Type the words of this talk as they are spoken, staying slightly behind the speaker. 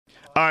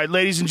All right,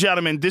 ladies and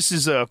gentlemen, this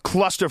is a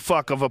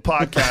clusterfuck of a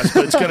podcast,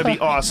 but it's going to be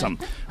awesome.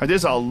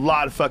 There's a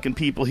lot of fucking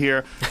people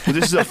here.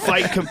 This is a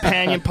Fight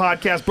Companion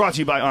podcast brought to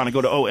you by Onna.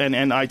 Go to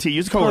ONNIT.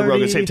 Use the code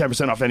Rogan. Save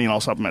 10% off any and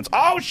all supplements.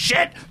 Oh,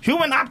 shit!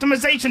 Human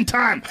optimization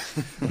time!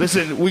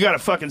 Listen, we got a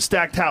fucking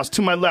stacked house.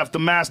 To my left, the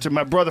master,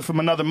 my brother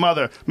from another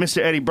mother,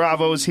 Mr. Eddie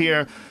Bravo is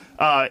here.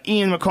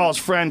 Ian McCall's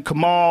friend,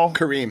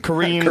 Kareem,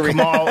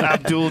 Kamal,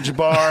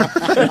 Abdul-Jabbar.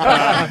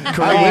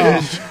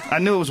 Kareem. I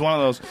knew it was one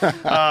of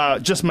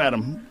those. Just met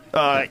him.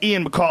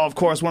 Ian McCall, of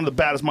course, one of the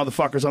baddest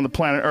motherfuckers on the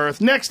planet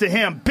Earth. Next to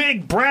him,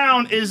 Big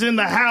Brown is in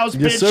the house,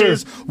 yes,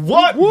 bitches. Sir.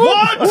 What?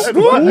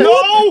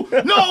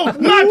 No,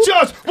 not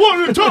just one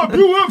of the top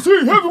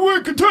UFC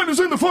heavyweight contenders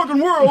in the fucking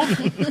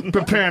world.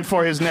 Preparing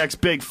for his next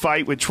big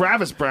fight with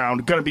Travis Brown.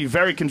 Going to be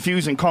very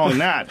confusing calling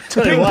that.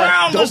 Big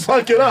Brown, don't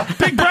fuck it up.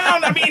 Big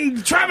Brown,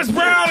 Travis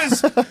Brown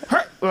is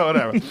hurt. Well,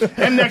 whatever.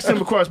 And next to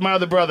him, of course, my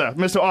other brother,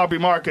 Mr. Aubrey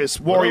Marcus,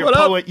 Warrior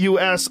Poet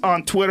US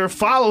on Twitter.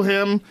 Follow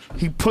him.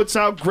 He puts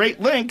out great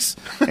links.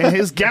 And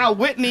his gal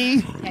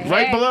Whitney,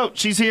 right below,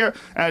 she's here,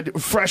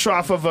 fresh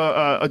off of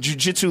a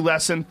jiu-jitsu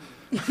lesson,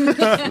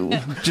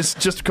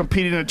 just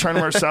competing in a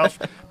tournament herself.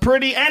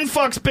 Pretty and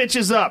fucks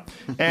bitches up.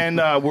 And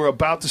we're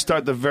about to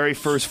start the very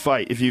first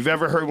fight. If you've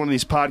ever heard one of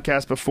these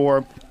podcasts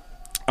before,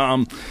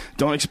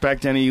 don't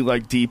expect any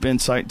deep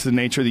insight to the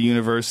nature of the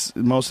universe.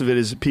 Most of it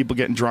is people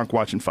getting drunk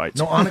watching fights.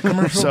 No on a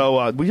commercial.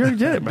 So we already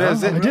did it, man.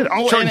 I did it.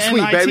 Oh, short and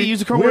sweet, baby. Use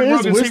the code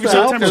Rogan. Save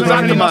yourself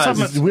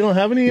 10%. We don't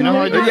have any.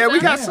 Yeah,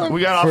 we got some.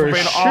 We got Alpha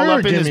Brain all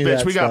up in this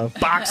bitch. We got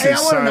boxes, Hey, I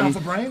want an son.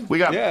 Alpha Brain. We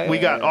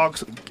got all.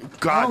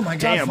 God Oh my God,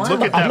 damn! fine.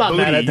 Look at I'm that not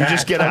mad booty. at You that.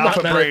 just get I'm not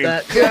Alpha mad Brain.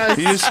 at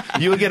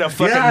that. You get a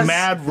fucking Yes.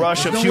 mad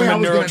rush of There's no way I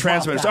human was gonna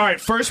top neurotransmitters. that. All right,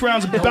 first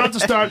round's about to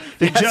start.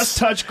 They just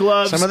touched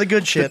gloves. Some of the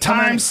good shit. The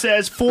time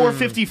says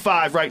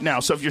 4:55 right now.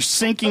 So if you're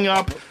syncing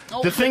up,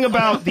 the thing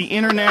about the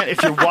internet,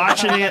 if you're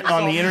watching it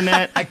on the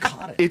internet, I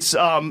caught it. it's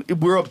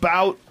we're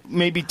about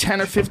maybe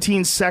 10 or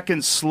 15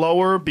 seconds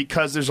slower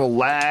because there's a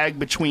lag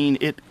between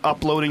it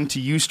uploading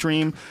to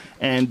Ustream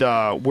and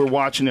we're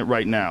watching it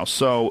right now.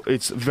 So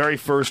it's very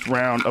first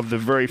round of the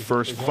very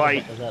first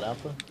fight. Is that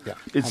Alpha? Yeah.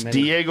 It's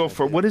Diego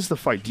for what is the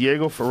fight?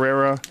 Diego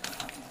Ferreira.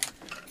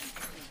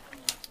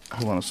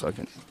 Hold on a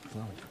second.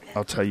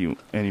 I'll tell you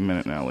any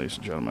minute now, ladies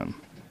and gentlemen.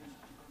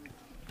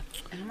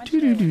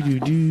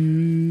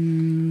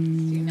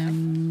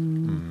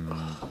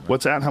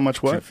 What's that? How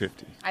much what?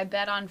 250. I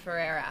bet on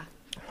Ferreira.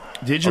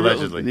 Did you?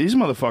 Allegedly. These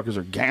motherfuckers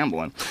are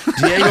gambling.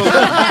 Diego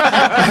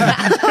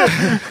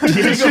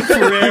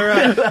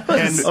Ferreira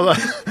and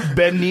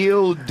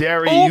Benil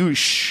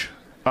Dariush.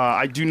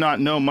 I do not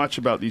know much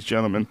about these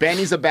gentlemen.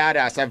 Benny's a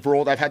badass.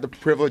 I've had the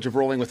privilege of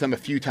rolling with him a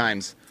few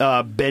times.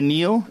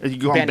 Benil, you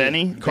call him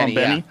Benny? You call him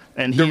Benny?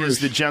 Yeah. And he is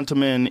the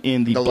gentleman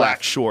in the black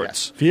left,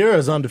 shorts.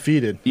 Fiera's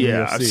undefeated.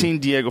 Yeah, I've seen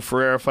Diego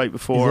Ferreira fight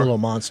before. He's a little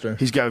monster.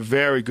 He's got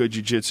very good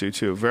jiu-jitsu,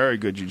 too. Very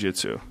good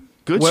jiu-jitsu.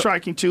 Good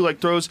striking, too.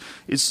 Throws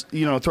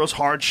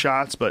hard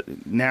shots,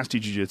 but nasty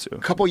jiu-jitsu. A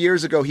couple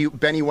years ago,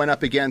 Benny went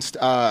up against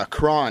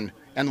Kron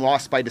and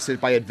lost by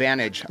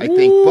advantage, I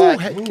think.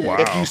 But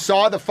if you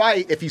saw the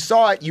fight, if you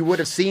saw it, you would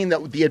have seen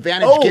that the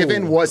advantage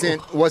given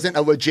wasn't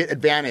a legit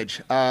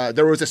advantage.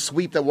 There was a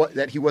sweep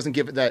that he wasn't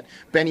given, that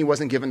Benny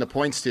wasn't given the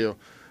points to.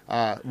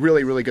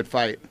 Really, really good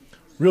fight.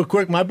 Real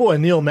quick, my boy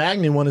Neil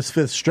Magny won his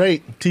 5th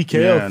straight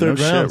TKO, third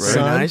round. Shit, right?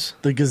 Son. Nice.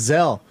 The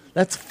Gazelle.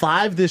 That's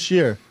 5 this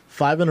year.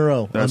 5 in a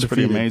row. That's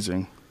undefeated. pretty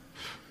amazing.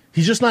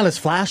 He's just not as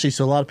flashy,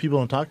 so a lot of people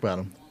don't talk about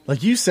him.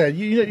 Like you said,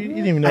 you didn't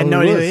even know I know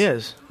who who he he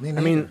is. is.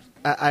 I mean,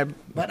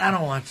 But I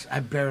don't watch.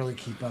 I barely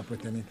keep up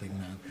with anything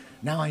now.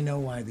 Now I know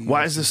why the.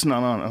 Why is this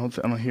not on? I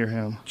don't hear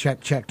him.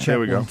 Check. There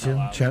we go. 1, 2,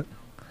 check.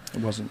 It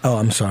wasn't. Oh,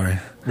 I'm sorry.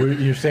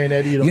 You're saying,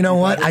 Eddie, you don't. You know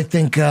what? I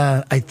think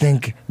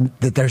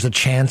that there's a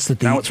chance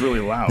that Now it's really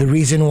loud. The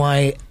reason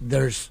why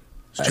there's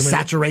a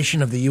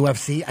saturation of the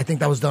UFC, I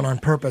think that was done on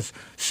purpose,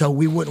 so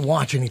we wouldn't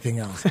watch anything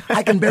else.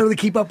 I can barely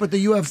keep up with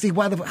the UFC.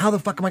 How the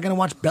fuck am I going to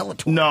watch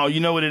Bellator? No, you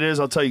know what it is?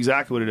 I'll tell you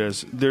exactly what it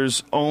is.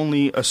 There's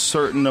only a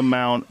certain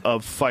amount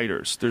of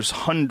fighters. There's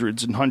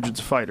hundreds and hundreds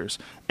of fighters.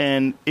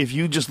 And if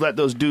you just let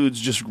those dudes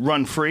just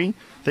run free,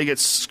 they get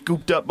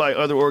scooped up by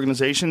other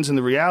organizations. And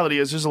the reality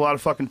is there's a lot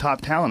of fucking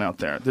top talent out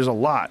there. There's a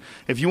lot.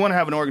 If you want to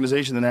have an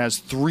organization that has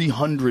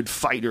 300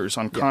 fighters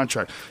on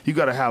contract, you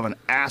got to have an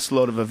ass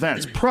load of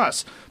events.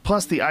 Plus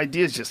the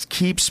idea is just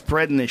keep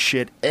spreading this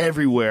shit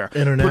everywhere.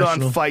 International.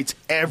 Put on fights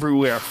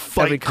everywhere. Every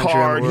Fight country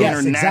around card, the world.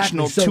 Yes,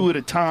 international, exactly. So, 2 at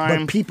a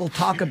time. But people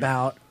talk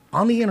about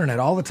on the internet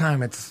all the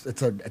time. It's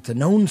a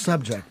known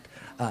subject.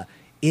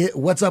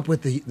 What's up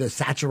with the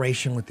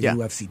saturation with the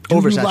UFC? Do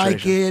you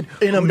like it?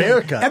 In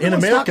America,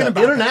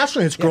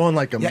 internationally, it's growing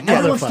like a motherfucker.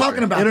 Everyone's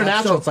talking about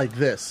international. that. It's like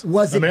this.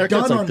 Was it America,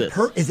 done it's like on this.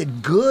 purpose? Is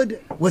it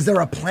good? Was there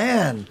a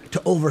plan to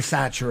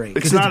oversaturate?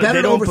 It's not. They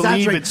don't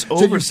believe it's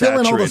So you fill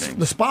in all oversaturating.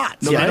 the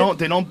spots. No, right?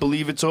 they don't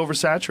believe it's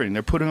oversaturating.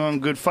 They're putting on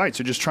good fights.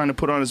 They're just trying to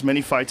put on as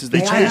many fights as they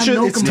Well, I can. have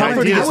no It's complaints.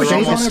 tougher, I was on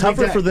it's every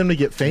tougher day. for them to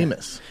get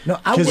famous. No,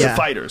 I 'Cause was The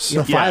fighters.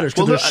 The fighters, 'cause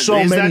Well, there's so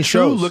is many that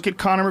true? shows. Look at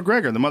Conor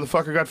McGregor. The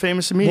motherfucker got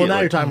famous immediately. Well,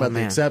 now you're talking about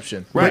the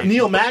exception. Right. But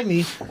Neil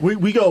Magny,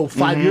 we go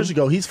 5 years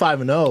ago. He's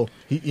 5-0.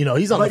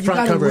 He's on the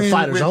front cover of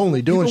Fighters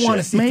Only doing shit. Want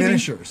to see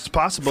finishers. It's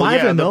possible.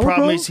 5-0, The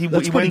problem bro? is he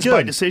That's wins pretty by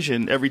good.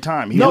 decision every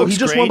time. He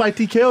just won by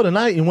TKO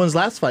tonight. He won his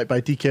last fight by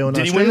TKO in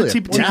Did he Australia. win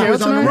the TKO Now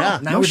he's on a roll.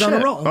 tonight? Now he's on a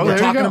roll. Oh, We're there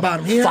you talking go. about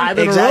him here. 5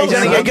 in a Exactly.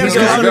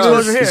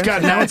 row. He's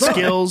got mad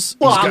skills.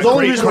 Well, He's the got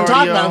only great reason we're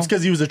talking cardio. about him is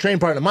because he was a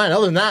trained partner of mine.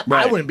 Other than that,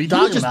 I wouldn't be You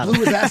talking just about blew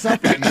him. his ass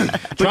up that night.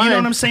 But you know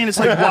what I'm saying? It's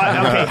like, why?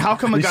 Okay, how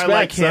come a guy Respect,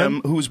 like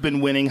him, son. who's been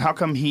winning, how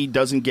come he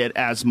doesn't get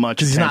as much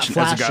 'Cause he's not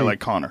attention as a guy flashy. like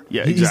Conor?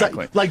 Yeah, He's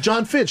exactly. like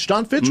John Fitch.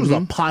 John Fitch was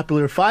a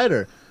popular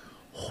fighter.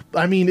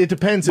 I mean, it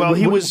depends. Well,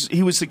 he was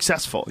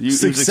successful. He was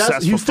a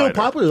successful He was still fighter.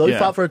 popular, though. He Yeah.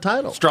 fought for a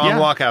title. Strong Yeah.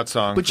 walkout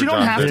song. But for you don't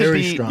John have to Fitch.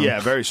 Very be. strong. Yeah,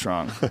 very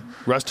strong.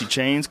 Rusty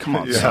Chains, come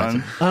on,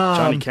 son.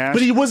 Johnny Cash.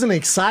 But he wasn't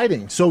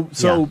exciting, so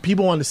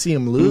people wanted to see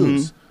him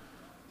lose.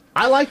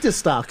 I liked his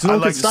style because no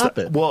one could stop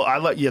it. Well,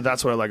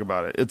 that's what I like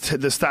about it.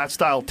 That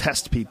style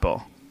tests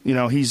people. You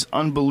know, he's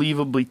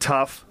unbelievably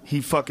tough.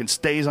 He fucking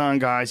stays on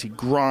guys. He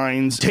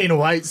grinds. Dana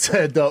White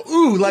said, though,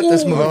 "Ooh, let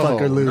this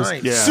motherfucker lose."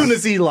 nice. Yeah. As soon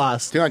as he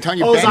lost, Dude, I'm telling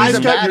you, his Benny's eyes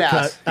a cut, you're badass.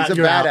 cut. He's a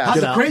You're out. badass. How's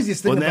Get the out.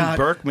 craziest thing Well, then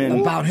Berkman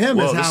about him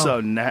Whoa, is this how...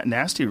 is a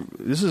nasty.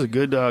 This is a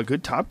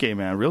good top game,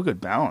 man. Real good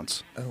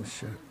balance. Oh,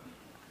 shit.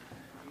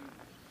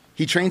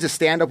 He trains a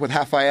stand-up with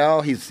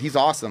Rafael. He's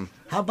awesome.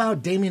 How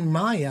about Damian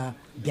Maya,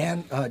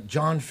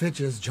 John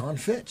Fitch's John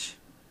Fitch?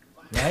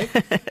 Right?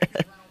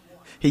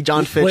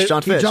 John Fitch.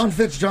 John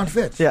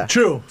Fitch. Yeah.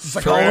 True. It's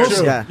like Fair. all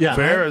over. Yeah.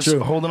 Fair is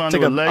true. holding on It's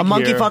to like a leg a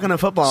monkey here, fucking a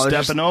football. It's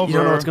stepping just, over. You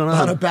don't know what's going What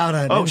on. about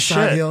an Oh,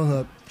 inside shit. heel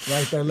hook?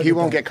 Right there. Look He at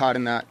won't that. get caught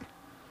in that.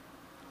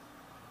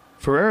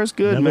 Ferreira's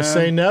good, Never man.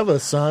 say never,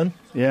 son.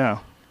 Yeah.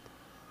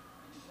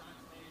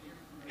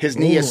 His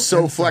knee is so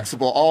inside.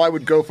 flexible. All I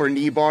would go for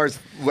knee bars,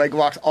 leg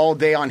locks all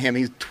day on him.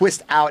 He'd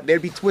twist out.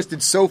 They'd be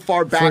twisted so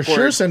far For backwards.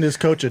 sure, send his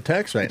coach a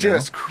text right now.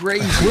 Just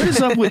crazy. What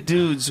is up with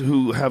dudes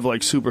who have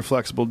like super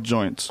flexible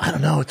joints? I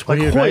don't know. It's Like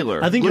weird. right?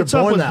 Hoyler. I think What's you're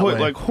up born with that way.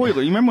 Like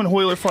Hoyler. You remember when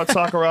Hoyler fought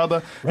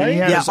Sakuraba and he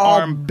had Yeah, his all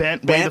arm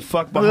bent way the bent.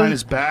 fuck behind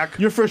his back?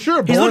 You're for sure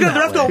born He's looking at the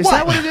that ref way. going, Is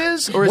that what it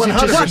is? Or is it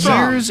just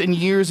 100%. years and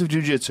years of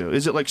jiu-jitsu?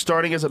 Is it like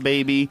starting as a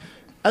baby?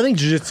 I think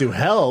jiu-jitsu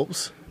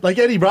helps. Like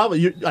Eddie Bravo,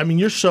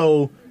 you're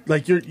so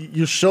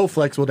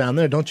flexible down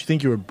there. Don't you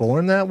think you were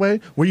born that way?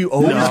 Were you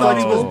always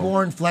Everybody was flexible?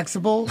 born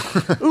flexible.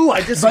 Ooh,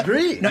 I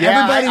disagree. No,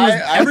 Yeah, everybody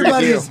I was agree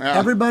with you. Yeah.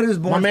 everybody was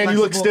born My man, you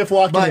look flexible, stiff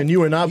walking but in.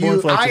 You were not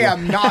born flexible. I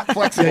am not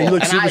flexible. Yeah, you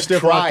look and super I've stiff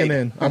tried. walking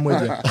in. I'm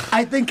with you.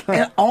 I think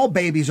all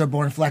babies are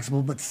born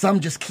flexible, but some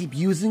just keep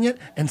using it,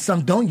 and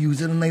some don't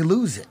use it, and they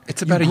lose it.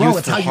 It's about you a grow, youthful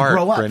it's how you heart,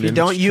 grow up. Brendan. If you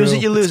don't use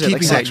it, you lose it. Like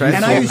Keeping sex, it. right?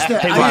 And I used to.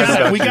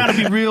 Hey, we got to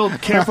be real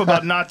careful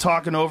about not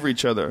talking over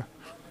each other.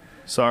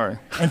 Sorry.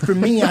 And for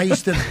me, I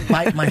used to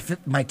bite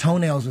my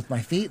toenails with my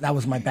feet. That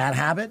was my bad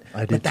habit.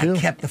 I did but that too.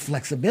 kept the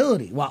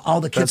flexibility. While all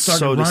the kids That's started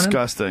so running.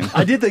 disgusting.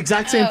 I did the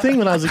exact same thing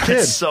when I was a kid.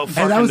 It's so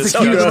fucking And that was the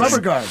disgusting. key to the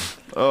rubber guard.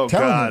 Oh,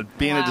 Telling God. you.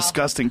 Being a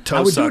disgusting toe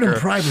I would do it in sucker.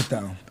 private,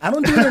 though. I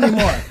don't do it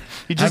anymore.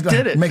 You just I have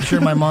to did it. Make sure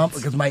my mom,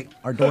 because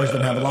our doors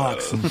don't have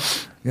locks. And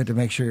you have to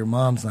make sure your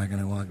mom's not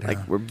going to walk down.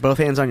 Like, were both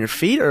hands on your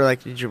feet, or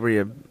like were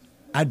you?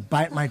 I'd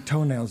bite my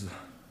toenails.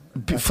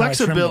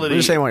 Flexibility. We're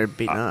just saying while you're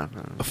beating up.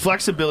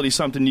 Flexibility is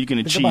something you can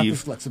Think about this achieve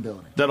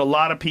flexibility. that a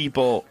lot of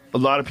people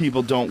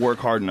don't work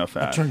hard enough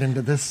at. Turned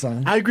into this,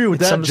 son. I agree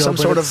with It's that, some- Joe, some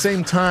but sort at of- the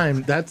same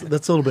time, that's a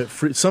little bit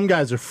free. Some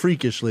guys are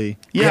freakishly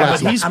Yeah,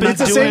 flexible. but he's I'm been not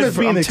the doing same it as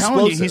for, being I'm telling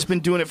you, explosive. he's been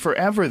doing it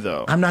forever,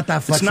 though. I'm not that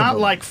It's flexible. not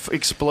like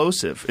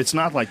explosive. It's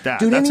not like that.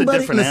 Dude, That's anybody, a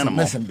different listen,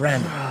 animal. Listen,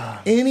 Brandon.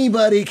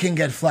 Anybody can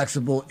get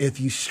flexible if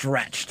you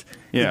stretched.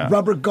 Yeah.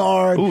 Rubber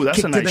guard, Ooh, that's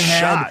kick a to nice the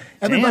head. shot.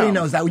 Everybody Damn.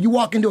 knows that. When you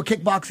walk into a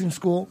kickboxing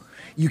school,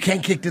 you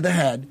can't kick to the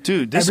head.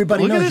 Dude, this,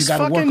 everybody look at knows this you got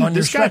to work fucking, on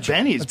your this guy stretching.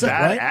 Benny is That's it,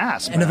 right?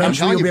 badass, And man. I'm eventually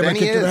telling you'll you, be able to Benny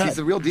kick to the is. head. He's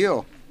the real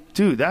deal.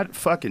 Dude, that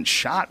fucking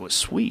shot was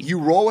sweet. You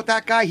roll with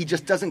that guy, he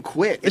just doesn't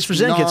quit. This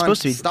Brazilian kid's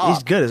supposed to be. non-stop.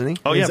 He's good, isn't he?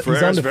 Oh, yeah, He's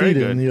Ferreira's very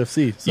undefeated good. in the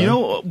UFC. So. You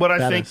know what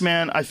I think, Badass.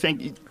 man? I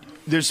think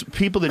there's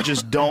people that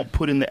just don't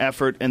put in the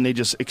effort and they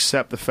just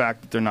accept the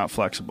fact that they're not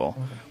flexible.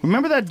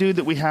 Remember that dude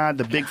that we had,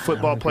 the big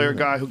football player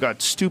guy who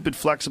got stupid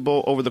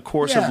flexible over the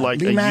course of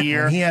like Lee a Mackman,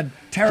 year? He had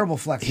terrible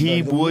flexibility.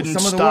 He wouldn't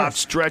Some of the stop worst.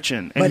 stretching,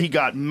 and But he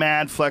got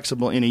mad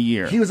flexible in a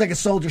year. He was like a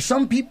soldier.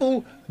 Some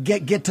people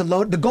get to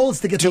load. The goal is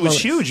to get Dude to was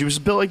load. huge. He was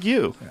built like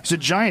you. He's a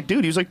giant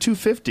dude. He was like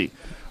 250.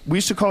 We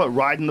used to call it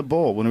riding the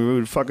bull when we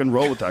would fucking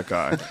roll with that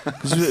guy.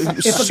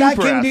 If a guy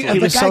came to, He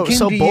was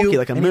so bulky,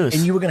 like a moose.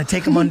 and you were going to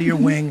take him under your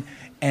wing,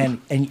 and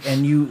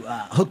you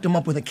hooked him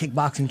up with a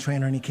kickboxing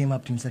trainer, and he came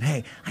up to you and said,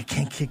 "Hey, I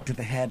can't kick to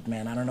the head,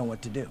 man. I don't know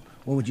what to do."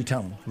 What would you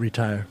tell him?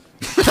 retire.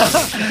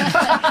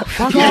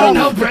 You don't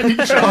know Brendan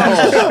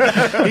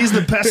Schaub. He's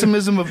the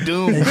pessimism of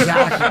doom.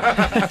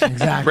 Exactly.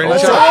 Exactly. Brendan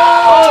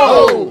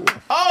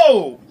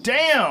Oh,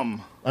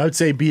 damn. I would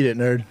say beat it,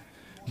 nerd.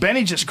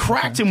 Benny just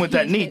cracked him with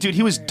that knee. Dude,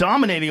 he was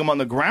dominating him on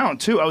the ground,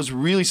 too. I was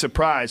really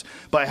surprised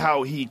by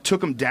how he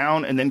took him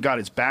down and then got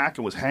his back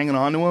and was hanging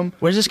on to him.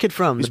 Where's this kid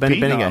from? He's The Benny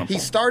beating Benny on guy. him. He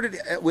started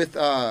with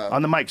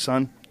On the mic,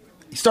 son.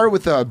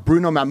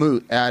 Bruno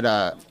Mammout at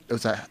it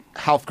was a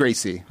Half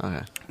Gracie.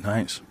 Okay.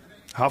 Nice.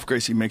 Half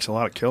Gracie makes a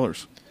lot of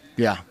killers.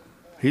 Yeah.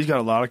 He's got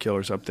a lot of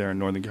killers up there in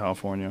Northern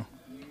California.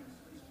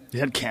 He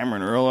had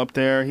Cameron Earl up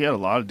there. He had a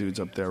lot of dudes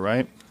up there,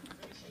 right?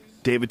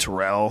 David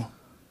Terrell.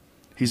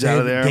 He's out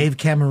of there. Dave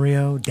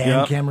Camarillo,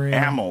 Dan Camarillo.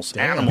 Animals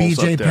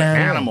BJ up there.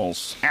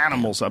 Penn.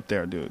 Animals up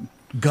there, dude.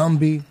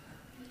 Gumby.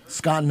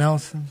 Scott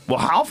Nelson. Well,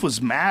 Half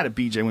was mad at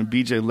BJ when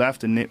BJ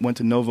left and went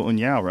to Nova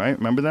União, right?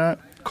 Remember that?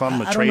 Called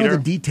him a traitor. I don't know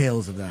the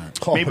details of that.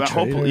 Maybe,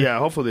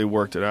 hopefully they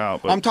worked it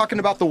out. But. I'm talking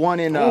about the one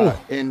in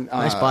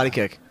nice body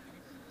kick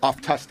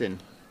off Tustin.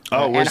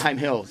 Anaheim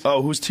Hills.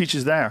 Oh, who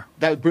teaches there?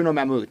 That was Bruno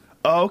Mahmoud.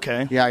 Oh,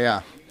 okay.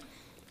 Yeah.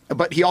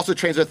 But he also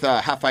trains with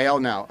Rafael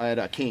now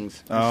at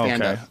Kings.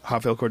 Okay.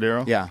 Rafael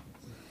Cordero? Yeah.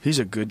 He's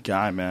a good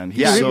guy, man.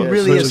 He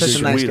really is such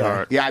a nice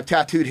guy. Yeah, I've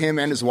tattooed him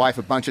and his wife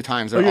a bunch of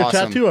times. They're you're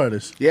awesome. a tattoo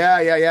artist?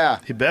 Yeah.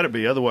 He better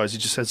be, otherwise he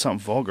just said something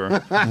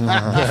vulgar.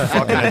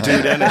 Fucking a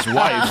dude and his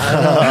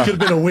wife. Could have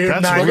been a weird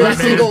night. Look at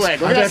that single leg.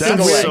 That's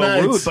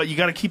so rude, but you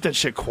got to keep that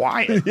shit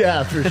quiet.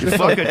 Yeah, for sure. You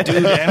fuck a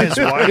dude and his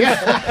wife.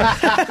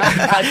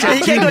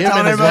 You can't go tell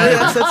everybody.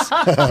 That's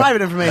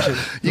private information.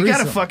 You got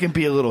to fucking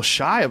be a little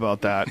shy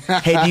about that.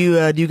 Hey,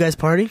 do you guys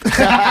party?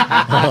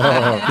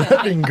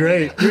 That'd been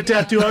great. Your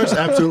tattoo artist?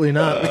 Absolutely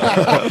not.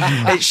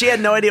 Hey, she had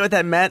no idea what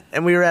that meant,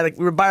 and we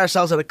were by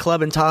ourselves at a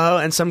club in Tahoe,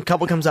 and some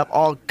couple comes up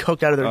all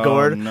coked out of their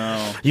gourd.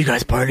 No. You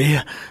guys party?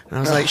 And I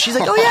was like, she's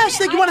like, oh yeah. She's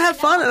like, you want to have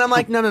fun? And I'm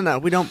like, no,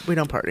 we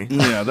don't party.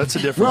 Yeah, that's a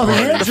different. Well, the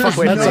party. answer is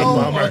That's a no.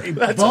 bummer.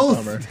 That's a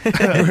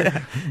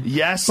bummer.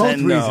 Yes Both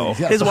and no. reasons.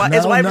 Yes. His wife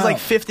No. was like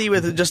 50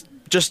 with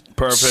just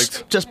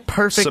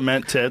perfect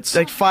Cement tits.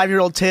 like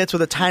 5-year-old tits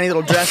with a tiny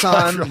little dress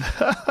on.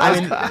 I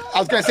mean, I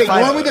was going to say,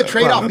 normally the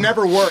trade-off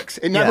never works.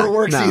 It never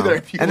works either.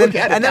 If you and look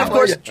then, at it and then that of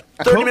course, way.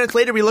 30 minutes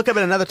later, we look up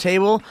at another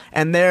table,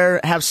 and they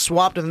have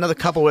swapped with another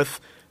couple with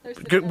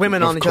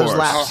women on each other's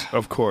laps.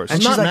 Of course. And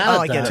I'm she's not like, mad oh,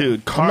 I at get that. it.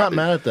 Dude, I'm not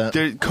mad at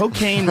that.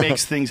 Cocaine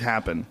makes things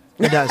happen.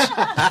 It does.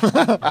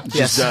 It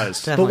just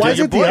does. But why is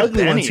Your it the boy ugly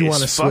Benny ones you is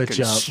want to switch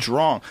fucking out?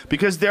 strong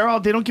because they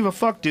don't give a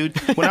fuck, dude.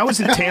 When I was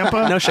in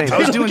Tampa, No shame. I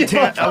was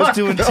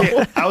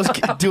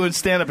doing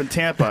stand up in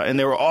Tampa, and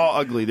they were all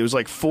ugly. There was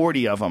like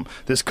 40 of them.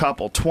 This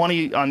couple,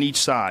 20 on each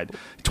side,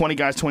 20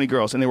 guys, 20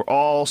 girls, and they were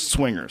all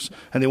swingers,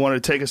 and they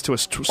wanted to take us to a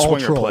swinger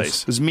trolls.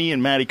 place. It was me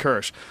and Matty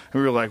Kirsch,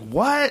 and we were like,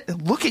 "What?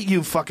 Look at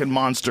you, fucking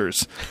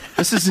monsters!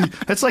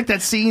 That's like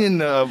that scene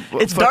in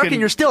It's dark and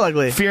you're still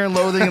ugly. Fear and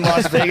Loathing in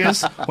Las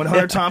Vegas when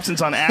Hunter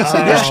Thompson's on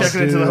acid. He's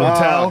checking into the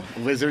hotel.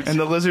 Lizards. And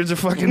the lizards are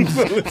fucking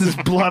there's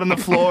blood on the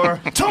floor.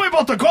 Tell me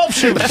about the golf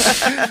shoes.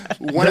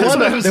 One of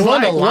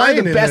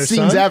the best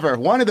scenes ever.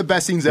 One of the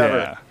best scenes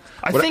ever.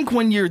 I think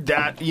when you're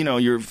that,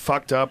 you're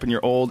fucked up and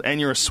you're old and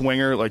you're a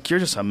swinger, like you're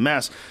just a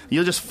mess.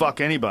 You'll just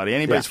fuck anybody.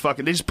 Anybody's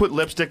fucking. They just put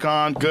lipstick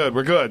on. Good,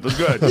 we're good. We're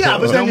good. Yeah, but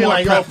There's then no you're more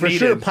like, prep for needed.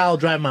 sure, pile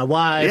drive my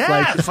wife. Yeah,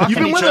 like, fucking you've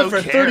been each with her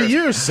other for cares. 30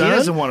 years, son. He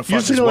doesn't want to fuck you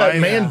his see that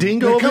wife.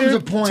 mandingo There over comes here?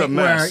 a point It's a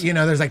where mess.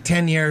 there's like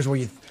 10 years where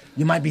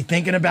you might be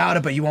thinking about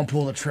it, but you won't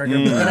pull the trigger.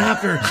 But then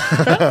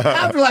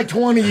after like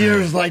 20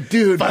 years, like,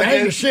 dude,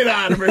 bang the shit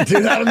out of her,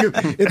 dude. I don't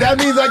give, if that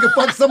means I can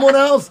fuck someone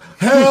else,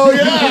 hell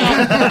yeah.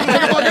 I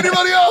can fuck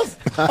anybody else.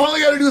 All I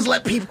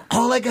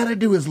gotta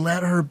do is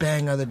let her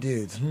bang other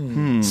dudes.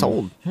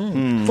 Sold.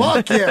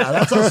 Fuck yeah,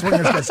 that's how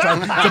swingers get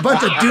started. It's a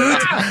bunch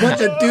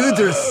of dudes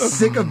are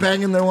sick of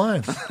banging their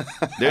wives.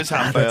 There's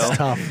Rafael. That's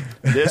tough.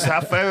 There's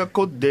Rafael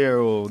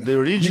Cordero, the You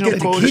original get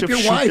to coach keep of your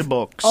Shoot wife. the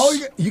Box.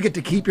 You get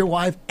to keep your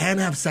wife and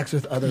have sex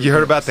with other. You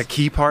heard about the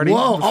key party?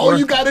 Whoa! before? All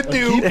you gotta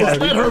do is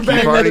let her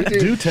bang party? other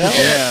dudes. Do tell.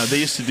 Yeah, they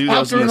used to do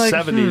those in the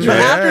 70s, But right?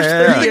 after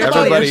Yeah. think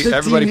about it, 15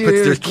 Everybody puts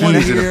their years, 20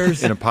 keys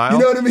years, in a pile. You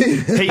know what I mean?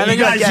 Hey, And then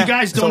you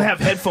guys don't have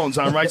headphones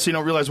on, right? So you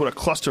don't realize what a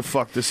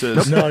clusterfuck this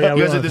is. No, yeah,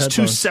 we you guys don't there's have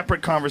two headphones.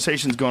 separate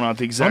conversations going on at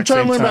the exact I'm trying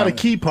same to learn time. about a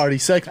key party,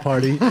 sex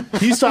party.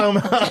 He's talking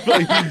about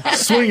like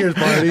swingers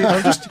party.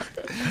 I'm just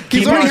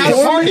He's already had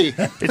a party.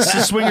 It's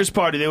the swingers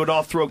party. They would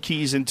all throw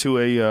keys into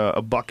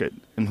a bucket,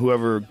 and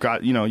whoever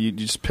got, you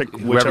just pick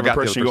whichever got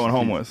the person you're other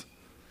going home person's with.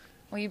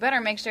 Well, you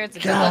better make sure it's a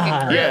good-looking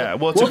God. group. Yeah,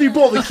 well, it's what if you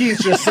pull the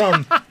keys just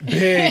some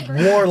big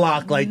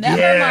warlock like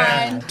Never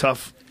mind.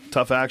 tough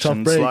action. Tough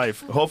It's break.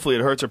 life. Hopefully,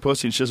 it hurts her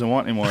pussy and she doesn't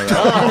want any more of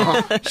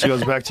that. She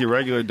goes back to your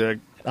regular dick.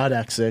 I'd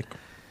act sick.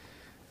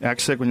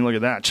 Act sick when you look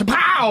at that.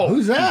 Chapow!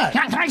 Who's that?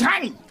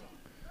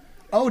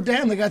 Oh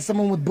damn! They got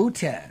someone with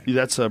bootag.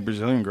 That's a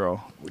Brazilian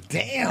girl.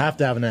 Damn. Have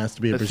to have an ass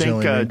to be a I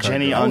Brazilian. think ring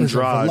Jenny card. That was a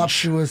Andrade.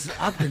 voluptuous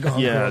octagon.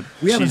 Yeah, girl.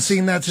 We haven't she's-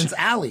 seen that since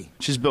Allie.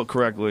 She's built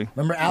correctly.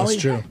 Remember Allie?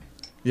 That's true.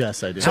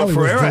 Yes, I do. So Allie was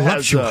Ferreira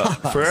has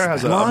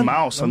voluptuous. a Blonde?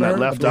 mouse on that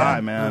Remember? left Yeah.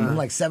 eye, man.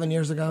 Like 7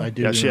 years ago. I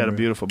do. Yeah, she had a remember.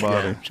 beautiful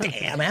body.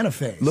 Damn, and a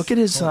face. Look at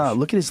his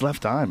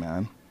left eye,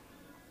 man.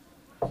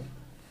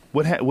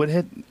 What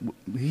hit?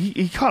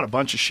 He caught a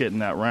bunch of shit in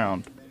that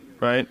round,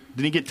 right?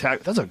 Didn't he get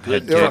tagged? That's a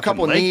good. There were a fucking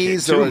couple leg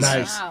knees. kick, There too. was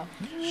Nice. Wow.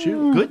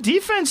 Shoot. Good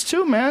defense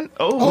too, man.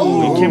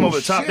 Oh, he came over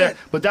the top shit. there,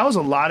 but that was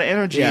a lot of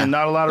energy Yeah. and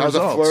not a lot of That was a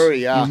results.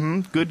 flurry,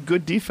 yeah.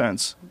 Good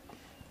defense.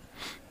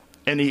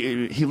 And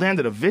he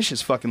landed a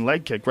vicious fucking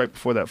leg kick right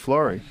before that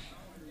flurry.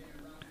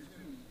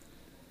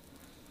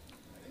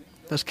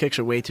 Those kicks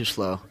are way too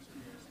slow.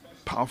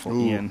 Powerful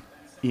Ian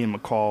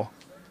McCall.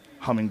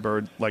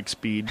 hummingbird-like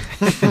speed.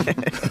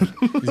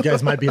 These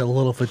guys might be a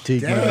little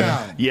fatigued.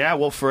 Damn. Yeah,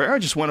 well, Ferreira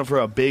just went for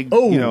a big,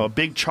 a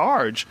big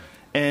charge,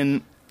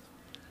 and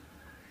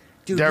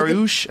Dude,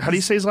 Darush, how do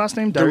you say his last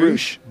name?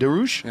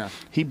 Darush. Yeah.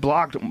 He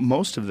blocked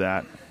most of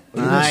that.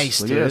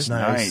 Nice, Look at this. dude.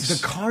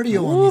 Nice. The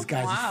cardio on these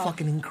guys is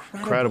fucking incredible.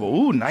 Incredible.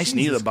 Ooh, nice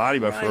knee to the body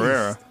by Christ.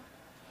 Ferreira.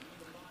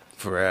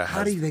 Ferreira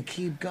How has do they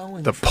keep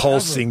going? the forever?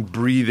 pulsing,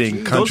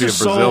 breathing country of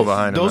Brazil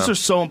behind him. Those now. are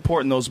so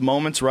important, those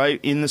moments, right?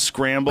 In the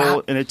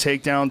scramble, in a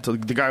takedown, to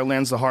the guy who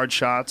lands the hard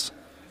shots.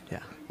 Yeah.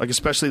 Like,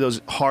 especially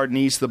those hard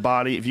knees to the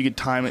body, if you could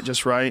time it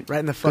just right. Right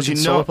in the 'Cause fucking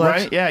you know, solar plex.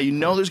 right? Yeah, you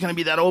know there's going to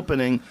be that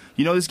opening.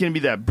 You know there's going to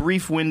be that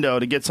brief window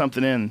to get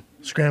something in.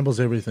 Scrambles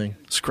everything.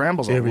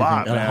 Scrambles a Everything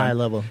lot, at a man. high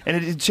level.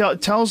 And it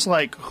tells,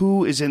 like,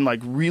 who is in, like,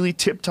 really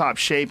tip-top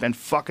shape and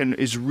fucking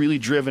is really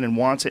driven and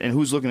wants it, and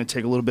who's looking to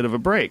take a little bit of a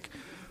break.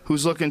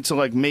 Who's looking to,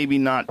 like, maybe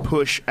not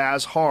push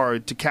as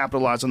hard to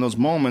capitalize on those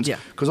moments,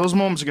 because those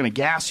moments are going to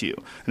gas you.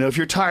 And if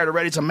you're tired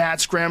already, it's a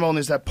mad scramble, and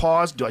there's that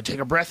pause. Do I take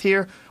a breath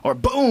here? Or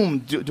boom,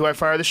 do I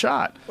fire the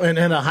shot? And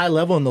at a high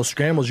level in those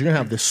scrambles, you're going to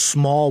have this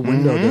small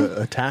window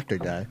to attack the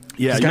guy.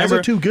 Yeah, These you guys remember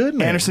are too good,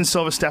 man. Anderson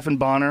Silva, Stephan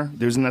Bonner,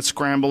 there's in that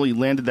scramble, he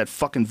landed that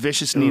fucking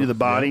vicious knee to the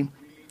body,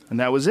 and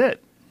that was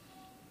it.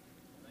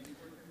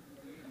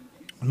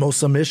 Most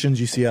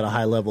submissions you see at a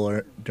high level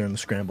are during the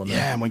scramble. Now.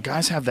 Yeah, and when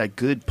guys have that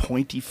good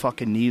pointy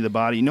fucking knee to the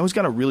body, you know who's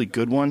got a really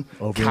good one?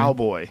 Over.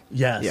 Cowboy.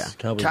 Yes.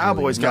 Yeah.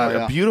 Cowboy's got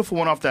Yeah. a beautiful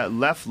one off that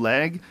left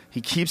leg. He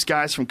keeps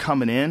guys from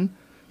coming in.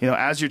 You know,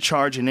 as you're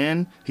charging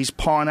in, he's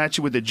pawing at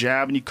you with the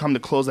jab, and you come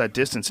to close that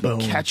distance, and Boom.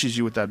 he catches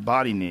you with that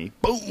body knee.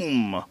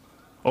 Boom!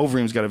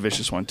 Overeem's got a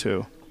vicious one,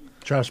 too.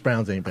 Travis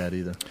Brown's ain't bad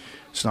either.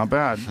 It's not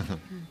bad.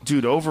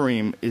 Dude,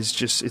 Overeem is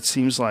just, it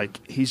seems like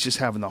he's just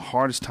having the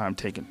hardest time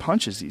taking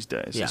punches these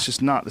days. Yeah. It's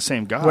just not the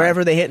same guy.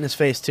 Wherever they hit in his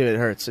face, too, it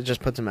hurts. It just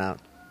puts him out.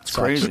 It's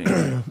crazy.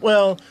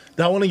 Well,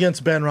 that one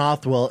against Ben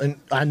Rothwell, and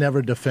I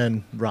never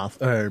defend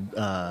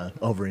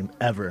Overeem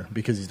ever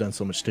because he's done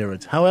so much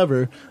steroids.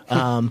 However,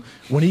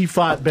 when he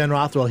fought Ben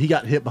Rothwell, he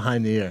got hit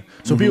behind the ear.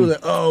 So people are like,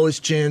 oh, his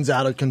chin's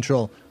out of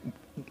control.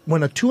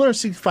 When a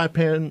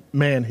 265-pound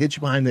man hits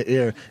you behind the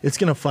ear, it's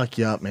going to fuck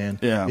you up, man.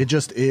 Yeah. It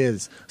just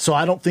is. So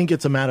I don't think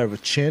it's a matter of a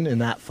chin in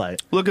that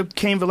fight. Look at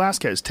Cain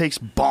Velasquez. Takes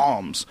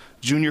bombs.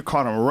 Junior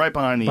caught him right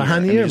behind the ear.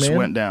 Behind the and ear, he just man.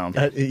 went down.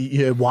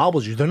 It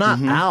wobbles you. They're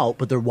not out,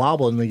 but they're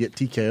wobbled and they get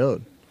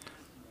TKO'd.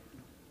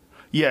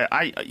 Yeah,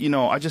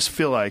 I just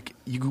feel like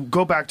you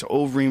go back to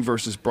Overeem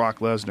versus Brock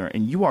Lesnar,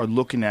 and you are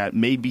looking at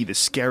maybe the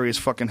scariest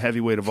fucking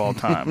heavyweight of all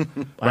time,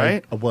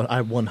 right? I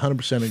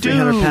 100% agree.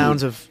 300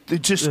 pounds of...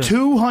 Just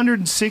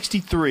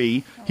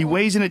 263. He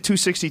weighs in at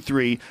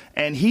 263,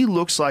 and he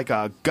looks like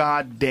a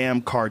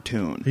goddamn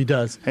cartoon. He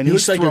does. And He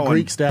he's looks like a throwing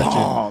Greek statue.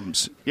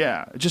 bombs.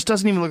 Yeah, it just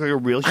doesn't even look like a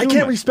real I human.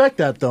 can't respect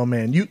that though,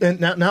 man. You and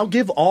now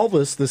give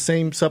Alvis the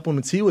same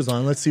supplements he was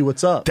on. Let's see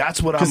what's up.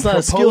 That's what 'Cause I'm it's not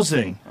a skill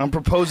proposing. thing. I'm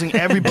proposing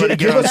everybody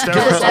get on Give us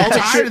steroids. all I'm the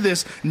tired shit. of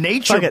this Fuck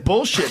nature it.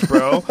 bullshit,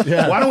 bro.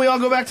 Yeah. Why don't we all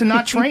go back to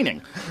not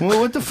training? Well,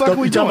 what the fuck Don't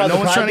are we you talk doing? about No the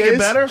one's trying to Pride get days?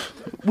 better?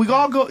 We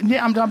all go.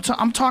 Yeah,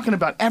 I'm talking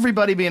about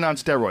everybody being on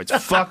steroids.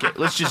 Fuck it.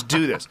 Let's just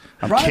do this.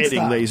 I'm Pride kidding,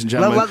 style. ladies and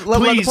gentlemen. Level the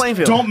Please playing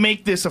field. don't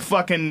make this a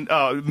fucking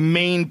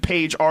main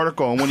page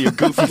article on one of your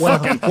goofy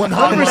fucking 100%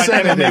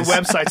 online it MMA is.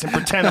 websites and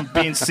pretend I'm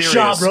being serious.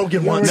 Schaub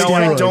Rogan wants No,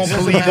 I steroids. don't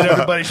believe that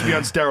everybody should be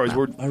on steroids.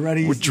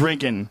 Already We're you-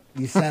 drinking.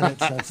 You said it,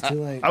 so it's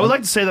too late. I would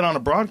like to say that on a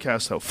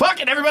broadcast, though. Fuck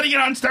it, everybody get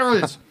on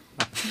steroids.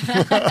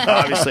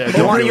 Obviously, I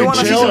don't You want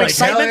to see some Hell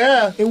excitement?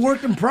 yeah. It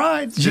worked in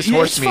Pride. Just Yeah,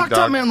 horse it's meat, fucked dog.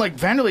 up, man. Like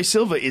Vanderlei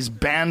Silva is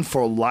banned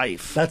for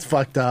life. That's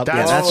fucked up.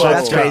 That's that's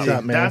fucked crazy.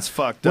 up, man. That's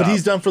fucked up. What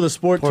he's done for the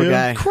sport Poor too.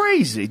 guy.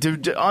 Crazy,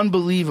 dude,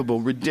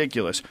 unbelievable,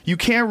 ridiculous. You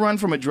can't run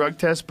from a drug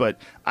test, but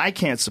I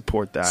can't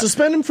support that.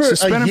 Suspend him for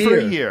Suspend a him for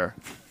a year. year.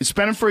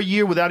 Suspend him for a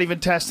year without even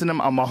testing him.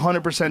 I'm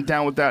 100%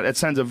 down with that. It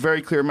sends a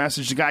very clear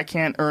message. The guy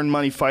can't earn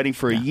money fighting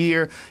for a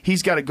year.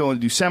 He's got to go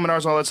and do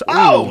seminars, all that stuff.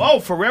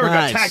 Oh, Ferreira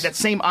Nice. got tagged. That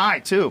same eye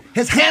too.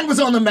 His hand was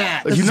on the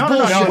mat. This You is know,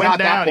 bullshit. he not went that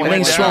down. He point. went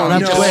Wings down. swollen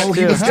up No, quick,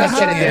 he too. was just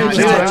Set it touching down.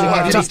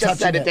 it. He Just just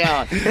set it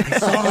down. I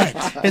saw it.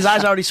 His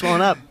eye's already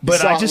swollen up.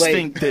 But I Saw it just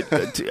late. think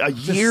that a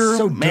year,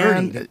 so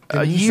man, dirty.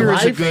 a He's year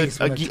is a my good, face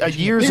when I a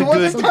year is He a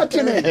wasn't good.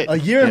 touching it. A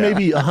year, Yeah.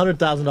 maybe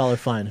 $100,000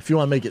 fine if you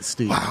want to make it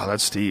steep. Wow,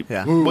 that's steep.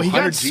 Yeah. Well, he got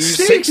 100 G's.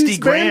 60 He's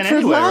grand banned for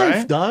anyway, life,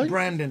 right? dog.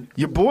 Brandon.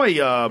 Your boy,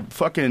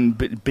 fucking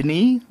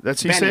Benny,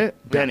 that's who you Benny. say it?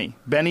 Yeah.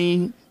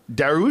 Benny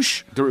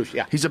Darush? Darush,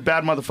 yeah. He's a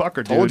bad motherfucker,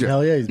 dude. Told you.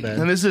 Hell yeah, he's bad.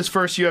 And this is his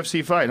first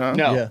UFC fight, huh?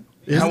 No. Yeah.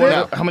 How, Isn't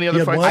it? how many other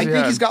Yeah, fights one- I has he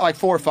think had? he's got like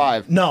 4 or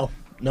 5. No.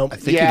 I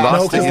think Yeah. he No,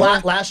 lost. because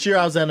it. last year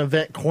I was at an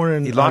event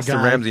cornering. He lost to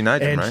guy, Ramsey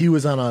Nigan, and right? he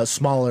was on a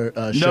smaller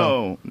show.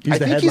 No. He's I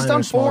the think he's headliner done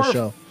of a smaller 4.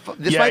 show.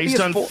 This yeah, might be he's his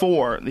done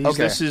 4. Okay.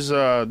 This is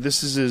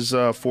his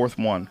 4th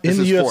one. In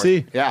the is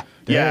UFC. 4. Yeah.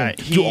 Yeah,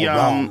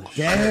 Damn.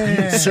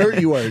 Yeah. Sir,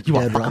 you are dead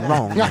Fucking wrong.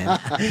 wrong, man.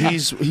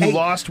 he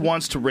lost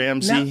once to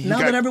Ramsey. Now- he now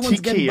got that everyone's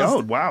getting TKO'd.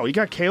 busted. Wow, he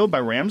got KO'd by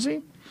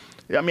Ramsey?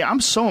 I mean,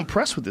 I'm so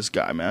impressed with this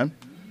guy, man.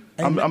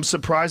 I'm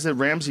surprised that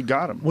Ramsey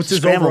got him. What's his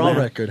Scramble, overall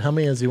man. record? How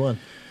many has he won?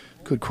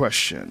 Good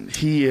question.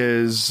 He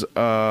is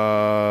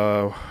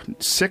 6-8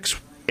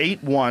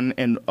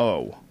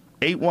 8-1-0.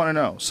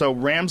 8-1-0. So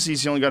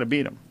Ramsey's the only guy to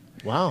beat him.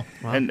 Wow.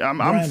 And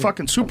I'm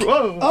fucking super.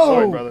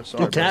 Sorry, brother.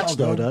 Sorry, Good catch,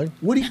 though, Doug.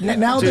 What do you,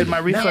 now Dude, that, my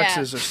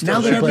reflexes are still.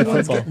 now that play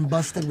everyone's football. getting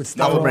busted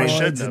with I steroids,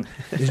 should, and though.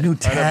 there's new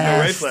I have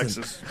no tests,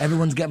 reflexes. and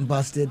everyone's getting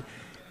busted.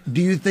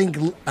 Do you think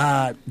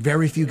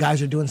very few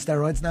guys are doing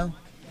steroids now?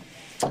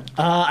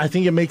 I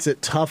think it makes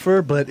it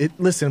tougher, but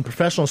listen, in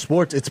professional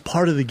sports, it's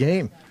part of the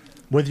game.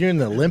 Whether you're in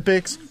the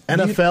Olympics,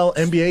 NFL,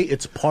 NBA,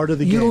 it's part of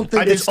the You game. don't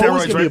think I did It's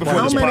always steroids gonna right be a before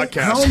part this of it.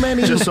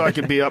 podcast, just so I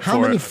could be up How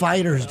for many it.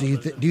 fighters do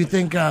you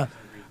think that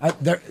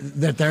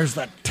there's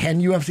like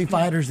 10 UFC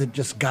fighters that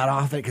just got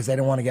off it because they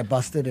didn't want to get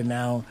busted, and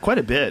now Quite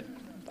a bit.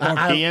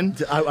 Ian?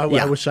 I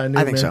Yeah, wish I knew,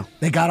 I think man. so.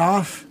 they got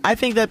off I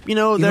think that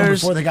even there's.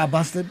 before they got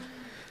busted?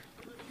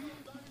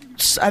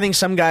 I think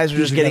some guys are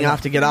just Usually getting they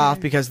off to get off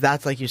because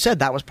that's, like you said,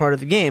 that was part of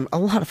the game. A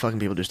lot of fucking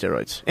people do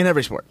steroids in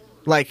every sport.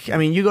 Like, I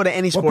mean, you go to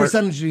any What sport.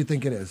 percentage do you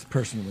think it is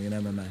personally in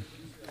MMA?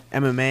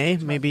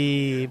 MMA,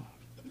 maybe.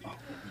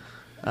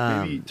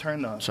 Maybe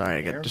turn the. Sorry,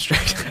 I got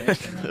distracted.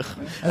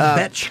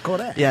 Bitch,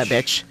 correct. Yeah,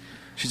 bitch.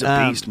 She's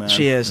a beast, man.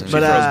 She is. She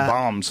But, throws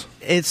bombs.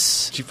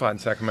 It's She fought in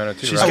Sacramento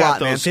too. She's a right? got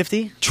lot, man. those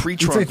 50? Tree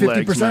You'd say trunk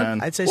legs, 50%?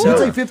 man. I'd say Well,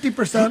 so. we'd say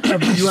 50%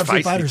 of UFC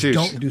feisty, fighters too.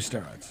 don't do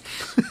steroids.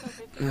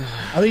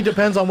 I think it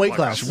depends on weight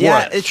class.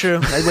 Yeah, it's true.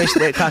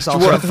 Weight class She wore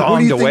a also. What do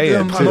thong you to think weigh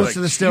in too. most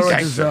of the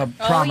steroids is Oh,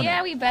 prominent?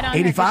 yeah, we bet on her 'cause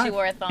 85? she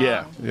wore a thong.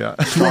 Yeah. Yeah.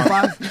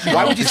 205?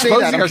 Why would you say Exposing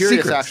that? I'm our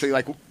curious, secrets. actually.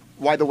 Like,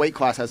 why the weight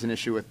class has an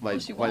issue with,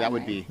 like, she why that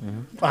would won, be.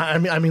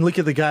 I mean, look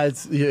at the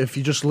guys. If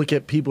you just look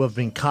at people who have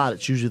been caught,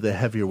 it's usually the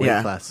heavier weight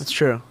Yeah, class. that's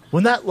true.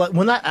 When that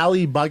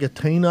Ali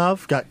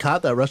Bagatinov got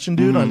caught, that Russian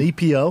dude on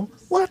EPO,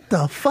 what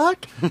the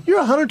fuck? You're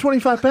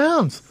 125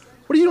 pounds.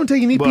 What are you doing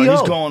taking EPO? Well,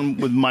 he's going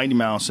with Mighty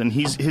Mouse, and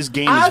his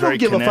game is I very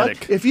don't give kinetic. a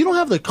fuck. If you don't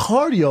have the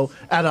cardio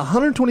at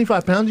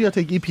 125 pounds, you got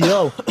to take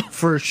EPO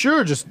for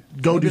sure. Just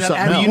go do that something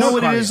added else. You know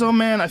what cardio. it is, though,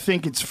 man? I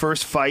think it's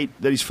first fight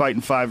that he's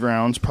fighting 5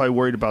 rounds. Probably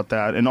worried about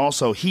that. And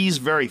also, he's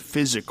very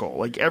physical.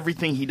 Like,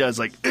 everything he does,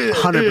 like...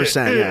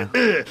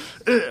 100%,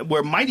 yeah.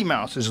 Where Mighty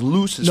Mouse is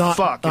loose as No,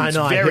 fuck. And I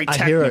know. It's very I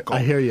hear it. technical. I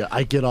hear you.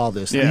 I get all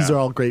this. Yeah. These are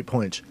all great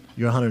points.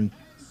 You're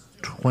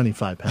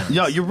 125 pounds.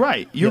 Yeah, you're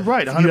right. You're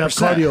right, 100%. You have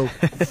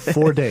cardio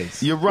 4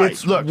 days. You're right.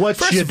 It's Look, what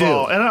first you of do.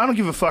 all, and I don't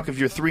give a fuck if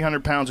you're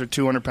 300 pounds or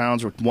 200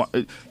 pounds or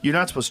one, you're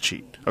not supposed to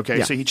cheat. Okay,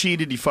 Yeah. so he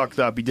cheated, he fucked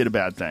up, he did a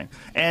bad thing,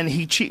 and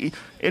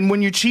And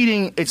when you're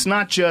cheating, it's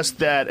not just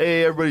that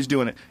hey, everybody's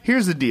doing it.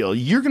 Here's the deal: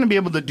 you're going to be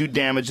able to do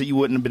damage that you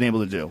wouldn't have been able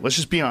to do. Let's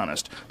just be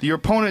honest. Your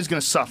opponent is going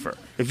to suffer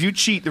if you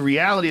cheat. The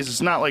reality is,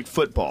 it's not like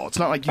football. It's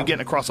not like you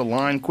getting across a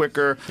line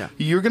quicker. Yeah.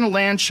 You're going to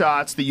land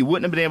shots that you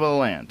wouldn't have been able to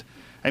land.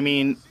 I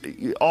mean,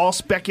 all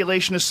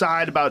speculation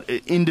aside about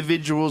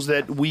individuals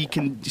that we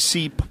can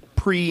see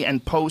pre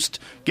and post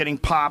getting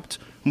popped,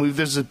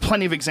 there's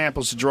plenty of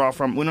examples to draw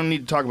from. We don't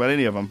need to talk about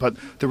any of them, but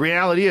the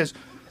reality is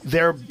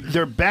they're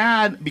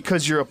bad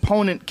because your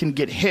opponent can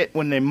get hit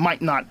when they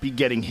might not be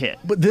getting hit.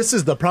 But this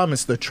is the problem.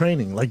 It's the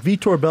training. Like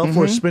Vitor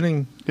Belfort's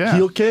spinning Yeah.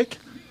 heel kick.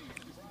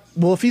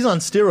 Well, if he's on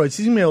steroids,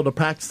 he's going to be able to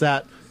practice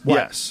that, what,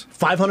 Yes.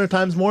 500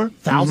 times more?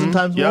 1,000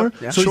 times Yep. more?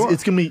 Yeah. So Sure.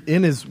 it's going to be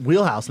in his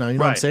wheelhouse now. You know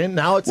what I'm Right. saying?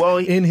 Now it's Well,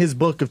 in his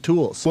book of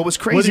tools. What was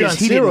Whether crazy you're is on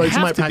he steroids, didn't you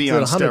have might to be on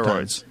practice it 100 steroids.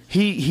 times.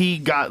 He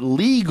got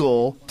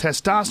legal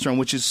testosterone,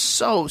 which is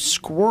so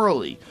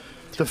squirrely.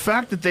 The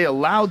fact that they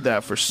allowed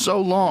that for so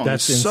long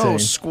That's is so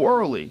insane.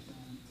 squirrely.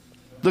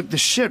 Look, the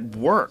shit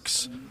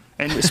works,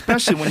 and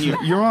especially when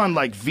you're on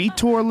like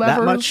Vitor levels.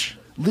 That much?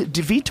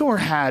 Vitor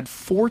had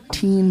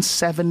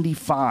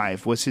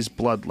 1475 was his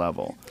blood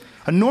level.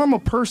 A normal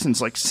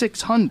person's like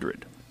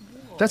 600.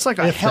 That's like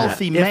a If that.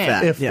 healthy If man.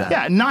 that, If yeah. that.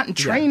 Yeah, not in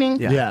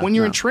training. Yeah. When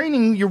you're No. in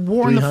training, you're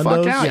worn the 3 fuck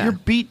hundos? out. Yeah. You're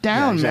beat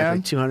down, exactly.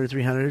 man. 200,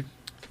 300.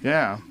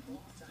 Yeah.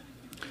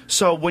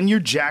 So when you're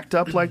jacked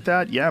up like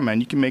that, yeah, man,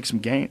 you can make some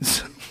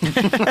gains. You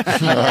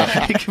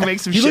can make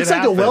some He shit looks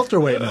like happen. a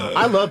welterweight now.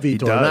 I love Vitor.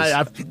 does.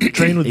 I've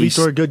trained with He's-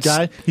 Vitor, a good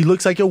guy. He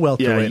looks like a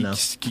welterweight you now.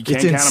 can't It's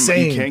count him.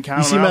 insane. You can't count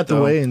you him see him out, at the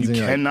though. weigh-ins. You and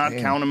you're like, cannot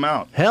damn. count him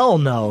out. Hell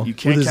no. You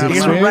can't With his count him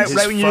Because out. experience.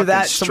 right when you do fucking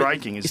that,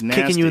 striking is he's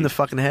nasty. kicking you in the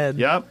fucking head.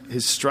 Yep,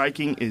 his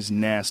striking is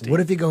nasty. What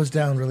if he goes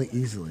down really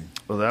easily?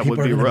 Well, that People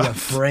would be are gonna rough. Be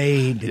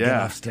afraid to get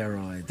Yeah. off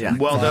steroids. Yeah.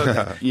 Well,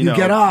 they'll, You know,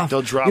 get off.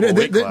 They'll drop You know, a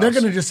weight they're class.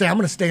 going to just say, "I'm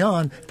going to stay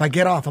on. If I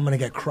get off, I'm going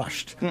to get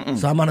crushed.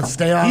 So I'm going to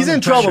stay on." He's in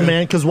and trouble, pressure."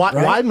 man, because Right?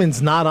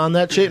 Weidman's not on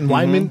that shit, and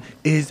Weidman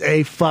is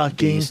a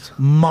fucking Beast.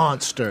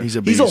 monster. He's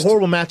a He's a beast.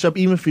 horrible matchup,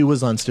 even if he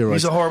was on steroids.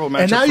 He's a horrible And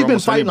matchup now for you've been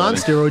almost fighting on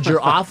anybody. steroids.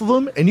 You're off of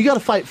him, and you got to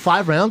fight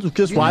 5 rounds with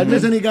Chris You think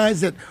there's Weidman. any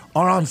guys that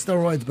are on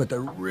steroids, but they're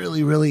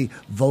really, really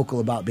vocal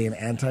about being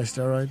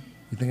anti-steroid?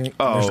 You think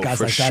there's guys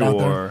for like sure. that out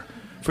there?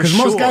 For Because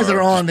most guys that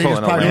are on, they Pulling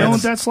just a probably You know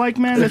lance. what that's like,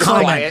 man? That's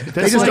comment. like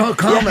They just don't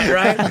comment,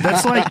 right?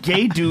 That's like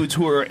gay dudes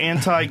who are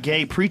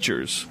anti-gay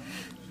preachers.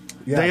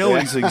 Yeah. They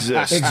always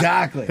exist.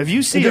 Exactly. If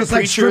you see a Just like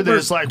preacher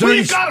strippers, that's like, dirty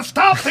we've got to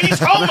stop these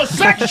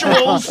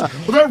homosexuals.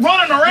 They're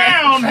running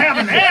around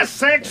having ass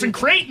sex and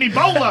creating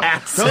Ebola.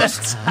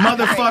 Those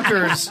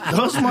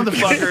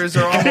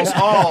motherfuckers are almost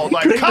all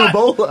like,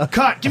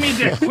 cut, give me a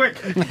dick, quick.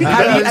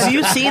 Have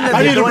you seen the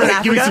video in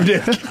Africa? Give me some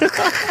dick.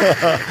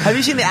 Have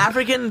you seen the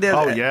African?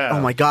 Oh, yeah.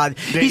 Oh my God.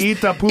 They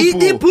eat the poo-poo. Eat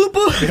the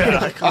poo-poo.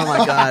 Like, oh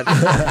my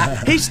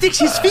God. He sticks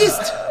his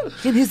fist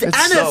in his It's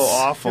anus. so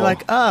awful. You're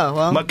like, oh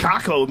well.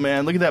 Macaco,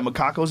 man. Look at that.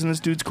 Macaco's in this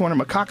dude's corner.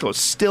 Macaco's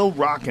still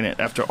rocking it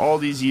after all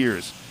these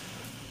years.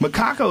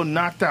 Macaco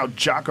knocked out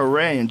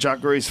Jacare in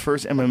Jacare's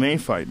first MMA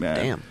fight, man.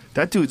 Damn.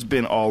 That dude's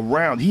been all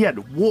around. He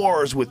had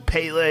wars with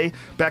Pele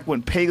back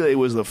when Pele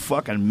was the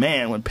fucking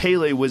man, when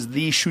Pele was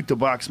the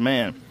shoot-the-box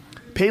man.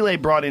 Pele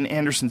brought in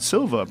Anderson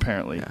Silva,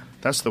 apparently. Yeah.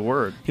 That's the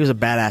word. He was a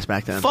badass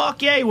back then.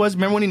 Fuck yeah, he was.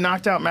 Remember when he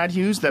knocked out Matt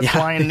Hughes, that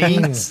flying knee?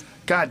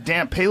 God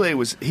damn, Pele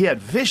he had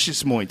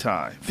vicious Muay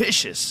Thai.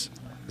 Vicious.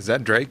 Is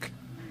that Drake?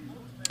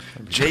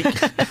 Jake.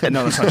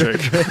 No, that's not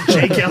Drake.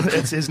 Jake.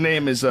 His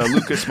name is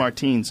Lucas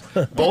Martins.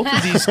 Both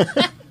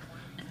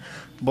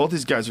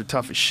these guys are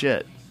tough as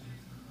shit.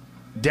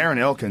 Darren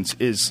Elkins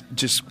is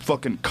just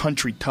fucking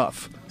country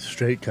tough.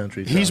 Straight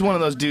country tough. He's one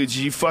of those dudes.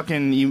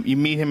 You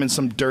meet him in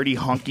some dirty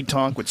honky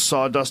tonk with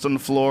sawdust on the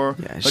floor.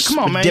 Yeah, like, come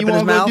on, man, you dip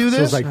in want to his go do mouth.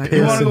 this? Smells like You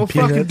piss want to go and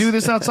fucking peanuts. do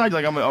this outside?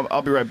 You're like,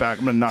 I'll be right back.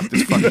 I'm gonna knock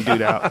this fucking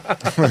dude out.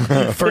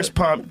 First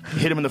pump,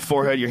 hit him in the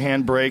forehead. Your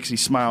hand breaks. He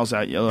smiles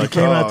at you. You're like,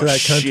 Came oh out to that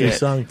country shit.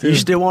 song too. You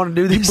still want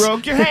to do You this?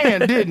 broke your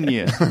hand, didn't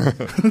you?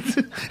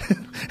 Doesn't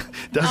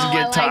I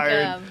get like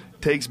tired. him.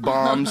 Takes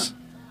bombs.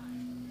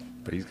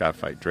 But he's got to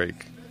fight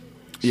Drake.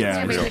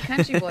 Yeah, but Yeah. he's a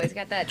country boy. He's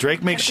got that.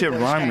 Drake makes shit country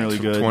boy rhyme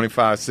strength. really good.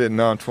 25 sitting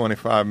on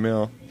 25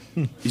 mil.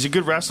 He's a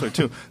good wrestler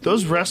too.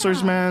 Those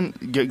wrestlers, man,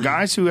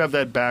 guys who have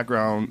that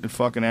background in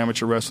fucking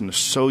amateur wrestling are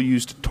so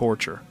used to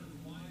torture.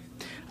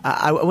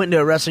 I went into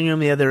a wrestling room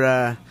the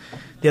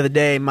other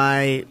day.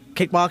 My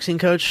kickboxing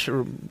coach,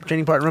 or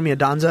training partner, Romeo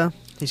Danza,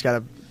 he's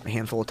got a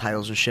handful of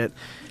titles and shit.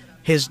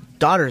 His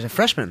daughter is a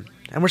freshman,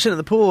 and we're sitting at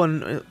the pool,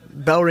 and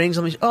bell rings.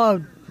 I'm like,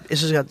 oh,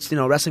 this is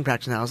wrestling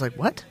practice now. I was like,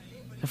 what?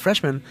 A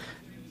freshman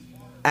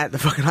at the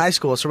fucking high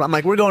school. So I'm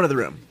like, we're going to the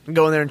room. I'm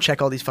going there and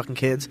check all these fucking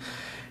kids,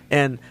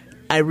 and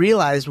I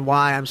realized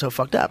why I'm so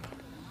fucked up.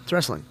 It's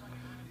wrestling.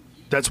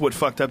 That's what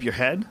fucked up your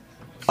head?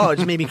 Oh, it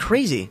just made me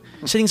crazy.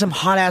 Sitting in some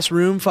hot ass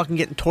room, fucking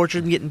getting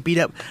tortured and getting beat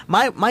up.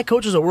 My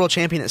coach was a world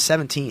champion at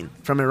 17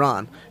 from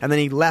Iran, and then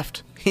he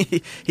left.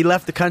 He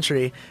left the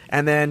country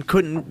and then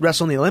couldn't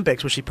wrestle in the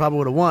Olympics, which he probably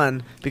would have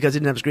won because he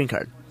didn't have his green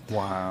card.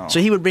 Wow.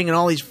 So he would bring in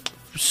all these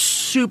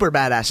super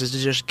badasses to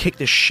just kick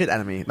the shit out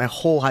of me my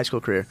whole high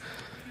school career.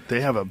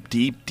 They have a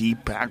deep,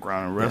 deep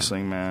background in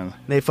wrestling, man.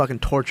 They fucking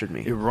tortured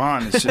me.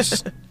 Iran is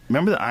just...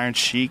 Remember the Iron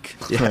Sheik?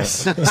 Yes.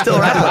 Still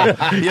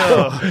wrestling.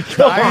 Yo,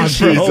 the Iron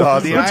Sheik.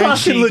 We're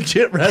talking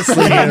legit wrestling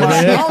Oh, here,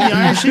 man. the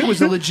Iron Sheik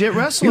was a legit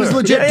wrestler. He was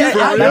legit. Yeah,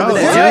 dude. I know Dude,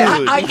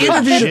 that. I He was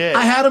interviewed. legit.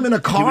 I had him in a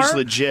car. He was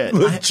legit.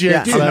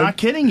 Legit. I'm not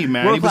kidding you,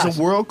 man. He was World-class.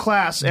 a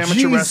world-class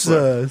amateur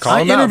wrestler. Jesus. Call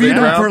I him out, interviewed Big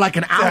him Brown. for like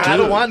an hour. I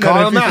don't want Call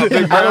none. him out,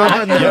 Big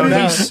Brown.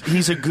 Yo,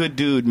 he's a good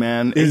dude,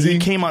 man. Is he he?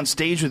 came on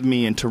stage with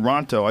me in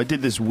Toronto. I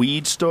did this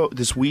weed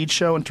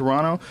show in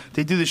Toronto.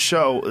 They do this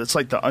show. It's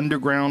like the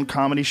underground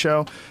comedy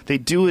show. They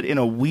do it in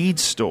a weed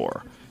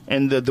store.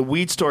 And the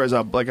weed store is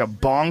like a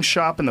bong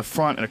shop in the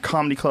front and a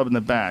comedy club in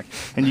the back.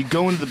 And you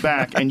go into the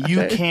back and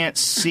you can't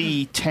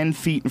see 10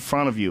 feet in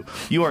front of you.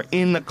 You are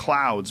in the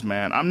clouds,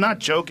 man. I'm not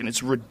joking.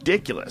 It's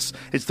ridiculous.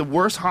 It's the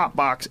worst hot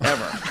box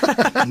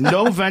ever.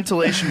 No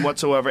ventilation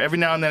whatsoever. Every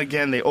now and then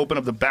again, they open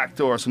up the back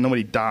door so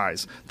nobody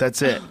dies.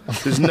 That's it.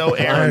 There's no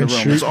air in the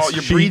room. It's all,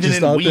 you're breathing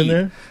in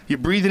weed. You're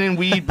breathing in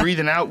weed,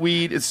 breathing out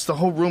weed. It's the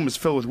whole room is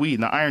filled with weed.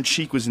 And the Iron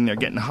Sheik was in there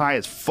getting high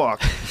as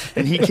fuck.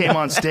 And he came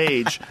on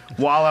stage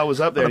while I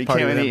was up there. He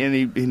came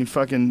and he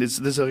fucking there's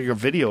like a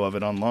video of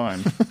it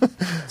online.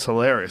 It's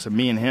hilarious. Of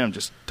me and him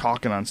just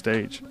talking on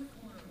stage.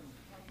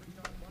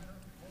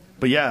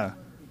 But yeah,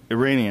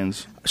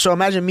 Iranians. So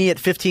imagine me at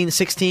 15,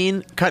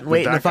 16, cutting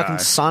weight in a that fucking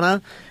guy.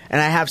 sauna, and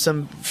I have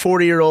some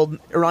 40-year-old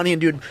Iranian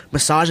dude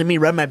massaging me,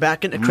 rubbing my back,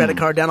 getting a credit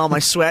card down all my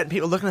sweat, and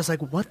people looking at us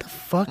like, what the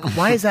fuck?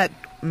 Why is that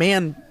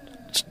man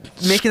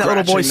making that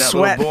little boy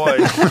Scratching that sweat? little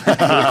boy.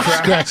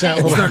 Scratch that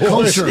little boy.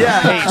 Culture. Yeah.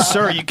 Hey,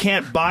 sir, you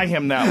can't buy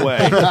him that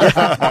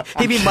way.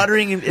 He'd be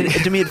muttering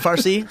to me in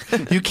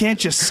Farsi. You can't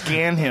just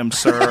scan him,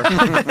 sir.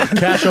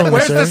 Cash only,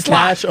 Where's sir. the slot?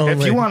 Cash only.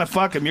 If you want to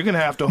fuck him, you're going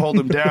to have to hold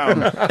him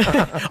down.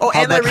 Oh,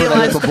 and I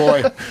realized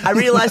boy. I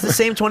realized the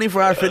same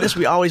 24-hour fitness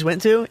we always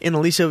went to in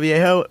Aliso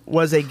Viejo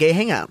was a gay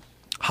hangout.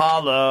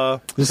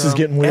 Holla. This is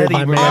getting weird.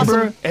 Eddie, my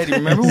man.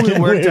 remember when we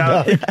worked Weird,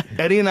 out? dog.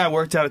 Eddie and I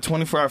worked out at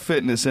 24 Hour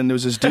Fitness, and there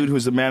was this dude who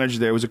was the manager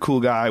there. He was a cool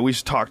guy. We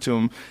used to talk to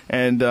him,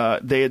 and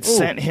they had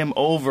sent him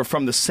over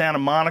from the Santa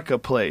Monica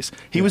place.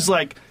 He was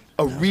like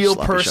a real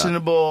sloppy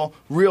personable,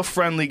 real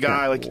friendly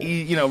guy, like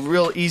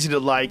real easy to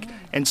like.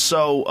 And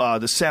so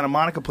the Santa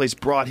Monica place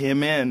brought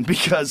him in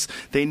because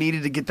they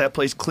needed to get that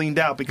place cleaned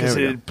out because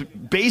it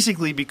had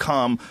basically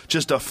become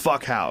just a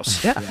fuck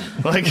house. Yeah.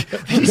 Like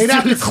They'd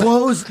have to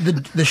close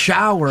the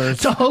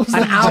showers an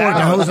hour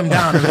to hose them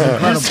down. It was incredible.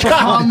 There's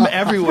cum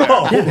everywhere.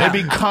 They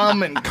be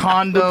cum and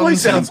condoms.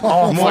 place sounds and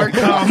awful. more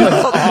cum.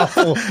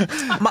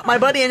 My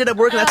buddy ended up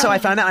working. That's how I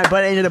found out. My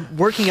buddy ended up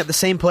working at the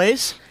same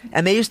place,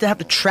 and they used to have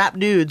to trap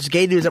dudes,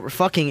 gay dudes that were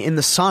fucking in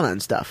the sauna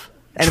and stuff.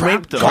 And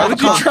Trap them? call the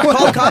cops,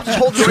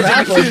 hold the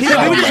doors. We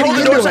would just hold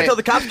the doors until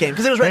the cops came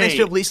because it was right next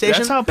to a police station.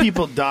 That's how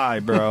people die,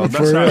 bro.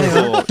 That's For not real.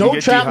 cool. You Don't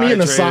get trap me in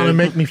the dehydrated. sauna and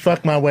make me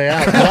fuck my way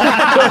out.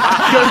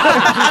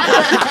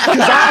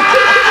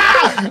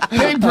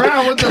 Hey,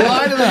 Brown, with the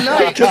line of the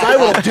night. Because I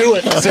will do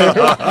it, sir.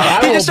 I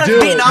He will just starts do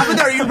beating it. off in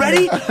there. Are you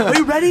ready? Are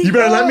you ready? You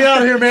better let me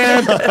out of here,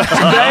 man. Some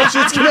bad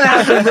shit's gonna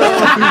happen, bro.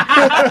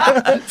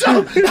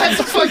 That's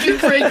a fucking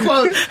great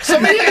quote.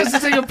 Somebody has to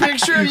take a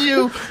picture of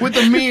you with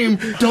the meme.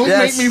 Don't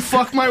Yes. make me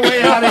fuck my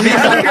way out of The here.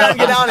 underground,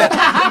 get on it.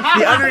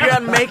 The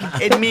underground, make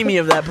a meme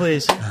of that,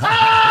 please.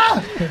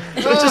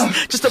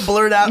 just a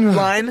blurred out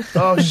line.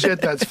 Oh shit,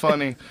 that's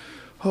funny.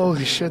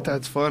 Holy shit,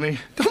 that's funny.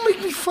 Don't make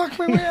me fuck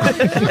my way out of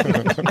here.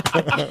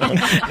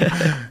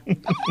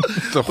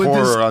 The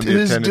horror on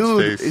the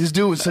attendant's face. This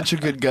dude was such a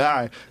good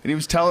guy, and he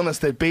was telling us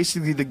that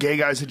basically the gay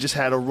guys had just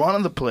had a run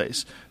of the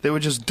place. They were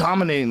just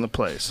dominating the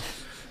place.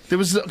 There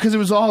was because it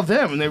was all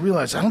them, and they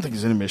realized I don't think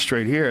there's anybody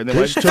straight here. And they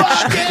like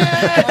fuck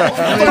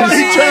it,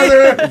 each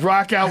other,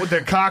 rock out with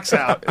their cocks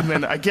out, and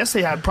then I guess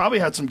they probably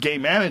had some gay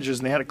managers,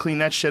 and they had to clean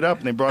that shit up,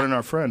 and they brought in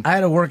our friend. I had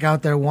to work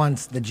out there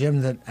once. The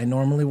gym that I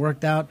normally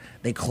worked out,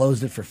 they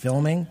closed it for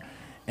filming.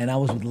 And I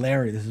was with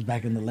Larry. This is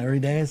back in the Larry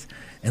days.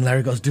 And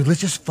Larry goes, dude, let's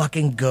just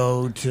fucking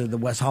go to the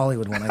West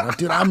Hollywood one. I go,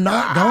 dude, I'm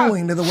not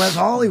going to the West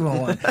Hollywood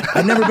one.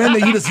 I've never been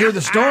there. You just hear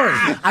the stories.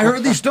 I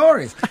heard these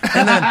stories.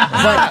 And then,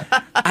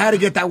 but I had to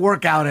get that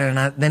workout in.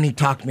 And then he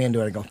talked me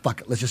into it. I go,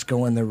 fuck it. Let's just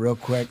go in there real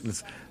quick.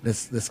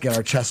 Let's get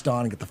our chest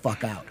on and get the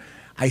fuck out.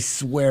 I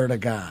swear to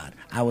God,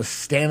 I was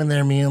standing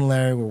there, me and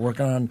Larry, we're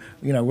working on,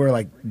 we're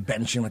like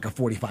benching like a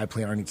 45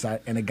 player on each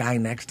side, and a guy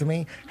next to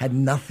me had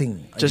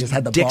nothing. Just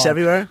had the dicks ball.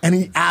 everywhere? And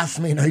he asked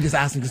me, he just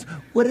asked me, goes,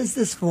 what is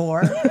this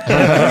for? And he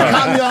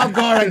caught me off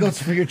guard. I go,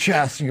 it's for your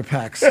chest and your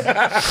pecs.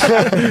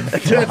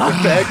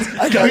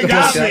 I go, you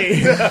got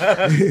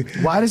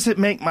me. Why does it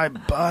make my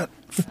butt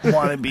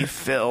want to be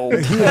filled?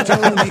 He was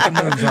totally making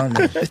moves on me.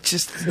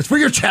 It's for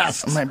your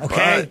chest, My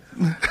okay?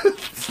 butt.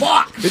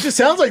 Fuck. It just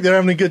sounds like they're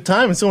having a good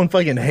time and someone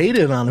fucking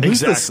hated on him. Who's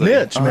the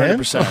snitch, man?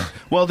 100%.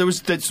 Well, there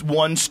was this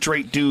one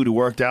straight dude who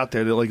worked out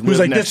there that Who's lived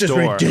like, next this is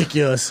door.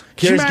 ridiculous.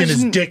 Can you Gary's getting his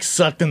imagine- dick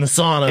sucked in the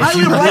sauna. I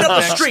you live right live up the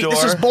next street. This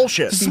door- is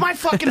bullshit. This is my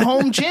fucking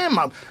home gym.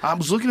 I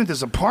was looking at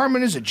this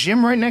apartment. There's a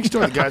gym right next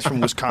door. The guy's from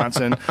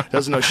Wisconsin.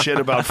 Doesn't know shit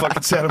about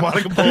fucking Santa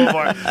Monica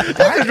Boulevard.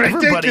 Everybody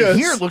ridiculous.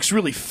 here looks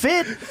really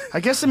fit. I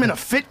guess I'm in a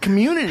fit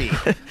community.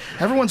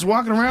 Everyone's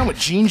walking around with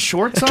jean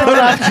shorts on.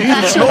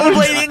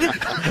 Rollerblading.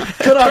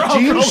 Cut off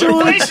jean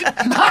shorts.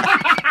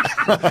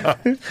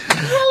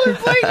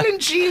 Rollerblading in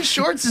jean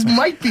shorts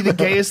might be the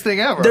gayest thing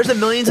ever. There's a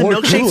millions of Or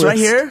milkshakes right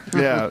here.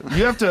 Yeah,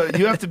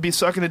 you have to be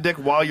sucking a dick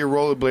while you're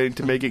rollerblading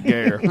to make it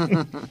gayer.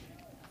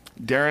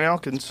 Darren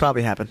Elkins.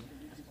 Probably happened.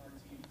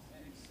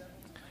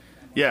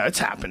 Yeah, it's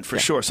happened for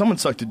sure. Someone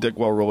sucked a dick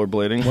while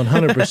rollerblading.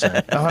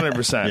 100%.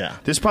 100%. Yeah.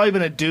 There's probably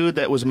been a dude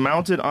that was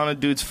mounted on a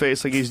dude's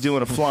face like he's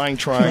doing a flying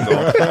triangle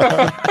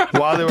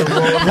while they were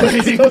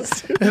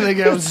rollerblading. And the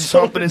guy was just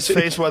humping his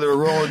face while they were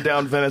rolling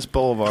down Venice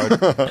Boulevard.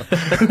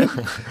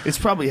 It's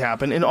probably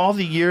happened. In all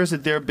the years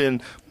that there have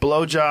been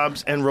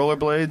blowjobs and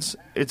rollerblades,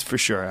 it's for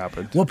sure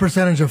happened. What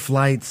percentage of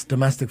flights,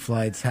 domestic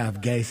flights, have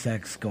gay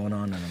sex going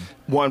on in them?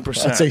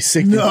 1%. I'd say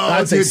 60.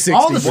 I'd say dude, 60.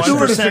 all the 1%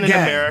 stewardess are in gay.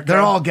 America. They're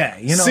all gay.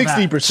 You know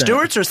 60%.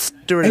 Stewards or that.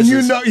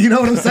 stewardesses? And you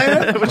know what I'm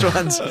saying? Which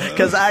ones?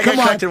 Because I got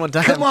corrected one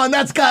time. Come on,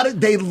 that's got it.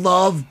 They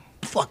love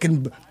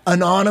fucking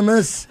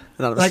anonymous.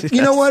 Anonymous, Like,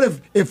 you know yes.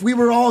 what? If we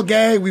were all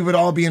gay, we would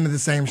all be into the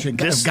same shit.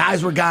 This if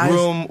guys were guys,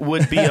 room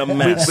would be a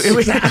mess. It'd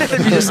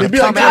be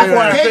like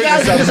gay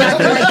guys are just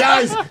acting like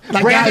guys.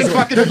 Like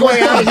guys, they're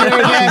going out here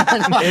again.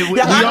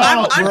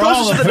 I'm We're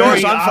all closest a to the door,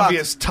 very so I'm fucked.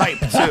 obvious type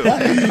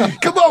too.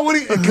 Come on,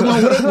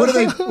 what are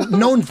they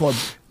known for?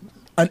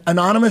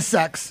 Anonymous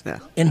sex Yeah.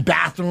 in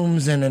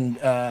bathrooms and in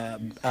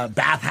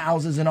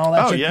bathhouses and all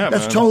that Oh, shit. yeah,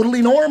 That's man.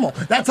 totally normal.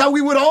 That's how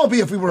we would all be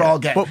if we were all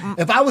gay.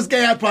 If I was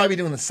gay, I'd probably be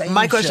doing the same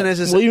My question shit.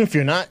 is Well, even if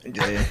you're not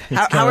gay,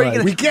 how are you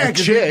gonna? We can't,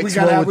 because chicks, we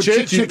gotta well, have with chicks.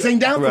 chicks, Chicks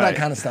ain't down for that Right.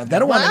 kind of stuff. They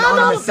don't want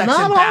anonymous sex in not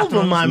all of bathrooms.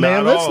 them, my Not man.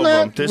 all Let's of not.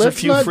 them. There's a let's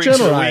few not freaks of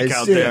the week generalize.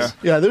 out there.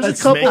 Yeah, there's a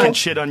Let's couple. Making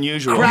shit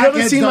unusual. You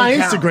haven't Crackheads seen my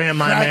don't count. Instagram,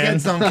 my man.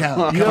 Crackheads don't count.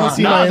 You Come haven't on.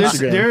 seen my No,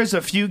 Instagram. there's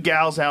a few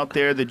gals out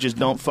there that just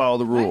don't follow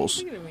the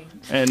rules.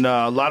 And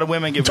a lot of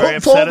women get very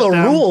upset at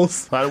them.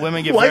 rules. A lot of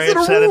women get Why very is it a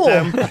upset rule?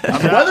 at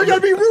them. Why there gotta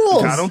be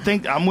rules? I don't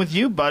think I'm with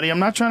you, buddy. I'm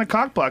not trying to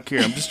cockblock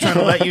here. I'm just trying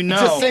to let you know.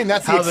 Just saying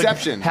that's the how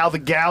exception. How the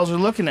gals are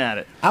looking at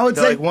it. I would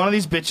They're say- like, one of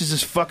these bitches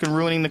is fucking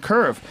ruining the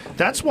curve.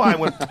 That's why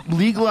when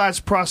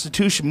legalized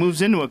prostitution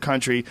moves into a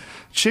country,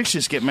 chicks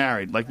just get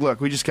married. Like,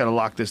 look, we just got to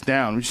lock this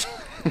down. We just,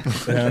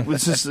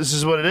 this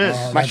is what it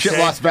is. My shit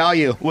lost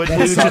value. We got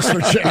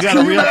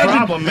a real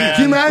problem, man.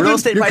 Can you imagine Real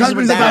estate your prices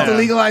country's went about to down.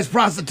 legalize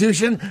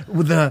prostitution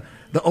with the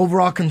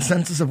overall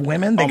consensus of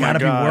women? They Oh my gotta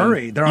be God.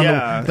 worried. They're on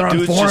Yeah. they're on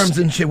Dudes forums just-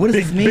 and shit. What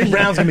does this mean? Big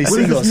Brown's gonna be What does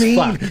single this as mean?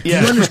 fuck. Do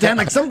Yeah. you understand?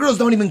 Like some girls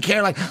don't even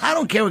care. Like I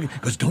don't care.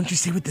 Because don't you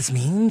see what this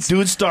means?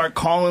 Dudes start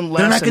calling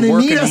less They're not and going to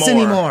working need us more.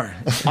 anymore.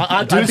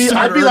 I'd Dudes be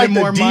start like earning the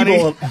more money.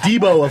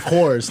 Debo of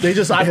whores.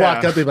 I'd Yeah.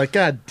 walk up, they'd be like,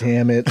 God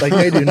damn it. Like,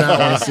 they do not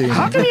want to see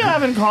How me. come you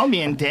haven't called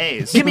me in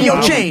days? Give me your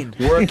I'm chain.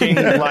 Working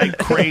like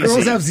crazy.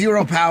 Girls have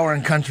zero power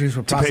in countries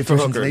where pay for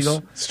prostitution's hookers.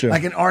 legal. It's true.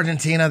 Like in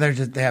Argentina,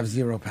 they have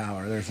zero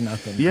power. There's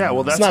nothing. Yeah,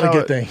 well, that's not a how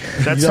good it- thing.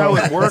 That's You how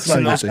don't- it works that's not in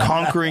a good those thing.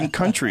 conquering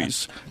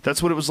countries.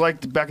 That's what it was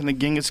like back in the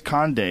Genghis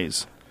Khan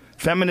days.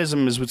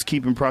 Feminism is what's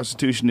keeping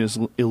prostitution is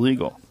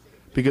illegal.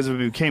 Because if it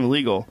became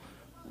legal,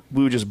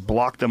 we would just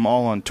block them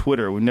all on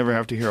Twitter. We'd never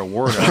have to hear a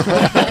word of it.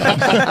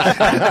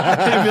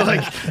 They'd be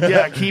like,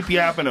 yeah, keep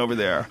yapping over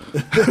there.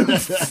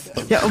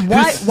 Yeah,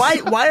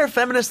 why are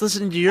feminists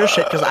listening to your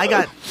shit? Because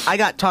I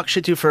got talked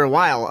shit to for a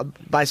while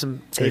by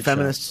some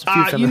feminists.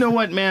 You know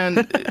what,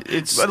 man?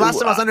 It's But last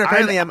time I was under,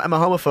 apparently I'm a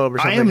homophobe or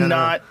something. I am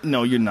not.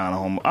 No, you're not a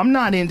homo. I'm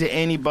not into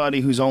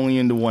anybody who's only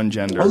into one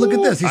gender. Oh, look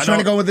at this. He's I trying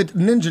to don't- go with the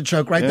ninja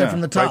choke right there Yeah,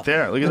 from the top. Right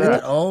there. Look at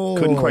that. Oh,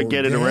 couldn't quite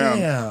get it damn.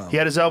 around. He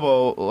had his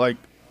elbow like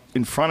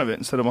in front of it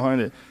instead of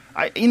behind it.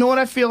 You know what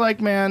I feel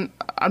like, man?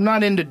 I'm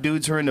not into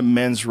dudes who are into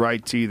men's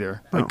rights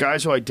either. Like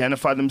guys who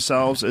identify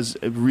themselves as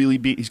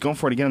he's going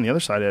for it again on the other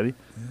side, Eddie.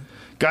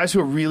 Guys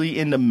who are really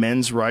into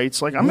men's rights.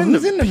 Like I'm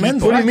Who's into into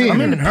men's people. rights? I'm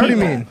into What do you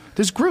people. mean?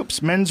 There's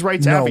groups, men's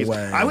rights No advocates.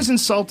 way. I was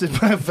insulted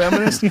by a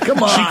feminist.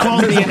 Come on, she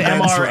called me there's an no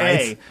men's MRA,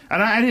 rights.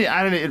 and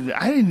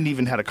I didn't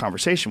even had a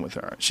conversation with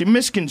her. She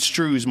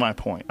misconstrues my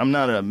point. I'm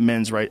not a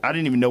men's right. I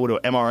didn't even know what an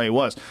MRA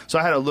was, so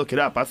I had to look it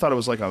up. I thought it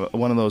was like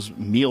one of those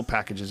meal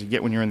packages you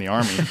get when you're in the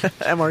army.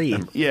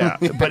 MRE. Yeah,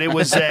 but it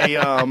was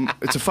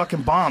it's a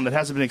fucking bomb that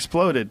hasn't been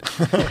exploded.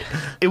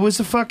 It was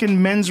a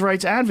fucking men's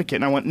rights advocate,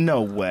 and I went,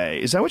 no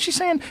way. Is that what she's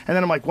saying? And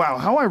then I'm like, wow,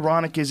 how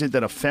ironic is it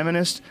that a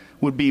feminist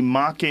would be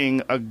mocking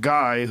a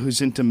guy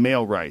who's into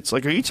male rights?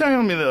 Like, are you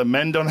telling me that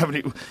men don't have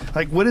any?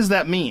 Like, what does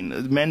that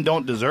mean? Men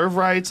don't deserve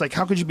rights? Like,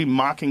 how could you be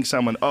mocking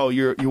someone? Oh,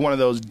 you're one of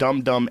those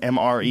dumb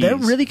MREs. They're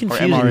really or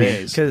confusing me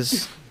MRAs.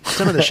 because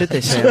some of the shit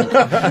they say.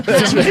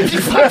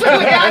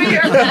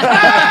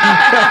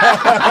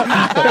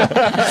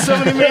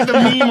 Somebody made the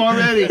meme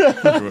already.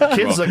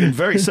 Kid's looking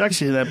very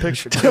sexy in that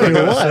picture. Tell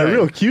you what, a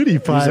real cutie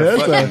pie.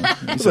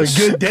 That's a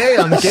good day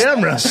on the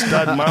camera.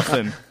 Stud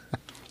muffin.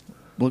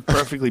 Look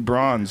perfectly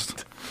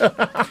bronzed.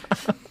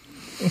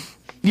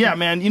 Yeah,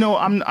 man. You know,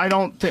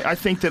 I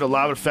think that a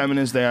lot of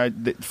feminists,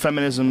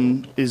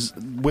 feminism is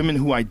women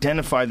who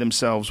identify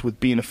themselves with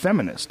being a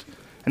feminist.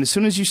 And as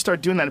soon as you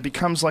start doing that, it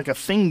becomes like a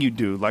thing you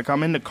do. Like,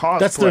 I'm into cosplay.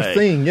 That's their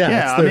thing, yeah.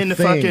 Yeah, I'm into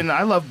fucking,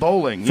 I love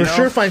bowling. For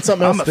sure, find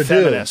something else I'm to a do.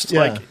 feminist.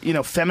 Yeah.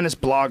 Like,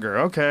 feminist blogger.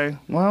 Okay,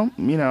 well,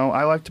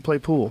 I like to play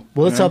pool.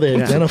 Well, that's how they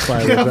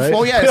identify with, right?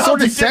 Well, yeah, it All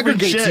sort of the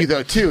different segregates shit. you,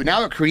 though, too.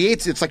 Now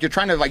it's like you're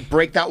trying to, like,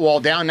 break that wall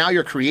down. Now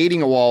you're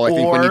creating a wall, I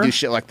think, when you do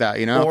shit like that,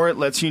 you know? Or it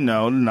lets you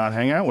know to not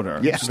hang out with her.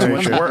 Yeah. It's too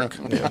much work.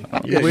 We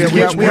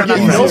are not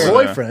no friends.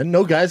 boyfriend.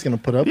 No guy's going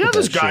to put up Yeah, with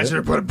there's that guys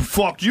shit. that are, but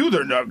fuck you,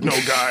 they're no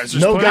guys.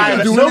 There's No plenty guy, of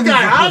guys. no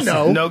guy I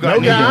know. No guy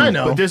I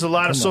know. But there's a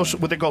lot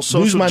of what they call Lose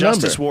social my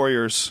justice number.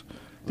 warriors.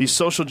 These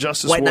social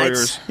justice White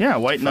warriors. knights. Yeah,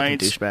 white Fucking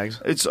knights. douchebags.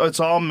 It's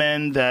all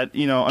men that,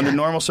 under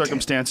normal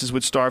circumstances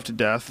would starve to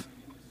death.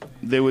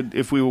 They would,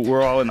 if we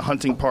were all in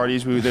hunting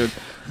parties, they would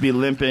be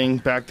limping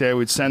back there.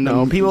 We'd send them.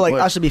 No, people like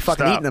Look, us would be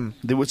fucking stop. eating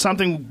them.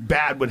 Something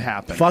bad would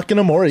happen. Fucking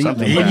them or eating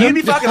Something them. bad. You'd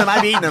be fucking them.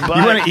 I'd be eating them. You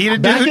want to eat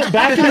it, dude?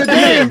 Back in the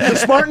day, the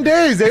Spartan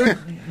days, they would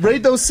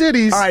raid those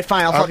cities. All right,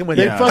 fine. I'll fucking with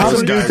They'd you. fuck those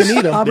some dudes guys. and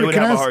eat them. Aubrey, would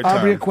can I have a ask hard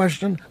Aubrey a time.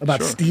 question about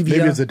stevia?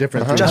 Maybe it's a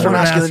different thing. Just I for wanna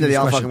ask masculinity, this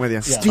I'll question. fucking with you.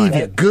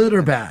 Stevia, good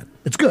or bad?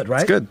 It's good,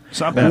 right? It's good. It's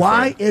not bad.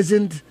 Why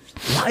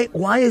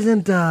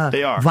isn't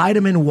They are.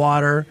 vitamin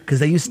water, because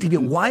they use stevia,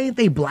 why aren't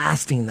they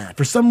blasting that?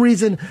 For some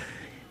reason,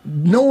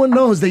 no one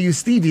knows they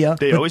use stevia.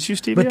 They but- always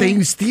use stevia? But they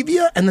use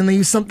stevia, and then they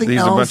use something They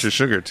use else. a bunch of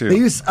sugar, too. They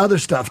use other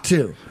stuff,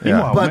 too.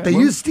 Yeah. But they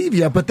use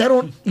stevia, but they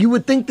don't, you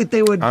would think that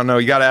they would I don't know.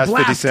 You got to ask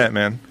 50 blast Cent, it.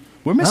 man.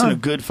 We're missing Huh? a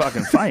good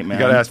fucking fight, man.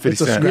 You got to ask 50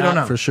 It's a Cent. We don't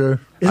know. scrap for sure.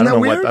 Isn't that I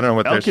weird? don't know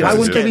what their Elk shit Why is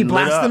wouldn't they be getting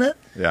lit blasting up.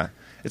 it? Yeah.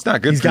 It's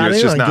not good He's for you. got It's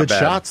in just on not good bad.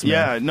 shots, man.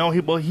 Yeah, no,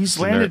 he's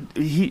a landed.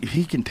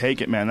 He can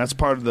take it, man. That's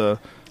part of the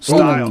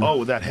style.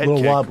 Oh, that head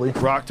Little kick wobbly.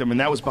 rocked him, and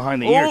that was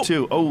behind the ear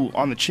too. Oh,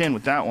 on the chin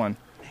with that one.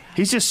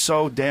 He's just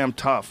so damn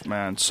tough,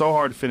 man. So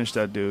hard to finish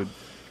that dude.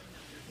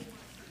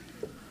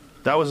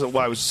 That was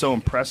why it was so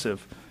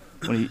impressive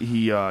when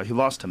he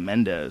lost to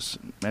Mendez.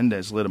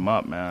 Mendez lit him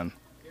up, man.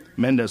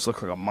 Mendez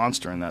looked like a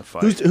monster in that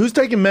fight. Who's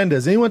taking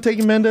Mendez? Anyone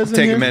taking Mendez in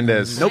Taking here?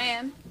 Mendez. I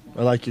am.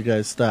 I like your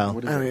guys' style.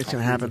 I don't think it's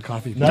gonna happen.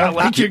 Coffee. Not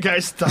like your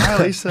guy's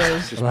style, he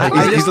says. He's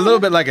a little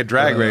bit like a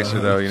drag racer,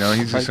 though. You know,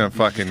 he's just gonna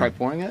fucking. Try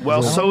pouring it.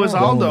 Well, so is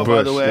Aldo,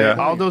 by the Bush, way. yeah.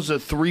 Aldo's a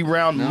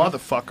 3-round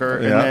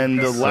motherfucker, Yeah. and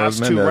then the So last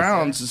is 2 Mendez.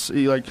 rounds,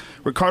 like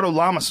Ricardo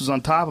Lamas was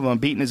on top of him,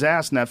 beating his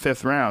ass in that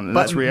 5th round, and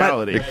that's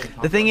reality.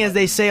 The thing is,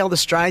 they say all the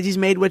strides he's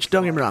made, which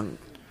don't get me wrong,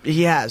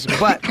 he has,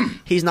 but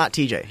he's not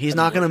TJ. He's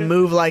not going to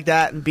move like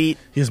that and beat.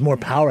 He has more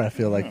power, I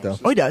feel like, though.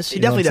 Oh, he does. He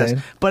You know definitely what I'm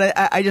does. saying?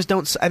 But I just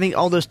don't. I think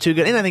Aldo's too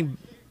good, and I think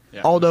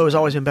Aldo has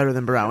always been better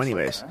than Barao,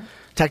 anyways,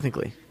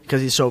 technically, because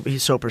he's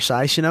so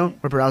precise. You know,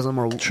 where Barao's a little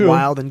more True.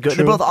 wild and good. True.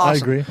 They're both awesome.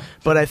 I agree.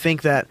 But I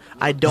think that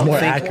I don't more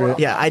think. accurate.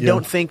 Yeah, I Yeah.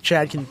 don't think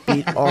Chad can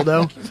beat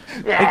Aldo.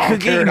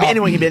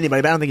 Anyone can beat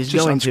anybody, but I don't think he's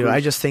Just going on to. I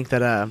just think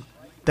that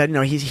that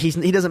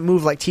he doesn't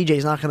move like TJ.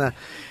 He's not gonna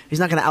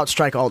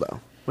outstrike Aldo.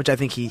 Which I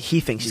think he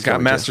thinks He's he's got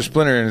going Master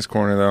Splinter in his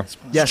corner, though. to.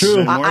 Yes,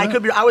 true. I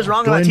could be. I was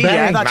wrong about Going TJ.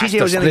 I bang. thought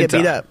TJ was going to get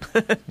beat up.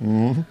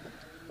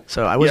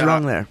 So I was Yeah.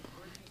 wrong there.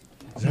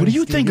 What do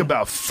you think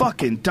about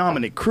fucking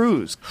Dominic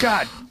Cruz?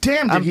 God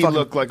damn, did he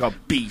look like a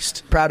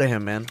beast. Proud of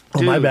him, man.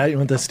 Oh, my Dude. bad. You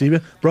went to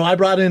Stevie? Bro, I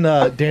brought in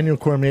Daniel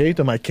Cormier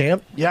to my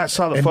camp. Yeah, I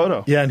saw the And-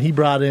 photo. Yeah, and he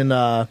brought in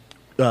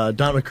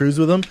Dominic Cruz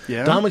with him.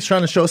 Yeah. Dominic's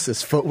trying to show us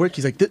his footwork.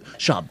 He's like,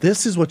 Schaub,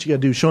 this is what you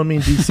got to do. Showing me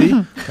in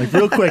DC. Like,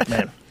 real quick,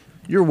 man.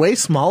 You're way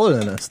smaller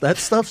than us. That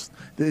stuff's,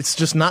 it's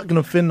just not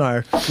going to fit in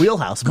our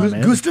wheelhouse, my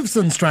man.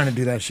 Gustafson's trying to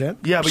do that shit.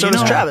 Yeah, but So you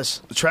does know,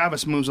 Travis.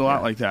 Travis moves a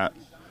lot like that.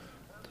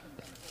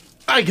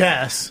 I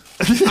guess.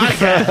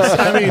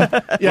 I mean,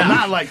 yeah. Well,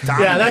 not like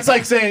Dominic. Yeah, that's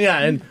like saying, yeah,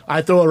 and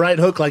I throw a right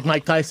hook like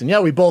Mike Tyson. Yeah,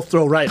 we both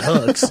throw right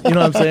hooks. You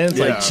know what I'm saying? It's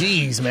Yeah. like,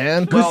 geez,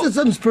 man.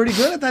 Gustafson's pretty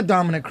good at that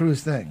Dominic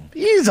Cruz thing.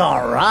 He's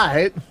all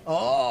right.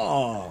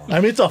 Oh. I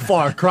mean, it's a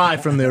far cry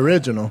from the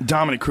original.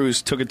 Dominic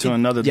Cruz took it to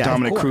another Yeah, of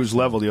Dominic course. Cruz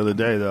level the other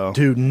day, though.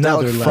 Dude,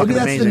 another looked level. fucking Maybe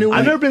that's the amazing. new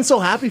I've never been so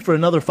happy for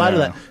another fighter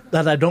Yeah.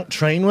 that I don't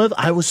train with.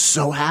 I was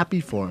so happy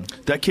for him.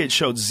 That kid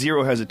showed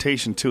zero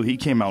hesitation, too. He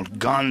came out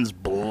guns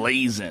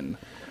blazing.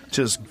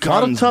 Just Not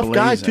a guns tough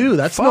blazing. guy, too.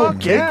 That's Fuck no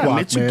yeah, cakewalk,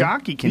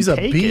 Mitsugaki man. can He's a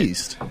take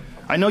beast. it.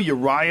 I know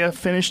Uriah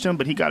finished him,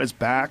 but he got his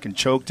back and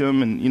choked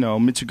him. And, you know,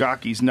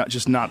 Mitsugaki's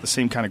not the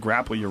same kind of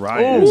grappler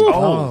Uriah is.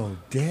 Oh,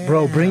 damn.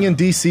 Bro, bringing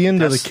DC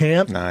into That's the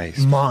camp. nice.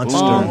 Monster.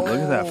 Look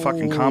at that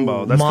fucking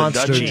combo. That's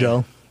Monster, the Dutchie.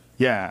 Joe.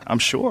 Yeah, I'm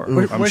sure.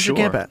 Where's I'm sure.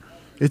 your camp at?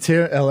 It's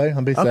here in LA.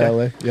 I'm based Okay. in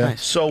LA. Yeah.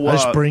 Nice. So, I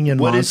just bring in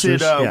what is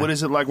monsters. it? Yeah. What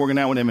is it like working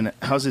out with him? And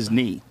how's his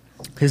knee?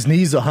 His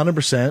knee's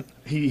 100%.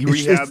 He It's-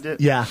 rehabbed it?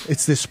 Yeah,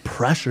 it's this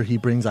pressure he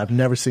brings. I've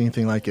never seen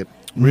anything like it.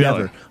 Really?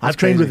 Never. That's I've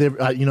trained crazy.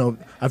 with,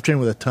 I've trained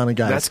with a ton of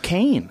guys. That's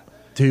Kane.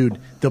 Dude,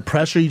 the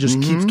pressure he just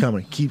keeps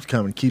coming, keeps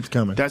coming, keeps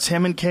coming. That's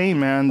him and Kane,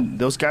 man.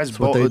 Those guys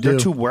what both. they They're do.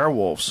 two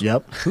werewolves.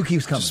 Yep. Who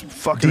keeps coming? Just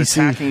fucking DC.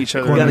 attacking each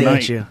other Cormier. in the Gotta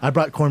night. eat you. I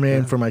brought Cormier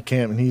in for my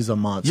camp, and he's a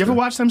monster. You ever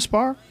watch them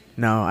spar?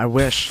 No, I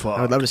wish.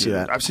 I would love to see Dude,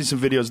 that. I've seen some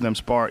videos of them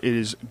spar. It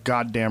is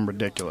goddamn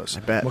ridiculous. I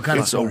bet. What kind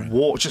of It's a sparring?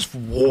 war, just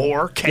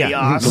war,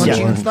 chaos,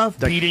 Punching Yeah. and stuff?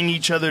 beating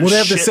each other. Well, they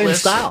have the same shitless.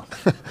 style.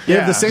 They have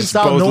Yeah. the same Just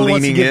style. both No one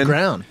wants to leaning get in.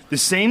 ground. The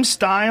same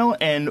style,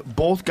 and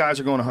both guys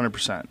are going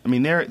 100%. I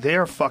mean, they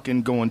are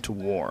fucking going to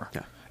war.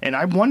 Yeah. And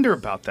I wonder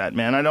about that,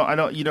 man. I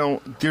don't. You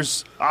know,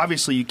 there's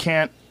obviously you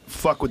can't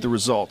fuck with the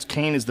results.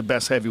 Kane is the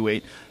best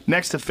heavyweight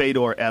next to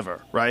Fedor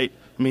ever, right?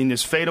 I mean,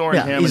 there's Fedor and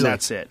Yeah, him, easily. and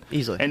that's it.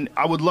 Easily. And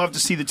I would love to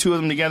see the two of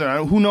them together.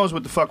 Who knows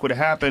what the fuck would have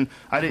happened?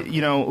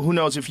 Who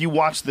knows if you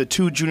watched the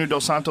two Junior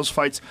Dos Santos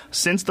fights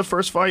since the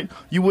first fight,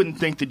 you wouldn't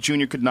think that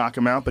Junior could knock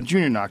him out, but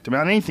Junior knocked him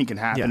out. Anything can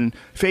happen. Yeah. And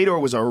Fedor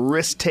was a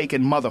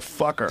risk-taking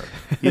motherfucker.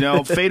 You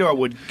know, Fedor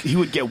would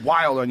get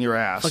wild on your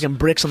ass. Fucking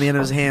bricks on the end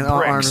of his hand,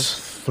 Bricks. arms.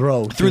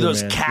 Throw Through too,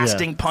 those man.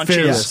 casting Yeah. punches.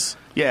 Fearless.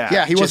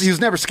 Yeah, He was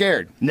never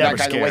scared. Never that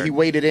guy, scared. The way he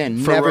waded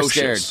in, never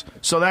scared. ferocious.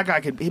 So that guy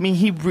could. I mean,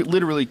 he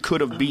literally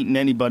could have beaten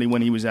anybody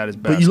when he was at his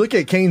best. But you look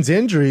at Kane's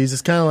injuries,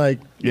 it's kind of like,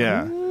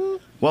 yeah.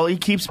 Well, he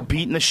keeps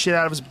beating the shit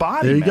out of his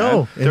body. There you man.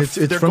 go. And They're, it's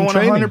they're from going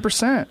training.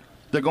 100%.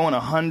 They're going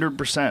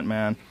 100%,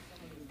 man.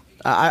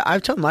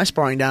 I've toned my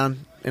sparring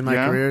down in my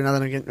Yeah? career. Now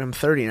that I'm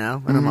 30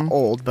 now, and I'm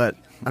old, but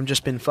I've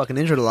just been fucking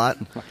injured a lot.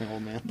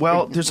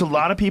 Well, there's a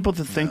lot of people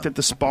that think that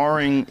the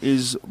sparring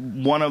is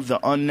one of the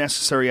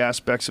unnecessary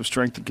aspects of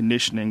strength and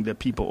conditioning that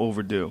people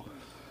overdo.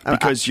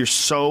 Because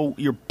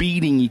you're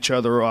beating each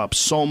other up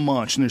so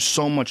much, and there's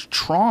so much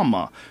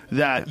trauma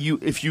that you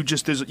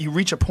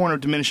reach a point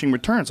of diminishing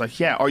returns. Like,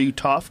 yeah, are you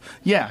tough?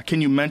 Yeah, can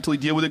you mentally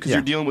deal with it because Yeah.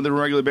 you're dealing with it on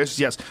a regular basis?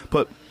 Yes,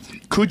 but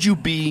could you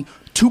be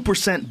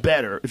 2%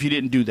 better if you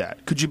didn't do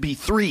that? Could you be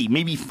 3,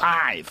 maybe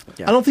 5?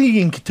 Yeah. I don't think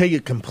you can take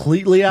it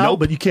completely out, Nope.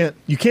 but you can't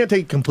take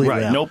it completely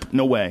Right? out. Nope,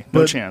 no way,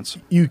 no But chance.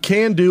 You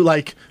can do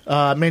like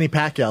Manny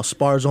Pacquiao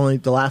spars only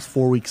the last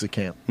 4 weeks of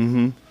camp.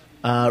 Mm-hmm.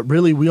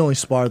 Really, we only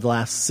spar the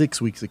last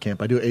 6 weeks of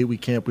camp. I do an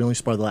 8-week camp. We only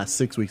spar the last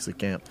 6 weeks of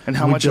camp. And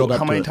We build up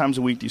how to many it. times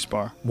a week do you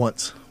spar?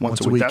 Once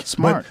Once a a week. week. That's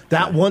smart. But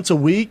that once a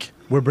week,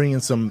 we're bringing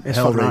some It's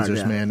fucking hard, Hellraisers,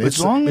 yeah. man.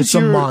 As long it's as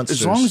some you're monsters.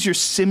 as long as you're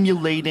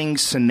simulating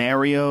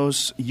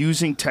scenarios,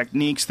 using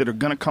techniques that are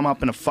going to come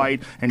up in a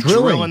fight, and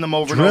drilling them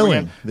over and over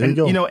again. There you And,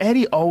 go. you know,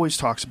 Eddie always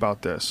talks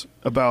about this,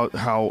 about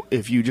how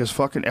if you just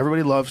fucking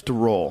everybody loves to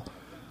roll.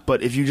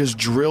 But if you just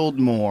drilled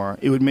more,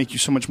 it would make you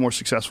so much more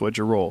successful at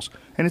your rolls.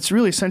 And it's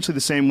really essentially the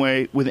same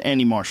way with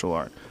any martial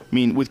art. I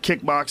mean, with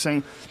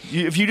kickboxing,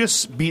 if you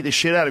just beat the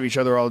shit out of each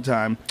other all the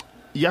time,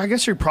 yeah, I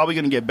guess you're probably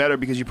going to get better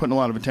because you're putting a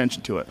lot of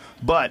attention to it.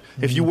 But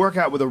if you work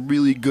out with a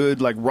really good,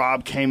 like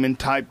Rob Kamen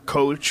type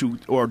coach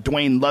or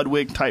Dwayne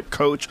Ludwig type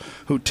coach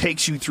who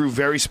takes you through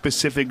very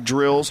specific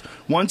drills,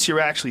 once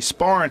you're actually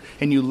sparring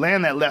and you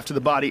land that left to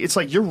the body, it's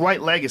like your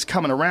right leg is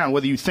coming around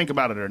whether you think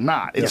about it or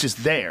not. It's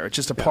just there. It's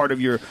just a part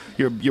of your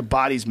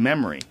body's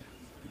memory.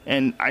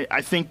 And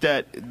I think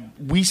that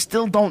we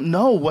still don't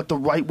know what the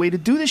right way to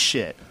do this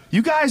shit.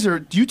 You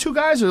two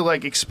guys are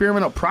like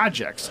experimental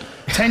projects.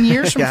 10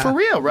 years from for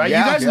real, right?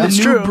 Yeah, you guys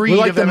are the new breed We're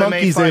like of the MMA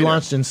monkeys fighter. they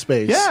launched in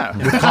space. Yeah.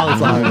 With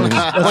cauliflower.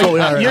 That's what we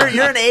are.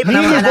 You're an ape and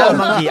I'm a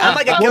monkey. I'm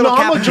like a Well, no, little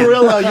I'm a Capricorn.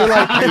 gorilla.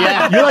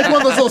 You're like one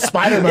of those little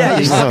spider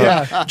monkeys.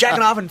 Yeah,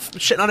 jacking off and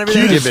shitting on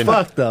everything. Cute as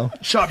fuck, though.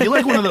 Schaub, you're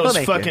like one of those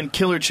Thank fucking you.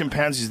 killer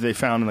chimpanzees they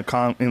found in the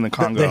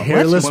Congo. The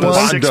hairless one of those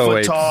ones? 6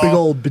 foot tall. Big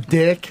old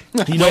dick.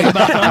 Do you know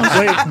about those?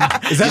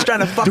 Wait, is He's that trying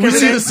to fuck do we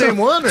see everything. the same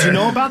one? Or? Do you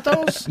know about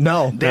those?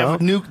 No.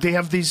 They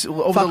have these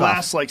over Fuck the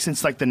off. last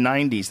since the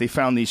 90s. They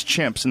found these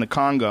chimps in the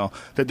Congo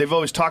that they've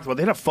always talked about.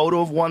 They had a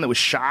photo of one that was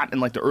shot in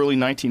like the early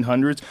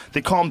 1900s.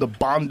 They call him the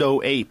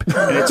Bondo ape,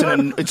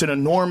 and it's an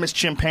enormous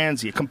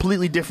chimpanzee, a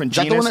completely different Is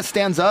that genus. the one that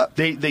stands up?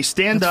 They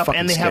stand That's up and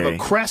fucking they have scary. a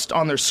crest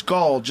on their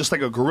skull just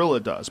like a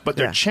gorilla does, but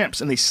they're Yeah. chimps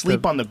and they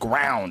sleep on the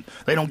ground.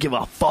 They don't give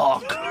a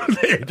fuck.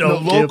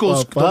 don't the give a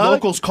fuck?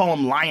 locals call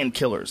them lion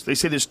killers. They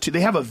say there's two.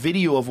 They have a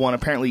video of one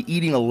apparently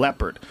eating a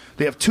leopard.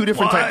 They have two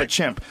different type of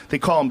chimp. They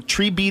call them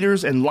tree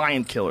beaters and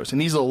lion killers,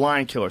 and these are the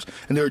lion killers,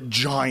 and they're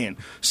giant,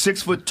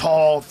 6 foot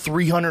tall,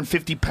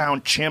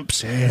 350-pound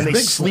chimps, and they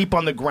sleep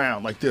on the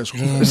ground like this.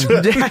 Just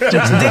dick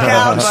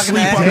out. fucking Sleep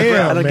ass. on the Damn,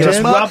 ground, man.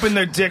 just rubbing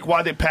their dick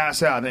while they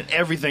pass out, and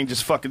everything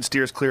just fucking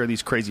steers clear of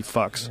these crazy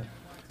fucks.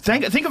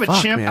 Think of a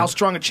Fuck, chimp, man. how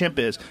strong a chimp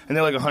is, and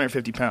they're like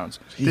 150 pounds.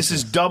 This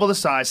is double the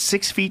size,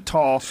 6 feet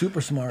tall. Super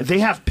smart. They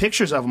have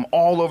pictures of them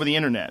all over the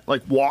internet,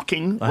 like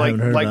walking, haven't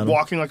heard about 'em.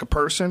 walking like a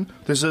person.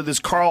 There's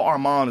Carl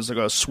Armand is like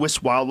a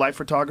Swiss wildlife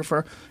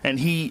photographer, and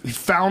he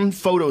found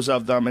photos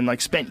of them and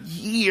like spent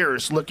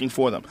years looking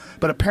for them.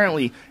 But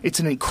apparently, it's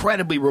an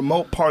incredibly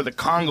remote part of the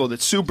Congo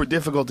that's super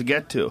difficult to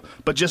get to.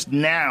 But just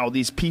now,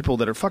 these people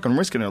that are fucking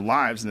risking their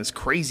lives in this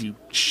crazy,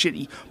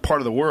 shitty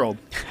part of the world,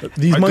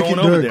 These are monkeys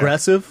going over are there.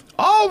 aggressive.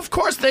 Oh, of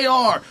course they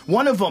are.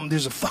 One of them,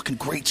 there's a fucking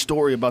great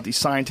story about these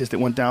scientists that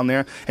went down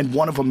there, and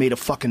one of them made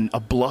a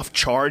bluff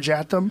charge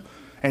at them,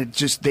 and it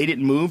just they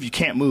didn't move. You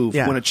can't move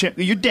Yeah. when a chimp.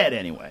 You're dead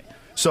anyway.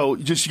 So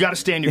you got to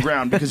stand your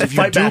ground because if you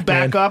Fight do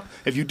back, man.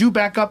 if you do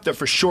back up, they're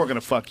for sure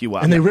gonna fuck you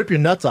up. And they rip your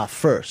nuts off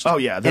first. oh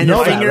yeah, they And know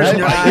your that, fingers right? and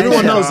your eyes.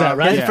 Everyone knows Yeah. that,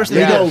 right? Yeah. First They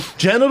Yeah. go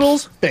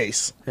genitals,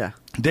 face. Yeah.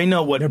 They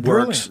know what They're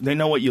works. brilliant. They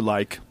know what you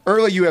like.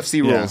 Early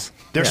UFC rules.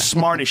 They're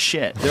smart as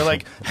shit. They're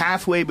like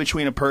halfway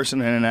between a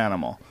person and an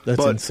animal. That's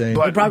but, insane.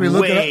 But They probably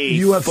look at way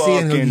UFC and go,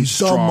 fucking "You dumb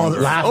stronger.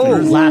 mother-"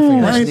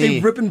 Laughing. Why at ain't they me.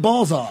 ripping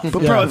balls off?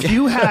 But bro, if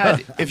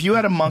you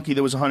had a monkey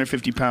that was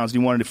 150 pounds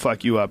and he wanted to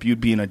fuck you up, you'd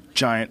be in a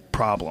giant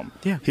problem.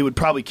 Yeah. He would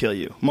probably kill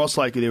you. Most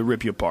likely they would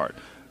rip you apart.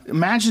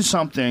 Imagine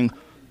something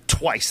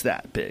twice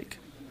that big.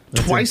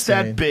 That's Twice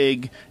insane. that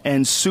big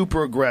and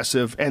super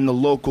aggressive, and the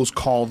locals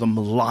call them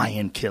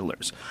lion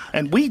killers.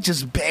 And we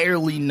just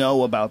barely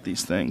know about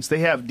these things. They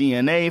have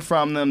DNA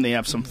from them, they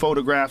have some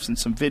photographs and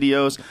some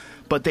videos,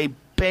 but they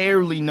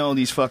barely know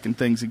these fucking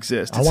things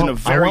exist. It's in a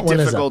very want one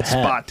as a difficult pet.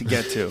 spot to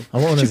get to. I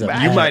want one as a You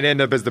pet. might end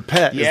up as the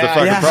pet. Is the Yeah.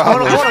 fucking Yeah.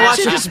 problem. I wanna watch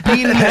Imagine it. just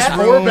being in this Pet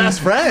or room. best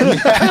friend.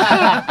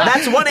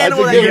 That's one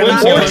animal that good you're one.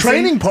 not Or gonna see.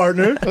 training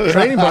partner.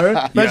 Imagine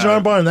Yeah.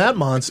 armbarring that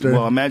monster.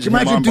 Well, imagine,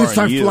 Imagine him dudes armbarring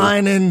start you.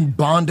 flying in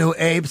Bondo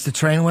apes to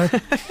train with.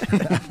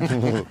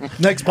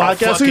 Next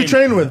podcast, who you fucking-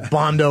 training with?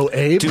 Bondo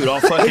Ape. Dude, I'll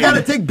They got to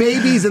fucking take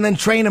babies and then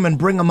train them and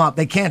bring them up.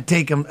 They can't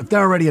take them if they're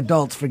already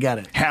adults. Forget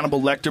it.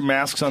 Hannibal Lecter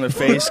masks on their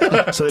face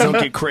so they don't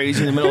get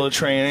crazy in the middle of the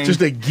training.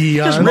 Just a gi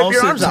Just on. rip Most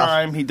your of arms the off.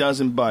 time, he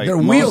doesn't bite. They're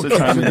Most wheel of the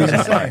time, he kicks.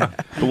 doesn't bite.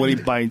 But when he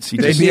bites, he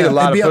They just... need a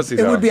lot of It'd be pussy, It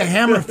though. would be a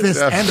hammer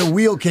fist and a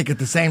wheel kick at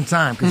the same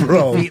time. Because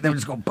they would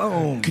just go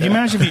boom. Could you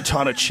imagine if you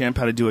taught a chimp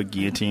how to do a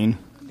guillotine?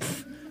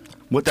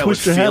 What that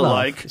Twist would your feel head off.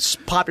 like?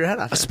 Just pop your head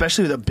off.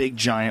 Especially the big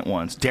giant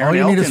ones. All Darren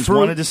you need is Elkins fruit.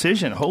 won a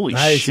decision. Holy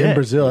Nice shit. in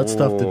Brazil. That's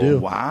tough to do.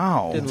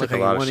 Wow. Didn't look Took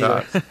a like lot of one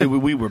either. shots.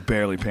 We were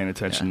barely paying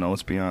attention, though,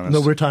 let's be honest. No,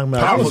 we're talking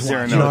about Powerful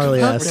Darren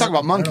gnarly Elkins. ass. We're talking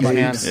about monkeys,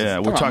 man. Yeah,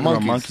 we're talking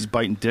about monkeys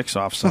biting dicks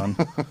off, son.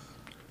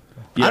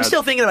 Yeah, I'm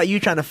still thinking about you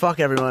trying to fuck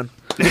everyone.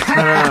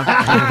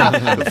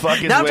 the fuck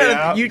his Now way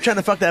out. you trying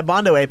to fuck that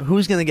Bondo ape.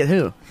 Who's gonna get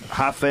who?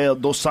 Rafael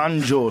dos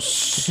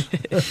Anjos.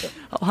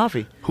 Oh,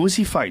 Huffy. Who is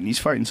he fighting? He's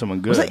fighting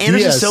someone good. Was that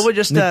Anderson Diaz. Silva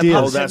just Nick Diaz.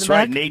 popped Oh, his head that's in the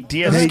right. back? Nate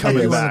Diaz is Nate coming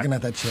Diaz. I'm back. looking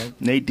at that chick.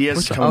 Nate Diaz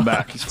is coming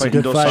back. He's It's a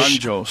fighting good Dos fight.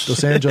 Anjos. Dos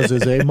Anjos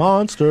is a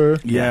monster.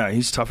 Yeah,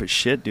 he's tough as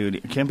shit, dude.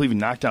 I can't believe he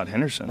knocked out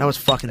Henderson. That was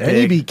fucking And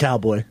he big. beat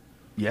Cowboy.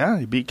 Yeah,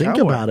 he beat Think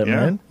Cowboy. about it, Yeah.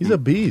 man. He's a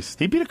beast.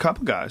 He beat a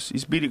couple guys.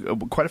 He's beat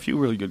quite a few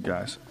really good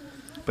guys.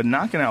 But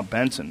knocking out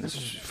Benson, this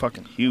is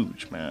fucking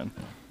huge, man.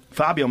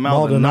 Fabio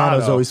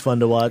Maldonado's always fun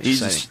to watch.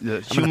 He's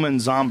the human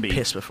zombie.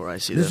 Piss before I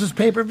see This is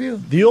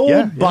pay-per-view? The old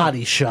Yeah.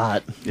 body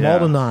shot. Yeah.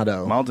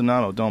 Maldonado.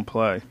 Maldonado don't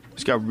play.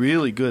 He's got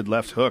really good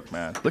left hook,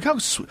 man. Look how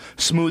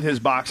smooth his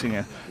boxing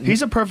is.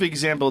 He's a perfect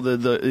example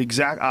of the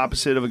exact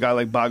opposite of a guy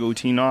like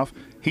Bogutinov.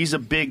 He's a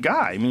big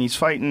guy. I mean, he's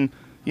fighting,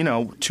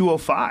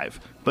 205,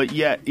 but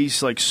yet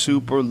he's like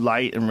super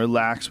light and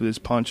relaxed with his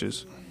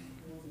punches.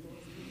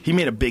 He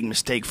made a big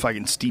mistake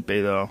fighting Stipe,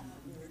 though.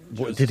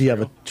 Did he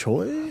have a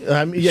choice?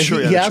 I mean, yeah, Sure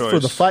he he had a asked for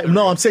the choice. fight.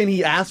 No, I'm saying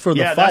he asked for the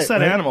fight. Yeah, that's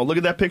that right? animal. Look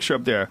at that picture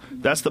up there.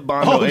 That's the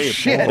Bondo ape.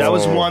 shit. That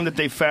was one that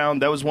they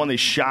found. That was one they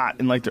shot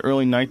in like the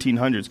early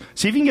 1900s.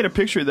 See if you can get a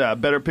picture of that, a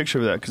better picture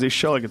of that, because they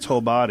show like its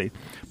whole body.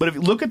 But if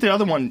you look at the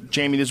other one,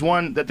 Jamie, there's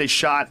one that they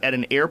shot at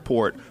an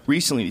airport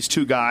recently. These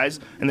two guys,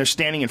 and they're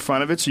standing in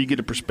front of it, so you get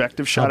a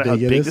perspective shot of how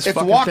big it big is? this It's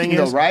fucking walking thing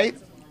though, is. right?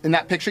 In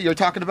that picture you're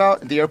talking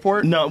about at the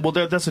airport? No, well,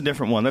 that's a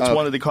different one. That's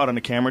one that they caught on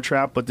a camera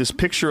trap. But this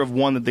picture of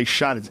one that they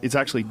shot, it's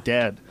actually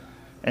dead.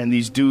 And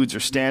these dudes are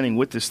standing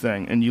with this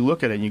thing, and you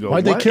look at it and you go,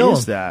 Why'd they "What kill is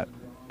him? that?"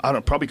 I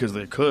don't. Probably because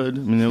they could.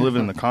 I mean, they're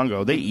living in the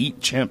Congo. They eat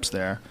chimps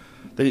there.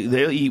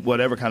 They eat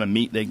whatever kind of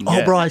meat they can Oh,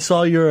 get. bro, I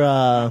saw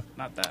your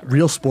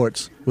Real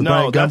Sports with No,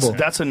 Brian Gumble.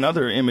 that's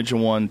another image of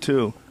one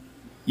too.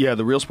 Yeah,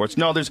 the Real Sports.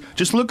 No,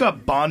 just look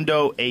up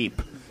Bondo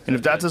ape, and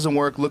if that doesn't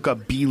work, look up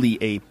Beely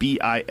ape,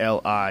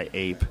 Bili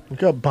ape.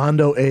 Look up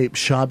Bondo Ape,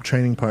 Schaub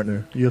training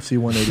partner, UFC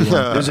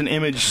 181. There's an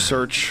image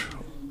search.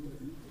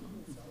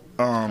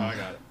 I got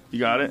it. You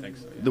got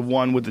it? The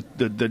one with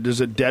the there's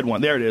a dead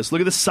one. There it is.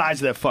 Look at the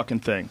size of that fucking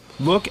thing.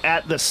 Look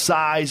at the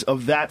size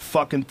of that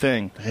fucking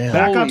thing. Damn.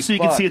 Back up Holy so you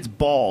can fuck. see its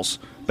balls.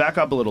 Back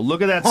up a little.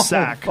 Look at that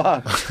sack. Look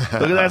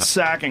at that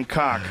sack and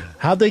cock.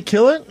 How'd they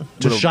kill it?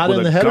 Just shot it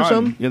in the head or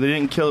something? Yeah, they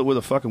didn't kill it with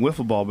a fucking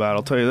wiffle ball bat,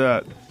 I'll tell you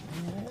that.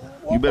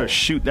 You better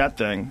shoot that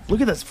thing.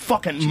 Look at those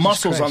fucking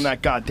muscles Christ. on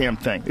that goddamn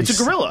thing. It's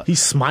a gorilla.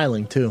 He's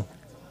smiling, too.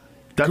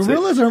 That's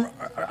Gorillas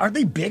are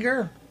they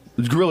bigger?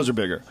 it. Gorillas are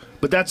bigger.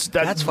 But that's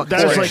fucking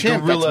that is For a like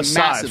chimp, gorilla that's size.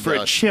 massive, For a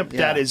though. chimp, Yeah.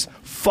 that is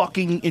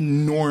fucking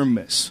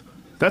enormous.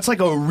 That's like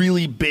a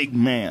really big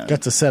man.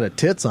 Got a set of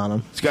tits on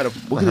him. He's got a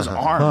look at his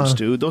arms,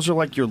 dude. Those are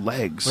like your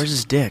legs. Where's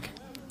his dick?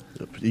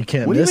 You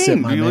can't What do miss you it,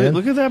 mean? my You man.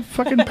 look at that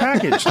fucking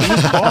package. Look at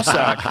his ball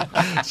sack.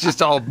 It's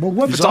just all.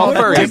 what's It's all all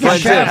furry. that It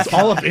blends shaft? in. It's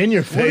all up in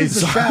your What is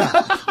face. the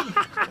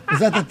shaft? Is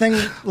that the thing?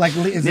 Like,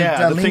 is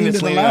Yeah, it the thing leaning that's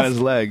to the leaning left? on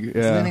his leg. It's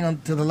leaning Yeah, on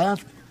to the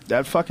left.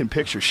 that fucking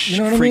picture You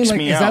know what I mean? freaks Like,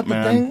 me is out, that the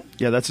man. thing?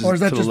 Yeah, that's his Or is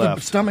that to just the the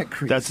left. stomach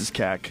crease? That's his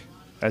cack.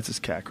 That's his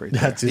cack right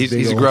there. That's his big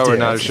He's a old grower, dick.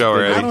 not a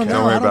shower, Eddie. I don't know.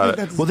 Don't worry I don't about think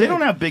it. that's Well, they his don't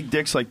thing. have big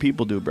dicks like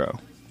people do, bro.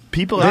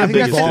 People They have have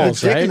big big dicks.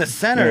 balls, the dick right? in the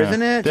center, isn't it?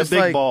 They have Just big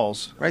like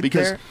balls. right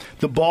because there.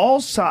 the ball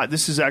size,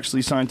 this is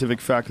actually scientific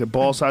fact, the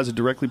ball size is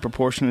directly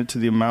proportionate to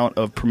the amount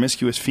of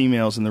promiscuous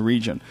females in the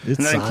region. It's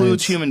and that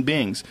includes science. human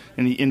beings.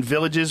 In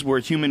villages where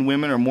human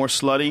women are more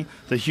slutty,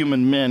 the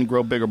human men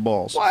grow bigger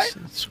balls. What?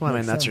 That's why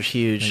my nuts are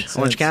huge. Makes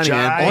Orange sense. County,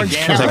 man. Orange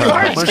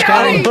Orange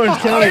County. Orange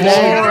County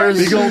balls.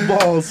 Big old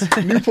balls.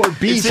 Newport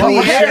Beach. Well,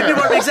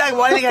 yeah, exactly.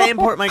 Why do you think I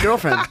import my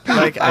girlfriend?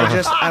 Like,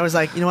 I was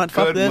like, you know what?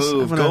 Fuck Good this.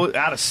 move. I'm gonna- Go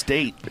out of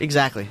state.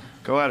 Exactly.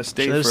 Go out of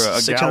state So for there's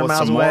a 600 gal with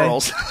miles some away.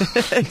 morals.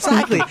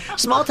 Exactly.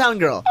 Small town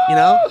girl, you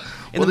know?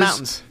 In the There's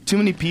mountains. Too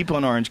many people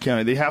in Orange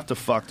County. They have to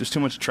fuck. There's too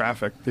much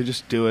traffic. They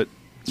just do it.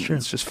 It's true.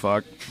 It's just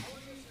fuck.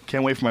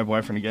 Can't wait for my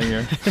boyfriend to get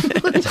here.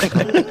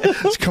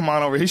 Just come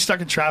on over. He's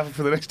stuck in traffic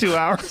for the next 2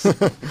 hours.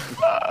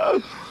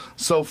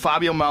 So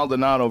Fabio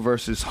Maldonado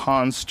versus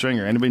Hans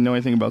Stringer. Anybody know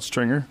anything about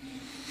Stringer?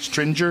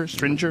 Stringer?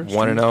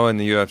 1-0 in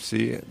the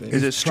UFC. I think.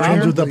 Is it Comes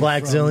Stringer? with the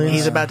Black Zillions.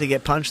 He's about to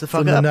get punched the fuck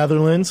from the up.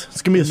 Netherlands.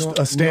 It's going to be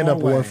a stand-up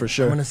Norway. war for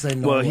sure. I'm going to say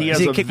no. Well, he has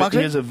he a a kickboxer?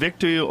 he has a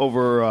victory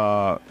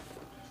over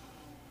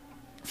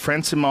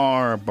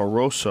Francimar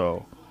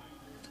Barroso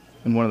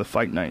in one of the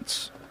fight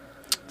nights.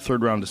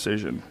 Third round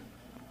decision.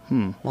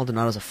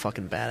 Maldonado's a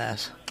fucking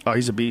badass. Oh,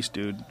 he's a beast,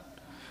 dude.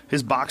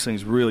 His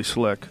boxing's really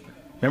slick.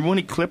 Remember when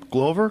he clipped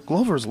Glover?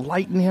 Glover's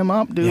lighting him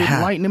up, dude.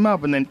 Yeah. Lighting him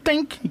up, and then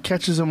think he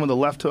catches him with a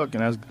left hook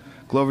and has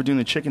Glover doing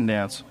the chicken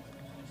dance.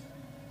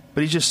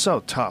 But he's just so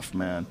tough,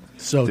 man.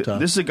 So tough.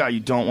 This is a guy you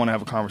don't want to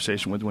have a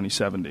conversation with when he's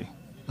 70.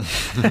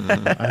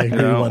 I agree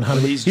know, 100.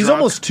 he's He's drunk.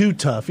 almost too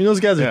tough. You know those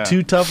guys Yeah. are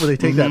too tough where they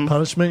take that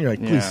punishment? You're like,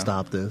 please Yeah.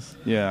 stop this.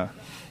 Yeah.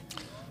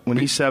 When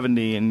he's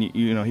 70 and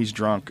you know he's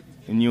drunk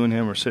and you and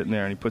him are sitting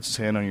there and he puts his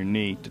hand on your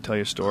knee to tell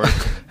you a story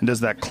and does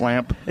that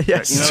clamp.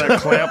 Yes. You know that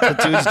clamp that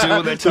dudes do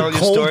when they tell you a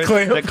cold story?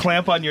 clamp. That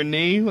clamp on your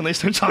knee when they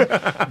start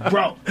talking.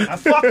 Bro, I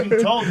fucking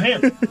told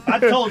him. I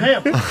told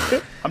him.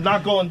 I'm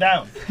not going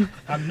down.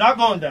 I'm not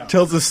going down.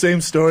 Tells the same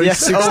story Yes,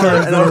 6 over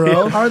times in and a over.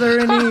 row.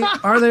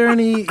 Are there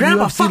any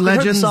Grandma, UFC fuck, we heard the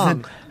legends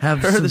song. that have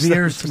Heard the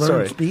severe song. slurred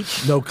Sorry.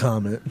 speech? No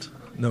comment.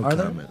 No Are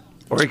there? comment.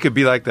 Or he could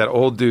be like that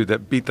old dude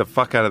that beat the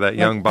fuck out of that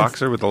young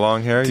boxer with the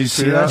long hair. You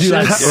see that? Dude,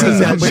 I've seen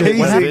that shit.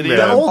 What That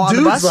video? old On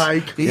the dude's bus?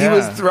 like, He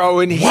was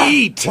throwing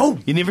heat.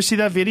 You never see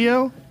that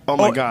video? Oh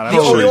my god! The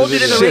old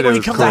dude in the shit, ring when it he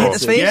was comes out hitting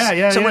his face.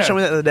 Yeah. Someone showed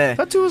me that the other day.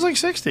 That dude was like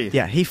 60.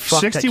 Yeah, he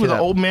fucked 60 that with kid an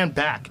up. old man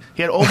back.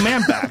 He had old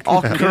man back.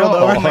 All curled old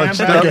over. man Like back.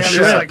 a He had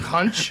shrimp. this, like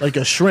hunch. Like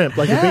a shrimp,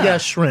 like a big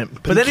ass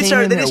shrimp. But then he came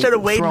started. in Then he there started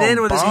wading throwing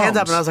in with his hands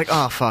up, bombs. and I was like,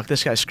 "Oh fuck,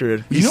 this guy's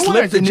screwed." You know what?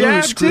 slipped I the knew he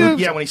was jab, screwed?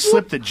 too? Yeah, when he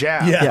slipped the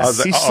jab. Yeah. I was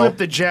like, He uh-oh. slipped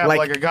the jab Like-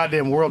 like a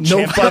goddamn world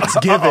No champion.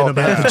 fucks given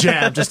about the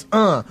jab. Just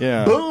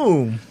Yeah.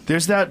 boom.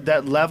 There's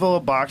that level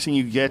of boxing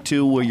you get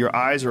to where your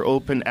eyes are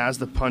open as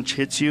the punch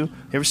hits you. You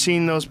ever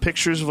seen those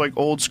pictures of like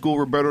old school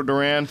Roberto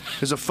Duran?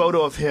 There's a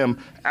photo of him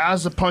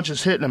as the punch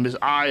is hitting him. His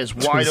eye is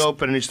wide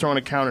open and he's throwing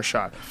a counter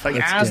shot. Like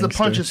That's as the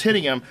gangster. punch is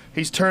hitting him,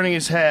 he's turning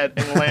his head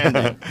and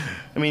landing.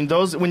 I mean,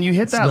 those when you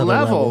hit that another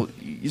level, level.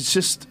 it's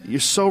just you're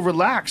so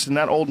relaxed. And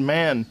that old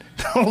man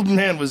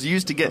was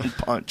used to getting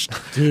punched.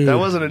 Dude, that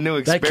wasn't a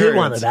new That experience. kid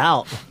wanted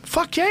out.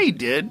 Fuck yeah, he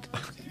did.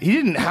 He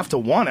didn't have to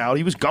want out.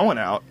 He was going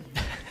out.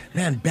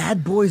 Man,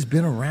 Bad Boys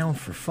been around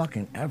for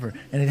fucking ever,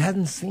 and it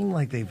hasn't seemed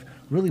like they've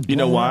really. You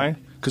know blown why? up.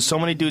 Because so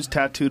many dudes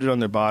tattooed it on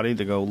their body.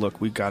 They go,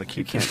 look, we got to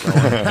keep this going.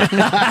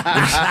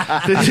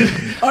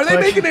 Are they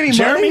making any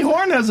Jeremy money?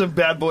 Horn has a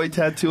bad boy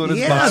tattoo on his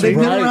Yeah, body. they've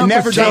been around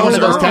Never for done so one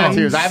of those long.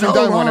 tattoos. I haven't So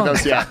done one of long.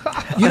 those yet.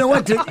 You know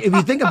what? If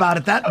you think about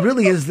it, that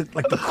really is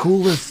like the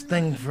coolest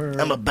thing for.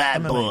 I'm a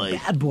bad boy.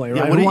 Bad boy,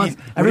 Yeah, right? what Who if wants- you-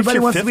 what if everybody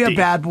you're wants to be 50? a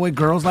bad boy.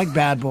 Girls like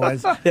bad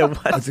boys. Yeah,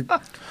 what? That's a-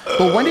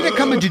 But when did it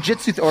come to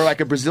jiu-jitsu or like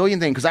a Brazilian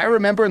thing? Because I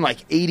remember in like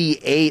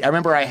 '88, I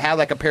remember I had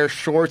like a pair of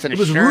shorts and a It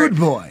was shirt. Rude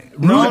Boy.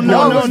 No, Rude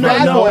no, Boy. it was no,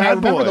 Bad no, Boy. Bad I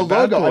remember Boy, the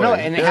Bad logo. I know,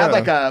 Boy. and it Yeah. had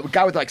like a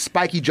guy with like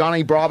spiky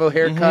Johnny Bravo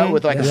haircut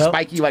with like a Yep.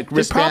 spiky like They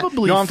wristband.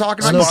 probably You know what I'm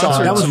talking I know about?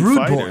 some- That was some Rude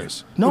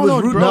fighters. Boy. No, It was no,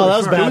 Rude bro, Boy. No, that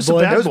was it Bad was a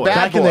Boy. Bad That was Boy. Bad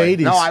Back in Boy.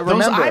 the 80s. No, I Those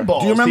remember.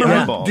 eyeballs. Do you remember? the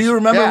Yeah. eyeballs. Do you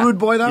remember Yeah. Rude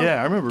Boy though? Yeah,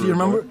 I remember Do you Rude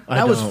remember? Boy. I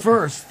That was don't.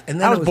 first, and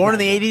then I it was born in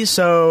the Bad Boy. '80s,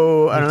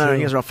 so I don't know.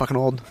 You guys are all fucking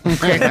old.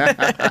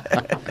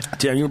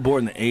 Damn, you were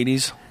born in the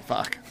 80s?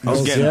 Fuck. I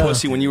was getting yeah.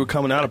 pussy when you were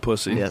coming out of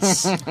pussy.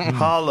 Yes,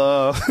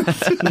 Holla.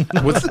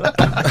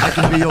 I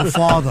can be your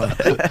father.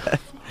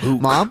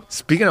 Mom.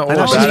 Speaking of old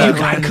know she's badass,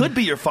 you. I could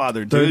be your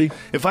father, dude. 30.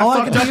 If I Oh, I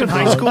fucked could up be in your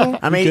high father. school,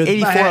 I made could-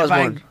 84. I was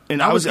born.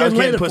 and I was getting getting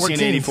laid at pussy 14,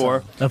 in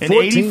 84. so- At In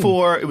 14.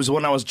 84, it was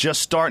when I was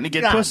just starting to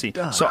get God, pussy.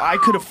 God. So I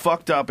could have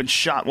fucked up and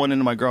shot one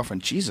into my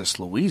girlfriend. Jesus,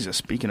 Louisa,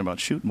 speaking about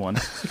shooting one.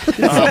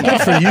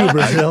 Good for you,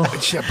 Brazil.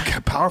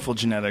 Powerful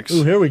genetics.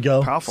 Ooh, here we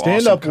go. Powerful,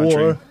 Stand awesome up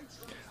country. war.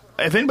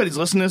 If anybody's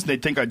listening to this, they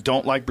think I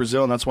don't like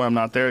Brazil, and that's why I'm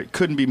not there. It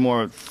couldn't be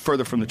more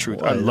further from the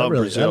truth. I Boy, love that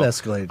really, Brazil. That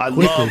escalated I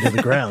quickly love to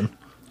the ground.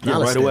 Yeah,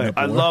 Not a right away. stand-up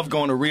I war. love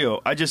going to Rio.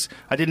 I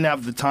didn't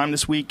have the time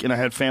this week, and I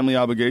had family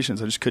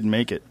obligations. I just couldn't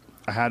make it.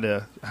 I had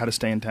to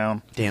stay in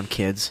town. Damn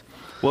kids.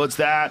 Well, it's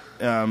that.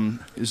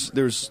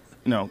 There's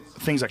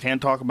things I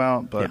can't talk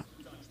about, but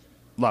Yeah.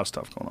 a lot of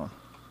stuff going on.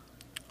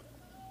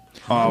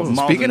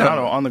 Speaking of-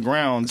 Maldonado on the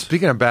ground.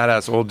 speaking of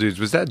badass old dudes,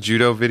 was that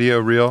judo video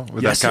real?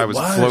 Where Yes, that guy it was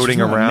floating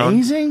Isn't that around?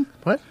 Amazing.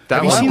 What? That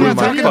Have you one seen blew that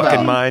my video?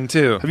 fucking mind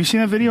too. Have you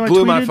seen that video?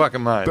 Blew I my tweeted?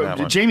 fucking mind, But, that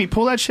one. Jamie,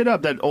 pull that shit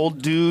up. That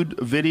old dude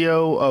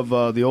video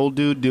of the old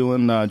dude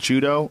doing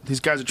judo. These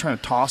guys are trying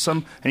to toss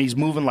him, and he's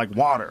moving like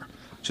water,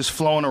 just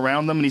flowing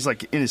around them. And he's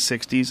like in his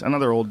 60s.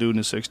 Another old dude in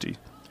his 60s.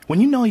 When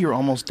you know you're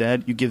almost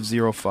dead, you give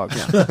zero fucks.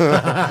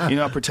 You're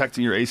not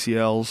protecting your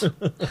ACLs.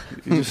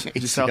 You're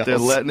just out there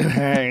ACLs. letting it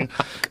hang.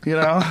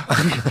 You're not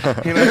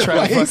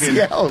trying to fucking.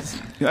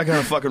 ACLs. I got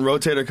a fucking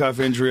rotator cuff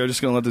injury. I'm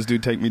just gonna let this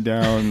dude take me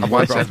down. I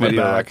watched that off my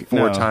video back. like four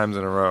No. times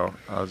in a row.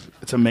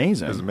 It's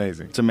amazing. It was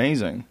amazing. It's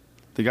amazing.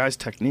 The guy's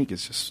technique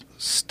is just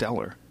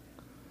stellar.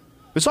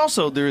 It's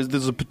also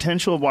there's a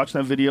potential of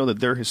watching that video that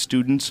they're his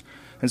students,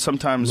 and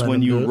sometimes Let when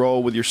them you do it.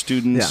 roll with your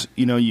students,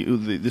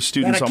 the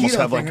students That almost Aikido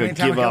have like thing, a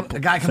anytime give up. A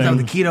guy comes out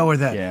with the keto or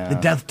the Yeah.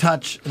 death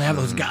touch, and they have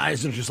those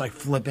guys that are just like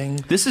flipping.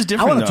 This is I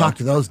different. want to though. talk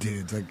to those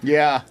dudes. Like,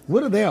 Yeah.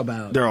 what are they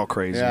about? They're all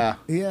crazy. Yeah.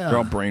 Yeah. They're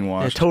all They're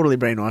brainwashed. totally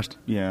brainwashed.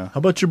 Yeah. How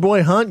about your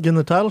boy Hunt getting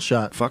the title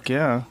shot? Fuck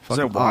yeah. Is that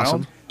Fucking wild?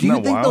 awesome. Do you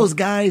Isn't that think wild? those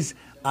guys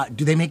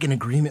do they make an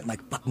agreement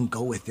like fucking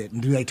go with it?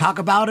 And do they talk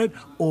about it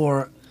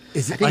or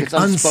is it think like it's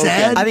unspoken.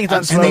 unsaid? I think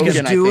it's and they unspoken,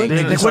 just do I it. think.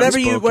 They It's just- Like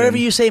unspoken. whatever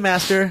you say,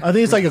 master. I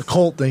think it's like a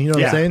cult thing. You know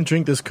what Yeah. I'm saying?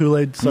 Drink this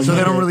Kool-Aid. so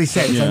they don't really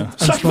say it. It's Yeah.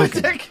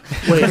 unspoken.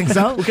 Wait, You think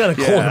so? What kind of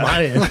cult am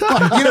I in? You know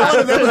what?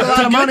 If there was a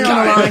lot of money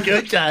on the line,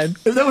 Good kind.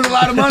 if there was a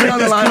lot of money on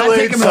the line, I'd Kool-Aid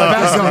take him to the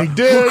back. sauce.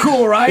 Going, we're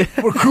cool, right?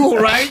 We're cool,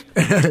 right?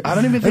 I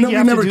don't even I think know you we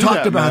have never to do talked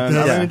that, about man. this. I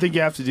don't Yeah. even think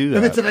you have to do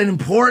If that. it's an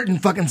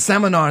important fucking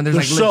seminar and there's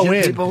They're like so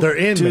legit in. people, They're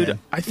in, Dude, man.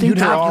 I think You'd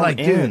they're have to, all like,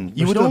 in. dude,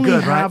 You we're would still only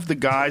good, have right? the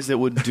guys that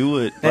would do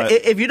it. But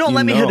If you don't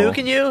let me know.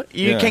 Hadouken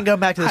you Yeah. can't go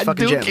back to this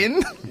fucking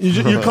gym.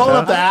 Hadouken? You're calling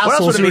up the else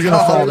assholes would who it are be going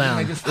to fall called?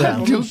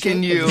 down.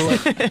 Hadouken you.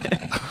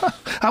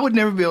 I would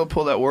never be able to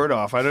pull that word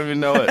off. I don't even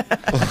know it.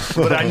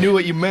 But I knew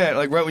what you meant.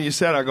 Like right when you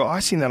said it, I go, I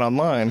seen that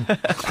online.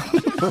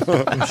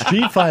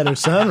 Street Fighter,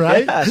 son,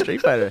 right? Yeah,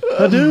 Street Fighter.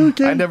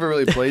 Hadouken. I never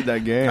really played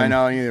that game. I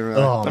know. Neither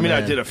really. Oh, I mean, I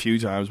man. did a few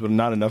times, but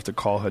not enough to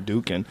call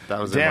Hadouken. That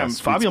was in my Damn.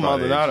 sweet Fabio spot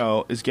age.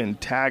 Maldonado is getting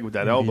tagged with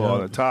that elbow Yeah.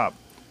 on the top.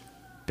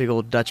 Big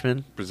old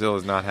Dutchman. Brazil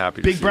is not happy.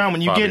 to Big see Brown,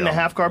 when you get in a Fabio.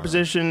 half guard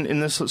position in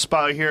this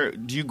spot right here,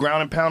 do you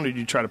ground and pound or do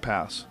you try to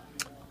pass?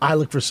 I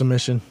look for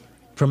submission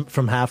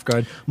from half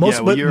guard. Most Yeah,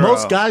 well, but you're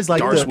most a guys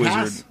like Darce the wizard.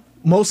 Pass.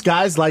 most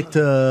guys like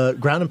to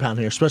ground and pound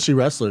here, especially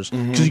wrestlers,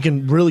 because you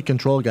can really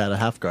control a guy at a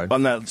half guard.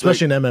 On that,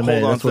 especially like, in MMA,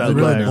 hold on that's to what that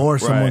they're leg. doing now. Bore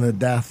someone Right. to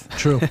death.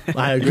 True,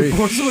 I agree.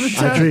 force someone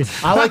to I agree.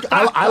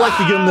 I like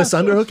to give him this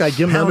underhook. I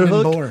give him the Pound and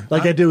underhook, bore.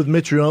 like I did with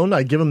Mitrione.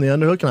 I give him the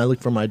underhook, and I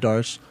look for my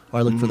darce, or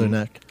I look for their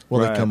neck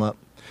while Right. they come up.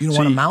 You don't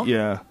want to mount?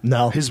 Yeah.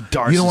 No. His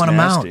darts You don't is wanna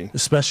mount. nasty.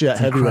 Especially at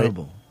heavyweight.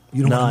 Incredible.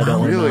 You don't No, want I to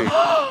don't mount? want to. Really?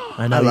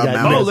 I know I you love guys.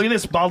 mounting. Oh, look at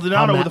this.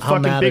 Maldonado with a how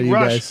fucking mad are big you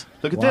rush. guys?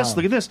 Look at this.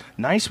 Look at this.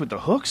 Nice with the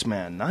hooks,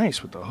 man.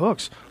 Nice with the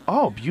hooks.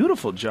 Oh,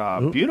 beautiful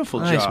job. Beautiful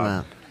Nice, job.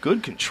 man.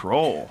 Good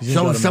control.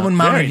 So if someone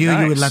Very mounted you, you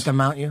would nice. let them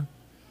mount you?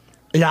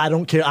 Yeah, I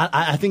don't care.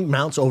 I think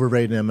mount's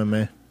overrated in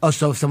MMA. Oh,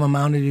 so if someone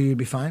mounted you, you'd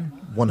be fine?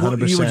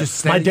 100%. You would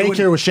just My you would-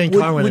 daycare was Shane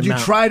Carwin Would and you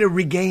mount. try to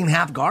regain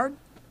half guard?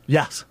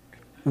 Yes.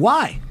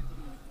 Why?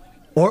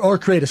 Or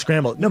create a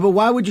scramble. No, but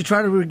why would you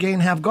try to regain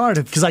half guard?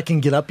 Because I can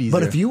get up easier.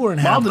 But if you were in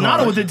half Maldonado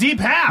guard, with the deep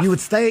half. you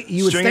would stay.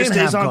 You would Stringer stay in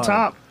stays half on guard.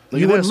 top. Look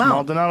You at wouldn't this.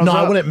 mount. Maldonado's No,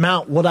 I up. wouldn't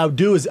mount. What I would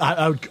do is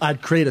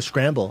I'd create a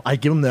scramble.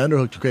 I'd give them the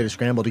underhook to create a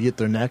scramble to get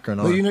their neck or an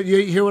arm. Well, you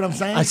hear what I'm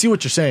saying? I see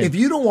what you're saying. If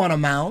you don't want to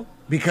mount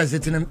because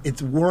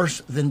it's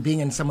worse than being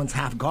in someone's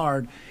half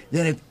guard,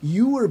 then if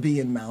you were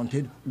being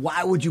mounted,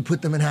 why would you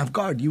put them in half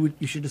guard? You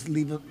should just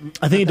leave it.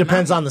 I think it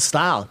depends on the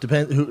style.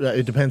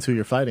 It depends who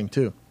you're fighting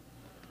too.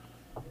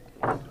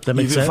 That makes You've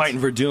been sense. fighting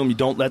for Doom. You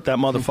don't let that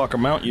motherfucker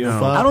mount you.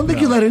 I don't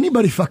think you let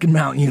anybody fucking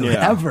mount you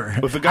Yeah. ever.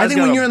 If a I guy's think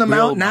got when a you're in the real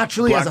mount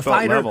naturally as a black belt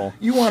fighter, level.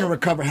 you want to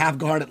recover half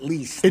guard at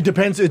least. It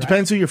depends. It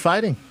depends who you're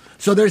fighting.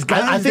 So there's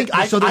guys. I think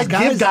so there's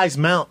I give guys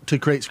mount to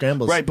create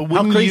scrambles. Right, but how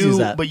wouldn't crazy you? is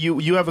that? But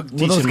you have a those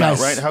decent mount,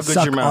 guys right? How good's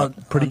suck your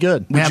mount? Pretty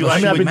good. Would you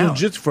I've actually been doing mount?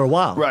 jiu-jitsu for a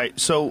while. Right.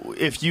 So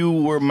if you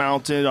were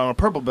mounted on a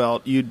purple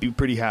belt, you'd be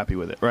pretty happy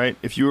with it, right?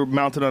 If you were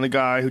mounted on a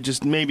guy who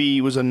just maybe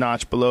was a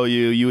notch below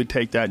you, you would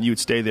take that and you would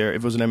stay there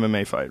if it was an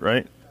MMA fight,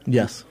 right?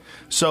 Yes.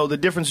 So the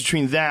difference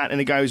between that and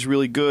a guy who's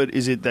really good,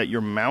 is it that your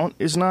mount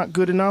is not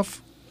good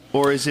enough?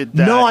 Or is it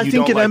that No, I you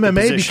think in don't like the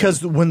MMA position?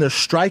 because when they're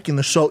striking,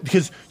 they're so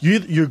because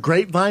you're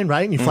grapevine,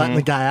 right? And you flatten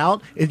the guy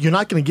out, you're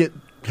not going to get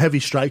heavy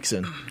strikes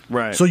in.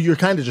 Right. So you're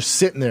kind of just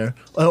sitting there.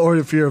 Or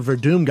if you're a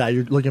Verdum guy,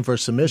 you're looking for a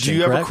submission. Do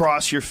you ever correct?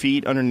 cross your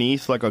feet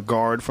underneath like a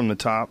guard from the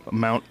top, a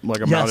mount like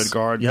a Yes. mounted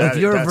guard? Yeah. That-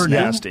 if you're a that's Verdum,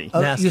 nasty.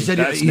 Nasty. you said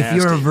That's if you're a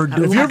nasty.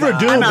 Verdum, If you're a guy,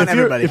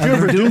 Verdum, if you're a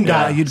Verdum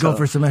guy, you'd go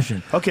for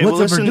submission. Okay, what's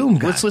well, a Verdum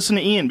guy? let's listen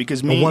to Ian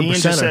because A Ian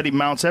 1%er. just said he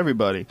mounts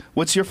everybody.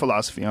 What's your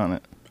philosophy on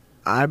it?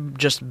 I'm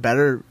just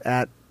better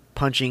at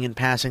punching and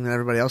passing than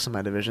everybody else in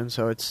my division,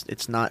 so it's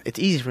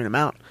easy for me to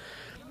mount.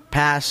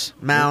 Pass,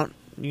 mount,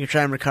 you can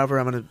try and recover.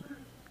 I'm gonna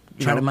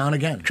Try to mount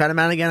again. Try to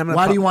mount again. I'm gonna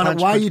Why do you want want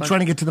to? Why are you trying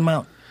to get to the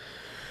mount?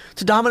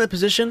 It's a dominant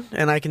position,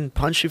 and I can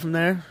punch you from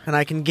there, and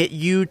I can get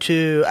you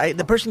to.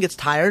 The person gets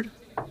tired.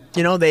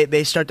 You know,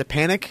 they start to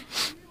panic,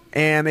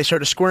 and they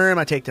start to squirm.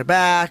 I take their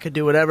back, I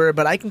do whatever,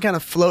 but I can kind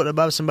of float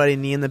above somebody,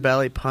 knee in the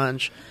belly,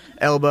 punch,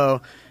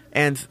 elbow.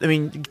 And, I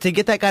mean, to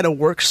get that guy to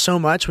work so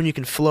much when you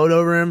can float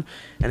over him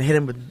and hit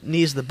him with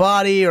knees to the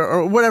body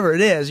or whatever it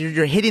is,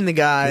 you're hitting the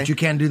guy. But you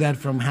can't do that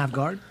from half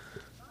guard.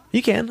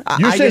 You can.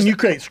 You're saying you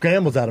create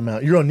scrambles out of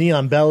mount. You're on knee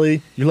on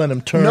belly. You let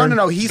him turn.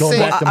 No, he's going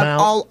saying- back to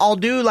mount. I'll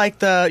do like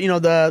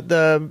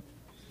the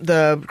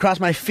cross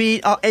my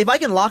feet. If I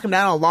can lock him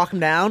down, I'll lock him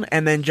down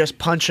and then just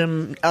punch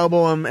him,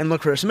 elbow him, and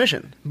look for a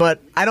submission.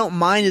 But I don't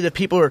mind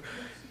it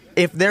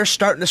if they're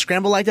starting to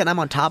scramble like that and I'm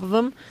on top of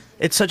them.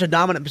 It's such a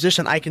dominant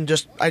position. I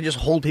just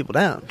hold people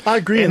down. I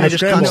agree. And In I the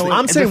just scramble. constantly- I'm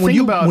and saying the when thing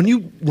you about- when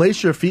you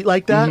lace your feet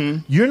like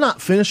that, you're not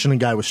finishing a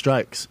guy with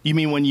strikes. You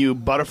mean when you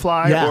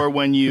butterfly Yeah. or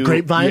when you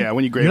grapevine? Yeah,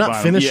 when you grapevine. You're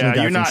not finishing yeah, a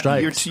guy you're from not,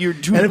 strikes. You're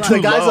too and if the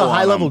too guy's low a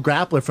high on level him.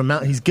 grappler from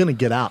mount, he's gonna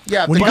get out.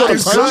 Yeah, when but you go to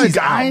there's punch, some he's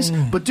out. guys,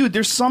 but dude,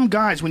 there's some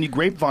guys when you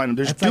grapevine them.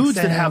 There's That's like dudes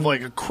that saying- have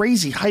like a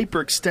crazy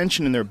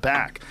hyperextension in their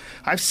back.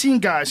 I've seen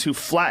guys who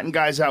flatten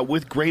guys out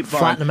with grapevine,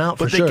 Flatten them out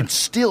but for they sure. can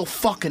still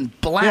fucking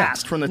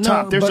blast from the No,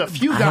 top. There's but a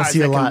few I don't guys see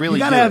a that lot. can really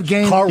You gotta do have it.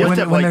 game Carl You have when,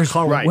 to have, when like, there's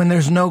right. when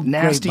there's no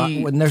Nasty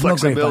grapevine. When there's no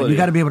grapevine, flexibility. you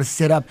got to be able to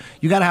sit up.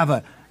 You got to have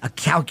a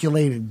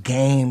calculated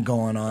game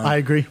going on. I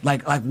agree.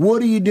 Like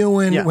what are you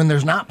doing Yeah. when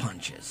there's not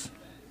punches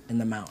in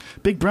the mount?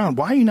 Big Brown,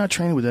 why are you not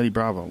training with Eddie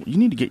Bravo? You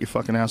need to get your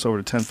fucking ass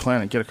over to 10th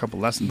Planet and get a couple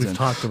lessons We've in.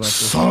 talked about this.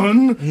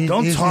 Son,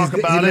 don't talk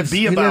about it. Lives,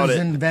 Be about he lives it.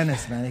 in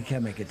Venice, man. He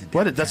can't make it to.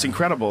 What? That's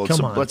incredible. It's,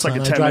 Come a, on, it's like son,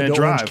 a I 10-minute drive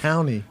to Orange drive.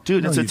 County.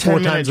 Dude, No, it's a you 4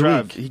 10-minute times a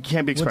drive. week. He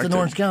can't be What's expected. in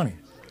Orange County?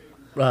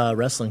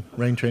 Wrestling,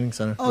 Rain Training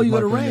Center. Oh, you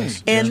go to Mark Rain.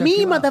 Reyes. And Check me,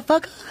 you out.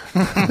 motherfucker.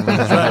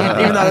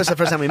 Even though this is the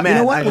first time we met. You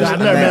know what? I just- I've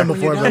never met him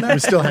before, Down but there? we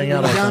still hang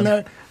out all the down time.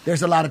 there.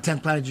 There's a lot of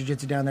 10th Planet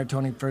Jiu-Jitsu down there.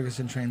 Tony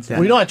Ferguson trains.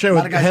 Well, you know I train A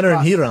lot with of guys Henner and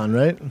cross. Heaton,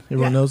 right?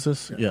 Everyone Yeah. knows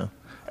this? Yeah.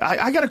 I got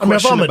a I mean, if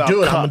question I'm going about to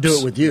do it, cups. I'm going to do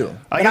it with you.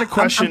 I got a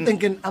question. I'm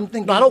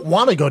thinking. No, I don't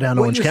want to go down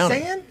to What Orange you're County.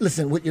 saying?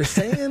 Listen, what you're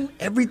saying,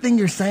 everything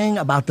you're saying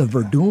about the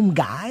Verdum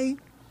guy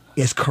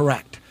is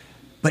correct.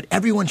 But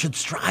everyone should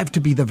strive to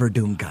be the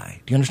Verdum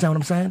guy. Do you understand what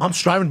I'm saying? I'm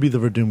striving to be the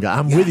Verdum guy.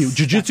 I'm Yes, with you. that's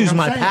Jiu-Jitsu is what I'm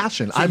my saying.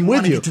 passion. So I'm you with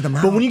wanna you. get to the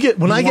But when mount. I You get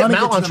wanna mount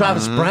get on to the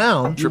Travis mount.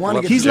 Brown, You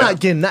wanna get he's to the not mount.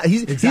 getting that.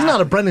 He's not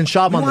a Brendan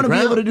Schaub You on the want to be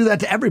ground. able to do that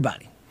to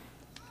everybody.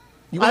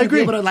 You want to be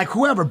able to, like,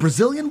 whoever,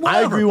 Brazilian,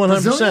 whatever. I agree 100%.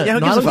 Brazilian. Yeah, who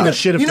No, gives I a don't give a fuck?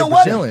 shit if You know they're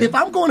what? Brazilian. If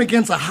I'm going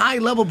against a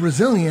high-level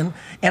Brazilian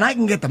and I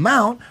can get the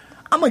mount,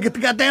 I'm going to get the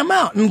goddamn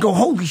mount and go,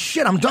 holy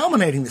shit, I'm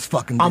dominating this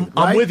fucking dude.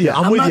 I'm with you.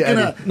 I'm with not you,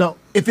 gonna, Eddie. No.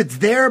 If it's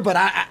there, but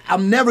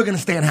I'm never going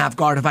to stay in half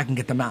guard if I can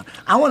get the mount.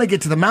 I want to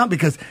get to the mount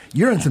because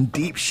you're in some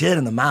deep shit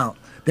in the mount.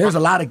 There's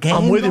a lot of game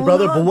I'm with you, going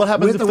brother, on but what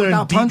happens with if or they're in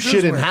without deep punches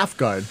shit in where- half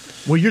guard?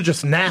 Where you're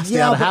just nasty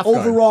Yeah, out of but half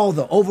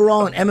guard.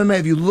 overall in MMA,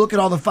 if you look at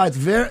all the fights,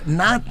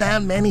 not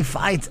that many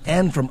fights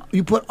end from.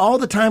 You put all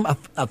the time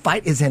a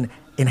fight is in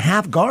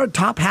half guard,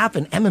 top half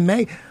in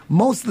MMA.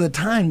 Most of the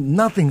time,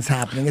 nothing's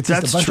happening. It's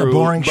just That's a bunch true, of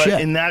boring but shit.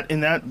 in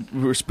that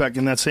respect,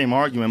 in that same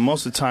argument,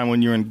 most of the time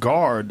when you're in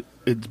guard,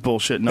 it's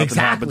bullshit. Nothing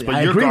Exactly. happens. But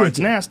I your agree with guard's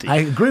you. nasty. I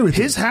agree with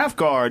you. His half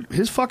guard,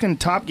 his fucking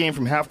top game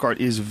from half guard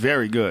is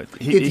very good.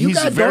 If you He's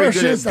got very darts,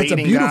 good at that's a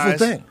baiting beautiful guys.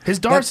 thing. His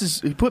darts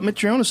is he put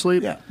Mitrione to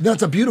sleep. Yeah,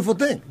 that's a beautiful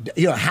thing.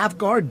 You know, half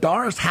guard,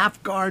 Dars,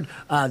 half guard,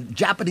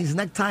 Japanese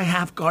necktie,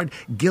 half guard,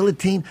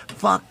 guillotine.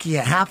 Fuck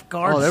yeah, half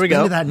guard. Oh, there we spin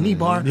go. to that knee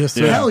bar. Yes,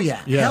 sir. Hell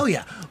yeah, Yeah. hell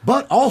yeah.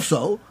 But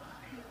also,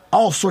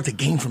 all sorts of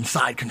game from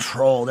side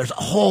control. There's a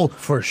whole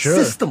For sure.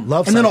 system,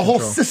 Love and then side a whole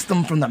control.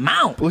 system from the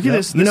mount. Look at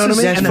this. You know This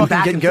what I is- mean? And then fucking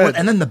back getting and good. forth,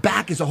 and then the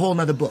back is a whole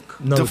nother book.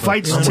 No, The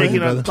fight's I'm with taking you,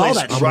 brother. place All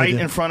that shit. right I'm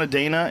with in you. front of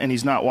Dana, and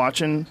he's not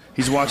watching.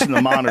 He's watching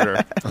the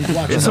monitor. watching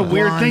It's a the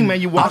weird blind thing,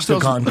 man. You watch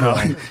those. octagon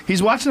girl.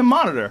 He's watching the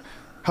monitor.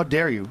 How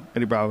dare you,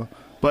 Eddie Bravo?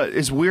 But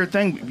it's a weird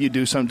thing you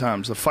do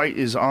sometimes. The fight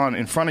is on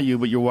in front of you,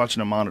 but you're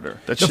watching a monitor.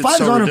 That The shit's fight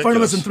is so on in front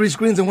of us in ridiculous. 3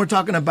 screens, and we're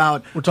talking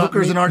about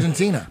hookers in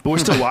Argentina. But we're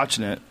still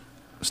watching it.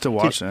 Still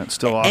watching it.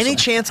 Still awesome. Any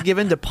chance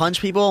given to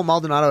punch people,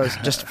 Maldonado is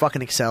just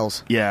fucking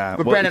excels. Yeah.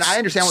 But well, Brandon, it's I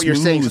understand what you're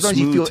saying. smooth, Sometimes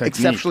you feel smooth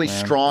technique, exceptionally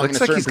man. strong Looks in a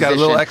like certain he's got a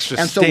position, little extra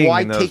and so sting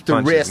why in those take the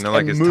punches, risk you know, like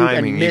and his move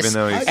timing, and miss, even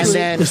though he's- and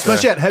then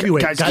Especially at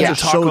heavyweight, Guys guys can't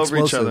are talk so over each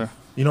explosive. other.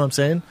 You know what I'm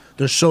saying?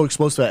 They're so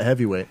explosive at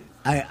heavyweight.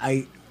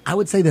 I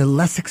would say they're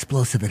less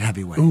explosive at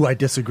heavyweight. Ooh, I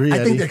disagree, I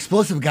Eddie. think the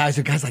explosive guys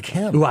are guys like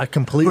him. Ooh, I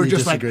completely Who are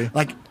just disagree.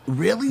 Like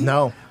really?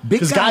 No. Big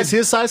Because guys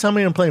his size, how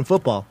many are playing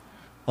football?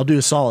 I'll do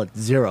a solid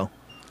 0.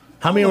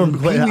 How many are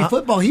playing? Pee Wee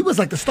football. He was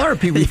like the star of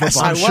Pee Wee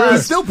football. I I'm sure he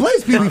was. still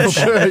plays Pee Wee football.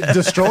 Sure,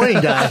 destroying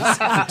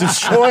guys,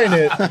 destroying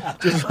it,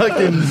 just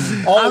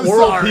fucking all I'm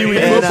world sorry. Pee Wee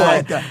And,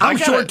 football. I'm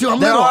short too. I'm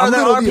There little. are- I'm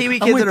there little. are Pee Wee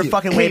I'm kids with that are you.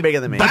 fucking way bigger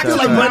than me. back I to feel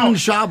the like Brendan mount.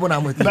 Schaub when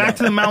I'm with you. Back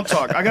to the mount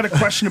talk. I got a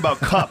question about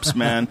cups,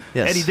 man.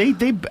 Yes. Eddie,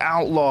 they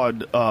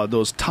outlawed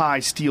those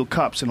Thai steel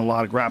cups in a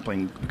lot of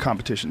grappling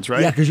competitions,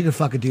 right? Yeah, because you can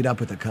fuck a dude up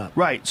with a cup.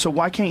 Right. So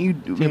why can't you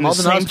do the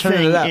Maldonado's same turning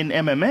thing it up. in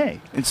MMA?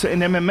 In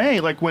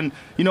MMA, like when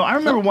I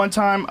remember one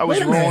time I was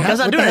Wait a minute. rolling. That's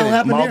not What doing the hell anything.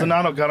 happened there?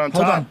 Maldonado got on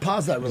Hold top. on,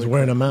 pause that really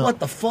wearing quick. him out. What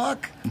the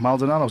fuck?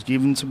 Maldonado's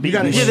giving some You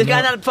gotta beatings. Yeah, the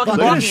guy not fucking Fucking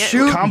blocking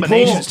shoot. it.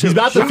 Combinations too. He's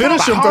about to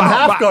finish him from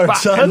half guard,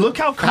 son. And look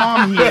how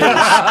calm he is.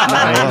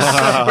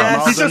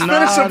 Nice. He just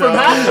finished him from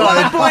half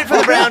guard. 1 point for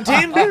the brown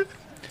team, dude.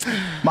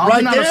 Right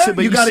Maldonado there, said,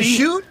 but you got to see-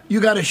 shoot. You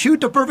got to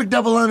shoot the perfect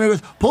double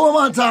unders, pull them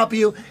on top of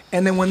you,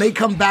 and then when they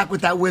come back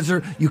with that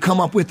whizzer, you come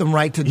up with them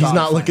right to. He's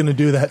not looking to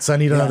do that,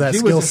 son. He don't have that he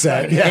was skill just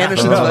set. like- Yeah.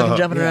 Anderson's fucking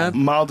jumping around.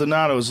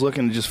 Maldonado is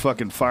looking to just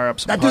fucking fire up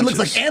some That dude looks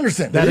punches. like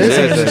Anderson. That is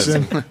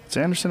Anderson. It's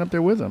Anderson up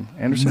there with him.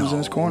 Anderson's in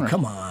his corner.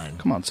 Come on,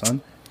 Come on,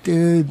 son.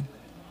 dude.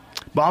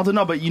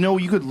 Maldonado, but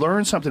you could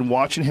learn something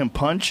watching him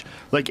punch.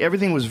 Like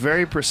everything was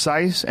very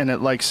precise and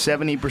at like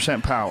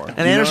 70% power. And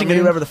Anderson can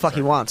do whatever the fuck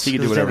he wants. He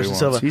can do It's whatever he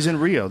Anderson wants. Silva. He's in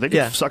Rio. They can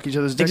Yeah. suck each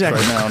other's dicks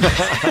Exactly.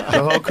 right now.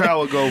 The whole crowd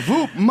will go,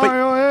 "Voop,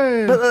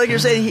 Mario!" But like you're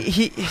saying,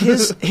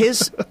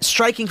 his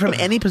striking from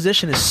any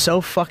position is so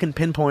fucking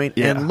pinpoint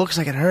Yeah. and looks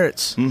like it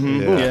hurts. Yeah.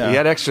 Yeah. He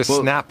had extra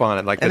Well, snap on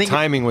it. Like I the think-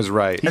 timing was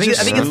right. I think, just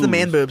I think it's the smooth.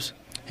 man boobs.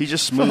 He's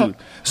just smooth.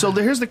 So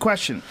here's the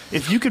question: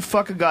 if you could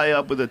fuck a guy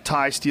up with a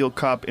Thai steel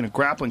cup in a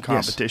grappling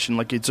competition,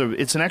 like it's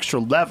an extra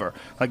lever.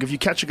 Like if you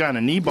catch a guy in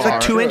a knee bar,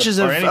 like 2 inches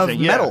or of anything,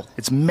 yeah, metal.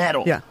 it's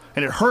metal, Yeah.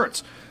 and it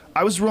hurts.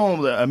 I was rolling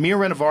with Amir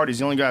Renovardi.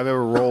 The only guy I've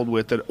ever rolled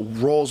with that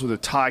rolls with a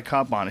Thai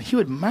cup on it. He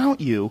would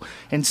mount you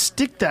and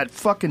stick that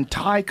fucking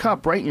Thai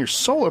cup right in your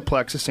solar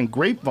plexus and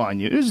grapevine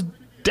you. It was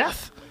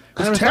death.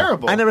 It's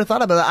terrible. I never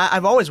thought about that.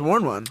 I've always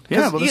worn one. 'Cause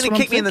Yeah, but you're that's gonna what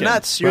kick I'm me in the thinking.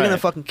 nuts. You're gonna Right.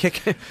 fucking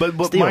kick.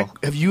 But steel.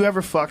 have you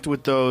ever fucked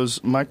with those?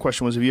 My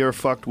question was, have you ever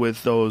fucked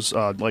with those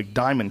like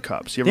diamond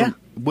cups? You ever, Yeah.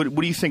 What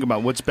do you think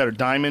about what's better,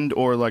 diamond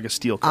or like a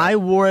steel cup? I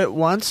wore it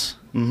once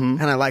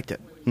and I liked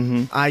it.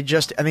 I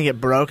think it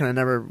broke and I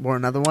never wore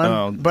another one.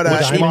 Oh, but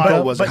which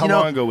model was it? How you know,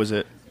 long ago was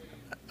it?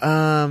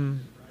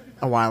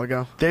 A while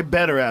ago. They're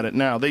better at it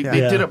now. They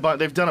Yeah.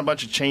 they've done a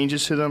bunch of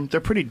changes to them. They're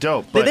pretty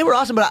dope. They were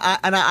awesome, but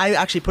I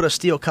actually put a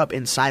steel cup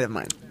inside of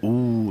mine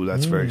Ooh,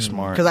 that's very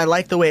smart. because I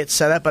like the way it's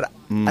set up, but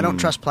I don't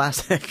trust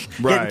plastic.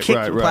 Right, Getting kicked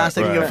right, with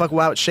plastic, right, you give a right. fuck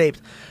how it's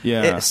shaped.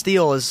 Yeah.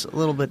 Steel is a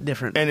little bit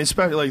different. And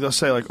especially like they'll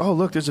say like, oh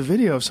look, there's a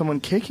video of someone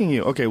kicking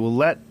you. Okay, well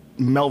let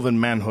Melvin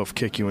Manhoof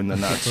kick you in the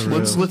nuts.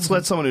 Let's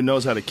let someone who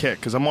knows how to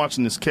kick because I'm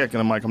watching this kick and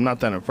I'm like I'm not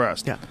that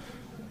impressed. Yeah.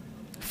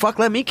 Fuck,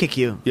 let me kick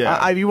you.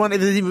 Yeah. You want if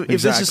this is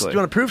Exactly. you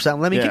want to prove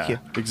something, let me Yeah, kick you.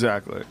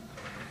 exactly.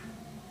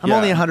 I'm Yeah.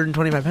 only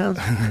 125 pounds.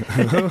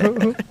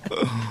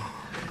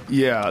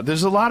 Yeah,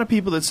 there's a lot of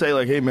people that say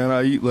like, "Hey man,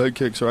 I eat leg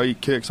kicks or I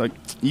eat kicks." Like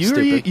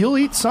Stupid. you'll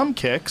eat some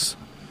kicks,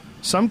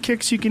 Some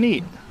kicks you can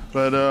eat.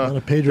 But Not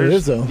a Pedro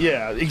Izzo.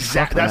 Yeah,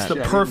 exactly. That's the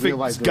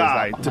perfect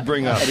guy to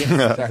bring up.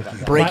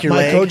 Break your My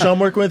leg. coach I'm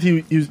working with,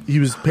 he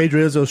was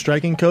Pedro Izzo's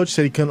striking coach.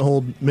 Said he couldn't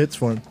hold mitts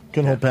for him,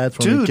 couldn't hold pads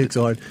for him. Dude, He kicked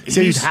so hard. He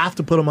said you'd he's- have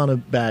to put him on a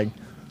bag.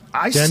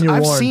 I've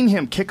Warren. seen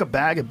him kick a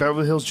bag at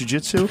Beverly Hills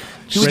Jiu-Jitsu.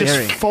 He would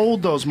Scary. just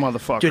fold those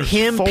motherfuckers. Dude,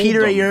 him, Fold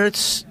Peter them.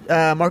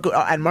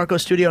 Ayertz,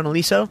 Marco's studio in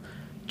Aliso,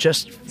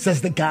 just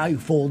Says the guy who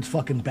folds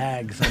fucking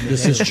bags. On the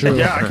This is true.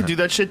 Yeah, I could do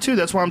that shit too.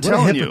 That's why I'm What a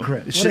telling you.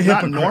 hypocrite. It's What a just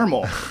not hypocrite.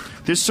 normal.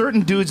 There's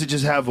certain dudes that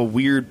just have a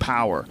weird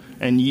power,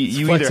 and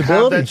you either have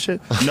flexibility. that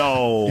shit.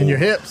 No, In your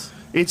hips.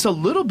 It's a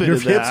little bit Your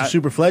of hips that. are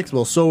super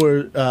flexible. So are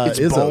It's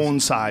Izzo's. bone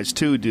size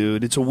too,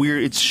 dude.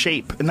 It's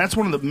shape, and that's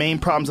one of the main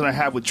problems that I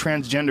have with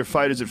transgender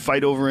fighters that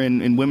fight over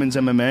in women's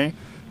MMA.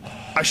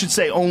 I should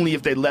say only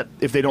if they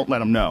don't let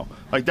them know.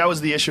 Like that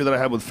was the issue that I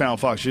had with Fallon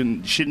Fox. She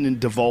didn't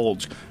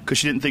divulge because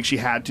she didn't think she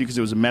had to because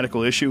it was a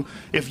medical issue.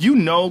 If you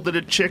know that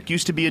a chick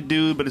used to be a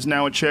dude but is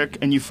now a chick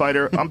and you fight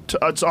her,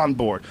 it's on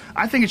board.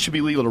 I think it should be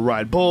legal to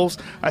ride bulls.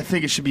 I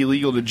think it should be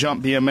legal to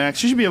jump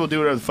BMX. You should be able to do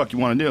whatever the fuck you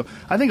want to do.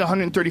 I think a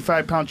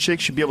 135-pound chick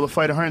should be able to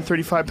fight a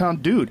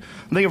 135-pound dude.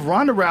 I think if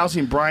Ronda Rousey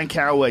and Brian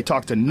Caraway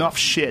talked enough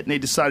shit and they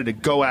decided to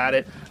go at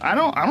it, I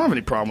don't have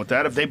any problem with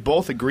that. If they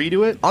both agree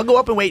to it. I'll go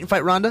up and wait and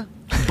fight Ronda.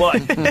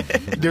 But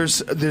there's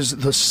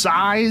the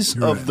size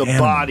of the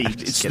body.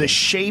 It's the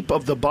shape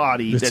of the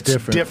body It's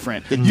that's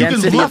different. The You can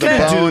density look of the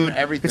at a bone, dude.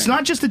 everything. It's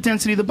not just the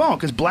density of the bone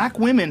because black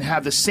women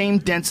have the same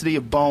density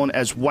of bone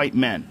as white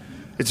men.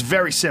 It's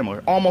very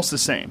similar, almost the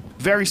same,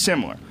 very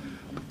similar.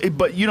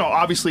 But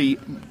obviously,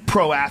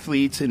 pro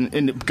athletes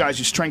and guys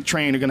who strength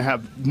train are going to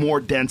have more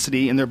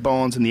density in their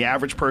bones than the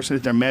average person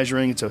that they're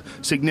measuring. It's a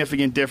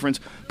significant difference.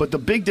 But the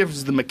big difference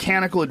is the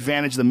mechanical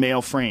advantage of the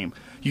male frame.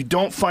 You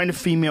don't find a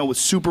female with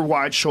super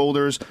wide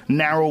shoulders,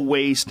 narrow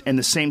waist, and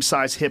the same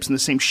size hips and the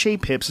same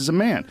shape hips as a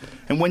man.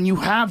 And when you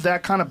have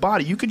that kind of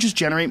body, you could just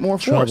generate more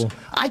force. Trouble.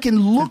 I can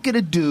look at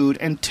a dude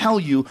and tell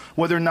you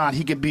whether or not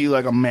he could be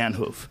like a man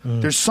hoof.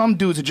 There's some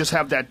dudes that just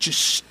have that just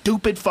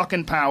stupid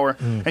fucking power,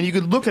 and you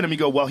could look at him and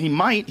go, well, he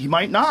might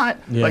not.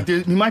 Yeah. Like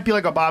he might be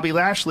like a Bobby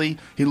Lashley.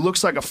 He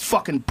looks like a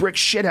fucking brick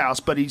shithouse,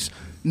 but he's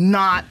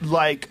not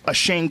like a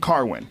Shane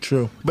Carwin.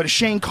 True. But a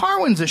Shane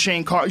Carwin's a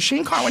Shane Carwin.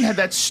 Shane Carwin had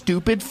that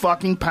stupid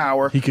fucking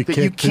power He could that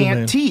kick you too, can't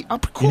man. teach.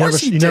 Of You never,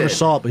 course he you did. never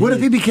saw it. But What if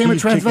he became a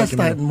could kick like transvestite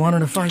man. and wanted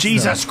to fight?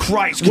 Jesus them?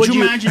 Christ. Could Would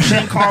you you- imagine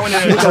Shane Carwin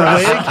in a with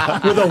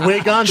dress? a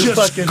wig on, just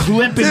fucking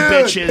clipping Dude,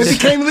 bitches. it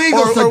became legal,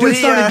 Or so when dude he,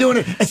 started doing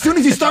it. As soon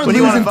as you start when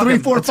you losing wanna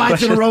 3-4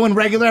 fights in a row in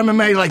regular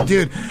MMA, you're like,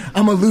 dude,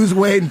 I'm gonna lose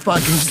weight and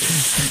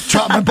fucking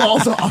chop my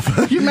balls off.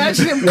 Can you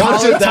imagine him Once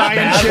collar it's that tying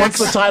bad, once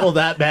the chicks? title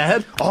that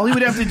bad, All he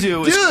would have to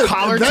do is Dude,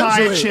 collar tie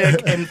a eventually.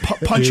 chick and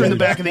punch her in the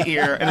back of the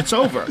ear, and it's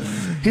over.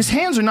 His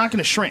hands are not going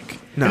to shrink.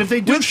 No. And if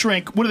they do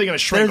shrink, what are they going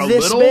to shrink? They're A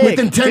this little? big.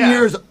 Within 10 Yeah.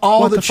 years,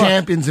 all What the the fuck?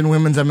 champions in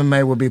women's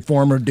MMA will be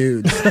former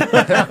dudes.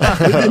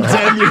 within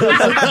 10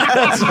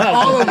 years,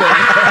 all of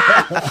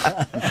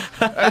them.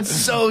 That's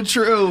so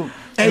true.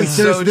 Hey, That's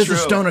this so is true. a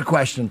stoner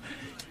question.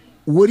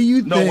 What do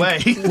you No think? way.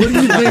 What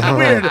do you think?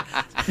 Weird.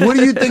 What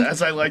do you think?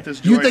 As I like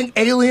this You joint. think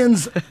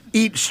aliens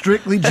eat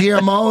strictly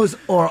GMOs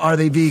or are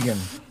they vegan?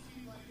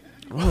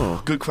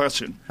 Good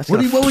question.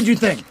 What would you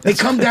think? They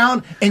come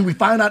down and we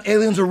find out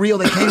aliens are real.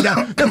 They came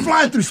down. They're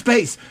flying through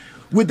space.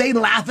 Would they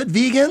laugh at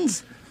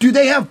vegans? Do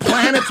they have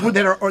planets where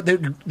that are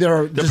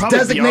just probably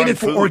designated beyond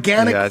for food.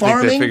 organic Yeah, I think they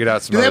farming? figured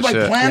out some Do they have other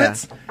like shit.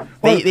 planets? Yeah.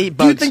 Or They eat do you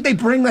bugs. think they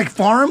bring like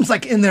farms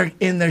like in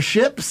their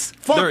ships?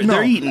 Fuck They're, no.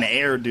 they're eating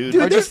air, dude.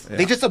 Dude, Or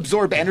they just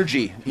absorb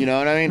energy. You know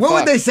what I mean? What would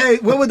Fuck. they say?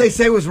 What would they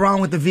say was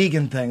wrong with the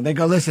vegan thing? They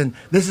go, listen,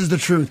 this is the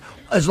truth.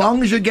 As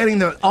long as you're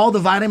getting all the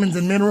vitamins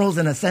and minerals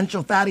and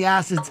essential fatty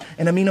acids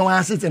and amino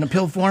acids in a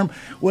pill form,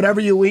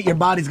 whatever you eat, your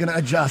body's going to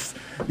adjust.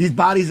 These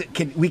bodies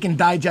we can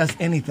digest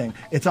anything.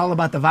 It's all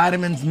about the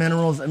vitamins,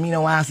 minerals,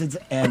 amino acids,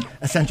 and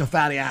essential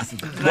fatty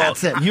acids.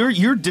 That's it.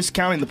 You're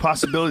discounting the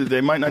possibility that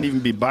they might not even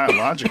be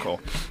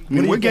biological. I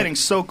mean, we're getting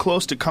so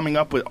close to coming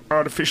up with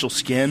artificial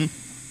skin.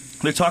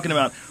 They're talking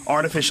about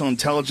artificial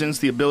intelligence,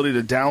 the ability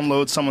to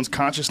download someone's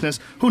consciousness.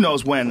 Who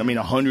knows when? I mean,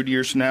 100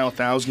 years from now,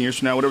 1,000 years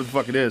from now, whatever the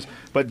fuck it is.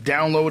 But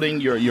downloading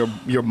your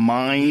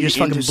mind just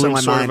fucking into blew some my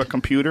sort mind. of a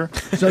computer.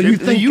 So you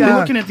think, you're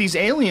looking at these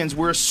aliens?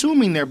 We're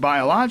assuming they're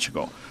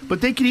biological,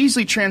 but they could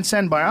easily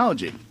transcend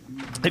biology.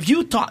 If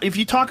you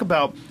talk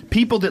about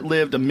people that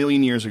lived 1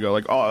 million years ago,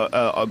 like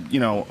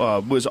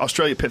was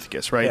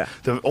Australopithecus, right? Yeah.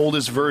 The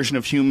oldest version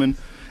of human.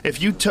 If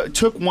you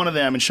took one of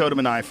them and showed them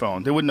an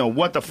iPhone, they wouldn't know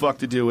what the fuck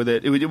to do with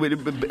it. It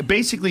would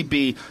basically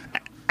be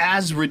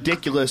as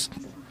ridiculous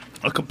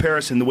a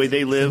comparison, the way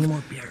they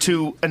live,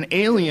 to an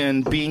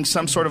alien being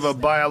some sort of a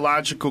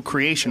biological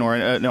creation or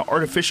an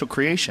artificial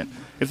creation.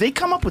 If they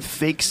come up with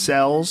fake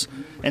cells,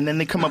 and then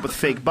they come up with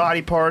fake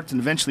body parts,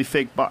 and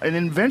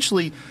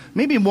eventually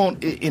maybe it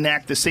won't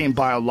enact the same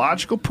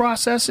biological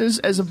processes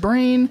as a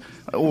brain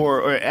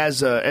or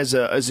as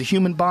a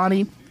human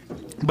body.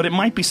 But it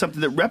might be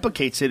something that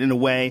replicates it in a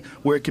way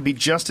where it could be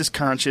just as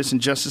conscious and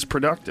just as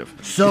productive.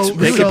 So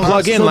They could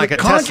plug in like the a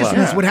Tesla.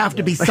 consciousness would have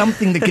to be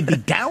something that could be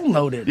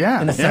downloaded,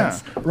 in a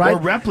sense, right? Or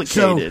replicated.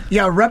 So,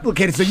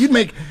 replicated. So you'd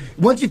make,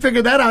 once you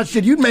figure that out,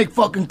 you'd make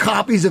fucking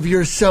copies of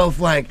yourself.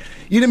 Like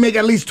you'd make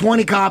at least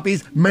 20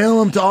 copies, mail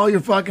them to all your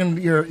fucking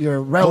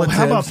your relatives.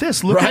 How about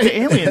this? Look at the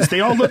aliens;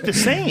 they all look the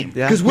same.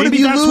 Because what if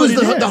you lose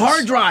the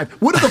hard drive?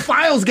 What if the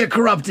files get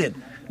corrupted?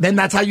 Then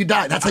that's how you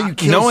die. That's how you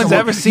kill someone. No one's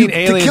ever seen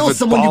aliens to kill with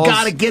someone, balls. you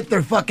got to get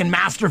their fucking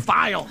master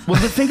file.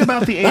 Well, think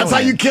about the alien. That's how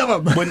you kill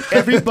them. When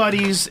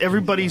everybody's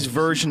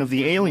version of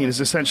the alien is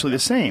essentially the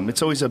same.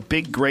 It's always a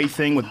big gray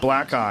thing with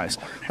black eyes.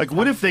 Like,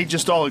 what if they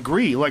just all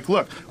agree? Like,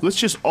 look, let's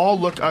just all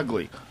look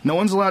ugly. No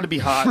one's allowed to be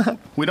hot.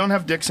 We don't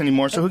have dicks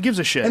anymore, so who gives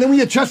a shit? And then when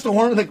you trust the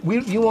horn, like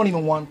you won't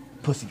even want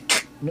pussy.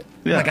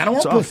 Yeah, like, I don't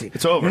want pussy.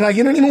 It's over. You're like,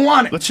 you don't even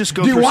want it. Let's just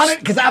go Do you through want it?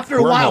 Because after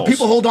a while, wormholes.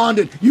 people hold on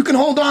to it. You can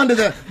hold on to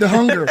the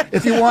hunger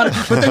if you want it,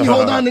 but then you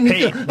hold on to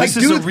Hey, this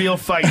is a real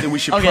fight that we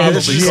should probably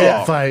this is a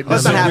solve. fight. This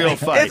is It's a not real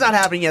happening. fight. It's not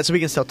happening yet, so we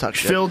can still talk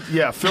shit.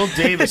 Phil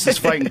Davis is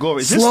fighting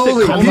glory. Is this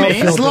Slowly, the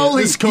co-main?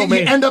 slowly, This is you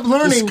co-main. end up This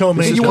learning is co-main.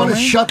 that This you is want to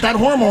co-main. shut that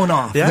hormone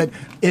off. Yeah. That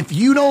if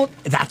you don't,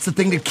 that's the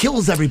thing that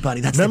kills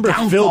everybody. That's Remember the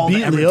downfall Phil to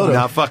beat everybody. Leota?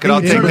 Now, fuck it.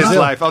 I'll take this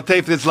life. I'll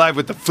take this life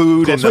with the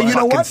food and the But you know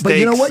fucking what? But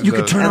you know steaks what? You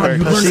and could turn the on.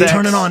 You learn to sex.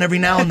 turn it on every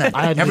now and then.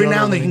 I had Every deodorant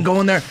now and then you on can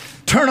go in there,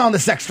 turn on the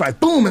sex drive,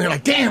 boom, and they're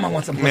like, "Damn, I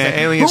want some." Man,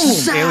 pussy."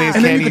 aliens Boom. aliens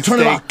and then can't you eat can turn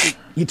it steak. off.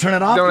 You turn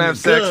it off. Don't and have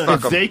you're sex, good. fuck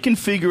If 'em. they can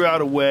figure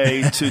out a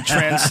way to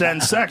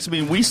transcend sex, I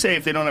mean, we say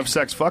if they don't have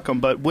sex, fuck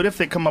them. But what if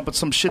they come up with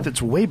some shit that's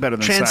way better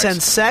than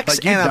Transcend sex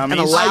Like, you and a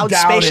dummies. loud I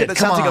doubt spaceship it. that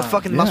Come sounds like a on.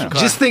 fucking muscle car.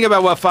 Just think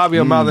about what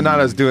Fabio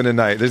Maldonado's doing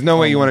tonight. There's no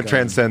way you want to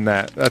transcend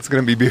that. That's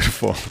going to be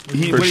beautiful. For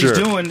What sure. he's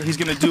doing, he's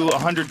going to do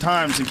 100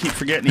 times and keep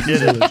forgetting he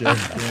did it.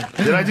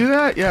 Did I do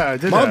that? Yeah, I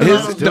did that.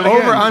 His, Do the it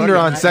again. over-under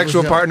on Fuck it.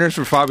 sexual partners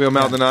for Fabio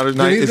Maldonado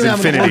tonight He's is gonna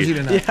have an orgy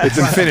infinity. tonight. It's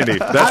infinity.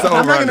 That's the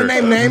I'm not going to over-under.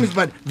 name names,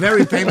 but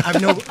very famous.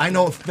 I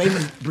know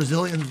famous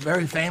Brazilians,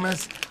 very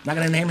famous. Not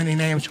going to name any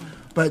names,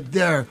 but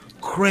they're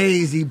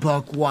crazy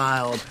buck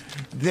wild.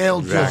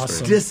 They'll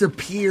just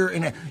disappear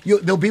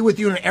they'll be with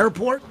you in an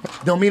airport.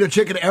 They'll meet a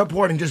chick at an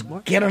airport and just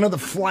get another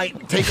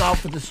flight, take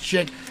off with this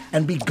chick,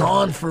 and be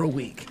gone for a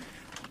week.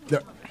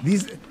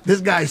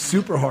 This guy's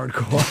super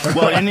hardcore.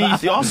 Well, and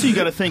also you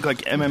got to think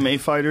like MMA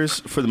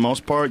fighters, for the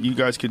most part, you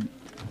guys could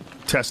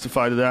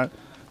testify to that.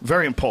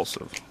 Very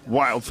impulsive,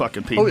 wild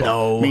fucking people.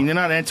 no. I mean, they're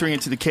not entering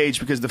into the cage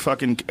because the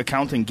fucking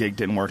accounting gig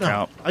didn't work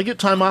out. I get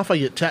time off. I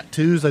get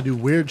tattoos. I do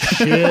weird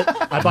shit.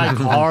 I buy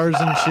cars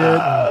and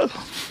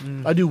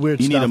shit. I do weird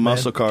You stuff. need a man.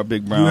 muscle car,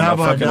 Big Brown. You have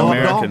a a fucking dog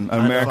American, doll?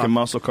 American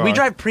muscle car. We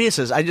drive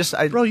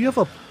Priuses. Bro, you have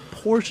a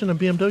Porsche and a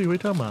BMW. What are you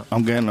talking about?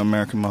 I'm getting an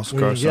American muscle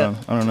What car, do you son.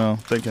 get? I don't know.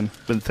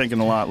 Been thinking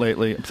a lot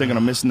lately. I'm thinking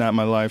I'm missing that in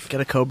my life. Get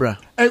a Cobra.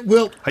 Hey,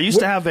 Will, I used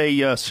to have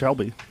a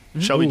Shelby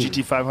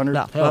GT500.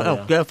 No,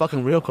 yeah. get a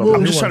fucking real Cobra. Well,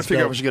 I'm just trying to one's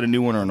figure out dope. if I should get a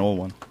new one or an old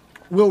one.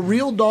 will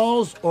real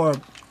dolls or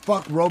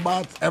fuck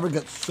robots ever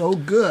get so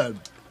good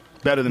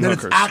Better than that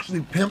it's hookers.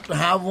 actually pimp to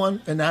have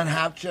one and not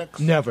have chicks?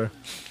 Never.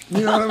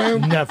 You know what I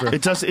mean? Never.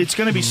 It's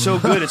going to be so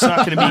good. It's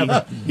not going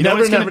to be. You know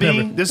what it's going to be.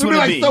 never. This is It'll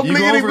what be it like be. so You go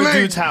blinkety over a blink.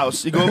 dude's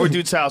house. You go over a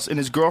dude's house, and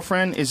his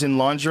girlfriend is in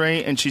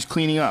lingerie, and she's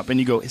cleaning up, and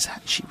you go, "Is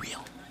she real?"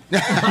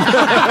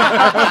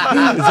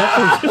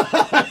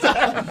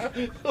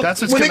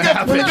 That's what's When going it to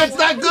happen. gets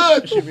that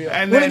good.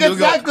 And When it then you'll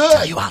gets go, that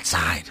good. You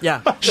outside.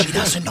 Yeah. She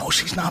doesn't know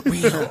she's not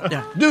real.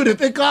 Dude,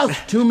 if it costs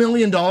 $2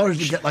 million to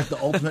get like the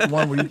ultimate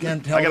one where you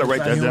can't tell. I gotta it's write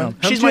not that human. down.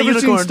 She's Have my you ever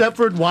unicorn. seen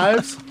Stepford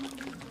Wives?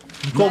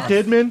 Nicole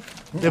Kidman?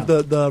 If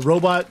the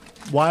robot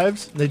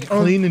wives, they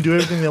clean and do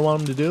everything they want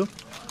them to do.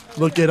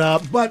 Look it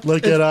up. But Look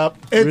it's- it up.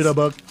 it's- Read a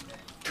book.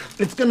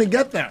 It's going to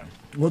get there.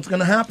 What's going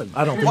to happen?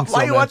 I don't Why think so.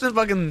 are you man. watching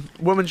fucking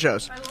woman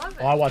shows?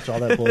 Oh, I watch all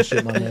that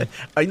bullshit, my man.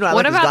 You know, I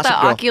What like this about the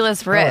Gossip Girl.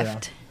 Oculus yeah.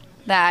 Rift?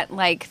 That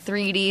like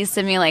 3D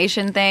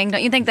simulation thing.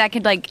 Don't you think that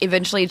could like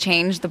eventually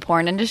change the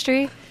porn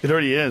industry? It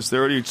already is.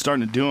 They're already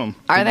starting to do them.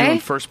 Are They're they? doing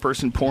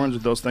first-person porns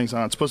with those things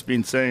on. It's supposed to be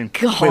insane.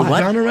 God. Wait, what?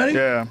 Done already?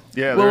 Yeah,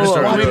 yeah. Whoa, They're whoa,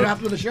 starting Watch to it do it.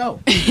 after the show.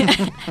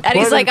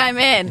 Eddie's like, I'm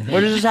in.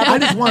 Where does this I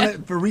happen? just want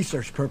it for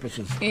research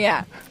purposes,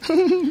 Yeah.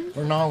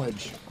 for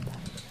knowledge.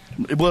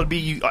 Well, it'd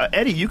be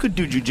Eddie. You could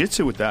do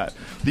jujitsu with that.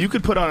 You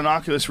could put on an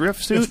Oculus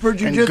Rift suit It's for and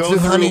jujitsu, go through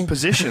honey.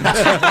 positions.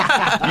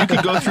 You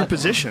could go through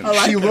positions.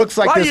 She looks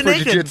like Why are this you for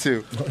naked?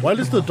 jiu-jitsu. Why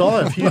does the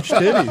doll have huge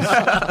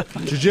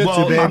titties? Jiu-jitsu,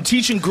 Well, babe. I'm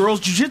teaching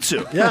girls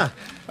jujitsu. Yeah.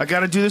 I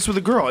got to do this with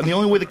a girl, and the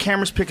only way the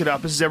cameras pick it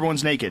up is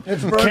everyone's naked.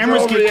 It's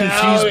Cameras virtual get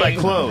confused by reality.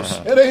 clothes.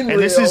 It ain't And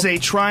this real. is a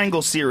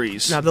triangle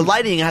series. Now, the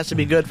lighting has to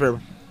be good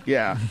for...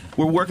 Yeah,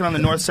 we're working on the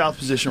north-south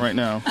position right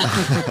now.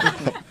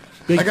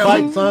 Big I got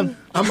fight, one- son.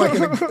 I'm like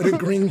in a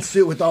green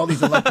suit with all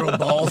these electro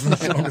balls and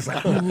shit. I'm just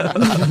like,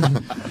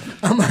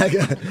 I'm like,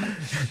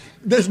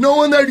 there's no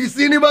one there. Do you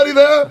see anybody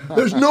there?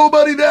 There's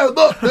nobody there.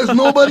 Look, there's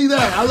nobody there.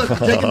 I look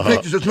taking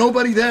pictures. There's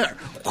nobody there.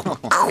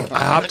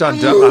 I hopped on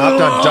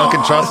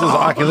Duncan Trussell's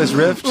Oculus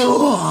Rift.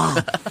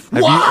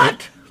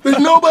 What? There's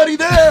nobody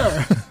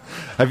there.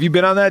 Have you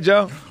been on that,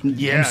 Joe?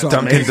 Yeah, it's Duncan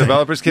amazing.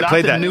 Developers Kit Not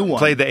played the that new one.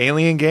 Played the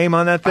Alien game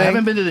on that thing. I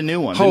haven't been to the new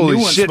one. Holy the new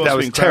one's shit, supposed that to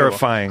was be incredible.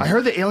 terrifying. I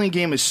heard the Alien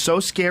game is so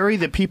scary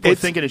that people are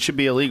thinking it should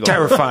be illegal.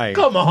 Terrifying.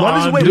 Come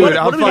on, wait, dude. what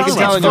I'm are we fucking talking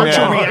telling about? you,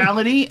 Virtual man.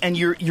 reality, and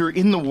you're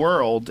in the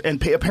world,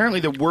 and apparently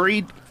they're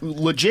worried,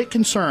 legit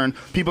concerned,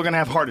 people are gonna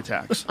have heart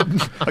attacks.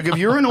 Like if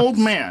you're an old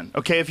man,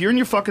 okay, if you're in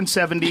your fucking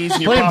 70s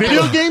and you're Playing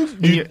popular- video games,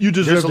 and you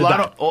deserve there's a to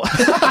lot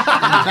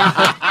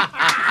die.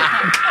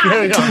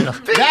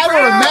 That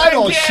or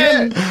metal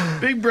shit.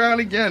 Big Brown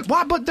again.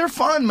 Why? But they're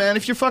fun, man.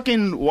 If your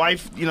fucking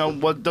wife,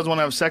 doesn't want to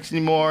have sex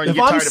anymore, you If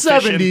get I'm tired of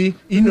 70, fishing,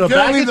 eating a can't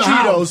bag leave of the Cheetos,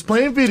 house.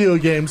 playing video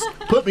games,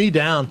 put me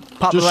down.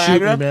 Pop Just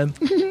shoot me, Viagra? man.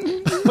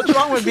 What's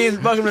wrong with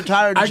being fucking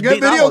retired? I just get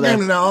beating up video all day?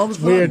 games now. It's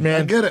Weird, fun.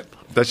 man. I get it.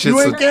 That shit's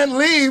You can't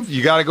leave.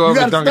 You got to go over to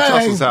gotta Duncan stay.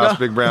 Trussell's house,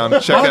 Big Brown.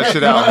 Check that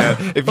shit out,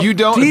 man. If you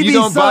don't TV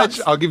budge,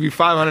 sucks. I'll give you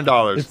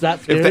 $500. It's that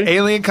If scary? the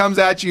alien comes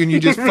at you and you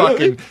just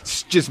fucking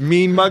just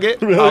mean mug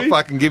it, I'll Really?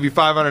 fucking give you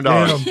 $500.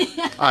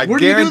 I Where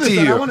do you do guarantee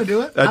this? you. I wanna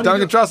do it. How do At you Duncan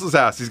do it? Trussell's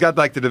house, he's got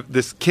like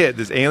this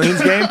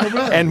aliens game,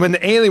 and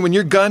when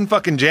your gun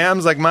fucking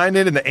jams like mine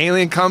did, and the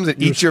alien comes and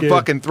eats your scared.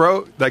 fucking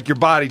throat, like your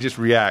body just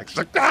reacts.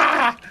 Like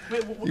ah,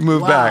 you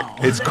move back.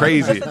 It's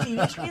crazy.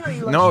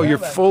 No, you're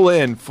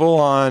full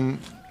on.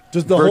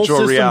 Does the whole Virtual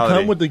system reality.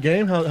 come with the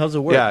game? How's it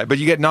work? Yeah, but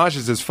you get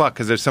nauseous as fuck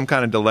because there's some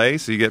kind of delay,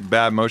 so you get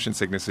bad motion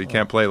sickness, so you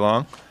can't play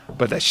long.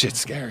 But that shit's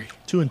scary.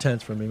 Too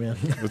intense for me, man.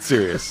 It's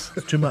serious.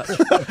 Too much.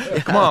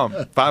 Come on,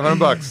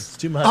 $500. It's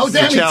too much. Oh,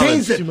 damn, he challenge.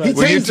 changed it. Too He much.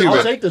 We'll changed YouTube it. I'll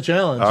it. take the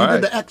challenge. All He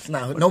right. did the X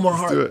now. No more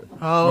heart. do it.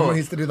 Remember he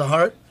used to do the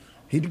heart?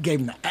 He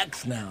gave him the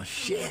X now.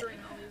 Shit.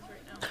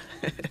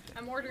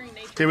 I'm ordering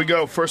nature. Here we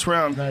go, first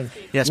round.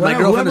 Yes, my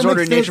Whoever girlfriend is makes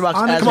ordering this Nature Box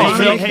on- as come on,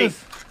 we Phil, speak. hey.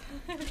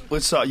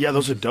 Let's yeah,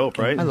 those are dope,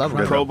 right? I love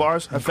them.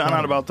 crowbars. I found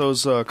out about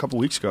those a couple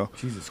weeks ago.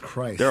 Jesus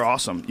Christ. They're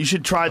awesome. You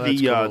should try That's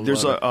the. cool.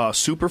 There's a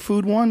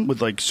superfood one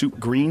with like soup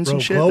greens Bro,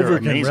 and shit. Glover They're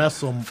can amazing.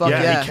 wrestle. Fuck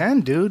yeah. He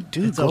can, dude.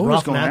 It's a Glover's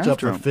rough going matchup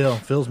after for him. Phil.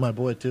 Phil's my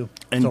boy, too.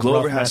 And It's a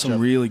Glover rough has some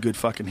matchup. really good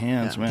fucking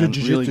hands, man. Good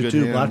really jiu-jitsu, good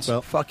too. hands. Black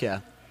belt. Fuck yeah.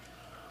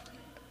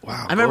 Wow.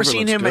 I remember Glover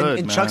seeing looks him good,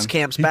 in man. Chuck's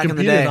camps He back in the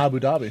competed day. in Abu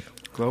Dhabi.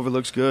 Glover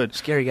looks good.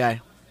 Scary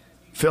guy.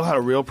 Phil had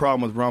a real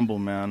problem with Rumble,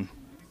 man.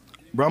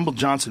 Rumble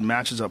Johnson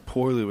matches up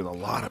poorly with a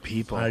lot of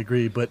people. I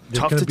agree, but there's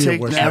Tough going to to be a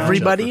take worse down. matchup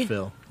Everybody? for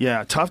Phil.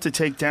 Yeah, tough to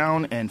take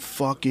down and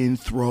fucking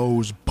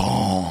throws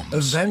bombs.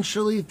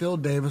 Eventually, Phil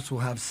Davis will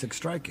have sick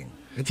striking.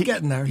 It's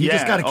getting there. He yeah,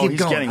 just got to oh, keep he's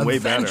going. getting way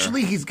better.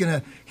 Eventually, he's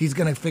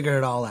gonna figure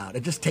it all out.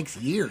 It just takes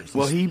years.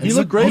 Well, he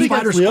looked great most against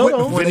fighters Lyoto. quit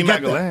before Vinny they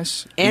get there.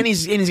 Magalhaes. And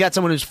he's got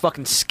someone who's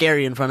fucking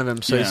scary in front of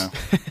him, so Yeah.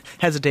 he's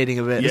hesitating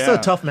a bit. It's Yeah,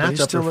 a tough but he's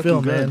matchup still for Phil,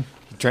 looking good. man.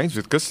 He trains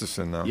with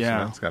Gustafson though.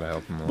 Yeah. so that's got to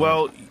help him. A lot.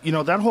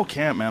 Well, that whole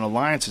camp, man,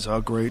 Alliance is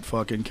a great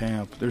fucking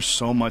camp. There's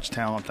so much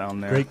talent down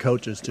there. Great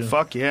coaches, too.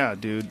 Fuck yeah,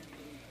 dude.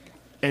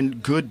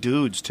 And good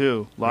dudes,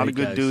 too. A lot Great of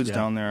good guys, dudes yeah.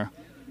 down there.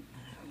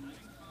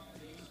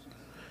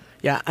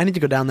 Yeah, I need to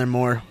go down there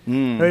more.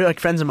 They're like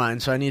friends of mine,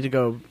 so I need to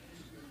go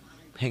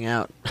hang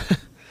out,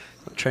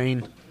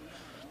 train.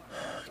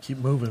 Keep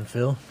moving,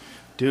 Phil.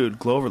 Dude,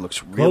 Glover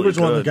looks really Glover's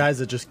good. one of the guys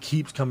that just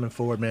keeps coming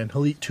forward, man.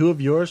 He'll eat two of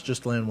yours,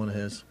 just land one of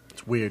his.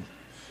 It's weird.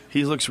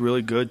 He looks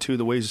really good, too.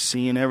 The way he's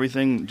seeing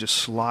everything, just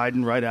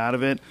sliding right out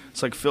of it.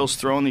 It's like Phil's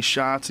throwing these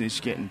shots, and he's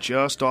getting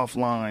just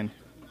offline.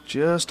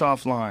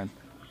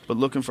 But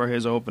looking for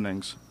his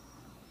openings.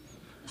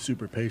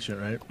 Super patient,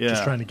 right? Yeah.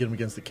 Just trying to get him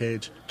against the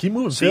cage. Keep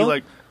moving, See, Phil.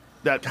 like,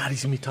 that. God,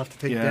 he's going to be tough to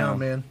take Yeah. down,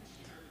 man.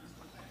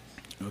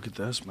 Look at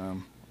this,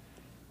 man.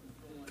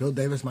 Phil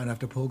Davis might have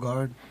to pull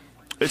guard.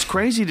 It's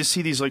crazy to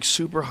see these like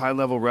super high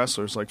level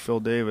wrestlers like Phil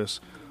Davis,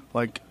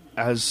 like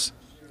as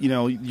you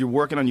know, you're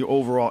working on your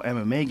overall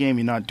MMA game.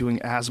 You're not doing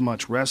as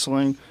much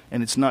wrestling,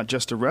 and it's not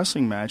just a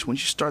wrestling match. Once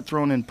you start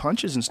throwing in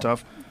punches and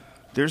stuff,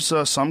 there's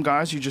some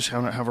guys you just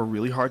have a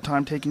really hard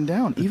time taking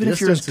down. Even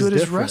if you're as distance good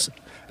is as different.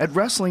 at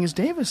wrestling as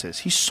Davis is,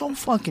 he's so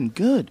fucking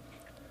good.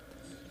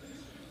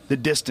 The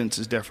distance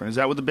is different. Is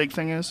that what the big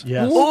thing is?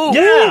 Yes. Ooh.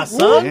 Yeah,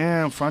 son.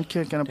 Damn, front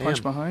kick and a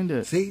punch behind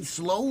it. See,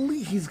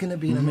 slowly he's going to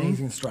be an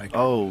amazing striker.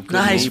 Oh, good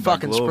Nice knee by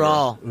fucking Glover.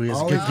 sprawl. Ooh, he has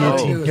a All good he's gotta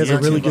guillotine. do He has is a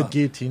really give good up.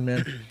 guillotine,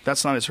 man.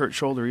 That's not his hurt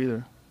shoulder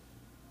either.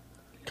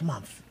 Come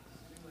on.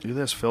 Look at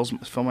this.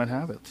 Phil might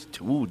have it.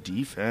 Ooh,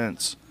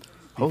 defense.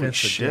 Holy Defense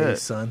for shit.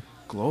 days, son.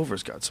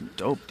 Glover's got some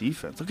dope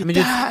defense. Look at I mean,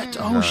 that.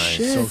 Oh, Nice.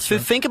 shit. So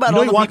Think about You know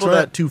all he the walks people around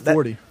that at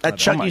 240. that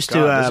Chuck Oh my used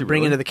God, does to he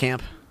bring really? into the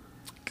camp.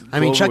 I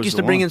mean, Glover Chuck was used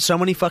the to bring one. in so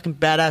many fucking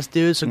badass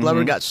dudes, so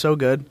Glover got so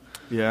good.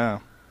 Yeah.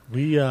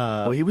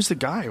 Well, He was the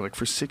guy like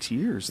for 6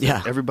 years. that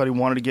Yeah. Everybody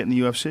wanted to get in the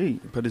UFC,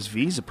 but his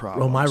visa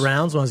problem. my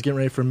rounds when I was getting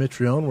ready for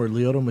Mitrione were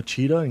Lyoto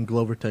Machida and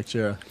Glover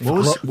Teixeira. And What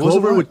was the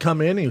Glover run? would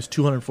come in and he was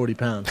 240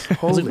 pounds. I was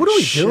Holy like, what are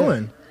we shit.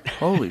 doing?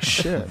 Holy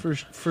shit.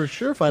 For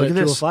sure, fight Look at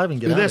at this. 205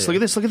 and get Look at out this. of Look here.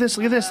 at this. Look at this.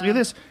 Look at this. Look at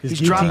this. His He's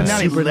dropping guillotine's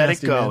down. He super let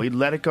nasty, it go. man. He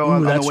let it go Ooh,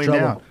 on the that's way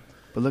trouble. down.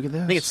 But look at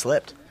this. I think it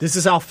slipped. This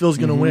is how Phil's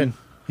going to win.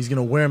 He's going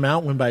to wear him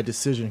out, win by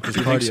decision. Because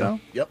You think cardio. so?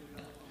 Yep.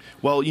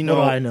 Well, you What know,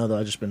 do I know though?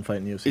 I've just been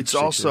fighting UFC. it's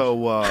for 6 also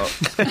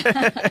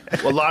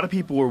a lot of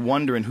people were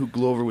wondering who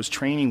Glover was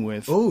training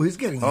with. Oh, he's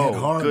getting hit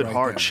hard. Good right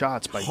hard there.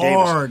 shots by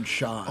hard Davis.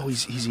 shots. Oh,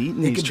 he's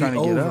eating. It He's could trying be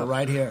to get over up.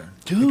 right here.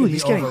 It Dude, could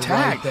he's be getting over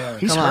tagged. Right there.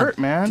 He's Come on. hurt,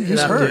 man. Get He's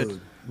up, hurt.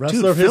 dude.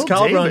 Wrestler of his Phil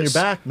caliber on your Davis-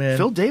 back, man.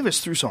 Phil Davis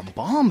threw some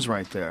bombs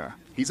right there.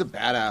 He's a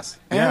badass.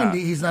 And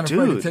Yeah. he's not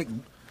afraid Dude. to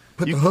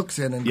put the hooks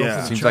in and go Yeah.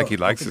 for the Seems choke. like he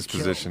likes Go for this the kill.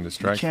 position to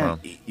strike from.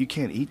 You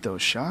can't eat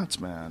those shots,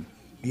 man.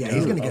 Yeah,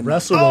 he's gonna A get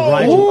wrestler will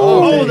right.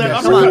 Oh, there you that go.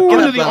 uppercut Come on, get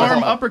under up, the brother.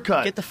 arm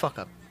uppercut. Get the fuck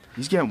up.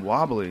 He's getting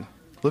wobbly.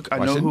 Look, I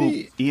Why know shouldn't who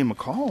he? Ian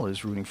McCall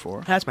is rooting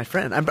for. That's my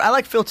friend. I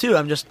like Phil too.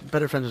 I'm just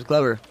better friends with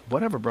Glover.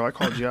 Whatever, bro. I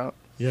called you out.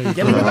 Yeah, you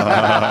get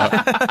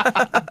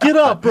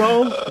up,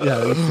 bro.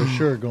 Yeah, he's for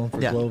sure going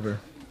for Yeah. Glover.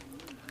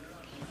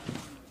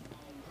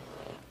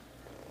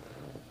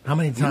 How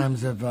many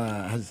times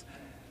has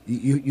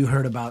you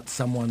heard about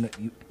someone that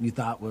you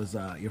thought was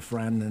your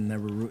friend and they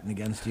were rooting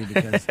against you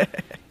because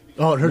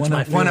Oh, it hurts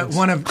my feelings.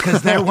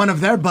 because they're one of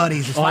their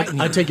buddies is Oh, fighting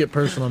you. I take it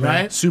personal,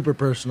 man. Right? Super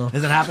personal.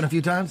 Has it happened a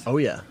few times? Oh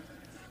yeah.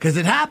 Because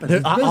it happens.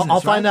 It's business,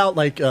 I'll find right? out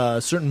like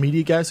certain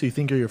media guys who you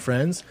think are your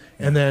friends,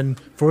 and then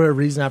for a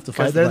reason after the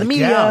fight, they're they're the like,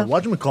 media. yeah,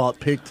 whatchamacallit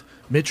picked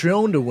Mitch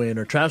Rion to win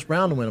or Travis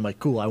Brown to win. I'm like,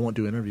 cool, I won't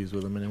do interviews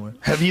with him anymore.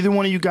 Have either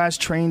one of you guys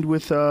trained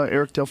with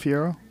Eric Del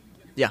Fiero?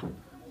 Yeah.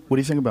 What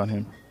do you think about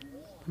him?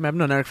 I've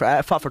known Eric.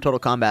 I fought for Total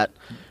Combat.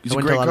 He's I a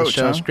went great to a lot of coach,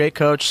 shows. huh? Great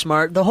coach,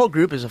 smart. The whole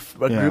group is a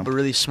Yeah. group of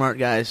really smart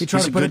guys. He tried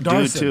He's to a put good it dude,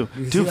 Darcy. too.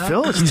 You see Dude, that?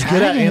 Phil is He's good at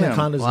tagging him.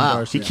 anacondas Wow. and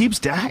Darcy. He keeps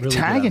Really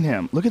tagging good.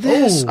 him. Look at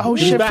this. Oh, Oh,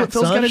 get shit. back,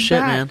 Phil's son. got his Shit,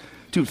 back. man.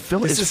 Dude, Phil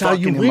This is is how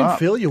fucking you him win, up.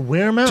 Phil. You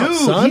wear him out, Dude,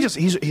 son.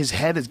 his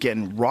head is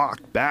getting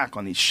rocked back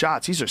on these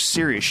shots. These are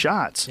serious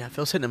shots. Yeah,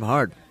 Phil's hitting him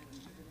hard.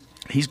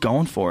 He's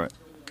going for it.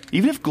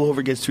 Even if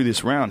Glover gets through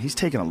this round, he's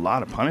taking a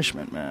lot of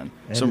punishment, man.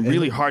 Some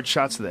really hard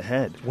shots to the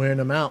head. Wearing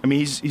him out. I mean,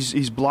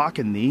 he's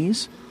blocking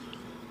these.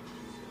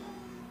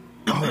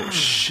 Oh,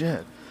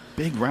 shit.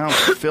 Big round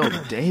for Phil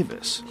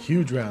Davis.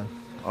 Huge round.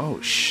 Oh,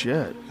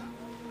 shit.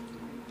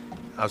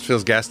 How's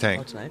Phil's gas tank?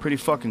 That's nice. Pretty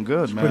fucking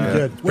good, man. Pretty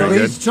good. Well,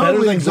 Pretty he's good. totally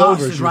Better than exhausted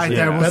Glover's right usually.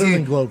 there. Yeah. We'll Better see.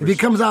 than Glover's. If he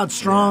comes out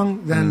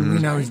strong, then you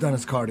know he's done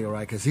his cardio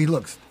right because he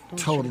looks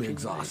totally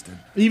exhausted.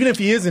 Even if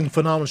he is in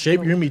phenomenal shape,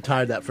 you're gonna be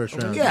tired that first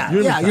round. Yeah,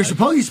 You're gonna yeah. be You're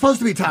tired. supposed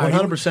to be tired.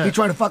 100%. He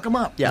tried to fuck him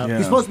up. Yeah. Yeah.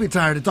 He's supposed to be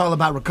tired. It's all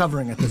about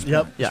recovering at this point.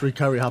 Yep. Yeah. It's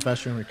recovery. How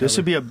fast you're gonna recover. This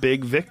would be a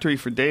big victory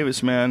for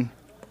Davis, man.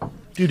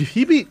 Dude, if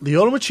he beat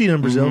Lyoto Machida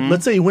in Brazil,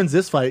 let's say he wins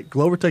this fight,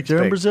 Glover takes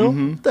care in Brazil.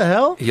 What the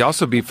hell? He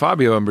also beat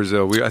Fabio in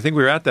Brazil. I think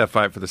we were at that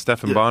fight for the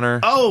Stephan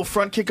Bonner. Oh,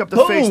 front kick up the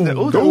Boom. face. The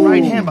Ooh.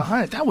 right hand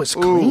behind it. That was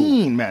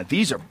clean, man.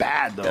 These are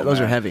bad, though. Yeah, those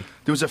man. are heavy.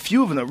 There was a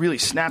few of them that really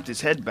snapped his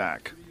head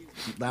back.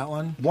 That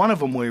one. One of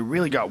them where he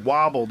really got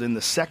wobbled in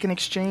the second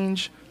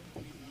exchange.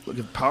 Look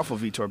at powerful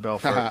Vitor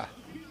Belfort.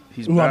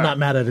 He's Ooh, back. I'm not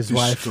mad at his He's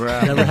wife.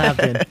 strapped. Never have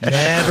been.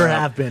 Never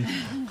have been.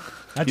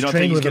 I You don't trained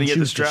think he's with gonna him. get She the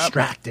was strap?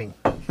 distracting.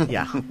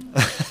 Yeah.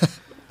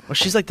 Well,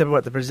 she's like the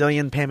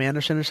Brazilian Pam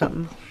Anderson or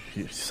something.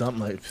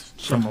 Something like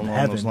Something from along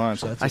heaven. those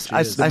lines. That's I, what she I,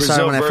 I is. saw her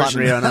Brazil when I fought in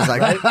version. Rio, and I was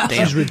like,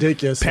 damn. She's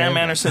ridiculous. Pam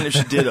man. Anderson, if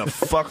she did a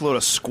fuckload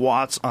of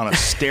squats on a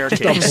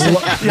staircase.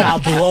 Yeah,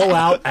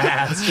 blowout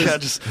ass. Yeah,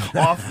 just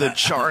off the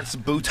charts,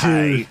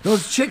 booty.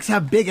 Those chicks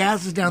have big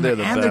asses down there,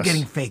 They're the and they're best.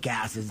 getting fake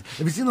asses.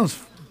 Have you seen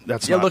those?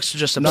 That's It looks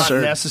just not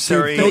absurd.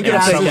 necessary. Fake and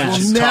asses someone will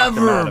just talked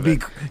them out never of be.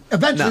 it.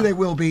 Eventually, No. they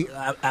will be.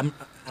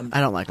 I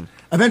don't like him.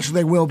 Eventually,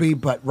 they will be.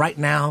 But right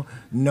now,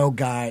 no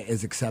guy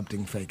is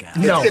accepting fake ass.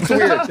 No. It's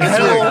weird. It's weird.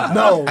 Hell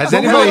no. Has But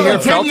anybody in here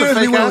 10 felt the years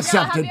we fake will ass?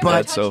 accept it, but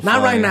That's so not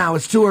funny. right now.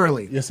 It's too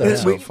early. Yes,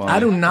 that's so funny. I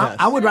do not. Yes.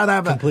 I would rather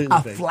have Completely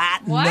a fake.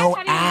 flat, What? no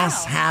How do you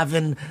ass know?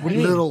 having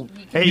little.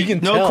 Hey, You can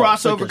no tell.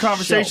 It's crossover like a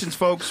conversations, shelf.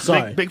 folks.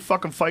 Sorry. Big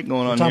fucking fight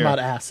going on I'm talking here. about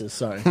asses.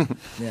 Sorry.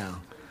 Yeah.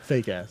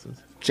 Fake asses.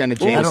 Jenna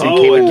Jameson Oh,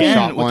 came in and again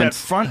shot with that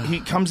once. front.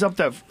 He comes up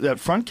that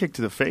front kick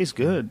to the face.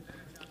 Good.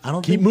 I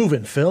don't Keep think.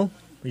 moving, Phil.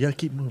 You gotta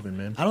keep moving,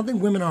 man. I don't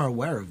think women are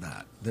aware of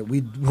that. That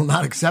we will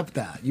not accept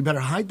that. You better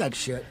hide that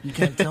shit. You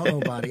can't tell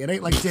nobody. It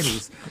ain't like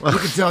titties. You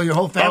can tell your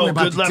whole family Oh,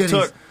 about good the left titties.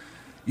 hook.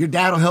 Your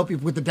dad will help you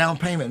with the down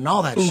payment and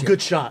all that Ooh, shit.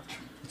 good shot.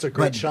 It's a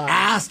great But shot.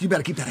 ass, you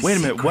better keep that. Wait a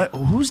minute. secret. What?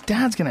 Whose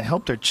dad's gonna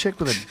help their chick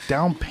with a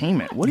down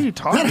payment? What are you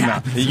talking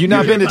about? You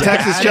not been to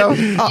Texas, Joe?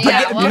 You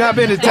Yeah, not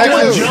been to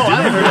Texas? Joe,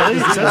 I haven't heard of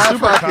this. That's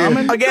super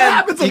common. That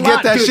happens a You lot,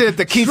 get that dude. shit at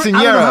the I don't know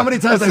quinceañera. how many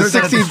times I That's heard the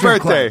that at the 16th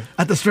strip birthday. club.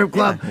 At the strip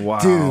club, Wow.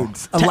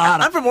 dudes, a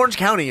lot I'm of. from Orange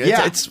County.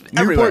 Yeah, It's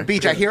everywhere. Newport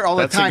Beach. I hear all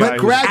the That's a time. guy But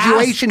who's-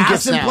 graduation ass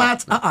gifts now.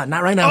 implants.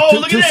 Not right now. Oh, too,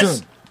 look too at this.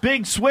 soon.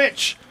 Big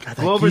switch. that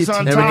Glover's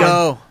on guillotine. There we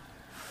top. go.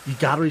 You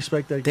gotta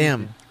respect that.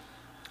 Damn.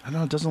 I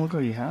know it doesn't look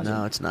like he has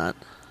No, it. it's not.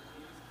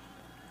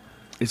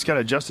 He's got to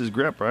adjust his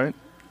grip, right?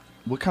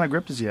 What kind of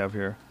grip does he have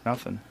here?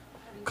 Nothing.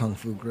 Kung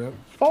fu grip.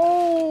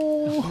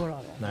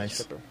 Oh,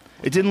 Nice.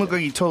 it didn't look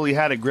like he totally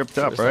had it gripped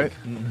up, right?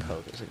 Oh,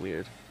 it's like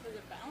weird.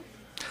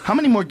 How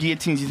many more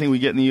guillotines do you think we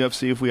get in the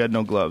UFC if we had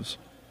no gloves?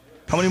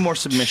 How many more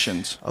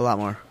submissions? A lot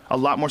more. A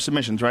lot more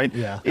submissions, right?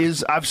 Yeah.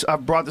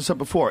 I've brought this up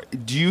before.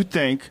 Do you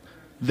think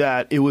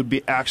that it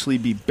would actually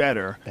be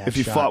better Bad if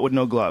you shot. fought with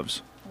no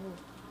gloves?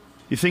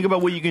 You think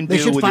about what you can They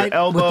do should with fight your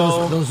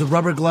elbow. with those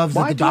rubber gloves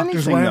Why that the do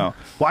doctors anything, wear. though?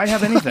 Why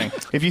have anything?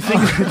 If you think,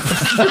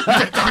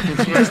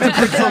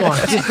 Come on,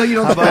 just so you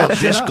don't how about fuck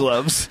shit dish up.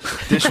 gloves,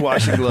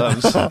 dishwashing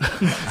gloves?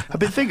 I've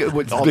been thinking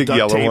with all Big duct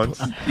yellow tape.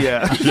 ones.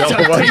 Yeah, Yellow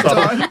duct ones tape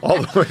on.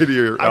 all the way to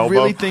your I elbow.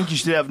 really think you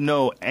should have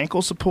no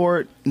ankle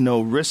support,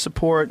 no wrist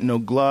support, no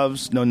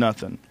gloves, no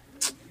nothing.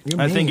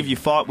 I think if you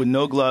fought with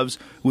no gloves,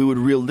 we would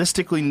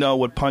realistically know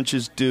what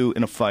punches do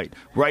in a fight.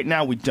 Right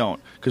now, we don't.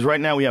 Because right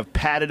now, we have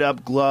padded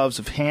up gloves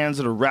of hands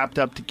that are wrapped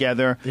up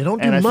together. They don't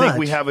do and I much. think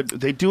we have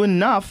they do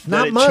enough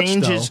Not that it much,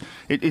 changes. though.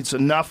 It's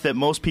enough that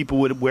most people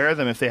would wear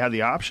them if they had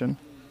the option.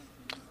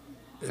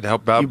 It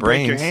helped out You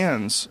brains. break your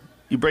hands.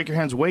 You break your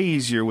hands way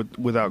easier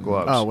without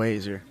gloves. Oh, way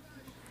easier.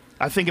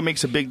 I think it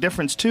makes a big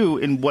difference too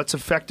in what's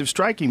effective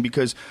striking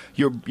because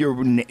your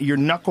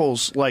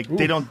knuckles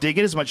they don't dig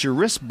in as much. Your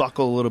wrists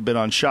buckle a little bit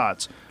on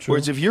shots.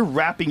 Whereas if you're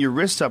wrapping your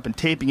wrists up and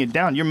taping it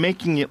down, you're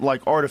making it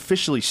like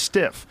artificially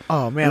stiff.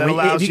 Oh, man, And that if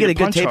allows you get to a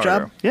good punch tape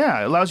harder. job?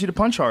 Yeah, it allows you to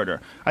punch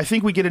harder. I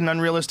think we get an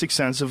unrealistic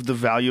sense of the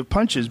value of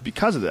punches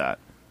because of that.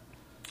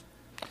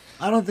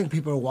 I don't think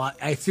people are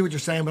I see what you're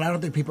saying, but I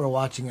don't think people are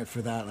watching it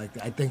for that. Like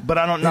I think, But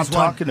I'm not that's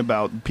why- talking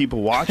about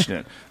people watching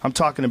it. I'm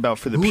talking about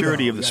for the Who,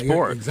 purity though? of the Yeah, you're-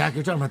 sport. Exactly,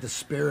 you're talking about the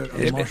spirit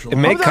of martial It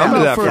may arts. come to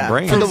that for for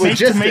brains. to the make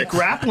logistics.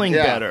 grappling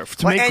Yeah. better.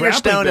 To Well, make and you're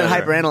grappling stoned and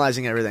better.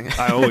 hyperanalyzing everything.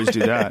 I always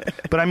do that.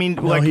 But I mean,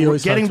 he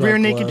always getting talks rear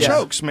about naked gloves.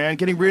 chokes, man.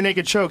 Getting rear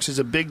naked chokes is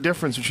a big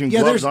difference between Yeah,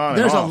 gloves there's on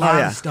there's and a off. lot Oh,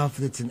 yeah. of stuff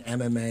that's in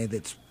MMA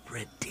that's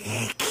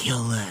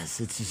ridiculous.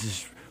 It's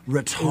just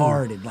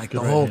retarded. Like the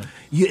whole,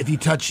 if you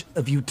touch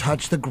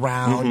the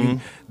ground,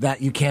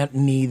 that you can't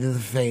knee to the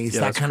face,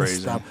 Yeah, that that's kind crazy.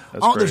 of stuff.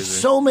 That's There's crazy.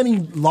 so many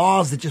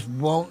laws that just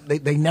won't.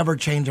 They never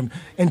change them.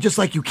 And just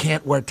like you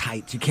can't wear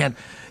tights, you can't.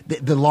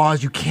 The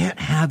laws, you can't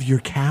have your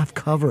calf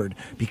covered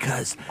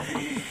because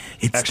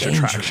it's Extra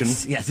dangerous. traction.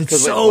 Yes,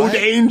 it's so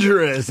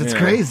dangerous. It's Yeah.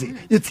 crazy.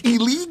 It's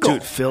illegal.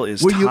 Dude, Phil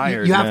is Where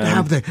tired, You have to man.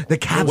 have the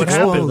calves What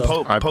exposed.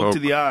 happened? Eye Poke to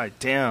poke. the eye.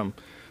 Damn.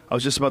 I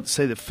was just about to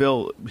say that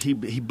Phil, he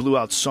blew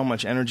out so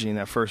much energy in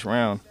that first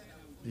round.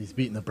 He's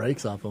beating the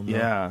brakes off him. though.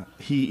 Yeah.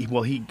 He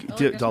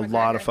did a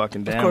lot of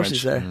fucking damage. Of course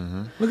he's there.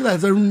 Look at that.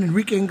 It's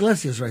Enrique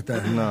Iglesias right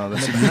there. No,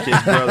 that's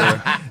Enrique's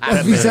brother.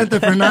 That's Vicente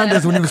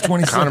Fernandez when he was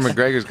 26. Conor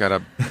McGregor's got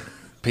a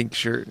pink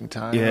shirt and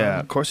tie. Yeah, on.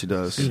 of course he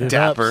does. Beat it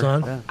Dapper.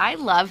 up, son. I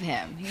love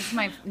him. He's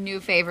my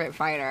new favorite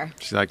fighter.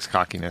 She likes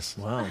cockiness.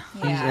 Wow.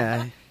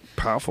 Yeah.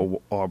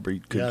 Powerful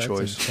Aubrey. Good Yeah, that's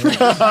choice. intense.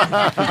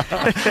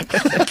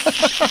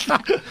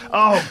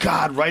 Oh,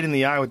 God, right in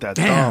the eye with that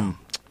thumb.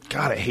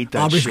 God, I hate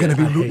that Aubrey's shit. going to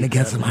be I rooting hate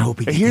against that, him. I hope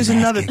he And gets here's his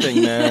ass another kicked.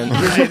 thing,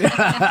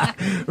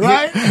 man.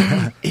 Right?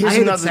 Here's I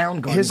hated another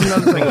Soundgarden. Here's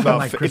another thing about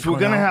Like Chris if we're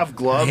gonna Cornell. have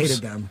gloves. I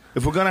hated them.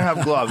 If we're gonna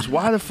have gloves,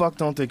 why the fuck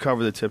don't they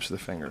cover the tips of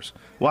the fingers?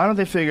 Why don't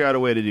they figure out a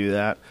way to do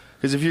that?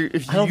 Because if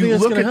I don't you think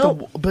that's look gonna at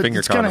help. the, but Finger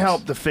it's gonna condoms.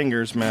 help the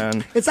fingers,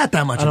 man. It's not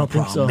that much I of a don't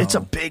think problem. so. It's a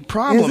big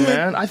problem, Is it?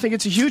 man. I think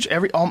it's a huge.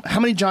 How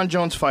many John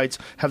Jones fights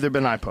have there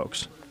been eye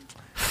pokes?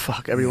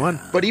 Fuck everyone.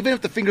 But even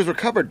if the fingers were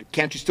covered,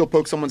 can't you still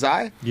poke someone's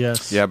eye?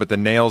 Yes. Yeah, but the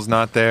nail's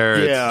not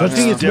there. Yeah. Don't you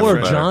think it's more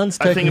different. John's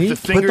I think if the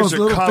technique? fingers those are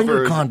little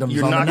finger covered, condoms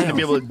you're on not the going to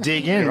be nails. able to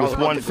dig in with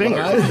one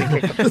finger.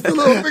 Just a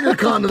little finger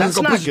condom. That's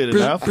Go not push, good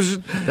push, enough. push.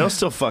 They'll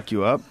still fuck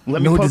you up.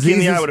 Let me No poke you in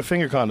the diseases? eye with a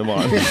finger condom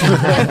on.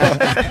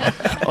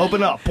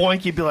 Open up,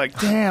 boink. You'd be like,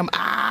 damn,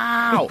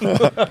 ow.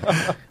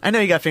 I know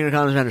you got finger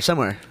condoms around here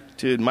somewhere.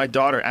 Dude, my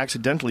daughter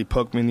accidentally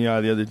poked me in the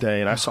eye the other day,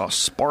 and I saw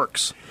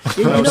sparks.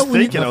 You And I was know, when you-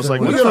 thinking, I was like,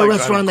 when what you if go to a like,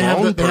 restaurant, they have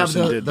grown the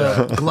person did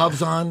that? the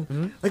gloves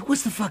on. Like,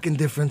 what's the fucking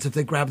difference if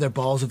they grab their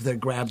balls, if they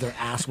grab their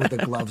ass with the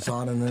gloves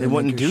on, and then They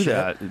wouldn't make your do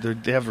shit?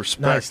 that. They have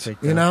respect. Nice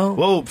takedown. You know?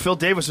 Whoa, Phil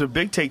Davis with a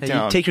big Hey,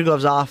 takedown. you take your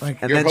gloves off and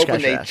you're then hoping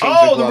scratch they your ass. change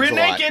oh, their the gloves rear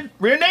a lot. naked.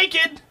 Rear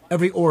naked.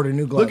 Every order,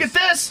 new gloves. Look at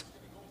this.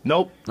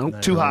 Nope.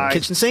 Too high.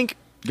 Kitchen sink.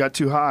 Got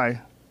too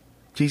high.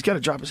 He's got to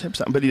drop his hips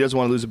down, but he doesn't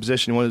want to lose a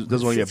position. He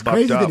doesn't want to It's get bucked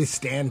crazy up. that he's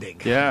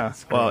standing. Yeah.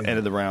 It's Well, crazy. end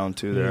of the round,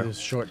 too, It there. was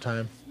short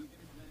time.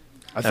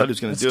 I thought he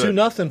was going It's to do it.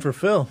 2-0 for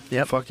Phil.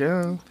 Yep. Fuck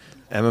yeah.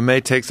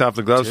 MMA takes off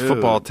the gloves. Dude.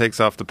 Football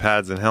takes off the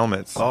pads and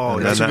helmets. Oh,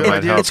 and that's then a that good might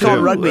idea. help It's called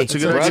too. rugby. That's a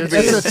good idea.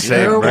 It's a Same,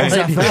 terrible right?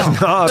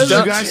 XFL. No, Did you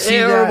that's- guys see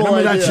that?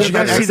 Remember that Did shit you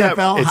guys about see that?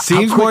 XFL? It How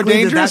seems more quickly did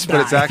dangerous, that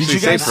but it's die? actually Did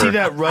you guys safer. see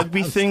that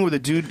rugby thing where the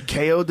dude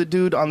KO'd the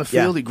dude on the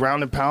field? Yeah. He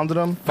ground and pounded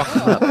him.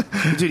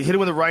 Dude, hit him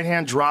with the right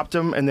hand, dropped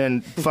him, and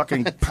then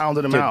fucking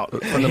pounded him out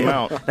from the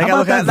mount. That How guy about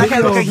looked that like he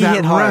video of that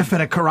hit hard. ref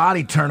at a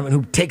karate tournament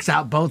who takes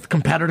out both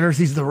competitors?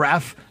 He's the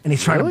ref, and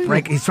he's trying to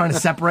break. He's trying to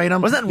separate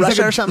them. Wasn't that He's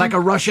Russia like or something? Like a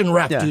Russian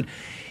ref, Yeah. dude.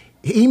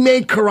 He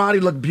made karate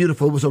look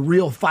beautiful. It was a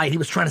real fight. He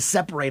was trying to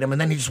separate them,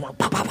 and then he just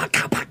went,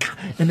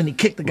 and then he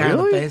kicked the guy in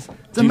the face.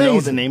 It's Do you know the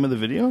amazing. name of the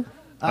video?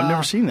 I've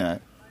never seen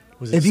that.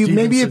 Was it If you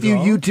Steven if you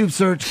Seagal? YouTube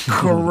search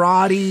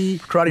karate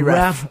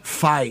ref.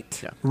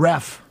 fight Yeah.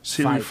 ref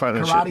See if you fight. find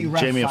that Karate shit.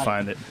 ref Jamie will fight.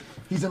 find it.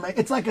 He's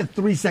it's like a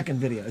 3-second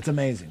video. It's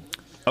amazing.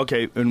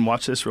 Okay, and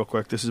watch this real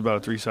quick. This is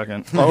about a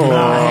 3-second. Oh,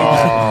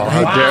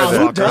 how dare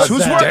who they? does Who's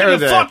that? working Dare the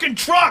they? fucking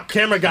truck?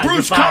 Camera guy,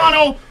 Bruce you're fired.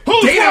 Connell.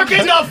 Who's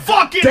working the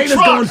fucking Dana's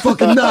going truck?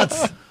 fucking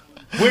nuts.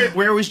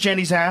 Where was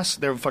Jenny's ass?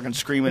 They were fucking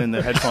screaming in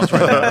the headphones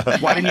right now.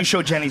 Why didn't you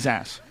show Jenny's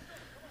ass?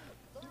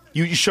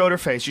 You showed her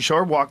face. You showed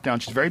her walk down.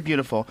 She's very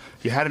beautiful.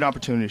 You had an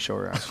opportunity to show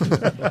her ass.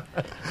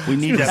 We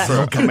need that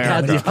for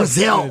America.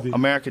 Brazil.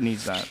 America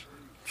needs that.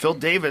 Phil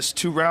Davis,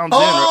 2 rounds in.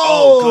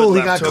 Oh, Good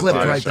he got left hook clipped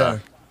by right shot.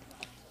 there.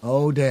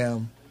 Oh,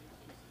 damn.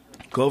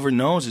 Glover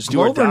knows it's do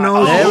or Glover die.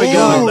 knows. There we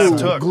go. Left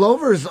hook.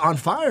 Glover's on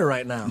fire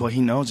right now. Well,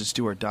 he knows it's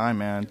do or die,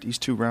 man. These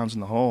 2 rounds in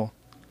the hole.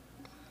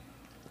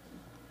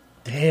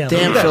 Damn,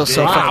 Phil's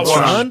so fucking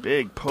strong.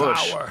 Big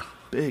push.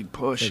 Big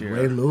push Like here.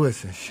 Ray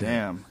Lewis and shit.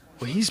 Damn.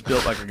 Well, he's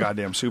built like a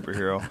goddamn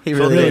superhero. He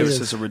Phil really Davis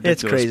is. is a It's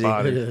ridiculous crazy. It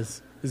body.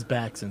 is. His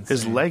back's insane.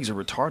 His legs are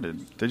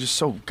retarded. They're just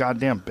so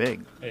goddamn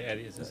big.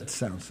 That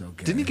sounds so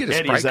good. Didn't he get a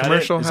Eddie, Sprite is that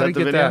commercial? it? Is How that did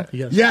he the get video? that? He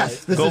got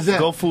Yes, this is it.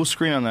 Go full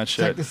screen on that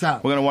shit. Check this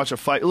out. We're gonna watch a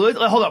fight. Hold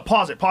up.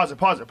 Pause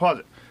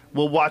it.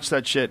 We'll watch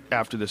that shit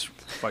after this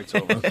fight's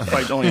over. The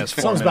fight only has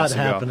 4 Something's minutes about to to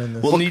happen go. in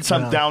this. We'll need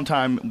some Yeah.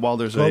 downtime while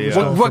there's Glover's a.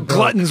 going What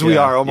gluttons we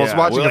are, almost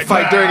watching We're a like,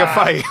 fight during a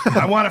fight.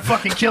 I want to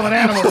fucking kill an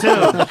animal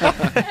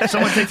too.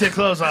 Someone take their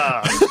clothes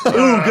off. Ooh,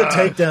 good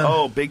takedown.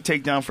 Oh, big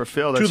takedown for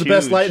Phil. Two That's of the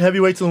best huge. light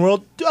heavyweights in the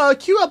world.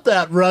 Cue up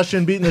that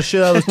Russian beating the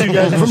shit out of those 2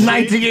 guys From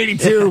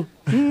 1982.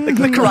 The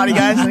karate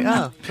guys. Like,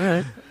 oh, all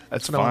right.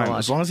 That's what I wanna fine. watch.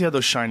 As long as he had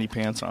those shiny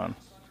pants on.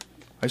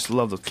 I used to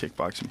love those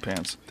kickboxing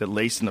pants. That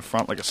laced in the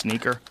front like a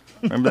sneaker.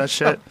 Remember that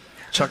shit?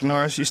 Chuck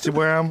Norris used to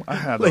wear them. I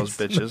had those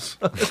bitches.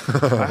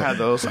 I had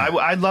those.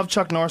 I love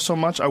Chuck Norris so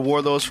much. I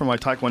wore those for my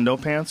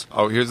Taekwondo pants.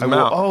 Oh, here's the I wore,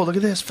 mount. oh, look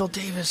at this. Phil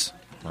Davis.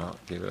 Oh,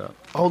 keep it up.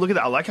 Oh, look at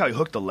that. I like how he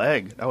hooked the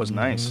leg. That was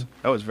nice.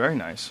 That was very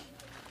nice.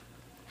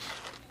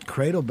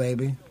 Cradle,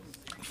 baby.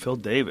 Phil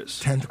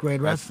Davis. 10th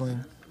grade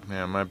wrestling.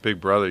 Man, my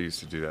big brother used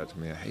to do that to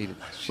me. I hated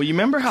that shit. Well, you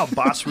remember how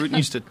Bas Rutten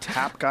used to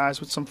tap guys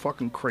with some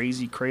fucking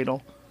crazy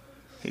cradle?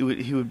 He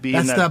would be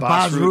That's in that the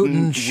Bas Bas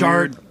Rutten Rutten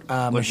Shard, weird,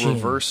 like machine.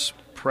 reverse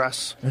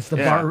press. It's the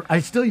Yeah. bar. I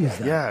still use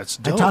that. Yeah, it's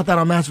I dope. taught that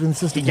on Master He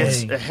System.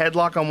 gets a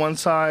headlock on one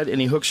side and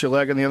he hooks your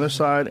leg on the other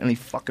side and he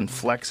fucking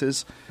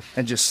flexes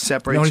and just You know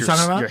separates what he's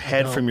talking about? your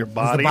head from your It's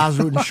body. the Bas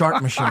Rutten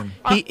shark machine.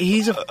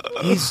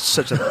 He's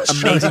such an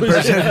amazing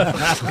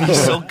person.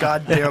 He's so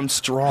goddamn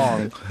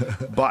strong,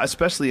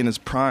 especially in his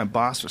prime.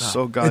 Boss was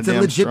so goddamn It's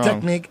a legit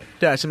strong. technique.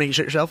 Yeah, so make you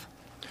shit yourself.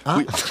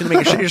 Should make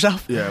you shit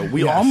yourself. Yeah,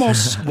 we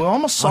almost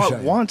saw show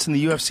it you. once in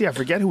the UFC. I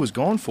forget who was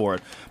going for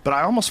it, but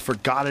I almost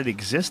forgot it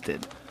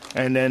existed.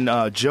 And then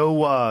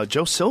Joe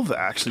Silva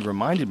actually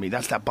reminded me.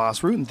 That's that Bas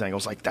Rutten thing. I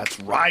was like, that's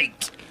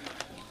right.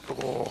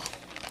 Oh,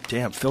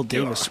 damn, Phil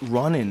Davis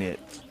running it,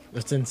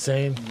 That's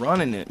insane.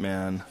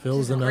 man.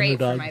 Phil's an Great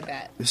for underdog. my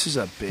bet. This is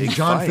a big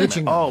John fight,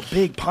 Fitching. man. Oh,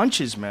 big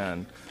punches,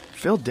 man.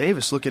 Phil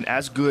Davis looking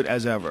as good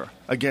as ever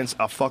against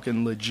a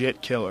fucking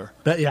legit killer.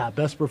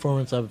 Best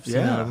performance I've seen.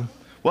 out of him.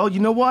 Well, you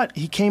know what?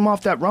 He came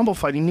off that Rumble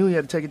fight. He knew he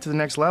had to take it to the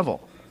next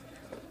level.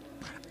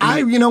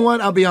 You know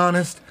what? I'll be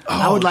honest.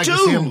 I would like to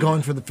see him dude.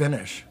 going for the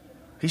finish.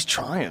 He's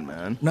trying,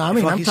 man. No, I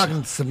mean, Fuck, I'm he's-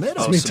 talking submit him.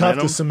 It's gonna be tough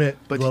to him? submit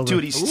But Glover.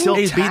 dude, he's still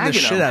He's beating the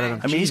tagging shit out of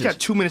him. I mean, he's Jesus. got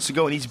 2 minutes to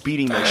go, and he's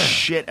beating the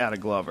shit out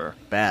of Glover.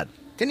 Bad.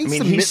 Didn't I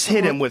mean, he's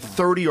hit him with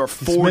 30 or He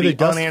submitted 40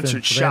 Dustin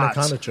unanswered for the shots.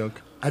 Anaconda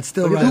choke. I'd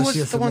still Who rather see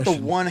a was the one with the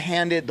submission.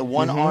 one-handed, the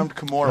one-armed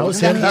Kimura? That was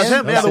Wasn't him. that That's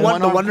him. Yeah, the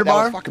one-armed- Wonder That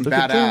Bar. was fucking Look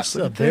at badass. this.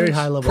 It's a very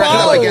high level. Pressing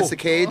him Oh! against the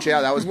cage,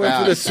 yeah, that was Went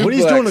for bad. the What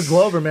he's doing to suplex.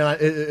 Glover,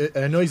 man,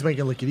 I know he's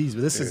making it look easy,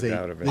 but this is Dude, a.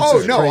 that would've been- this Oh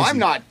is no, crazy. I'm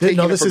not Th- taking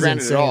no, it this for is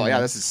granted insane, at all. Yeah,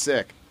 man. this is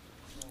sick.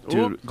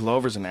 Dude,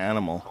 Glover's an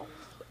animal.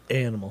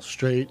 Animal,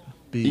 straight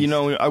beast. You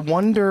know, I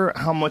wonder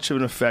how much of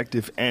an effect,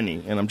 if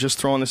any, and I'm just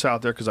throwing this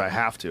out there because I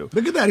have to.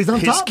 Look at that. He's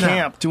on His top now.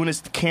 camp, doing his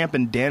camp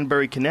in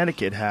Danbury,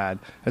 Connecticut, had,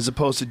 as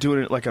opposed to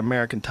doing it like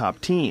American Top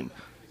Team.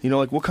 You know,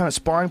 like what kind of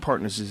sparring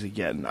partners is he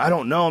getting? I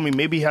don't know. I mean,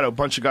 maybe he had a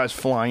bunch of guys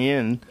fly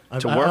in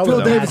to I work would Phil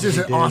with him. Davis is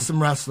He an did. awesome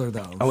wrestler,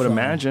 though. I would so-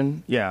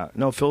 imagine. Yeah.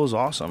 No, Phil is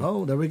awesome.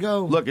 Oh, there we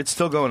go. Look, it's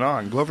still going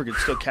on. Glover could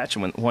still catch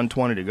him with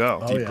 120 to go.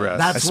 Oh, Deep yeah. breath.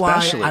 That's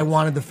especially- why I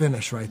wanted the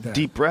finish right there.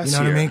 Deep breaths You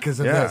know what I here. mean? Because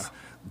of Yeah. this.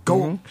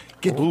 Go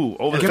get. Ooh,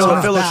 over the get top. on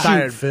his Phil looks back.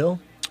 tired. Phil.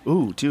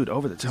 Ooh, dude,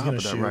 over the top gonna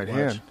of that shoot, right watch.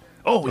 hand.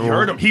 Oh, he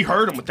heard him. He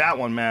heard him with that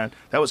one, man.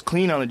 That was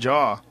clean on the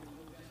jaw.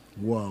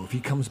 Whoa! If he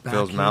comes back,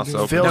 Phil's here, mouth's dude.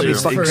 open. Phil That'd be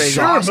is fucking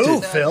exhausted. Sure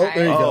move, Phil.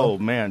 There you Oh,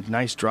 go. man.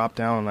 Nice drop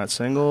down on that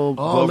single.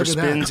 Oh, Glover look at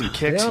that. spins and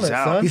kicks. Stay on He's it,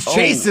 out. son. He's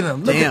chasing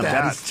him. Look damn, at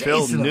that. God, He's Phil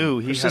chasing knew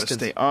him. he had to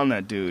stay on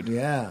that dude.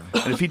 Yeah.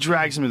 And if he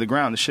drags him to the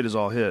ground, the shit is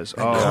all his.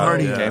 Oh,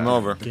 cardio. yeah. Game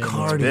over.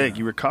 Cardio. Big.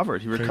 He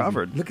recovered. He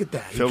recovered. Look at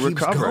that. He Phil keeps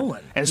recovered.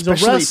 going. And He's a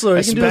especially, wrestler.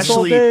 He can do this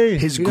all especially day.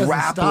 his He doesn't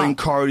grappling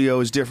stop.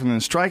 cardio is different than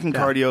striking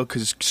cardio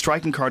because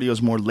striking cardio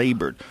is more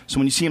labored. So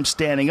when you see him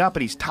standing up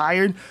and he's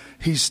tired,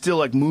 he's still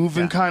like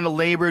moving kind of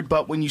labored.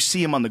 But when you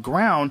see him on the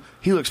ground,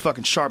 he looks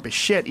fucking sharp as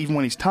shit even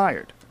when he's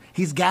tired.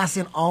 He's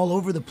gassing all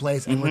over the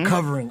place and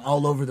recovering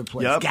all over the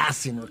place. Yep.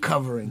 Gassing,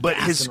 recovering. But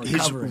his gassing,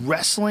 recovering.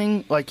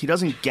 wrestling, like he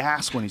doesn't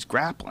gas when he's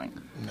grappling.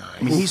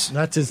 I mean, he's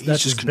that's his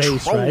just base,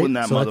 controlling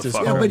right? that So that's his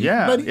motherfucker.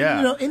 skill.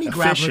 But any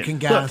grappler Efficient. can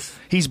gas.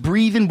 Look, he's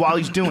breathing while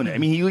he's doing it. I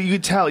mean, you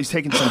can tell he's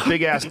taking some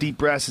big ass deep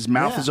breaths. His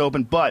mouth is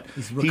open, but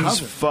he's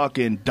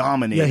fucking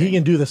dominating. Yeah, he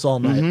can do this all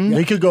night.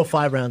 He could go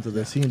 5 rounds of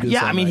this. He can do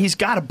this all I mean, night. he's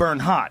got to burn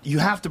hot. You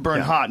have to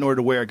burn hot in order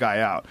to wear a guy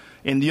out.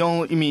 And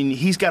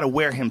he's got to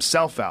wear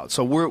himself out.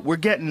 So we're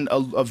getting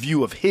a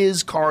view of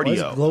his Why is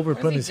cardio. Glover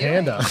putting his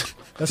hand up?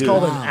 That's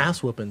called an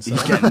ass whooping.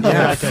 He's getting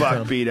the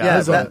fuck beat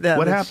out.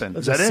 What happened?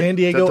 Is that it? San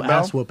Diego Is that the bell?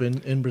 ass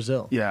whooping in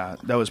Brazil. Yeah,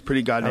 that was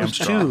pretty goddamn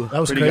strong. That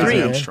was pretty crazy,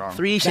 goddamn man. strong.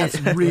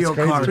 That's real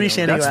cardio. 3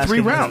 San Diego That's ass 3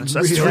 kicking. rounds.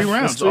 That's 3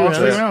 rounds. three All rounds.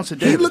 3 rounds a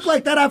day. He looked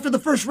like that after the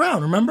first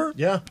round, remember?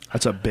 Yeah.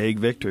 That's a big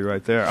victory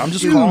right there. I'm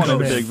just calling it a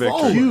big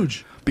victory.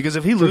 Huge. Because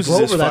if he loses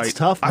Glover, this that's fight,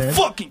 tough, I man.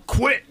 fucking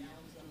quit.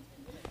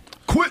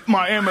 Quit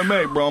my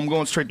MMA, bro. I'm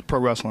going straight to pro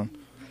wrestling.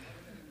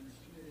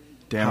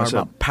 Damn, it's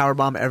a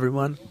Powerbomb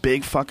everyone.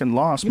 big fucking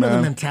loss, You know the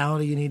man.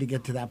 mentality you need to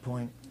get to that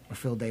point where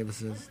Phil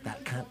Davis is,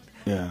 that kind.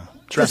 Yeah.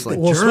 Just the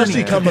Well,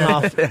 especially journey. coming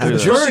off,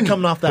 especially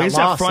coming off that He's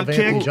loss that front of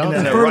kick Anthony and Johnson.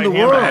 then that Burn right the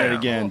hand world. behind it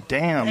again.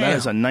 Damn, that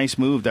is a nice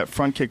move. That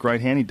front kick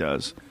right hand he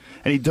does.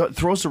 And he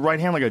throws the right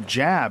hand like a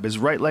jab. His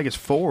right leg is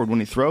forward when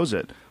he throws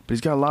it. But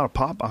he's got a lot of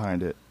pop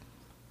behind it.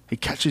 He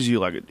catches you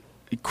like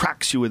he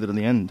cracks you with it in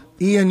the end.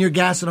 Ian, you're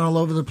gassing all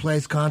over the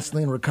place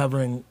constantly and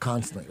recovering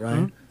constantly,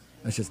 right?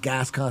 That's just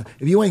gas.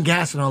 If you ain't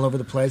gassing all over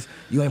the place,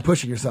 you ain't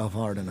pushing yourself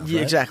hard enough. Yeah,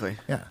 right? exactly.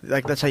 Yeah.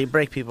 Like that's how you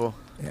break people.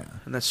 Yeah.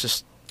 And that's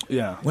just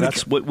Yeah, When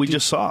that's it- what we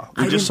just saw.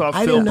 We I just saw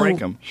didn't- I Phil didn't break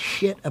know him.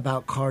 shit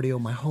about cardio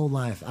my whole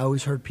life. I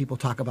always heard people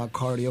talk about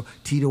cardio.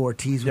 Tito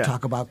Ortiz would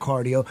talk about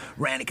cardio.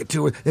 Randy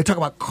Couture, they talk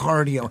about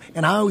cardio.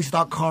 And I always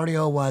thought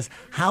cardio was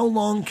how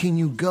long can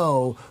you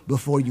go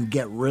before you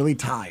get really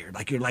tired?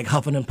 Like you're like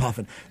huffing and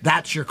puffing.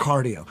 That's your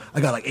cardio.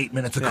 I got like 8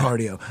 minutes of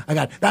cardio.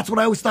 That's what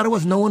I always thought it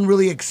was. No one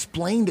really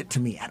explained it to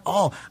me at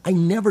all. I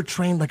never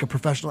trained like a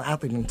professional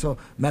athlete until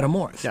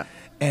Metamoris. Yeah.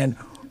 And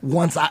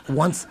once I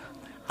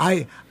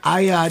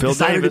Phil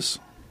decided Davis.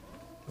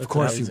 Of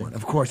course he won.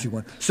 Of course he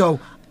won. So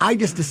I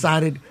just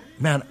decided,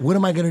 man, what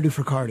am I going to do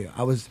for cardio?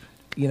 I was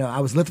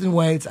lifting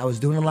weights. I was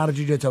doing a lot of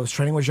jiu-jitsu. I was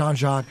training with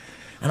Jean-Jacques.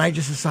 And I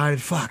just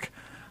decided, fuck,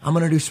 I'm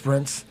going to do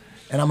sprints.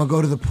 And I'm going to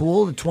go to the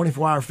pool, the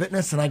 24-hour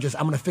fitness, and I'm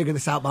going to figure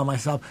this out by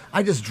myself.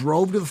 I just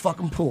drove to the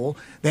fucking pool.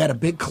 They had a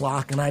big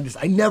clock, and I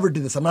never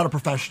did this. I'm not a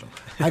professional.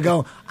 I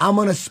go, I'm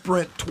going to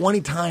sprint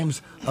 20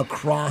 times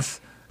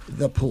across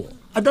the pool.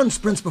 I've done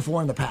sprints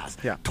before in the past.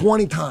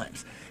 20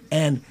 times.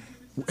 And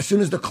as soon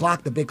as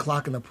the big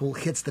clock in the pool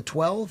hits the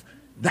 12,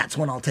 that's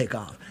when I'll take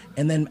off.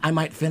 And then I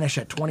might finish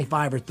at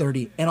 25 or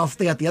 30, and I'll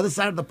stay at the other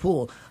side of the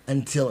pool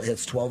until it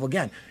hits 12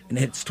 again. And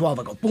it hits 12,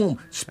 I go, boom,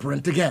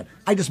 sprint again.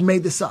 I just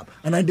made this up,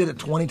 and I did it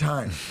 20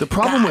 times. The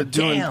problem God with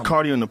doing damn.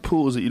 cardio in the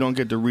pool is that you don't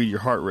get to read your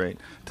heart rate.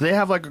 Do they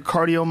have like a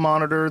cardio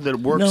monitor that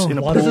works No, in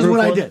a pool? this is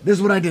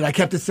what I did. I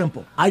kept it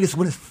simple. I just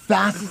went as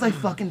fast as I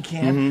fucking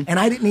can, and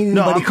I didn't need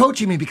anybody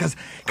coaching me because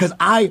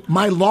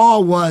my law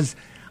was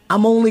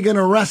I'm only going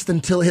to rest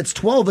until it hits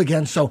 12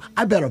 again, so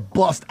I better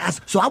bust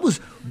ass. So I was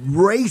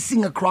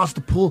racing across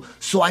the pool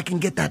so I can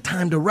get that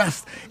time to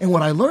rest. And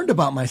what I learned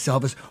about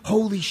myself is,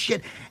 holy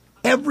shit,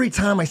 every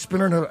time I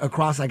sprinted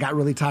across, I got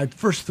really tired.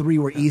 First 3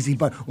 were easy,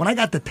 but when I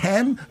got to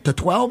 10 to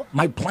 12,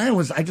 my plan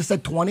was, I just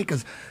said 20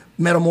 because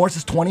Metamoris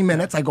is 20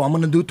 minutes. I go, I'm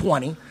going to do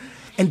 20.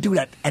 And dude,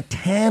 at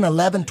 10,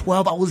 11,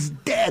 12, I was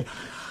dead.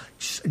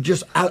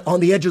 Just out on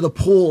the edge of the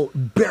pool,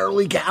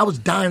 I was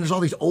dying. There's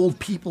all these old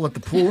people at the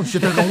pool and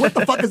shit. They're going, what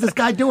the fuck is this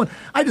guy doing?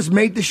 I just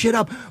made this shit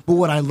up. But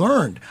what I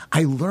learned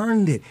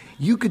it.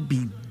 You could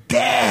be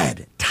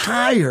dead,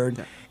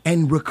 tired,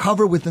 and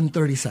recover within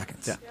 30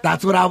 seconds. Yeah.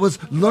 That's what I was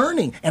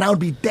learning. And I would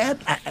be dead.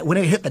 When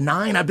it hit the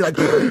 9, I'd be like,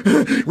 when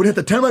it hit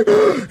the 10, like,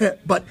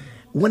 but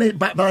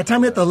by the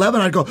time it hit the 11,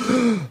 I'd go,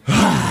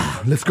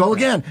 let's go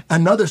again.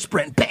 Another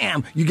sprint,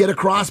 bam, you get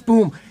across,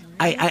 boom.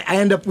 I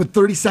end up with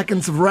 30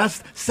 seconds of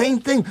rest. Same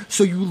thing.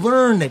 So you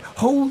learn that,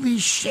 holy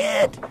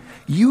shit,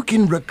 you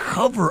can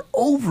recover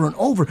over and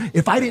over.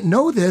 If I didn't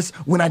know this,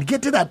 when I'd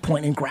get to that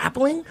point in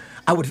grappling,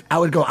 I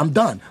would go, I'm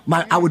done.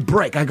 I would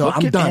break. I go, Look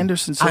I'm at done.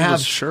 Anderson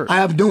Silva's shirt. I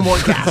have no more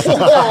gas.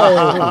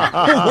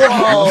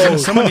 Whoa.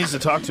 Someone needs to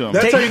talk to him.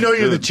 That's how you know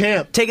you're the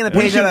champ. Taking the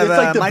page out of It's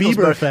like the Michael's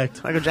Bieber book.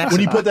 effect. Michael Jackson.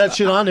 When you put that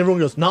shit on,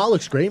 everyone goes, "No, it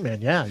looks great,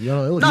 man. Yeah, you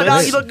know, it looks No,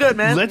 great." you look good,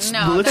 man. Let's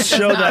No, that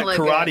show does not that look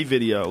karate good.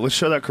 video. Let's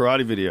show that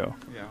karate video.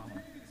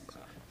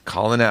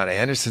 Calling out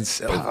Anderson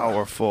Silva.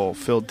 Powerful.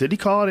 Phil, did he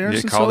call out You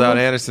Anderson called Silva? out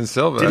Anderson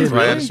Silva. Did That's he why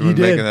really? Anderson He was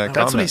did. making that comment.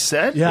 That's what he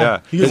said?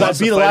 Yeah. He goes, He I wants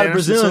to beat a fight lot of Anderson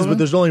Brazilians, Silva? but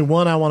there's only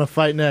one I want to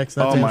fight next.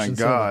 That's Oh my Anderson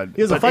Silva. God!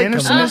 He has a But fight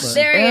Anderson coming is, up.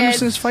 there he is.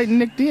 Anderson's fighting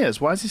Nick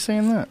Diaz. Why is he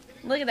saying that?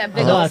 Look at that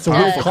big Oh, old that's a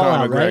head. weird call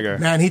out, right? McGregor.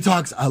 Man, he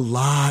talks a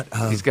lot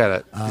of... He's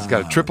got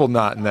a triple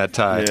knot in that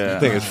tie. Yeah. The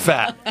thing is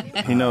fat.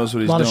 He knows what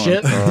he's A lot doing. of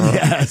shit.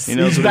 Yes. He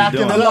knows He's what backing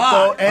he's it doing. up,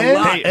 though. And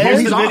Hey, here's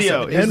he's the awesome.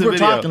 video. Here's And the we're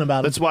video. talking about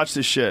him. Let's watch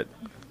this shit.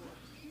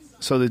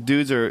 So the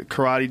dudes are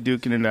karate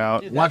duking it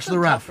out. Watch the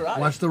ref.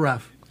 Watch the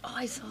ref. Oh,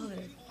 I saw that.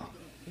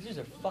 These dudes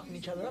are fucking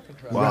each other up in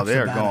karate. Wow, refs they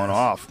are are going badass.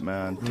 off,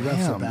 man.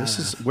 refs are Damn, this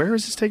is badass. where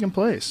is this taking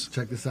place?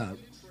 Check this out.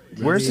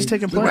 Where's this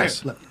taking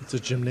place? It's a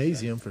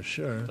gymnasium for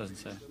sure. Doesn't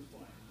say.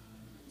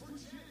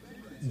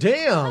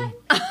 Damn.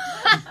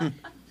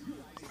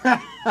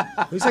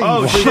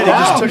 Oh shit! He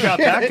just took out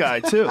that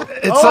guy too.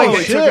 It's like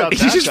he took out he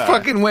that just guy.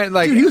 fucking went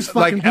like Dude, he was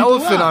fucking like people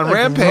elephant up, on like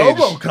Rampage.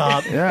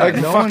 RoboCop. Yeah,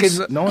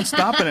 Like no one's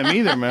stopping him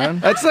either, man.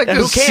 That's like And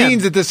those who can?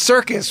 scenes at the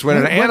circus when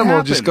an What animal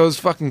happened? just goes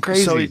fucking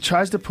crazy. So he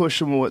tries to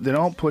push him away. They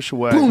don't push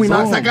away. Boom, he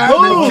knocks that guy out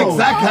and then kicks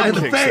that guy in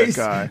the Kicks face.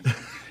 that guy.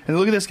 And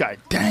look at this guy.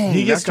 Dang,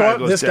 He gets that guy tore.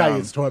 goes This guy down.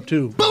 gets tore up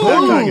too.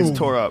 That guy gets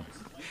tore up.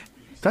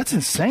 That's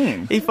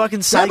insane. He fucking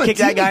They have a sidekicked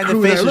that TV guy in the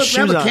crew face there. with Look, they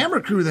have shoes a on.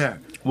 camera crew there.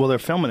 Well, they're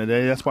filming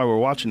today. That's why we're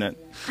watching it.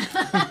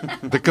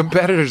 the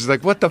competitors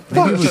like, what the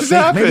fuck Maybe, just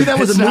happened? maybe that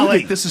was It's a not movie.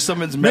 like this is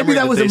someone's Maybe memory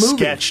that was they a movie.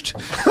 sketched.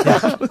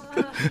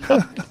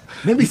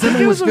 Maybe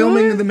someone was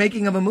filming the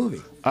making of a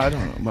movie. I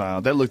don't know. Wow,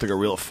 that looked like a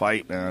real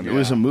fight, man. It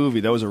was a movie.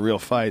 That was a real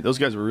fight. Those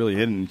guys were really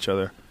hitting each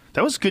other.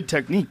 That was good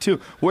technique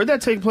too. Where'd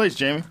that take place,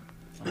 Jamie?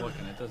 I'm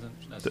looking. It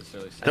doesn't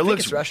necessarily say. That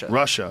looks it's Russia.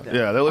 Russia.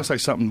 Yeah, that looks like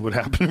something would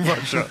happen in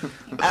Russia.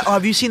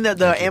 Have you seen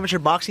the amateur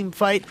boxing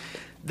fight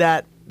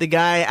that the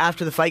guy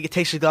after the fight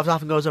takes his gloves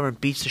off and goes over and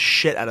beats the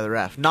shit out of the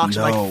ref, knocks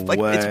him No like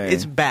way.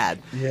 it's bad.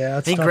 Yeah,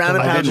 it's he tough ground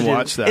to and watch. pounded I didn't him.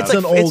 watch that. It's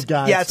It's like an old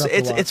guy. Yeah, It's tough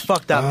to watch. it's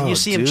fucked up. Oh, You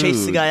see him chase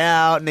the dude. guy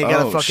out, and they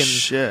gotta Oh, fucking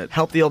shit.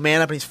 help the old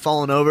man up, and he's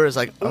falling over. It's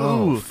like,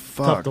 Oh, ooh,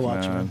 fuck, tough to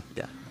watch, man. man.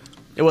 yeah.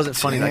 It wasn't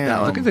funny like that.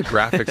 Damn. Look at the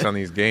graphics on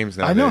these games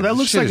now. I know that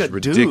looks like a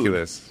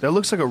ridiculous. dude. That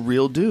looks like a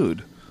real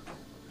dude.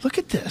 Look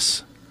at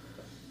this.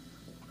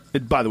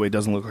 It, by the way,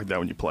 doesn't look like that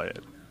when you play it.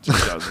 It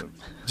just doesn't.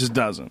 It just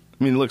doesn't.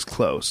 I mean, it looks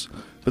close,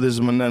 but there's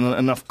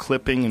enough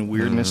clipping and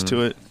weirdness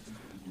to it.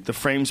 The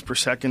frames per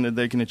second that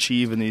they can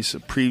achieve in these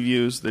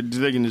previews,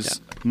 they can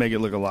just make it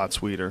look a lot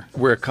sweeter.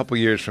 We're a couple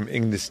years from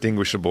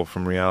indistinguishable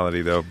from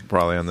reality, though,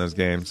 probably on those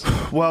games.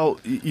 Well,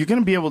 you're going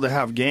to be able to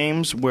have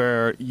games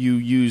where you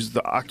use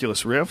the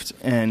Oculus Rift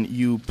and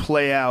you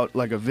play out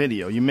like a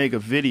video. You make a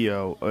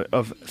video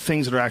of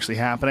things that are actually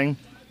happening,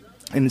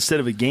 and instead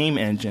of a game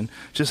engine,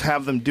 just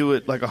have them do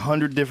it like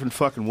 100 different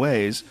fucking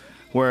ways,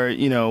 where,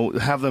 you know,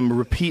 have them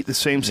repeat the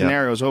same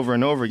scenarios over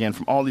and over again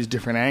from all these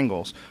different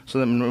angles, so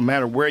that no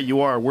matter where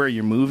you are, where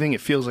you're moving, it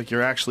feels like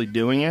you're actually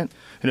doing it.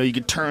 You know, you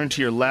could turn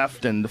to your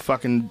left, and the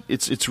fucking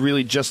it's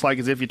really just like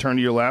as if you turn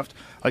to your left.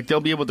 Like,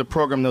 they'll be able to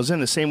program those in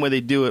the same way they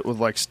do it with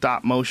like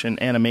stop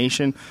motion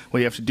animation,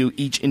 where you have to do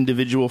each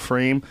individual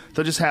frame.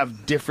 They'll just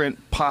have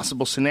different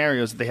possible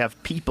scenarios that they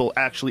have people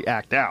actually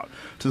act out,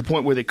 to the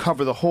point where they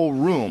cover the whole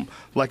room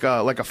like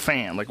a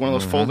fan, like one of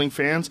those folding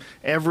fans.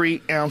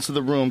 Every ounce of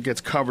the room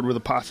gets covered with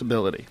a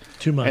possibility.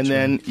 Too much, And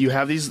then man. you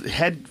have these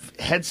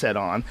headset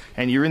on,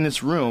 and you're in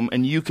this room,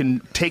 and you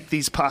can take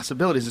these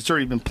possibilities. It's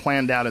already been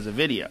planned out as a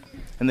video.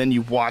 And then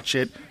you watch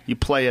it, you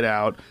play it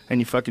out,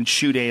 and you fucking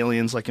shoot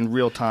aliens like in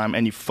real time,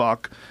 and you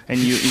fuck, and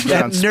you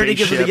get on Nerdy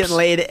kids are spaceships. getting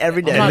laid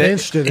every day. I'm not then-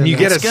 interested and in you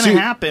that. get a It's gonna suit.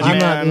 happen, I'm not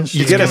man. interested.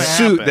 You It's get a gonna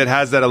suit happen. that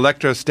has that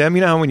electro stem.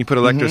 You know how when you put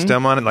electro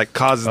stem on it, like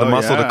causes the Oh,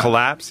 muscle yeah. to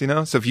collapse. You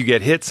know, so if you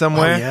get hit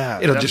somewhere, Oh, yeah,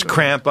 it'll just definitely.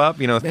 cramp up.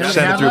 You know, don't send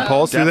it have through that?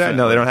 pulse through that.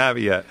 No, Definitely. they don't have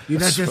it yet.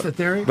 That's just a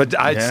theory. But it's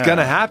Yeah.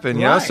 gonna happen,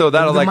 you know. Right. So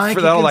that'll The like mind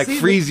can that'll like conceive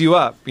it. freeze you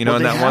up, you know, Well,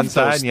 on they that have one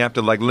side, those- and you have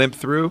to like limp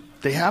through.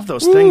 They have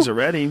those things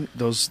already,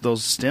 those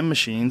stem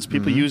machines.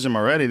 People use them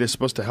already. They're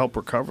supposed to help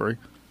recovery.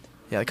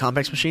 Yeah, the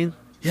Compex machine.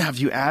 Yeah, have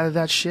you added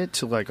that shit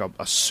to like a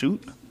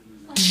suit?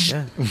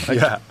 Yeah.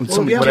 Yeah,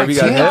 Whatever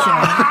you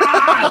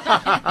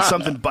got hit.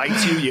 Something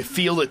bites you, you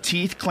feel the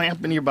teeth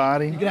clamp in your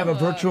body. You could have a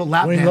virtual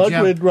lap Wayne dance.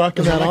 Ludwig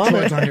rocking that on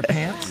electrodes it. on your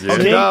pants. Yeah,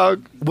 Okay,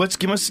 dog. let's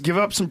give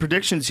up some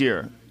predictions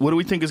here. What do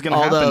we think is going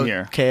to happen Aldo,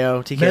 here?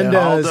 KO, TKO.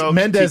 Mendez.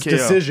 Mendez TKO.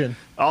 decision.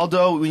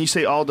 Aldo, when you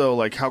say Aldo,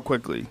 like how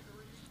quickly?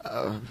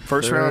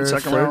 First round,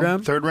 second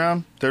third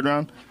round, third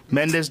round.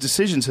 Mendez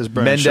decision, says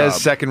Brennan Mendez Schaub.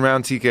 second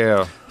round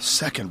TKO.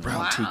 Second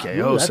round TKO,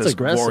 Ooh, that's says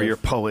aggressive. Warrior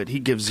Poet. He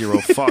gives zero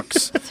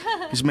fucks.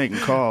 He's making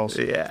calls.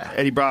 Yeah.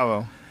 Eddie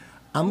Bravo.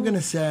 I'm going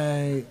to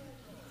say...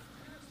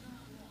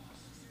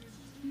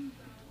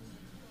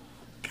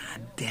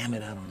 God damn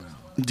it, I don't know.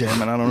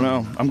 Damn it, I don't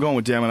know. I'm going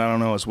with damn it, I don't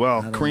know as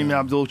well. Kareem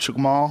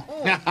Abdul-Jabbar.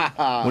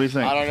 What do you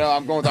think? I don't know.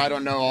 I'm going with I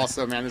don't know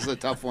also, man. This is a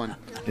tough one.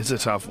 It's a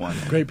tough one.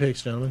 Great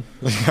picks, gentlemen.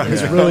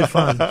 It's really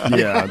fun.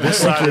 Yeah, this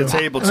side of the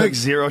table took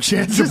zero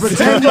chances.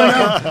 Pretend you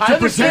know.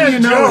 Pretend you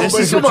know. This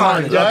is Come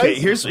on, okay.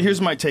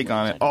 Here's my take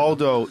on it.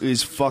 Aldo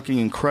is fucking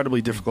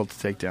incredibly difficult to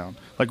take down.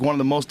 Like one of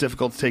the most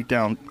difficult to take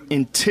down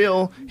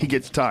until he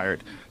gets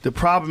tired. The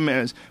problem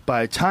is,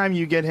 by the time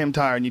you get him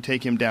tired and you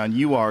take him down,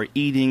 you are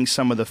eating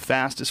some of the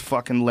fastest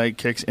fucking leg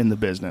kicks in the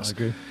business. I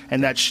agree.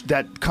 And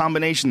that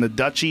combination, the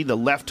Dutchie, the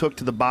left hook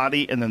to the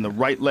body, and then the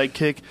right leg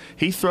kick,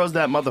 he throws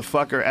that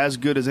motherfucker as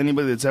good as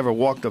anybody that's ever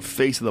walked the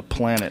face of the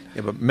planet.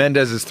 Yeah, but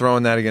Mendez is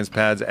throwing that against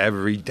pads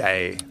every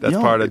day. That's You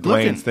know, part of look,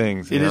 Dwayne's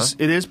things. It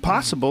is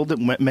possible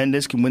that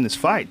Mendez can win this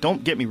fight.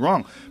 Don't get me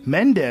wrong.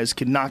 Mendez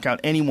can knock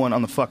out anyone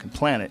on the fucking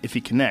planet if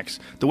he connects.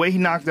 The way he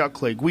knocked out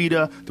Clay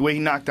Guida, the way he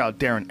knocked out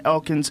Darren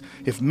Elkins, hands.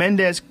 If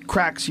Mendez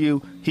cracks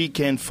you, he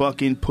can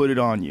fucking put it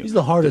on you. He's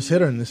the hardest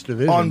hitter in this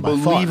division.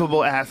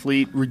 Unbelievable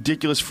athlete,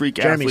 ridiculous freak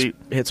athlete.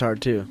 Hits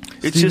hard too.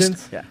 It's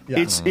Stevens?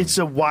 just, it's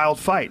a wild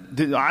fight.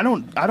 I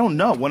don't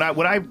know. When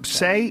I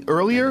say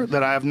earlier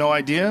that I have no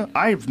idea,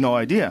 I have no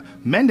idea.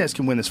 Mendez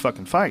can win this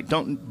fucking fight.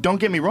 Don't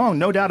get me wrong,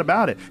 no doubt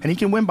about it. And he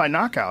can win by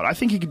knockout. I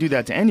think he could do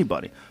that to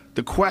anybody.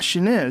 The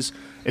question is,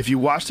 if you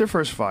watch their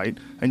first fight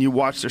and you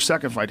watch their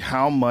second fight,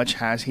 how much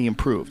has he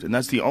improved? And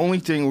that's the only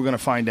thing we're going to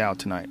find out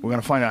tonight. We're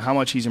going to find out how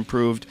much he's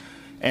improved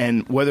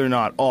and whether or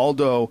not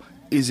Aldo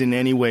is in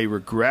any way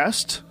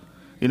regressed.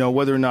 You know,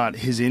 whether or not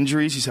his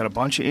injuries, he's had a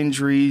bunch of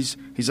injuries.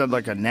 He's had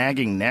like a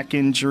nagging neck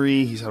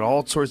injury. He's had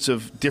all sorts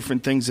of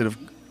different things that have,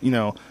 you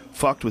know,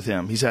 fucked with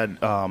him. He's had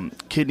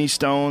kidney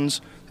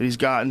stones that he's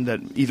gotten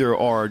that either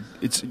are,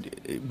 it's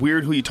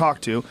weird who you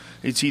talk to.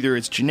 It's either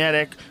it's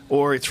genetic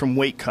or it's from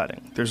weight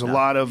cutting. There's a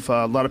lot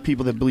of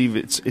people that believe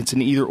it's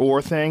an either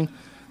or thing.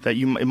 That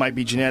it might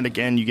be genetic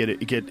and you get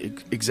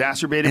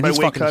exacerbated and by he's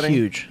weight fucking cutting.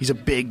 Huge. He's a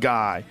big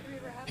guy.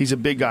 He's a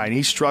big guy, and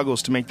he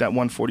struggles to make that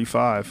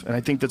 145. And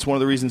I think that's one of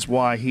the reasons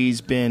why he's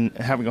been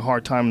having a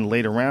hard time in the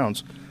later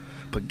rounds.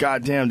 But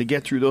goddamn, to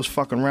get through those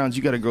fucking rounds,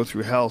 you got to go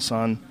through hell,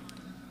 son.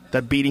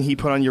 That beating he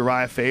put on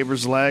Uriah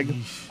Faber's leg,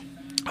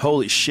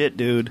 holy shit,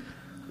 dude.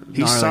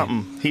 He's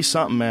something. He's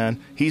something,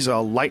 man. He's a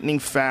lightning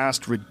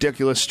fast,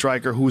 ridiculous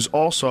striker who's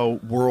also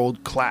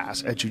world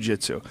class at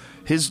jiu-jitsu.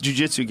 His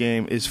jiu-jitsu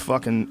game is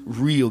fucking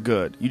real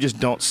good. You just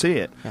don't see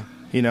it. Yeah.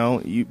 You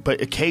know,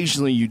 but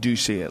occasionally you do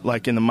see it.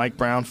 Like in the Mike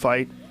Brown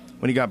fight,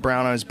 when he got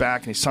Brown on his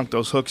back and he sunk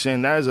those hooks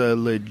in, that is a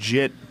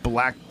legit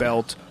black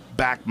belt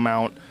back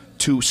mount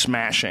to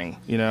smashing,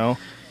 you know?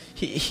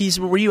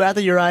 Were you at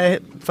the Uriah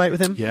fight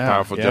with him? Yeah.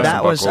 Powerful. Yeah.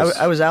 That was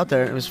I was out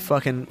there. It was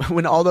fucking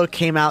when Aldo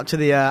came out to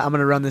the I'm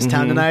gonna run this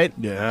town tonight.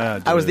 Yeah,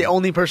 dude. I was the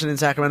only person in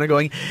Sacramento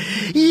going,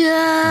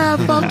 yeah,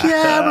 fuck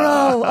yeah,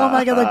 bro. Oh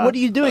my god, like what are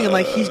you doing? I'm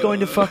like, he's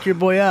going to fuck your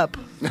boy up.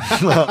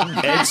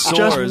 Ed Soares,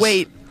 just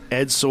wait.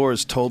 Ed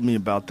Soares told me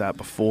about that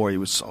before. He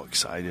was so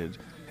excited.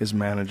 His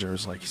manager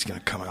was like, he's gonna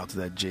come out to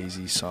that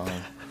Jay-Z song.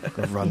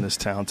 Gonna run this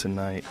town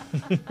tonight.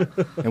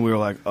 And we were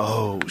like,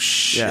 oh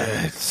shit.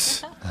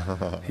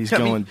 Yeah. He's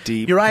going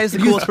deep. Uriah's the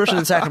coolest person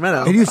in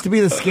Sacramento. It used to be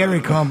the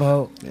scary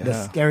combo. Yeah.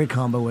 The scary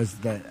combo was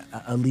the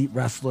elite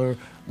wrestler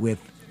with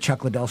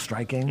Chuck Liddell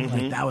striking.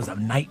 Like that was a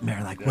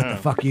nightmare. Like what the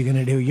fuck are you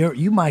gonna do?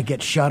 You might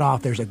get shut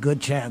off. There's a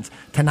good chance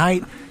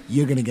tonight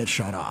you're gonna get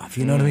shut off.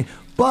 You know what I mean?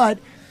 But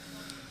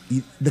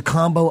the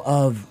combo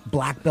of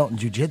black belt and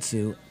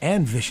jiu-jitsu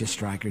and vicious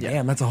striker,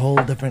 damn, that's a whole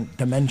different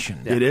dimension.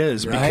 It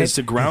is, right? because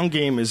the ground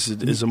game is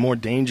a more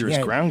dangerous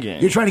ground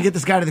game. You're trying to get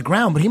this guy to the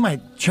ground, but he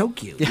might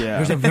choke you. Yeah.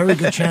 There's a very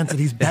good chance that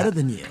he's better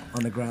than you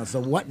on the ground. So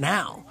what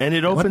now? And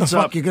it what opens the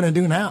fuck up. you gonna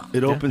do now?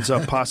 It opens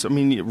up I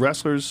mean,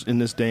 wrestlers in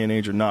this day and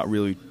age are not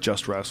really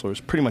just wrestlers.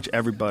 Pretty much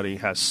everybody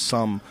has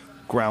some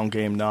ground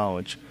game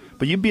knowledge.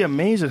 But you'd be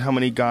amazed at how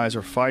many guys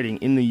are fighting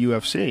in the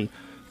UFC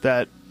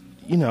that,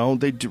 you know,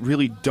 they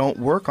really don't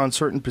work on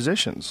certain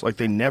positions. Like,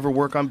 they never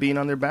work on being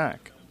on their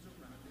back.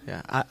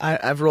 Yeah,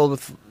 I've rolled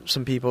with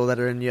some people that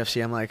are in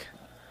UFC. I'm like,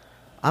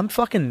 I'm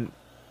fucking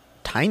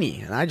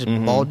tiny, and I just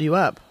balled you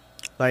up.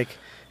 Like,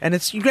 and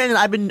it's granted,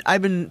 I've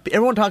been.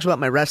 Everyone talks about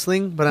my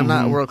wrestling, but I'm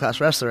not a world class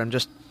wrestler. I'm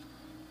just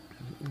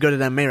good at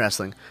MMA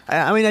wrestling.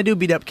 I mean, I do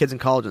beat up kids in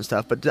college and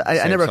stuff, but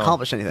I never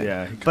accomplished anything.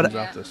 Yeah, he comes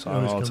out this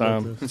song all the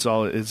time.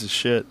 It's a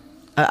shit.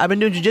 I've been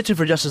doing jiu-jitsu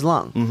for just as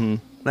long.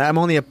 Mm-hmm. I'm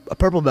only a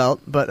purple belt,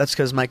 but that's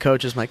because my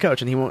coach is my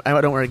coach, and I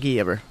don't wear a gi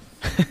ever.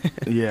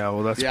 Yeah,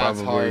 well, that's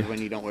probably... it's hard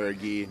when you don't wear a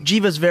gi.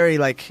 Jiva's very,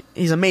 like,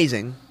 he's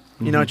amazing,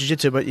 you know, at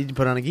jiu-jitsu, but you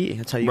put on a gi.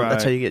 That's how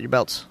you get your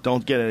belts.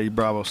 Don't get Eddie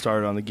Bravo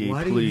started on the gi,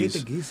 Why please. do you hate the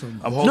gi so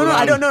much?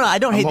 I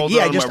don't hate the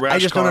gi. I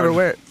just don't ever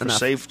wear it for enough.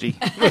 Safety.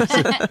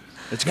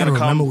 It's You gotta gonna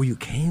come. remember where you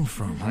came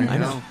from. Right? I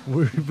know.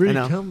 Where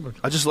know. you come from?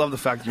 I just love the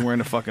fact that you're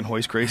wearing a fucking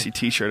Hoist Gracie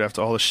t-shirt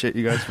after all the shit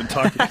you guys have been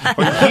talking.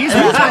 He's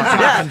been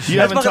talking. You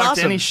haven't talked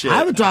awesome. any shit. I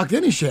haven't talked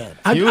any shit.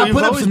 I You've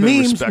put up always some been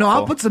memes. respectful. No,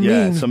 I'll put some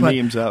Yeah, memes. some but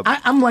memes up.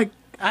 I'm like,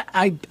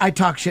 I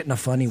talk shit in a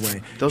funny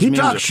way. Those He memes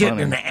talks are shit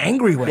funny. in an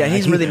angry way. Yeah,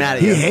 he's Like, really mad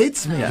at he you. He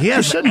hates me. He He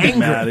has shouldn't be anger.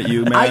 mad at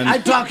you, man. I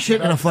talk shit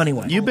in a funny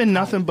way. You've been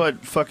nothing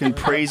but fucking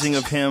praising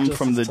of him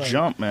from the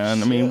jump,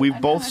 man. I mean, we've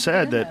both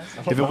said that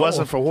if it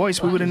wasn't for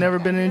Hoist, we would have never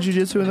been in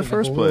jiu-jitsu in the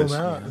first place.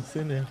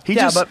 He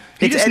Yeah, just, but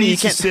he it's just Eddie,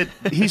 needs you to sit.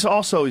 He's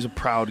a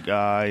proud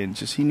guy, and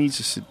he needs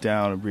to sit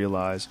down and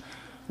realize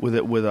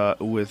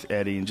with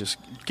Eddie and just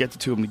get the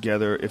two of them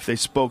together. If they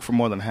spoke for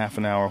more than half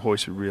an hour,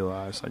 Hoist would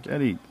realize, like,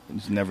 Eddie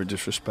is never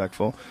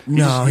disrespectful.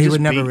 He would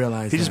never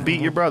realize He that. just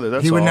beat your brother.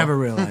 That's He would all. never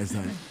realize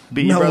that.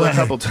 Beat your No brother way. a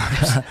couple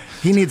times.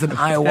 He needs an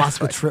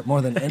ayahuasca trip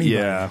more than anybody.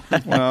 Yeah.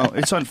 Well,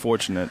 it's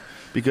unfortunate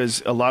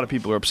because a lot of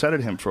people are upset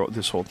at him for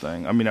this whole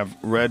thing. I mean, I've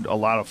read a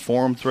lot of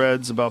forum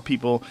threads about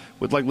people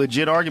with like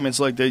legit arguments,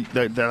 like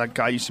that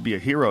guy used to be a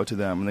hero to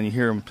them, and then you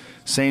hear him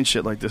saying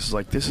shit like this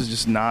is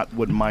just not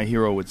what my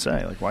hero would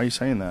say. Like, why are you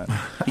saying that?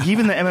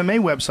 Even the MMA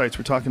websites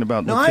were talking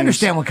about. No, the I things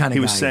understand what kind of he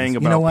guy was saying he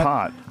is. about You know what?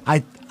 pot.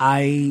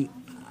 I,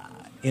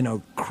 in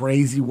a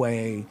crazy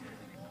way,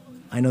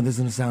 I know this is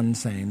going to sound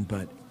insane,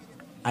 but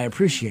I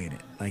appreciate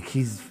it. Like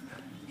he's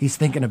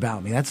thinking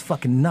about me. That's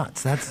fucking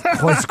nuts. That's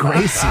Horace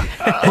Gracie.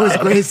 Horace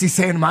Gracie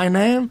saying my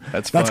name.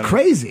 That's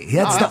crazy.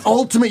 That's the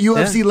ultimate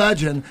UFC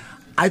legend.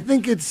 I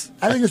think it's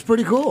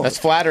pretty cool. That's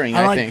flattering.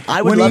 I think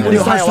I would love when to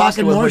he starts ayahuasca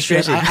talking with more Horace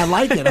shit. Gracie. I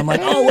like it. I'm like,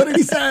 oh, what did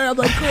he say? I'm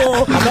like,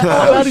 cool. I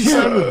thought he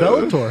signed with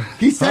Bellator.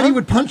 He said he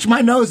would punch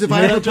my nose if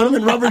I ever put him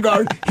in rubber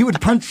guard. He would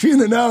punch you in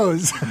the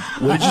nose.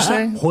 What did you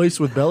say? Hoist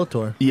with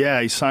Bellator. Yeah,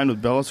 he signed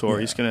with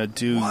Bellator. He's gonna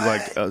do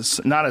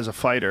not as a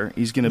fighter.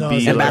 He's gonna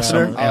be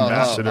ambassador? like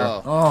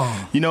ambassador.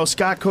 You know,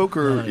 Scott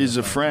Coker is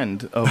a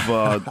friend of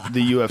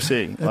the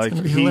UFC. Like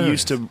he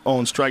used to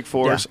own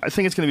Strikeforce. I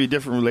think it's gonna be a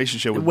different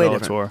relationship with Way Bellator.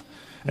 different.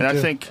 And I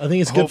think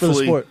it's good for the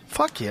sport.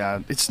 Fuck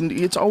yeah,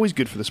 it's always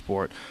good for the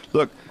sport.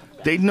 Look,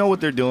 they know what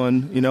they're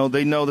doing. You know,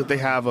 they know that they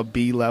have a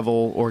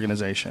B-level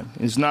organization.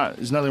 There's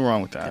nothing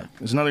wrong with that.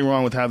 There's nothing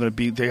wrong with having a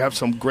B. They have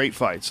some great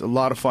fights, a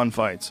lot of fun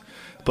fights.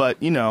 But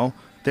you know,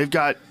 they've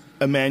got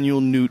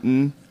Emmanuel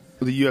Newton.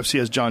 The UFC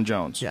has John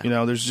Jones. Yeah. You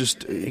know, there's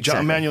just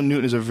Emmanuel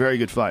Newton is a very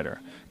good fighter,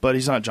 but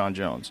he's not John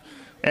Jones.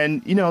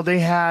 And you know they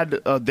had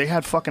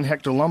fucking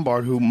Hector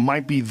Lombard, who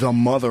might be the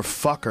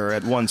motherfucker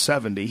at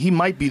 170. He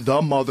might be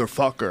the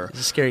motherfucker. He's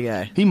a scary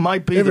guy. He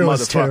might be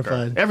Everyone's the motherfucker.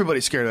 terrified.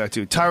 Everybody's scared of that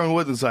too. Tyron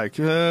Woodley's like,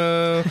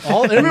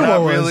 Everyone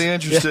not was. really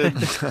interested.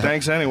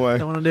 Thanks anyway.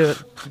 Don't want to do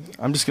it.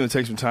 I'm just gonna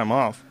take some time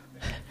off.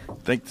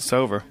 Think this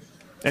over.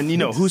 And you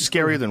know who's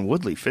scarier than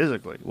Woodley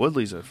physically?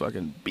 Woodley's a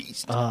fucking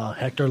beast.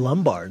 Hector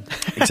Lombard.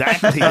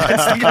 Exactly.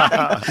 That's the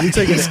guy. He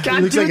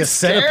looks like a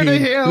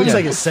centipede. He looks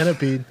like a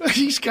centipede.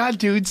 He's got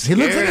dudes. He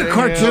looks like a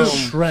cartoon.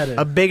 Shredded.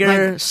 A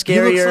bigger,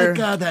 scarier.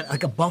 He looks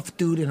like a buff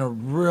dude in a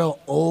real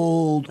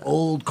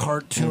old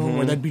cartoon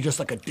where that'd be just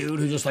like a dude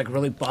who's just like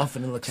really buff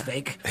and it looks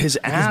fake. His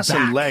ass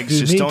and legs Dude,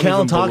 just me don't and Callan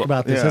even talk belo-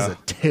 about this. Yeah. There's a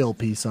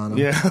tailpiece on him.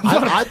 Yeah.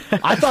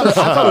 I thought it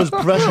was a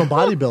professional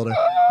bodybuilder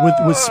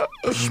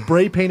with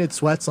spray painted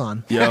sweats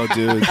on. Yo,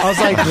 dude. I was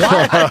like,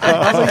 what?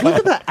 I was like, look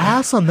at the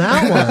ass on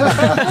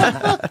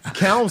that one.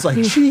 Callan was like,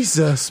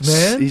 Jesus,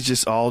 man. He's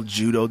just all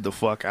judoed the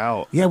fuck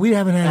out. Yeah, we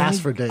haven't had Ass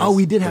any- for days. Oh,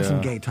 we did have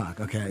some gay talk.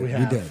 Okay, we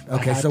have. did. I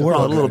Okay, had so to we're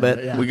all a little good.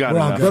 bit. Yeah. We got We're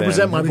all enough. good.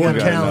 Represent my We boy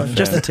got Callan. enough.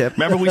 Just a tip.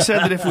 Remember, we said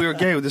that if we were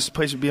gay, this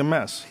place would be a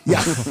mess.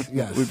 Yes,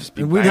 yes. We'd just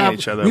be And banging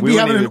each other. We'd We be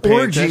wouldn't having an even pay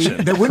orgy.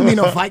 attention. There wouldn't be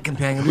no fight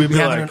companion. We'd We'd be be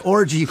having like- an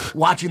orgy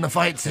watching the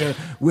fights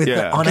with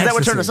Yeah. on 'Cause that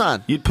would turn ecstasy. us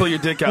on. You'd pull your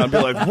dick out and be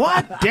like,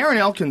 "What? Darren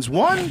Elkins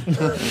won?"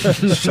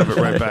 Shove it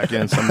right back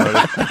in somebody.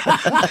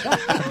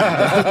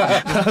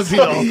 That'd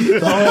be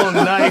the whole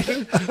night.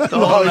 The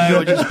whole night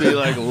would just be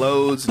like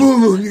loads.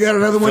 Ooh, you got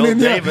another one Phil in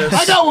there? Davis.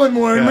 I got one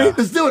more in me. Yeah.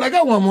 Let's do it. I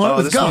got one more. Oh,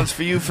 Let's this go. one's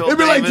for you, Phil It'd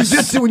be like Davis.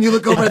 jiu-jitsu when you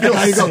look over at the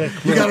guy. You go,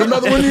 you got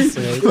another one in you?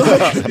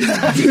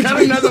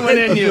 Got another one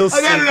in you.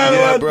 I got another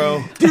Yeah, one.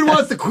 bro. Dude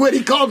wants to quit.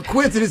 He called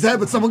quits in his head,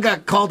 but someone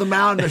called him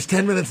out, and there's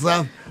 10 minutes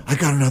left. I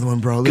got another one,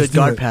 bro. Let's Good do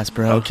guard it. pass,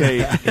 bro. Okay,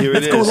 here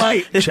it is. go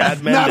light.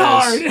 Chad Not Mendes.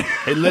 hard.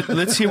 Hey,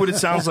 let's hear what it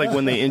sounds like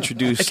when they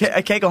introduced.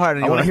 I can't go hard I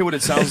anymore. want to hear what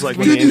it sounds like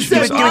when Dude, they you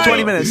said introduced. Give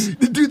me 20 light. minutes.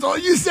 Dude, oh,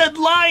 you said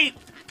light.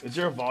 Is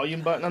there a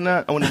volume button on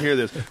that? I want to hear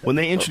this. When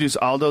they introduce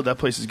Aldo, that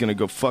place is going to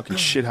go fucking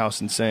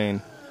shithouse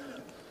insane.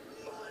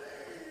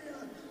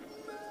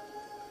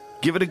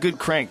 Give it a good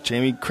crank,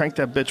 Jamie. Crank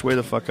that bitch way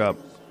the fuck up.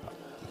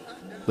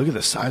 Look at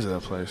the size of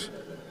that place.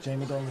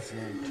 Jamie, don't listen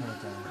to him. Turn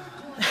it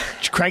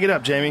down. Crank it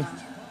up, Jamie.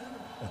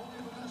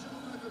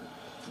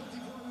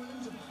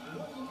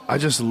 I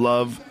just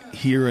love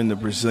hearing the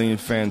Brazilian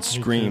fans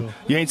scream.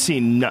 You ain't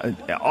seen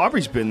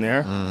Aubrey's been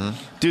there.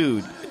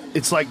 Dude,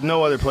 it's like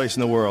no other place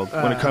in the world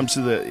when it comes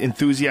to the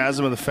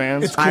enthusiasm of the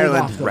fans. It's cooled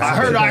Ireland. off, though. I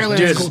heard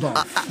Ireland It's is cooled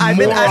off. I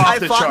more off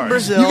the fought in charts.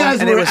 Brazil, You guys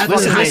and were it was at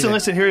fucking the- amazing.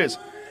 Listen, here it is.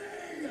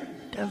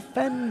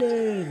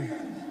 Defending.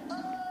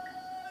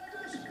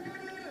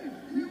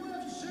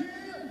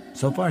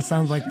 So far, it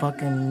sounds like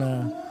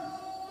fucking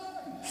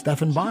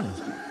Stephen Bonnie.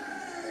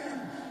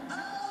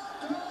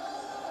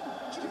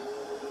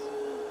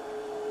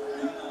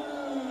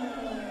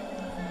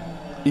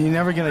 You're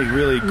never going to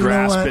really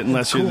grasp what? it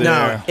unless It's you're cool.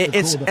 there. No,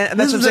 it's Cool. and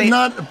that's This what I'm is saying.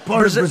 not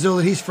part Brazil- of Brazil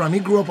that he's from. He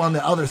grew up on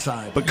the other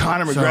side. But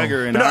Conor So-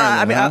 McGregor in But no, I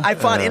Ireland. mean, huh? I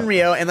fought in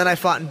Rio, and then I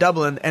fought in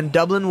Dublin, and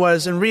Dublin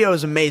was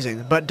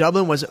amazing, but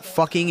Dublin was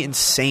fucking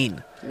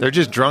insane. They're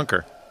just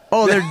drunker.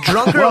 Oh, they're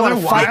drunker. Well, want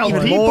they're to fight wild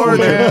even people, more. man.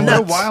 They're They're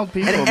nuts. wild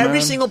people, And every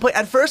man. single play.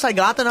 At first, I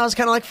got there, and I was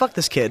kind of like, "Fuck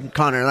this kid,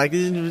 Connor." Like,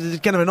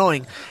 it's kind of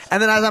annoying.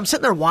 And then as I'm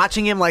sitting there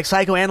watching him, like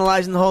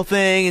psychoanalyzing the whole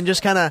thing, and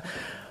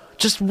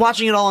just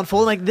watching it all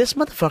unfold, like this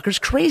motherfucker's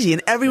crazy.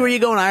 And everywhere you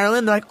go in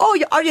Ireland, they're like, "Oh,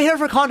 are you here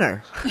for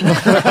Connor?" I'm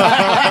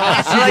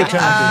like,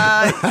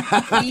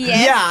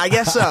 yeah, I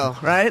guess so.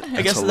 Right?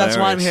 I guess that's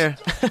why I'm here.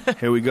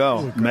 Here we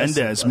go.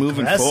 Mendes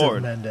moving Aggressive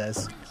forward.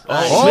 Mendes.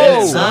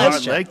 Oh, Nice.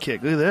 hard leg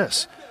kick. Look at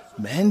this.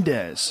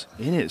 Mendes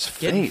in his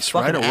Getting face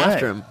right fucking away.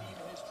 after him.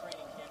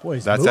 Boy,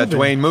 he's That's that moving.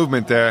 Dwayne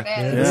movement there.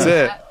 That's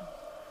Yeah. it.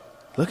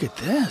 Look at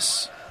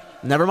this.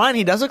 Never mind,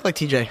 he does look like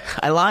TJ.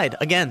 I lied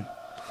again.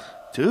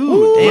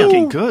 Dude, Damn.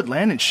 looking good.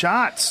 Landing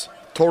shots.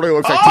 Totally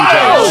looks like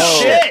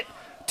Oh, TJ. shit.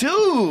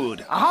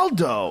 Dude,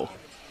 Aldo.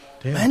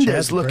 Damn, Mendes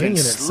Chad's looking bringing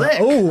it, son. slick.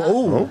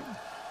 Oh.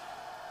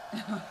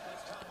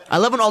 I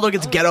love when Aldo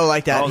gets ghetto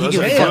like that. Oh, He that's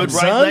a gives good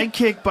fucks. right leg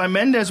kick by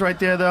Mendez right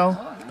there, though.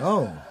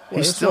 Oh. He's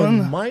This still one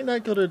in. might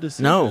not go to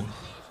decision. No,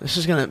 this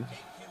is gonna.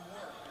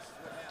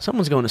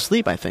 Someone's going to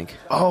sleep, I think.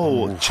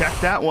 Oh, check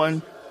that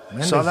one.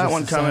 Mendes Saw that just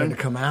one decided coming. to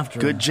come after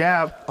Good him.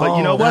 jab. But Oh,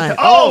 you know what? nice.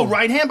 Oh,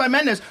 right hand by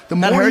Mendez. The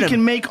That more hurt he him.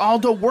 can make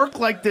Aldo work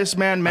like this,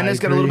 man. Mendez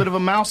got a little agree. bit of a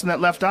mouse in that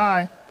left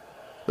eye. A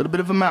little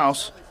bit of a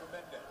mouse.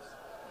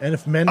 And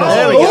if Mendez...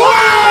 There we go.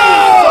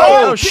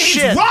 Oh,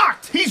 shit. He's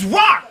rocked. He's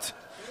rocked.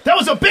 That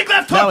was a big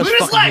left That hook. was Look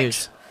at his fucking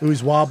legs. Ooh,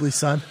 he's wobbly,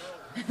 son.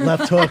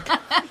 Left hook.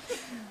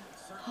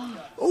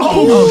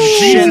 Oh,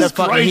 shit, Jesus the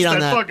fucking Christ, heat on that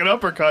that. fucking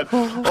uppercut.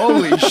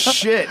 Holy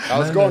shit. I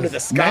was going to the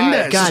sky.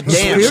 Mendez. God he's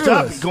damn. switched up.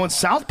 Fearless. He's going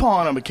southpaw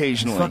on him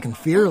occasionally. Fucking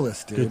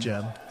fearless, dude. Good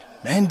jab.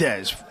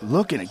 Mendez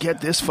looking to get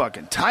this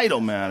fucking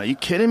title, man. Are you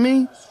kidding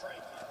me?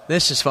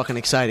 This is fucking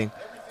exciting.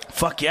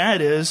 Fuck yeah,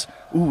 it is.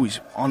 Ooh, he's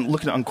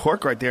looking to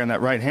uncork right there in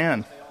that right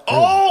hand.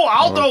 Oh,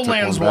 Aldo took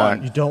lands one back.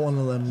 one. You don't want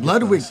to let him get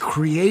Ludwig those.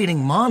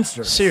 creating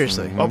monsters.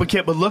 Seriously. Oh, but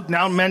look,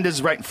 now Mendez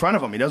is right in front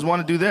of him. He doesn't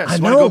want to do this. I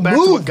He want to know, go back to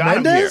move, what got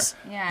Mendez.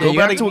 him here. Yeah. Go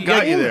back to what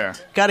got you there.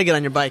 Gotta get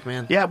on your bike,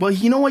 man. Yeah, well,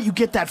 you know what? You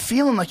get that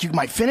feeling like you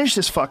might finish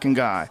this fucking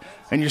guy,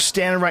 and you're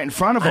standing right in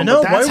front of him. I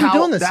know. But Why that's are we how,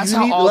 doing this? That's You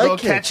how need Aldo leg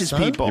kicks, catches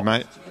son. people. You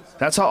might.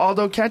 That's how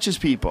Aldo catches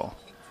people.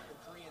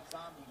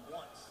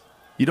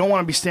 You don't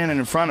want to be standing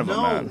in front of him,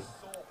 man.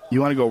 You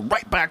want to go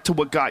right back to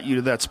what got you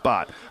to that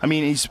spot. I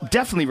mean, he's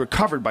definitely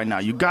recovered by now.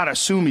 You got to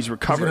assume he's He's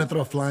recovered. going to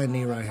throw a flying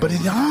knee right here. But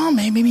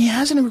maybe he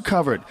hasn't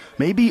recovered.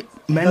 Maybe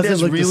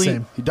Mendez look the really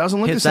same. he doesn't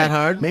look Hit the same. that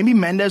hard? Maybe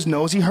Mendez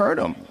knows he hurt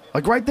him.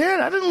 Like right there,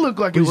 that didn't look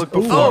like it looked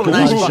ooh, before. Oh, Good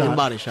nice body fucking shot.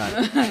 body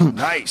shot.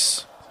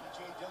 Nice.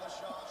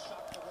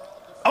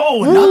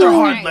 Oh, another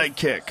hard Nice. leg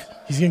kick.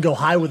 He's going to go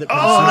high with it.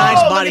 Oh, nice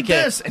look body at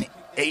kick. this. And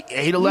he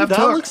ate a left that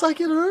hook. looks like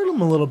it hurt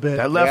him a little bit.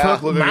 That left Yeah.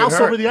 hook looked like it Mouse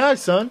hurt. over the eye,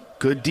 son.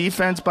 Good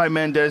defense by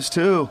Mendez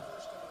too.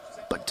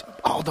 But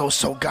Aldo's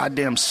so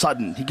goddamn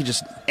sudden. He could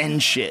just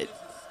end shit.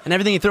 And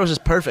everything he throws is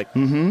perfect.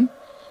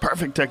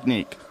 Perfect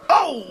technique.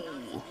 Oh!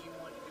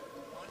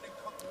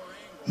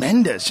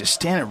 Mendez just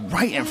standing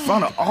right in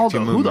front of Aldo.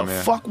 Good Who the movement,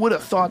 man. fuck would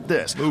have thought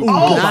this?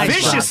 Oh, nice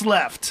vicious shot.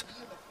 left.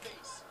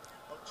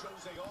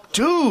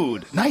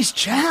 Dude, nice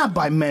jab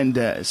by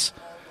Mendez.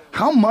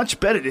 How much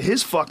better did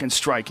his fucking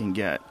striking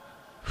get?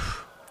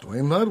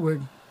 Dwayne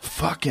Ludwig.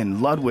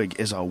 Fucking Ludwig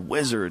is a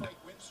wizard.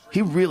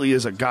 He really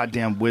is a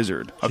goddamn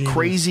wizard. A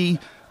crazy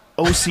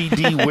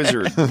OCD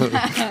wizard.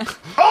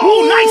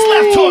 Oh, nice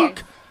left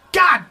hook.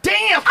 God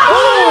damn.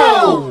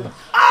 Oh!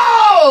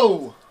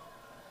 Oh!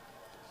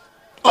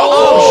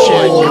 Oh,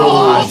 shit.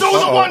 Oh, that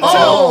was a 1-2.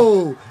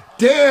 Oh,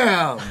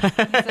 damn.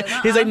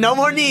 He's like, no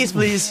more knees,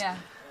 please. Yeah.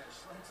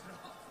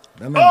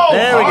 That man- Oh,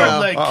 There we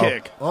hard go. leg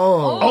kick.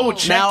 Oh. Oh,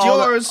 check Now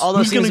yours. Aldo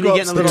He's seems to gonna be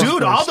go getting a little...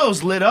 Dude,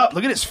 Aldo's lit up.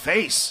 Look at his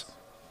face.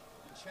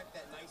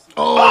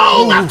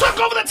 Oh, left hook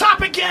over the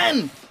top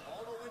again.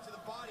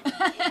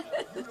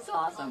 That's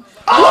awesome.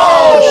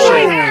 Oh,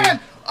 right hand.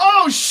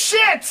 Oh,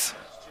 shit.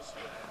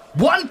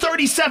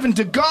 1:37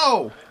 to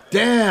go.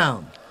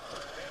 Damn.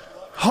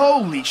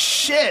 Holy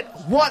shit.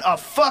 What a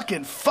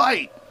fucking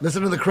fight.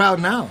 Listen to the crowd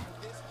now.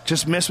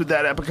 Just missed with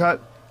that uppercut.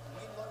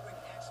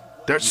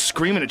 They're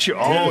screaming at you.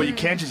 Oh, you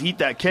can't just eat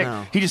that kick.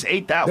 No. He just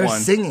ate that They're one.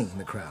 singing in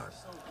the crowd.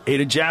 Ate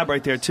a jab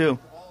right there, too.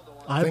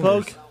 Eye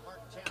Fingers. poke.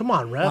 Come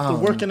on, ref. They're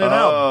working it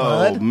out,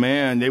 Oh, bud.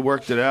 man. They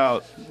worked it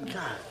out.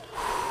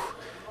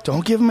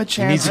 Don't give him a He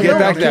chance. needs to I get know,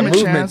 back to that Don't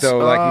give him a movement, chance. though,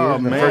 like Oh,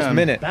 in the man. first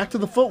minute. Back to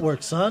the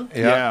footwork, son.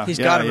 Yeah, He's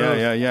yeah, gotta yeah,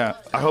 move. yeah.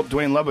 I hope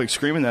Dwayne Ludwig's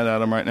screaming that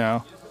at him right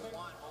now.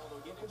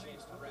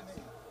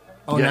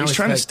 Oh, Yeah, now he's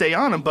trying to fake. stay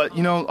on him, but,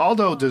 you know,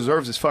 Aldo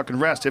deserves his fucking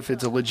rest if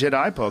it's a legit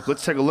eye poke.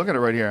 Let's take a look at it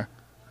right here.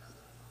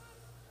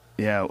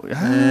 Yeah.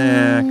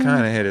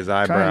 Kind of hit his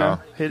eyebrow.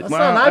 That's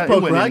not an eye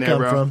poke where I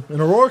come from. In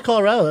Aurora,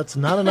 Colorado, that's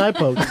not an eye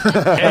poke.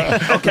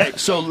 Okay,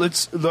 so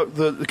let's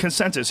the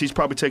consensus. He's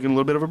probably taking a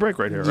little bit of a break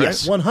right here, right?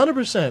 Yes.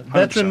 100%.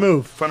 Veteran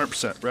move.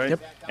 100%, right?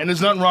 Yep. And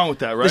there's nothing wrong with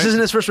that, right? This isn't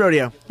his first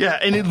rodeo. Yeah,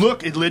 and it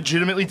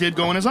legitimately did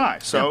go in his eye.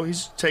 So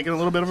he's taking a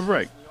little bit of a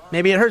break.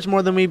 Maybe it hurts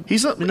more than we...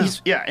 He's we know.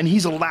 and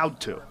he's allowed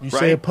to. You right?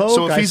 say a poke,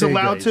 so if I he's say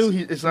allowed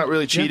graze. to, it's not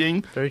really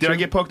cheating. very Did I true.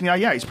 get poked in the eye?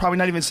 Yeah, he's probably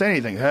not even saying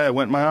anything. Hey, it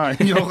went in my eye.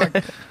 You know,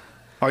 like,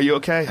 are you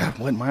okay? It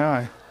went in my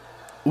eye.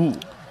 Ooh,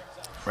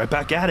 right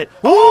back at it.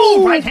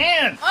 Oh, right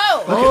hand.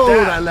 Oh! Oh,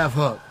 that. that left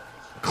hook.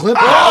 Clip.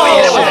 Oh, he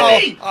hit it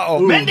with the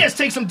knee. Mendez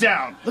takes him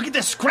down. Look at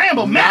this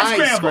scramble, mad Nice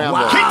scramble. scramble.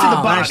 Kick to the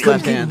Wow. body. Nice Couldn't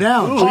left keep him hand.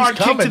 down. Hard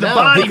kick to the down.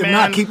 body, He could man.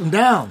 not keep him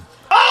down.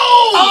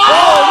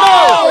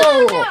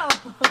 Oh!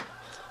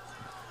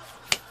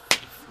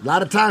 A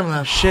lot of time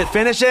left. Shit,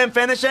 finish him,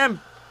 finish him.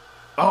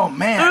 Oh,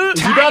 man.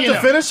 He's about to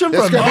finish him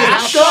from gonna be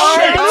half a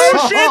guard.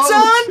 Oh, shit,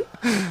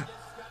 son!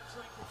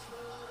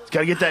 Got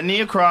to get that knee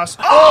across.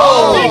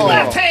 Oh, big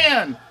left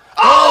hand.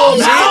 Oh,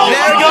 no.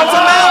 There goes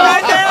the man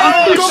right there.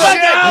 Go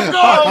back to half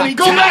guard.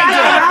 Go back to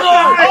half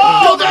guard.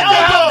 Go back to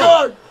half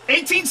guard.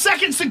 18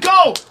 seconds to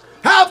go.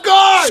 Half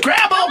guard.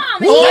 Scramble.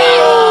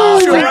 Oh,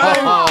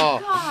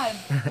 God.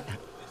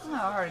 Oh,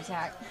 heart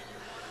attack.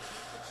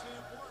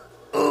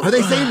 Are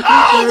they saying?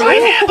 Oh,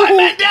 right hand by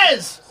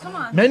Mendez. Come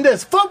on.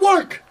 Mendez,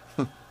 footwork.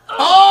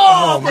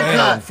 Oh,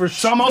 man.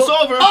 It's almost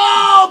over.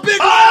 Oh, big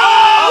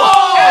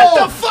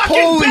At the fucking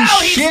Holy bell,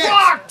 shit. he's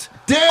locked.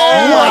 Damn.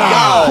 Oh my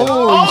God.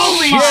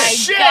 Holy shit.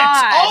 shit.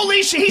 God.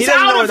 Holy shit. He He's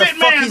doesn't know out where of the it,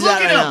 fuck man. he's Look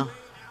at at right him. now.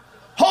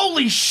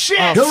 Holy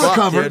shit. He'll Fuck,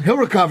 recover. dude. He'll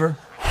recover.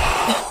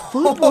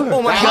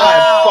 Oh my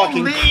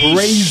Fucking Holy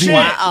crazy. shit.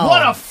 Wow.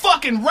 What a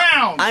fucking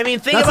round. I mean,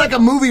 think That's about like a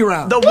movie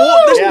round. the war.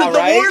 The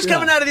right? wars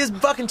coming out of these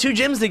fucking two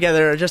gyms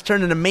together are just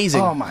turning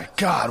amazing. Oh my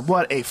God.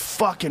 What a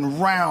fucking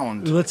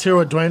round. Let's hear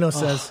what Dueno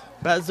says.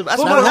 That's Well,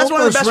 one my of the whole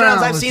best first rounds round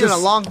I've was seen in a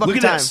just- long fucking Look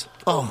at time. this.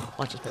 Oh,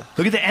 Watch this.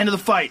 Look at the end of the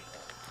fight.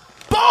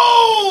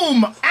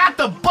 Boom! At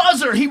the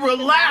buzzer, he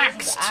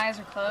relaxed. Eyes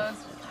are closed.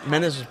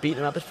 Mendes was beating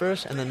him up at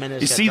first, and then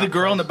Mendes. You got see the dropped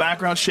girl in the twice.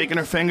 background shaking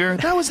her finger?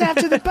 That was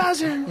after the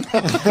buzzer.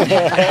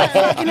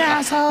 Fucking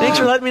asshole. Thanks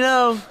for letting me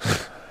know.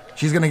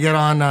 she's gonna get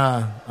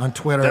on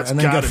Twitter That's and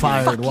then gotta get be.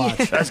 fired.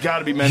 Watch. That's got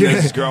to be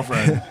Mendez's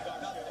girlfriend.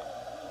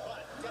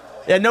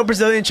 Yeah, no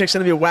Brazilian chick's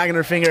gonna be wagging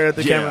her finger at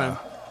the Yeah. camera.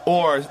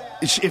 Or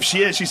if she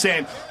is, she's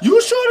saying, "You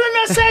shouldn't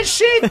have said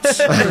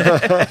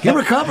shit." He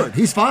recovered.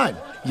 He's fine.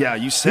 Yeah,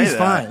 you say He's that.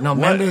 fine. No, What?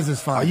 Mendes is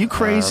fine. Are you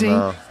crazy,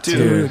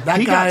 Dude, that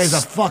he guy got is a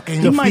s-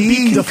 fucking He might be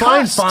fiend. Define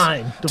concussed.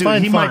 fine. Dude,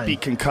 Define he might fine. be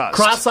concussed.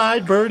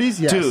 Cross-eyed birdies,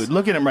 yes. Dude,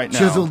 look at him right now.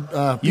 Chiseled,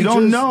 you don't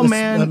features. know, That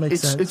man.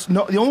 makes sense. It's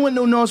no, the only one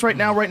who knows right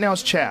now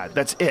is Chad.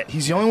 That's it.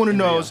 He's the only one who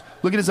knows.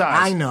 Look at his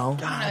eyes. I know.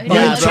 he Yeah,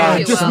 doesn't Chad,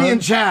 look just too me well.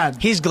 and Chad.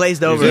 He's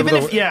glazed over.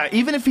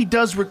 Even if he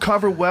does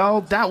recover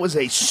well, that was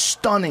a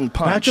stunning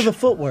punch. Back to the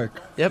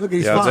footwork. Yep. Look,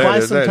 he's Yeah, fine. there it Buy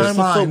is, some there it time is. with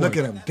Fine. footwork.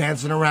 Look at him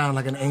dancing around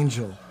like an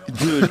angel.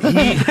 Dude,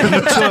 he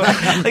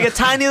took Like a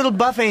tiny little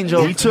buff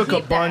angel. he took a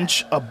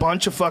bunch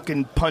of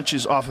fucking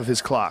punches off of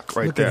his clock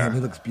right Look at him. He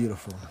there. looks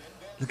beautiful.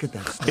 Look at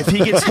that stuff. If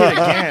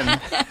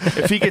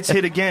he gets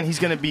hit again, he's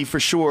going to be for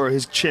sure.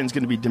 His chin's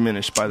going to be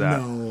diminished by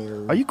that.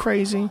 No. Are you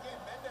crazy?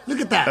 Look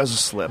at that. That was a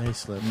slip. He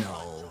slipped.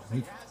 No.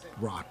 He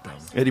rocked him.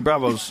 Eddie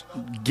Bravo's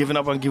giving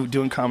up on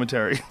doing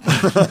commentary.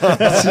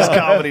 That's his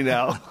comedy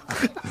now.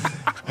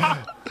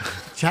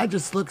 Chad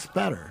just looks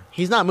better.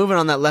 He's not moving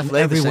on that left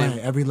leg the Every same.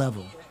 way, every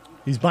level.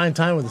 He's buying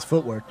time with his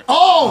footwork.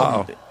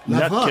 Oh!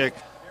 Nut hook. kick.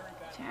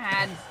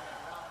 Chad.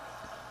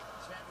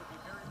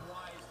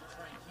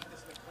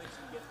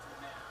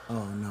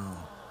 Oh, no.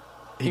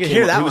 He You can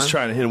hear that He was one.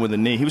 trying to hit him with a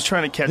knee. He was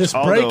trying to catch This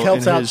Aldo break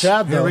helps in out his,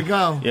 Chad, Here though. we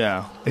go.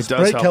 Yeah, it This does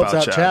break help helps out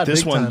out Chad. Chad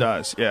This big one time.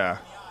 does, yeah.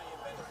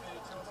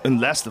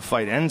 Unless the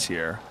fight ends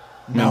here.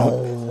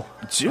 No.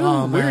 Dude,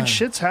 Oh, man. weird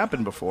shit's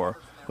happened before.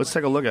 Let's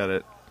take a look at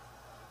it.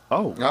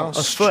 Oh, Oh. A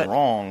foot.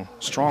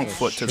 strong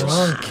foot to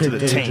Strong the kick to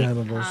the taint.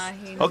 genitals.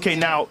 Okay,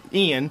 now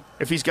Ian,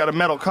 if he's got a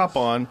metal cup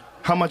on,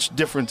 how much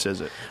difference is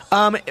it?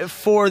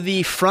 For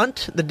the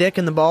front, the dick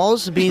and the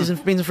balls, Beans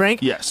and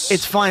Frank. Yes.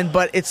 it's fine,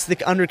 but it's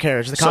the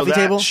undercarriage, the So coffee that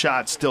table.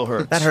 shot still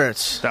hurts. That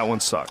hurts. That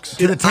one sucks.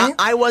 To the taint?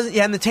 I wasn't,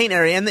 yeah, in the taint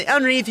area, and the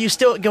underneath you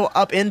still go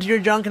up into your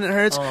junk and it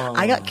hurts. Oh.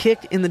 I got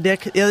kicked in the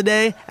dick the other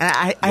day, and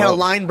I had a Whoa.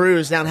 line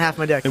bruise down half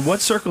my dick. In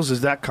what circles does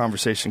that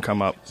conversation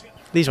come up?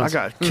 These I ones.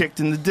 got kicked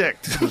in the dick.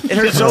 It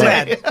hurt so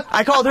bad.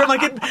 I called her. I'm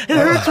like, it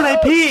hurts when I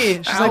pee.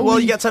 She's like, well,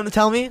 you got something to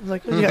tell me? I was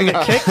like, you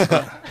got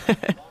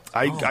kicked.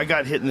 I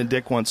got hit in the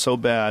dick once so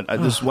bad. I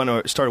just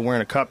started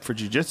wearing a cup for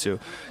jiu-jitsu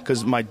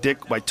because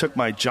I took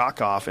my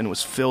jock off and it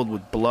was filled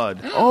with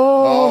blood.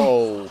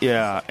 Oh.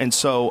 Yeah, and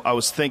so I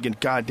was thinking,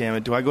 God damn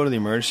it, do I go to the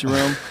emergency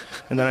room?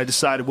 And then I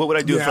decided, what would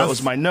I do if it Yes.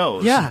 was my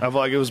nose? Yeah. If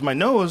like it was my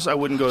nose, I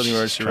wouldn't go to the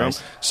emergency room.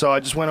 So I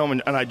just went home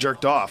and I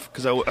jerked off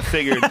because I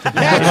figured if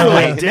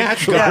my dick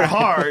got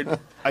hard,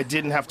 I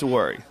didn't have to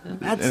worry,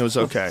 and it was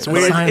okay. It's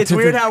weird. It's Scientific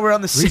weird how we're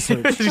on the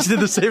same. research. We did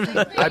the same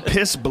thing. I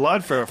pissed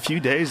blood for a few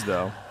days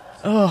though.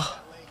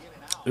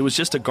 It was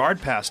just a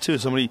guard pass too.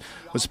 Somebody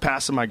was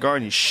passing my guard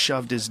and he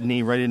shoved his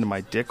knee right into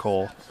my dick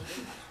hole.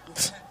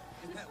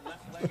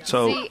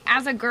 So See,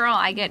 as a girl,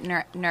 I get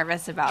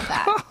nervous about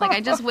that. Like, I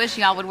just wish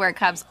y'all would wear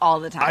cups all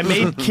the time. I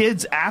made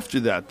kids after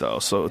that though,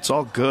 so it's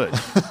all good.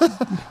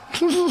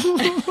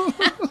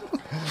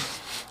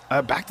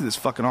 Back to this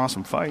fucking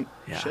awesome fight.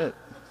 Yeah. Shit.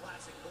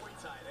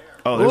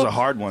 Oh, there's a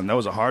hard one. That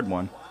was a hard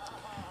one.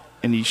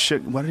 And he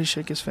shook. Why did he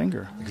shake his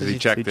finger? Because he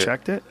checked it.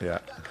 checked it. Yeah.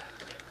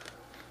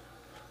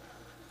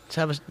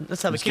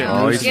 Let's have a kick.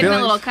 Oh, he's Getting a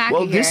feeling- little cocky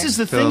Well, here. this is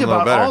the Feeling thing a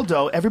little about better.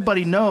 Aldo.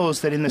 Everybody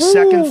knows that in the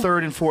second,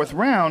 third, and fourth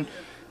round,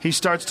 he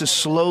starts to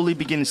slowly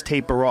begin his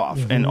taper off.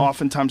 And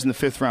oftentimes in the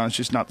fifth round, it's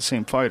just not the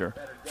same fighter.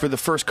 For the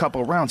first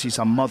couple of rounds, he's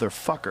a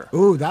motherfucker.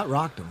 Ooh, that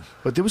rocked him.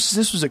 But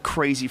this was a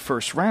crazy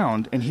first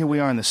round, and here we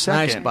are in the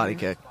second. Nice body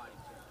kick.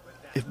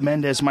 If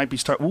Mendez might be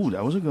ooh,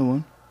 that was a good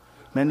one.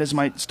 Mendez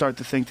might start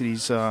to think that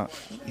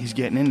he's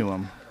getting into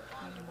him.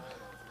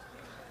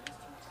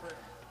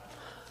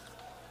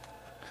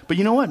 But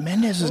you know what?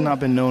 Mendez has not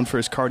been known for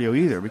his cardio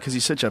either because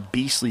he's such a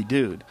beastly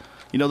dude.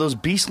 You know, those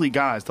beastly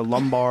guys, the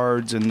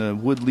Lombards and the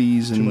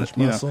Woodleys, and much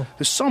muscle.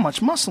 there's so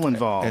much muscle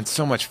involved. And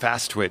so much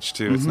fast twitch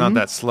too. It's not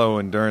that slow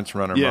endurance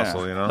runner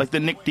muscle, you know. like the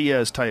Nick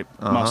Diaz type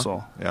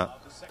muscle. Yeah.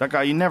 That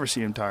guy, you never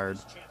see him tired.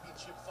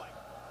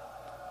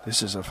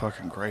 This is a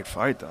fucking great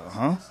fight, though,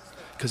 huh?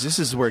 Because this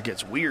is where it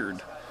gets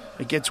weird.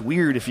 It gets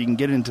weird if you can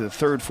get into the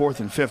third, fourth,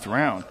 and fifth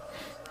round.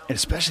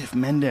 especially if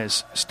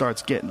Mendez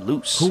starts getting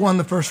loose. Who won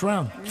the first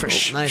round?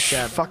 Nice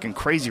jab. Fucking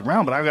crazy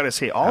round, but I got to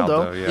say Aldo.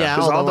 Aldo, yeah. Yeah,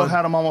 Because Aldo won.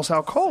 had him almost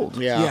out cold.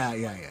 Yeah.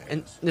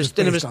 And Just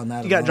then based on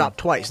that you got alone. dropped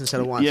twice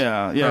instead of once.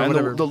 Yeah. Or And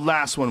whatever. the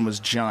last one was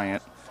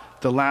giant.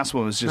 The last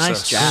one was just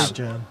Nice a jab.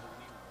 Jab.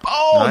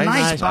 Oh, Nice.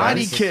 nice Nice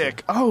body body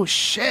kick. Oh,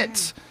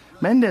 shit.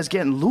 Mendez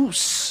getting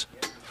loose.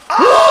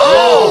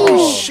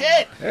 Oh,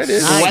 shit. There it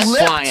is. Sweat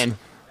Slipped. flying.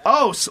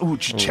 Oh,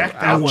 check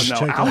that one, though.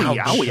 Check that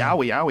Owie, out.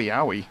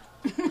 owie.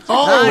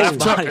 Oh,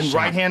 Left hook body and shot.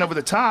 right hand over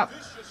the top.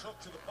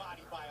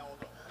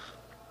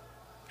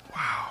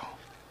 Wow.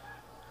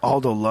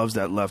 Aldo loves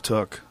that left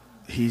hook.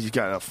 He's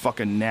got a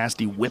fucking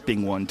nasty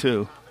whipping one,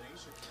 too.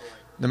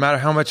 No matter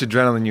how much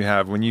adrenaline you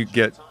have, when you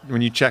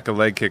check a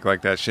leg kick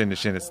like that, shin to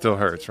shin, it still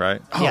hurts,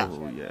 right? Yeah.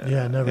 Oh, yeah.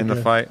 Yeah, never In the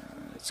good. fight.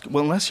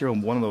 Well, unless you're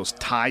one of those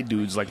Thai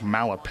dudes like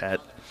Malapet.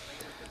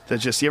 That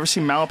just, you ever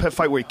see Malapet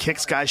fight where he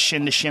kicks guys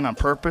shin to shin on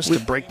purpose to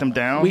break them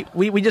down?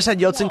 We just had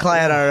Yotsin Klai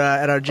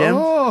at our gym.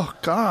 Oh,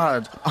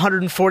 God.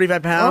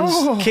 145 pounds,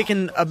 Oh.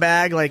 kicking a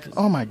bag like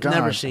Oh, my God.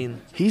 never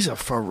seen. He's a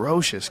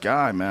ferocious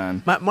guy,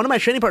 man. One of my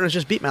training partners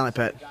just beat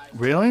Malapet.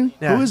 Really?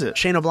 Yeah. Who is it?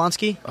 Shane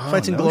Oblonsky. Oh,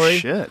 Fights in no Glory.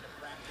 shit.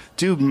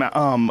 Dude,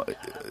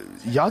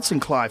 Yotsin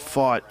Klai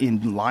fought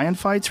in lion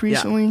fights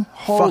recently.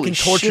 Holy Fucking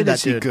tortured shit, that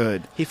is he dude.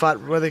 good. He fought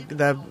where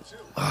the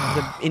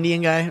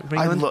Indian guy from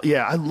England.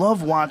 I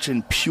love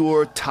watching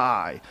pure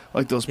Thai.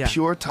 Like those Yeah.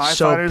 pure Thai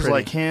So fighters pretty.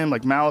 like him,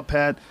 like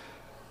Malapet.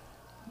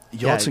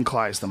 Yeah. Yotsin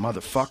Klai is the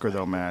motherfucker,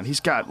 though, man. He's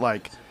got,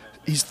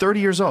 he's 30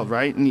 years old,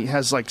 right? And he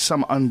has,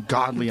 some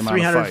ungodly amount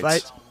 300 of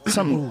fights.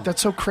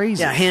 That's so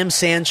crazy. Yeah, him,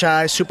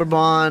 Sanchai,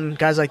 Superbon,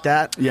 guys like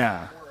that.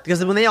 Yeah.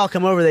 Because when they all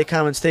come over, they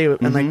come and stay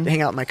and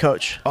hang out with my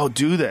coach. Oh,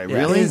 do they?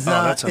 Really? Is,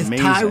 That's is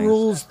amazing. Thai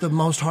rules the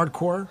most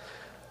hardcore?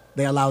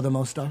 They allow the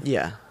most stuff?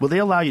 Yeah. Well, they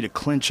allow you to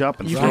clinch up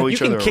and You throw can,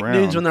 each you other can kick around.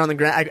 dudes when they're on the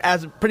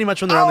ground. Pretty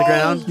much when they're on the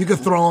ground. You could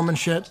throw them and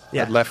shit.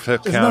 Yeah. That left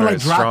hook Isn't that counter like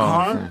is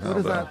strong. Drakkar? from What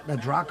is Aldo. that? The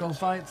Draco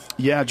fights?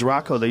 Yeah,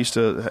 Draco. They used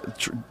to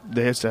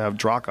have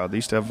Draco. They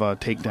used to have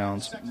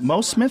takedowns.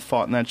 Mo Smith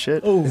fought in that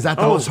shit. Is that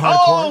the most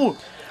hardcore? Oh!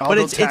 Aldo But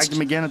it's tagged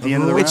him again at the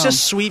end of the It's round.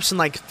 just sweeps and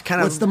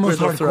kind of. What's the most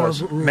little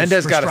throws. hardcore rules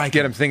Mendez for got to striking?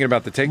 get him thinking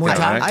about the takedown, Muay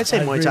Thai? right? I'd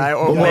say I Muay agree. Thai But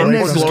or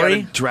Mendez has got to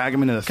Glory. drag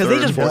him into the Because third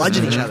they just and fourth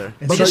bludgeon round. each other.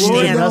 But They the just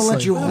Glory stand. don't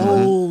let you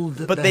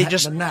hold But the they the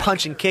just neck.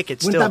 punch and kick it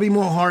Wouldn't still. that be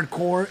more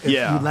hardcore if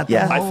Yeah, you let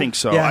them I hold? think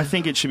so. Yeah. I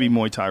think it should be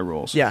Muay Thai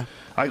rules. Yeah.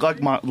 I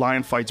like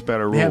lion fights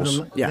better They have rules.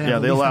 the- they have the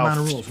they least allow amount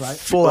of rules, right?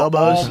 Full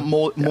elbows.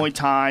 All Muay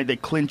Thai. They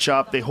clinch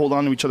up. They hold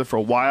on to each other for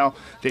a while.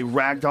 They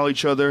ragdoll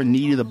each other,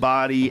 knee to the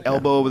body,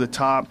 elbow over the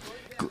top.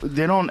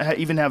 They don't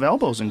even have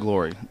elbows in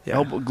Glory.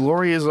 Yeah.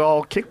 Glory is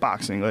all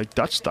kickboxing, like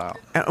Dutch style.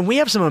 And we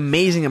have some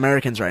amazing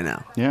Americans right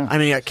now. Yeah. I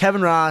mean, you got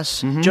Kevin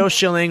Ross, Joe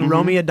Schilling,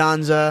 Romy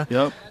Adanza,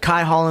 Yep.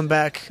 Kai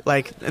Hollenbeck,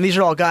 and these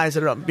are all guys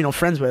that are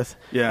friends with.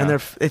 Yeah.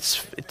 And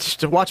it's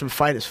to watch them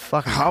fight is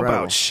fucking How incredible.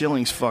 about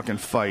Schilling's fucking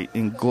fight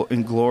in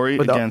Glory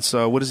With the- against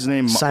what is his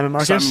name? Simon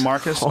Marcus. Simon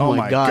Marcus. Oh,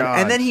 my god!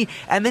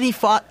 And then he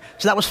fought.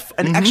 So that was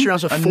an extra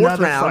round, so fourth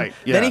Another round. fight,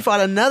 yeah. Then he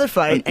fought another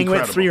fight and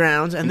went Incredible. 3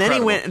 rounds, and then he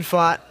Incredible. went and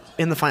fought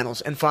in the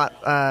finals and fought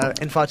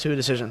to a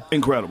decision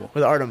Incredible.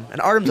 with Artem.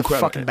 And Artem's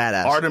Incredible. a fucking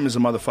badass. Artem is a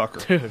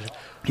motherfucker. Dude.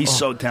 He's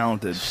so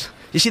talented.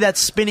 You see that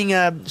spinning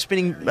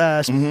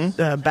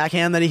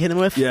backhand that he hit him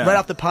with Yeah. right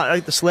off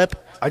the slip.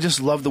 I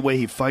just love the way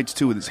he fights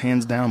too, with his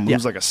hands down,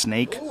 moves Yeah. like a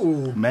snake.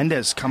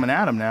 Mendez coming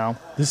at him now.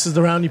 This is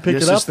the round you picked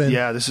This it is up in.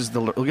 yeah. This is the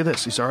look at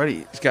this. He's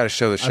already. He's got to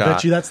show the I shot.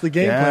 bet you that's the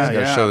game plan.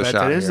 gotta show the that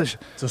shot is here.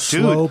 It's a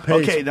slow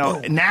pace. Okay,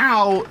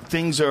 now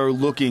things are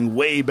looking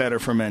way better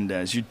for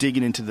Mendez. You're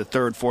digging into the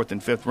 3rd, 4th,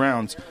 and 5th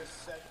rounds.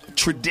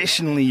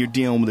 Traditionally, you're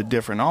dealing with a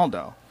different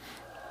Aldo.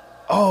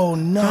 Oh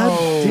no!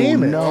 God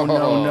damn it. No!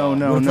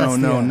 What if that's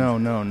the end?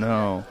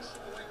 No!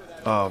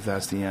 Oh, if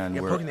that's the end,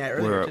 Yeah, poking that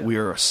earlier, too.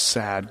 we're a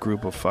sad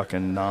group of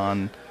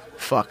fucking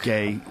Fuck.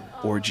 gay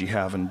orgy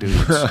having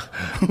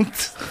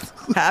dudes.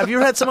 Have you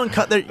ever had someone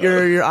cut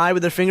your eye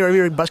with their finger? Have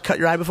you ever cut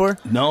your eye before?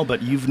 No,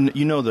 but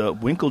you know the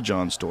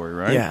Winklejohn story,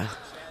 right? Yeah.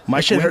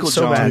 Mike shit hurts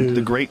so bad. Winklejohn,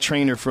 the great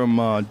trainer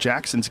from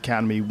Jackson's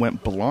Academy,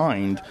 went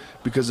blind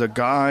because a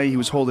guy he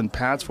was holding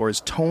pads for,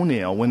 his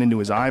toenail went into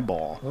his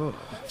eyeball,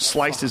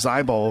 sliced his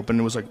eyeball open,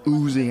 and it was like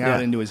oozing out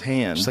Yeah. into his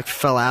hand. Just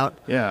fell out.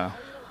 Yeah.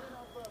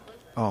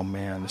 Oh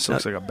man, this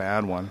looks like a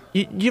bad one.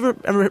 You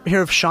ever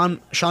hear of Sean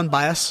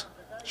Bias?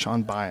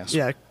 Sean Bias.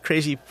 Yeah,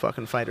 crazy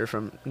fucking fighter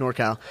from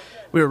NorCal.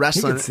 We were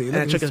wrestling, see and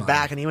that. I took He's his fine.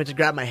 back, and he went to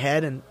grab my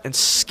head and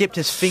skipped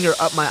his finger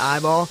up my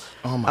eyeball.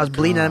 Oh my I was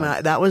bleeding out of God. my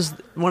eye. That was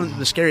one of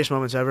the scariest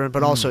moments ever,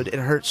 but also it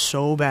hurt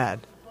so bad.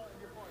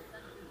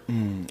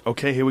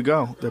 Okay, here we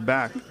go. They're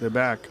back.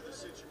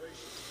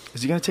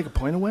 Is he gonna take a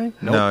point away?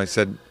 Nope. No, he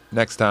said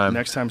next time.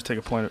 Next time's take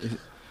a point.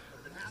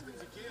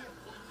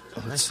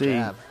 Let's Nice see.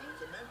 jab.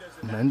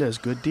 Mendez,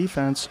 good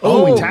defense.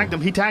 Oh. He tagged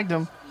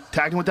him.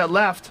 Tagged him with that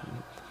left.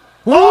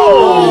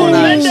 Oh,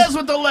 Mendez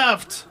with the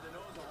left.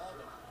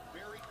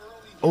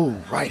 Oh,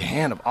 right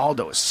hand of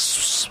Aldo is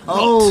sweet.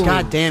 Oh,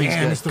 God damn, he's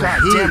damn, good. it's the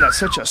God heat. damn, that's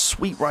such a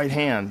sweet right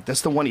hand.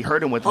 That's the one he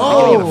hurt him with at the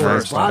beginning of the Oh,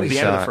 first. body At the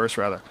end of the shot. first,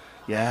 rather.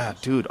 Yeah,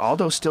 dude,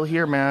 Aldo's still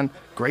here, man.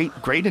 Great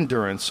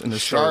endurance in the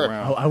third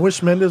round. I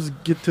wish Mendez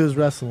would get to his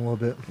wrestling a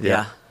little bit.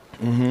 Yeah.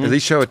 At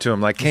least show it to him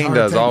like Kane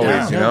does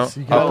always, you know? Yes,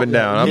 Up and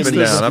down, up and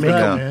down, up and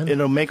down.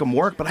 It'll make him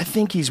work, but I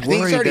think he's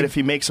worried that if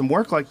he makes him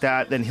work like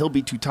that, then he'll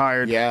be too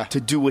tired to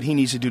do what he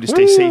needs to do to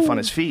stay safe on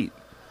his feet,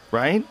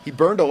 right? He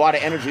burned a lot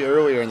of energy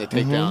earlier in the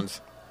takedowns.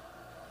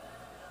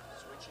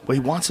 Well, he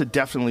wants to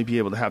definitely be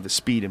able to have the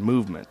speed and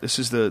movement. This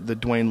is the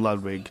Dwayne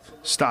Ludwig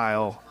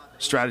style,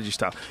 strategy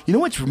style. You know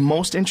what's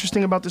most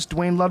interesting about this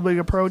Dwayne Ludwig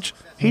approach?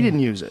 He didn't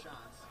use it.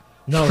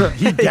 No,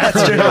 he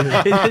That's true.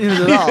 He didn't use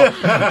it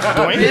at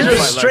all. Dwayne These didn't are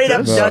fight straight like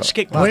up this. Dutch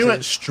kickboxing. Dwayne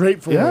went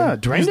straight for Yeah,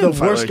 him. Dwayne He's the didn't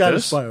fight worst like guy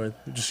this. to spar with.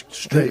 Just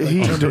straight.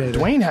 Like Terminator.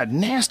 Dwayne had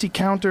nasty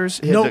counters.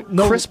 He No- had the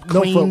no- crisp,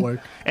 no clean, footwork.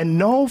 and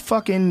no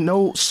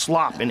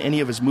slop in any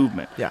of his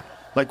movement. Yeah.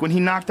 Like when he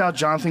knocked out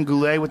Jonathan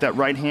Goulet with that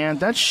right hand,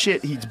 that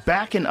shit, he's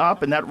backing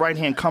up, and that right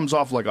hand comes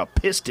off like a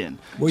piston.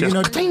 Well, Just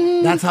you know,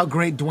 ting. that's how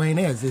great Dwayne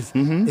is.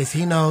 Is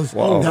he knows?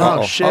 Whoa,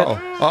 no, shit.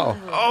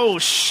 Oh,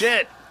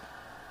 shit.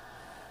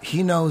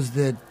 he knows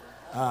that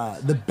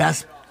the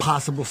best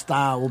possible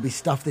style will be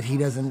stuff that he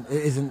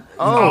isn't.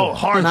 Oh,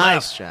 hard Nice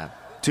left. jab.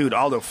 Dude,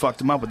 Aldo fucked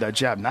him up with that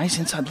jab. Nice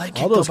inside leg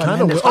kick. Aldo's though by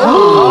kind of.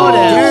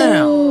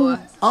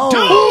 Mendez.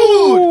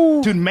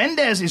 Dude,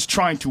 Mendez is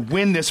trying to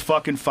win this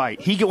fucking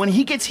fight. When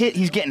he gets hit,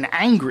 he's getting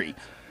angry.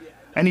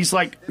 And he's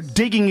like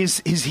digging his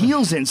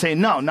heels in, saying,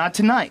 no, not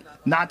tonight.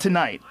 Not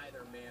tonight.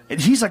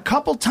 And he's a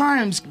couple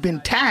times been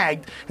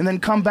tagged and then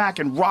come back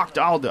and rocked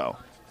Aldo.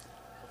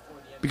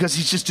 Because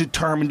he's just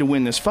determined to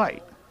win this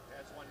fight.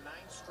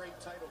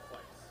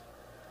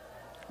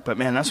 But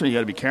man, that's when you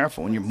got to be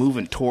careful. When you're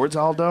moving towards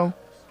Aldo,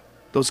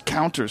 those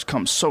counters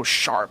come so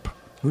sharp.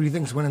 Who do you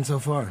think's winning so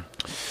far?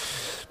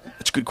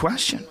 That's a good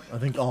question. I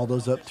think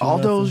Aldo's up to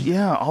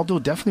Aldo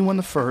definitely won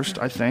the first,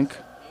 I think.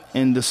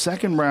 In the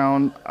second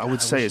round, I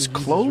would say is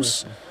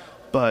close,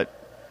 but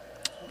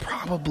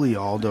probably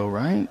Aldo,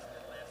 right?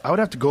 I would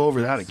have to go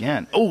over that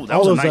again. Oh, that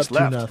Aldo's was a nice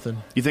up left. 2-0.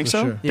 You think For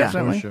so? sure. Yeah,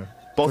 Definitely. for sure.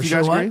 Both For you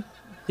guys sure agree? what?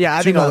 Yeah,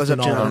 I think Aldo's up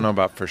 2-0. I don't 2-0. know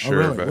about for sure,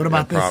 really? but What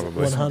about this?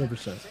 probably.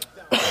 100%.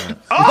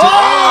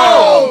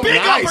 Oh, big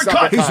Nice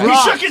uppercut. uppercut. He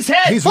shook his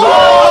head. He's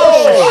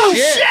oh,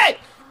 shit.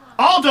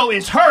 Aldo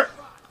is hurt.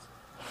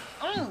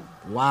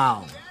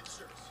 Wow.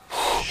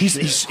 He's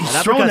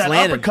That throwing uppercut's that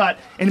landed. uppercut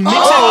and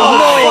mixing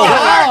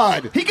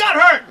it. He got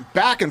hurt.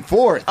 Back and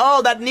forth.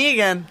 Oh, that knee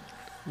again.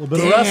 A little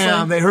bit of Damn,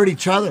 wrestling. they hurt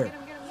each other.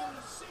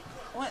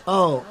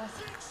 Oh,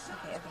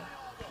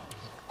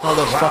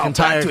 Aldo's fucking Back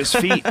tired. to his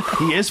feet.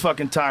 He is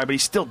fucking tired, but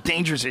he's still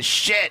dangerous as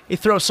shit. He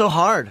throws so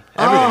hard.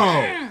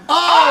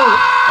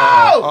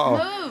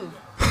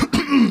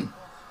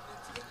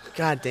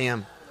 God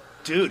damn.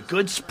 Dude,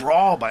 good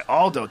sprawl by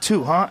Aldo,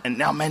 too, huh? And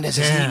now Mendez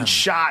is Damn. eating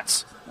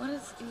shots.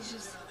 He's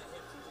just.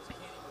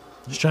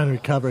 Just trying to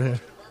recover here.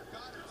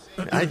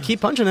 I'd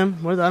keep punching him.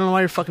 I don't know why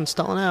you're fucking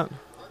stalling out.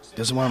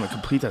 Doesn't want him to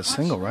complete that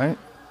single, right?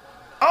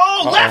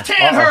 Oh, left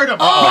hand hurt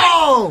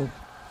him.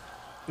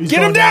 He's Get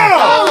him going down!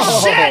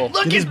 Oh, shit!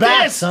 Look Get his at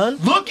back, this! son.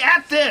 Look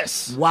at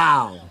this!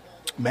 wow.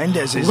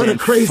 Mendez is What a in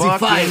crazy fucking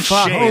fight.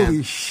 shit.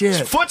 Holy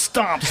shit. Foot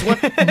stomps.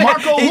 What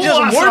Marco He just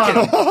Hulas working.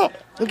 on him.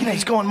 Look at that.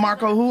 He's going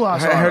Marco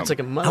Hulas It on hurts him. like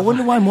a motherfucker. I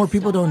wonder why more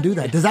people don't do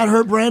that. Does that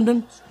hurt,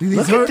 Brandon? Do these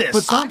Look at hurt? this.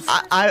 Foot stomps?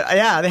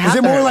 Yeah, they have Is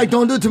it to more hurt. like,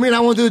 don't do it to me and I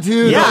won't do it to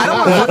you? Yeah, I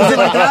don't know. Is it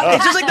like that?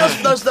 It's just like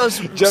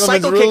those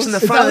cycle kicks in the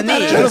It's front of the not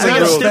knee. that It's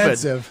kind of stupid.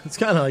 expensive. It's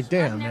kind of like,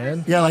 damn,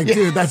 man. Yeah, like,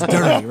 dude, that's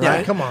dirty, right?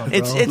 Yeah, come on, bro.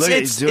 It's Look,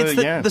 he's doing it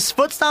again. the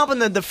foot stomp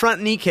and the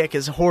front knee kick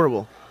is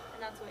horrible.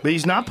 But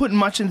he's not putting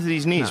much into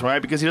these knees,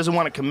 right? Because he doesn't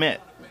want to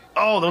commit.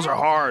 Oh, those are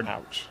hard.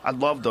 Ouch. I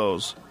love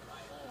those.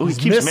 Oh, he He's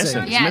keeps missing.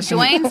 missing. He's Yeah, missing.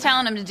 Dwayne's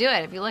telling him to do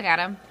it if you look at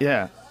him.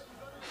 Yeah.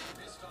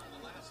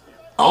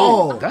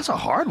 Oh, That's a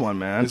hard one,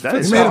 man. That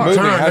It's is made him not hard.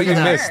 moving. turn. How do you Look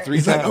at miss that. 3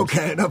 he's times? like,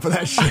 okay, enough of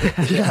that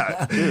shit.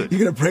 Yeah, dude. You're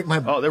going to break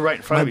my... Oh, they're right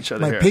in front of each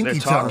other my here. pinky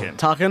They're toe. talking.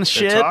 Talking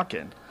shit. They're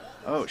talking.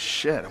 Oh,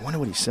 shit. I wonder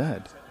what he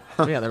said.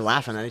 Yeah, they're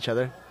laughing at each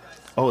other.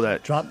 Oh,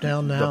 that Drop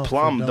down now. the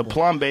plum, for the double.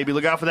 plum, baby.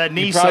 Look out for that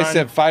knee, He probably son.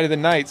 said fight of the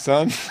night,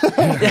 son. Oh,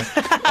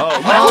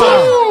 left hook.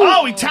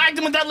 Oh, he tagged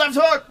him with that left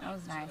hook. That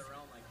was nice.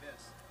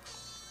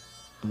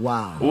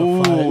 Wow.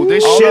 Ooh,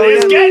 this shit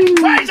is getting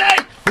crazy.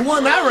 Who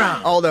won that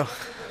round? Aldo.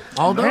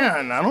 Aldo?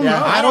 Man, I don't Yeah,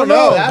 know. I don't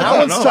know. That I don't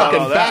one's know talking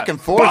about back that.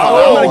 and forth. I'm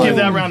Oh. going to give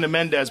that round to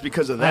Mendez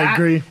because of that.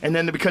 agree. And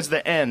then because of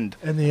the end.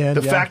 In the end,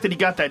 The yeah. fact that he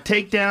got that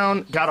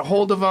takedown, got a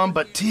hold of him,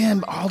 but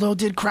damn, Aldo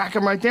did crack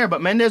him right there.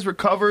 But Mendez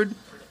recovered.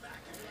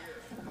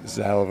 It's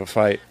a hell of a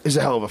fight. It's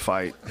a hell of a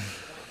fight.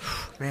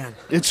 Man.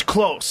 It's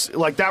close.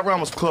 Like, that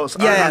round was close.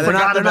 Yeah, I they're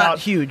forgot not about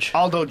huge.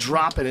 Aldo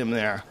dropping him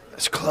there.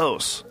 It's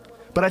close.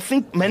 But I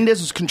think Mendez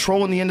was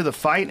controlling the end of the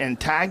fight and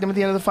tagged him at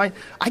the end of the fight.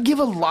 I give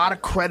a lot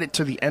of credit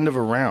to the end of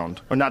a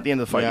round. Or not the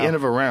end of the fight, the end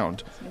of a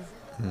round.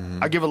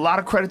 I give a lot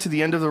of credit to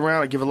the end of the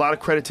round. I give a lot of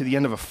credit to the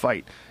end of a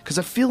fight. Because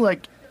I feel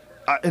like,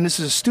 and this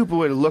is a stupid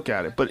way to look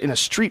at it, but in a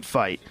street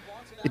fight,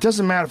 it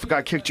doesn't matter if a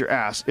guy kicked your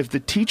ass. If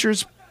the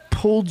teachers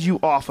pulled you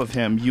off of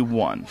him, you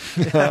won.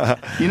 You know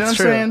what I'm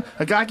saying?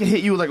 A guy can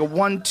hit you with like a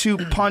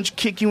 1-2 punch,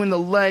 kick you in the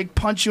leg,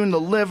 punch you in the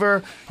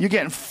liver. You're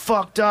getting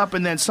fucked up,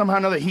 and then somehow or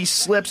another he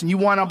slips, and you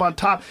wind up on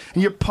top,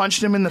 and you're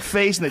punched him in the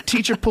face, and the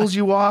teacher pulls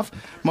you off.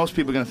 Most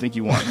people are going to think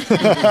you won.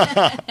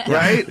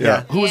 Right?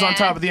 Yeah. Who was on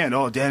top at the end?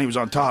 Oh, Danny was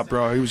on top,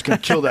 bro. He was going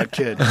to kill that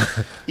kid.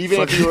 Even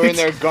if you were in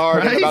their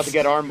guard and about to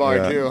get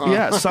armbarred, too, huh?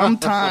 Yeah,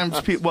 sometimes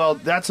people... Well,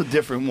 that's a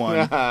different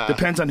one.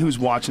 Depends on who's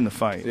watching the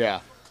fight. Yeah.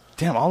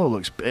 Damn, Aldo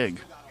looks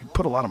big. He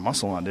put a lot of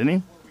muscle on, didn't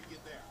he?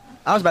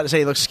 I was about to say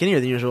he looks skinnier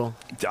than usual.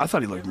 I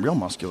thought he looked real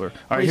muscular.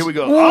 All right, here we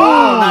go. Ooh,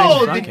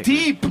 Oh, nice the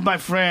deep, my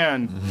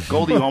friend.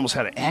 Goldie almost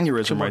had an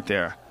aneurysm right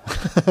there.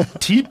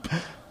 Deep.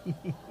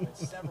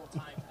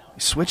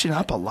 Switching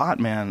up a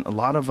lot, man. A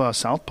lot of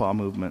southpaw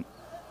movement.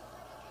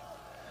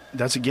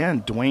 That's,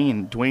 again,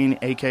 Dwayne,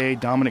 a.k.a.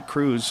 Dominic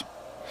Cruz.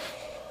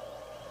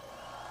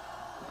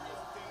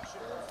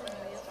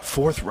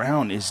 Fourth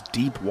round is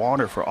deep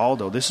water for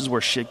Aldo. This is where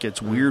shit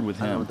gets weird with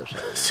him.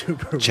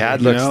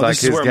 Chad looks like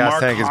his gas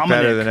tank is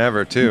better than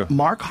ever, too.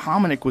 Mark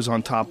Hominick was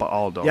on top of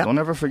Aldo. Yep. Don't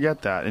ever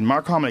forget that. And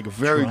Mark Hominick, a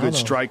very good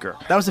striker.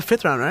 That was the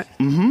 5th round, right?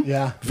 Mm-hmm.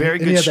 Yeah. Very And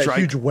good he had striker. that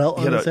huge welt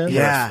on his hand? He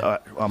had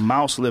a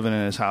mouse living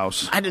in his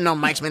house. I didn't know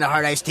Mike's made a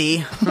hard iced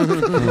tea.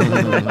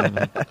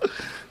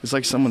 It's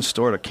like someone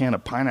stored a can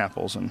of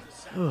pineapples in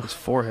his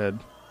forehead.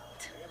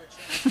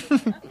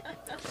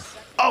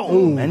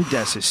 Oh,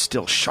 Mendez is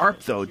still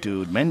sharp, though,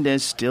 dude.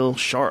 Mendez still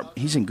sharp.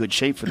 He's in good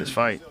shape for this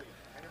fight.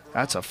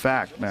 That's a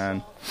fact,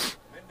 man.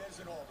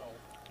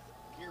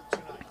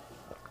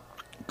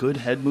 Good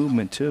head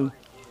movement, too.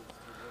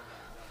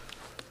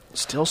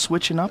 Still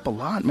switching up a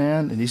lot,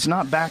 man. And he's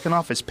not backing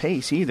off his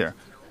pace, either.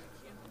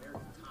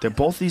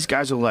 Both these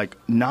guys are, like,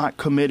 not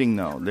committing,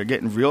 though. They're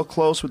getting real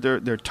close with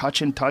their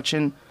touching.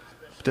 But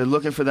they're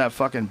looking for that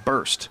fucking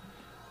burst.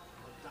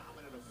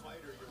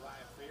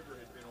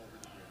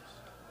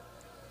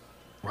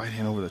 Right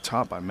hand over the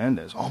top by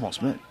Mendez.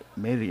 Almost made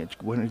it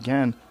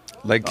again.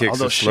 Leg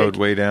kicks have slowed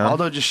way down.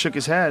 Aldo just shook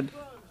his head.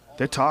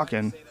 They're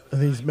talking.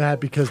 And he's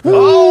mad because...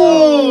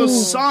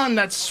 Son,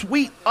 that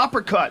sweet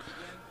uppercut.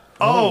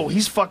 Oh,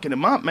 he's fucking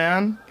him up,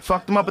 man. He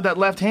fucked him up with that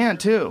left hand,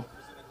 too.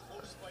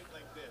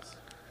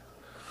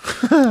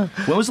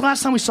 When was the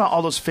last time we saw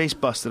Aldo's face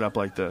busted up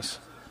like this?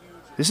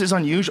 This is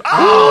unusual.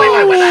 Oh, he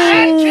went with a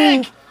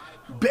head kick.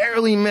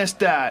 Barely missed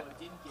that.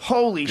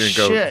 Holy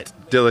shit.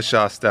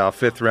 Dillashaw style,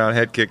 5th round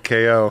head kick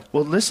KO.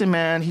 Well, listen,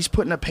 man, he's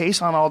putting a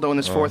pace on Aldo in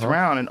this 4th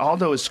round, and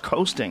Aldo is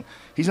coasting.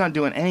 He's not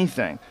doing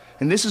anything.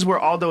 And this is where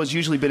Aldo has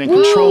usually been in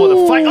control of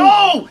the fight.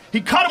 Oh! He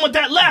cut him with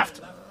that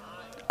left.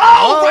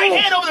 Oh, right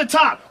hand over the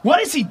top.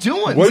 What is he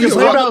doing? What's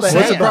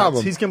the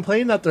problem? He's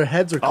complaining that their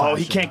heads are clashing. Oh,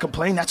 he can't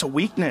complain. That's a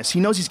weakness.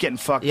 He knows he's getting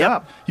fucked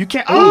up. You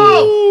can't.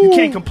 Oh, you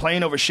can't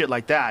complain over shit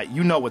like that.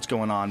 You know what's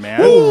going on, man.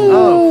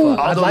 Oh,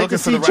 fuck. I'd Aldo like looking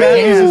to for see the Chad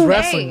right use his hand.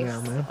 wrestling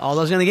now, man.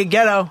 Aldo's gonna get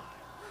ghetto.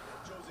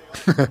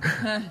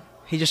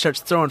 He just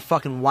starts throwing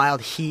fucking wild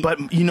heat.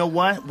 But you know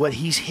what? What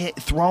he's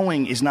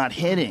throwing is not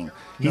hitting.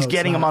 He's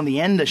getting him on the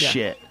end of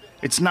shit.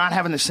 It's not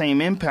having the same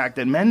impact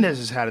that Mendez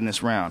has had in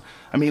this round.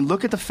 I mean,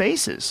 look at the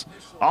faces.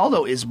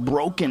 Aldo is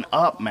broken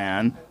up,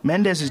 man.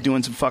 Mendez is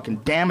doing some fucking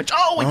damage.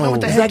 Oh, wait,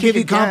 with the Does head that give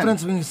you kick again.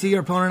 confidence when you see your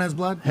opponent has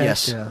blood?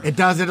 Yes. Yeah. It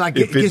does. It like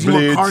If it gives you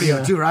more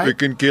cardio too, right? We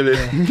can kill it.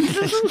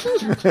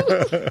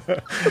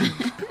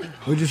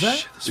 What'd you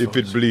say? If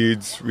it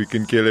bleeds, we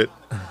can kill it.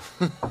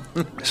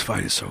 This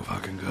fight is so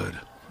fucking good.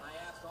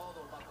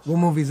 What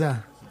movie's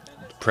that?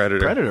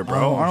 Predator. Bro.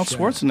 Oh, Arnold shit.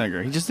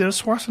 Schwarzenegger. He just did a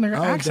Schwarzenegger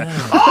accent.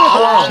 damn.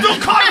 Oh,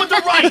 Aldo caught him with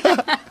the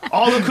right.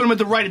 Aldo caught him with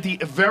the right at the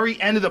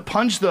very end of the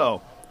punch,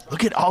 though.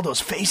 Look at Aldo's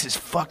face is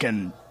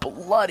fucking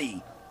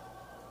bloody.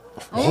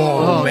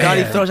 Oh, God,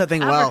 he throws that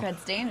thing well.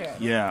 Uppercut's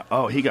dangerous. Yeah.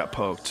 Oh, he got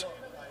poked.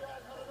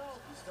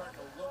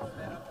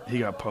 He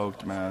got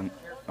poked, man.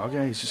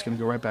 Okay, he's just going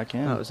to go right back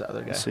in. Oh, it was the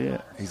other guy. See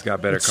it. He's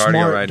got better It's cardio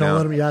smart. right Don't now.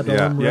 let him, don't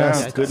let him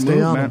rest. Yeah, good Stay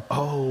move, on man. him.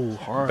 Oh,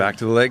 hard. Back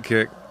to the leg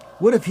kick.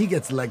 What if he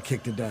gets leg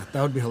kicked to death?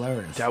 That would be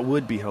hilarious. That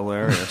would be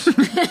hilarious. But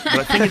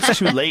I think it's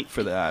too late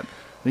for that.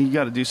 I think you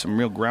got to do some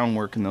real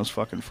groundwork in those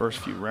fucking first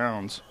few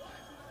rounds.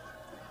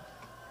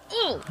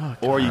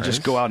 Or you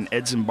just go out and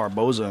Edson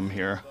Barboza him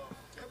here.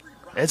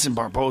 Edson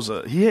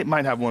Barboza, he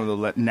might have one of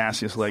the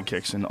nastiest leg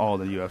kicks in all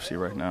the UFC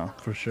right now.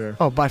 For sure.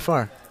 Oh, by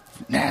far.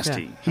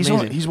 Nasty. Yeah,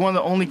 He's one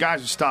of the only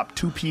guys who stopped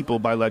 2 people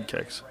by leg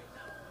kicks.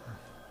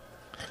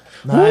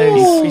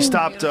 Nice. He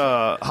stopped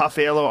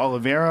Rafaelo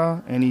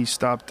Oliveira, and he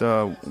stopped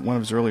one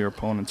of his earlier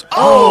opponents.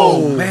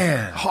 Oh,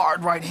 man.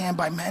 Hard right hand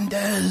by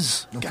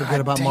Mendez. Don't God forget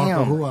about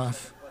damn. Marco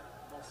Ruas,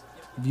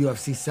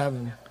 UFC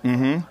 7.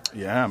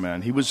 Yeah,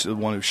 man. He was the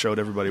one who showed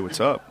everybody what's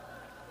up.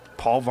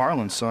 Paul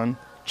Varlin's son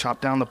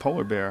chopped down the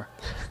polar bear.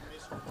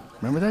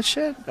 Remember that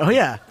shit? Oh,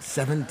 yeah.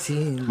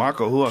 17.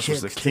 Marco Ruas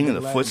was the kicks king to of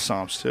the leg. foot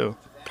stomps, too.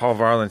 Paul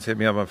Varlins hit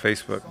me up on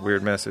Facebook.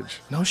 Weird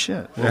message. No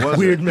shit. What was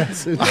Weird it?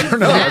 message. I don't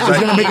know. I was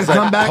He's going to make a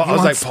comeback. I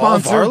was like, Paul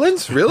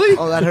Varlins? Really?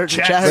 Oh, that hurt.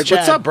 Chad. Chad hurt Like,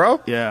 what's Chad. up,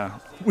 bro? Yeah.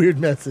 Weird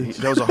message.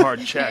 That was a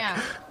hard check.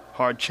 Yeah.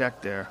 Hard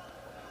check there.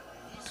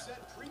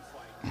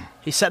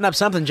 He's setting up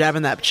something,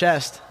 jabbing that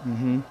chest.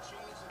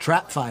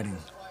 Trap fighting.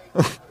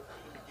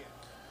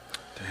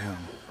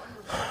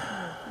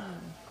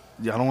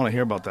 Yeah, I don't want to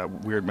hear about that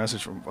weird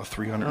message from a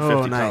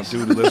 350-pound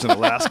dude who lives in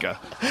Alaska.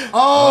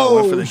 Oh,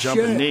 went for the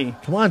jumping knee.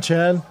 Come on,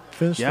 Chad.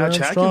 Finish the round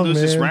Chad strong, can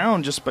lose this man.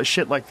 round just by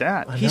shit like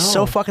that. He's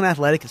so fucking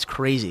athletic. It's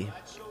crazy.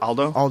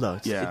 Aldo?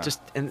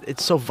 And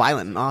it's so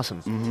violent and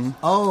awesome. Mm-hmm.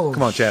 Oh,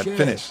 Come on, Chad. shit.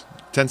 Finish.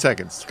 10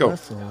 seconds. Go.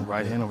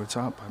 Right hand over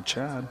top by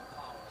Chad.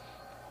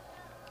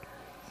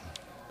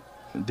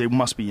 They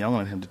must be yelling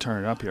at him to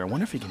turn it up here. I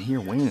wonder if he can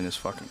hear Wayne in this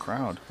fucking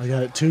crowd. I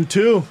got it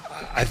 2-2.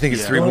 I think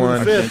it's Yeah.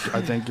 3-1.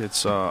 I think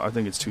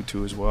it's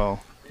 2-2 as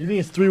well. You think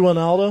it's 3-1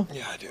 Aldo?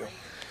 Yeah, I do.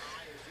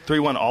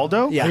 3-1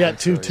 Aldo? Yeah. I got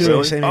 2-2.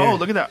 Really? Same Oh, here.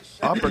 look at that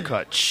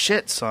uppercut.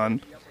 Shit, son.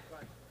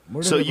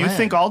 Where did So it you land?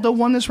 think Aldo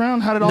won this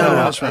round? How did Aldo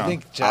win this round? I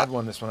think Chad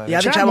won this one. Yeah,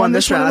 I think Chad Chad won won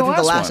this this one round. or I think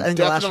the the last last. one? I think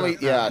the last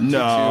Definitely, round. yeah.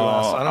 No,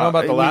 I don't know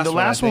about the last The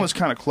one. I last one think- was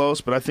kind of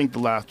close, but I think the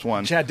last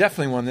one. Chad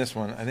definitely won this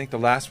one. I think the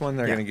last one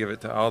they're going to give it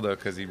to Aldo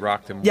because he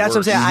rocked him. Yeah, that's what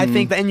I'm saying. worse. I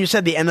think that, and you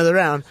said the end of the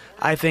round.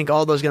 I think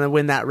Aldo's going to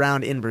win that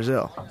round in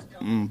Brazil.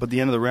 But the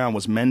end of the round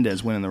was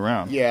Mendez winning the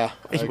round. Yeah.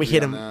 I We agree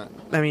hit on him.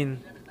 that. I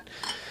mean,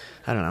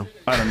 I don't know.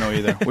 I don't know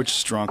either. Which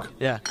is drunk.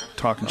 Yeah.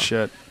 Talking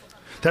shit.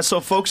 That's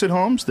so folks at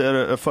homes that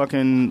are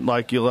fucking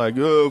like, you're like,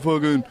 oh,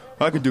 fucking,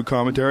 I could do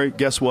commentary.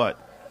 Guess what?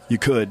 You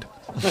could.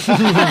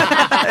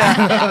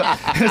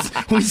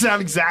 We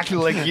sound exactly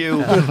like you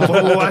when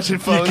we're watching,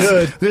 folks.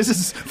 This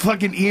is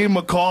fucking Ian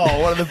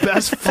McCall, one of the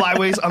best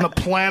flyways on the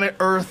planet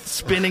Earth,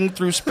 spinning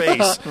through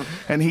space,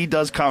 and he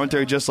does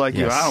commentary just like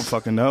you. I don't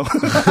fucking know.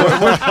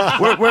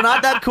 We're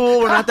not that cool.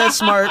 We're not that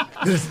smart.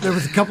 There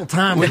was a couple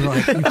times where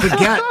like, you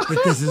forget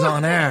that this is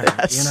on air.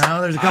 Yes. You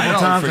know, there's a couple don't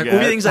times. forget.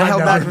 Like, Things I held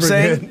never back from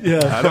saying. forget.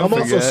 Yeah, I don't I'm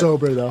also forget.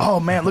 sober, though. Oh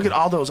man, look at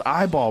Aldo's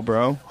eyeball,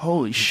 bro.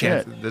 Holy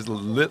shit. There's a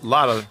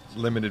lot of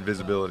limited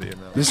visibility in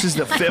that. This is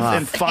the fifth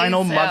and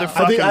final so.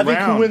 motherfucking I think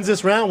round. who wins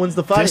this round wins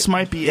the fight. This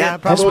might be Yeah,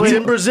 it. probably. Although it's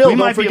in Brazil, We don't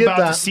might be forget about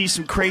that. to see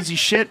some crazy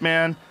shit,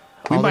 man.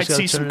 We Aldo's might gotta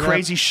see some turn it up.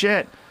 crazy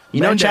shit.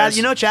 You know, Mendez.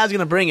 Chad's going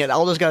to bring it.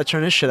 Aldo's got to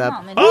turn his shit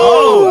up.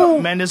 Oh!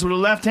 Mendez with a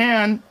left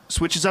hand.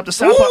 Switches up to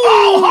southpaw.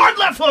 Oh, hard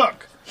left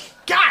hook.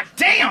 God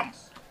damn.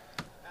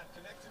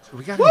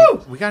 We got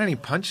Woo! we got any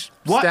punch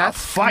What a stats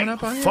fight. coming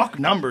up on here? Fuck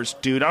numbers,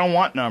 dude. I don't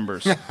want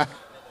numbers.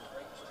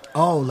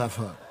 Oh, left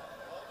hook.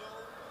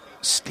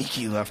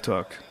 Sneaky left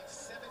hook.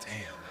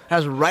 That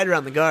was right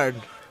around the guard.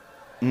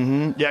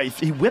 Yeah,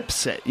 he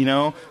whips it, you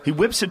know? He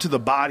whips it to the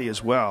body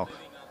as well.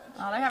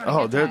 Oh, they're having a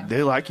Oh, good time.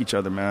 they like each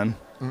other, man.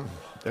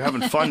 They're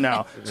having fun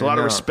now. There's a lot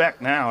of respect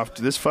now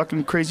after this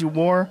fucking crazy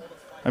war.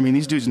 I mean,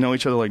 these dudes know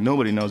each other like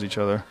nobody knows each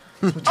other.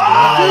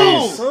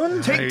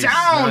 Oh! Take Nice,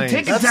 down! nice.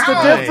 Take it That's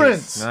down! the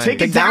difference. Nice. Take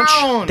it Take down.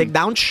 down! Take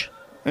down.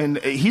 And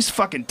he's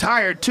fucking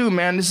tired too,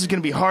 man. This is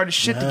gonna be hard as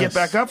shit to get Yes.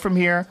 back up from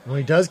here. When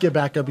he does get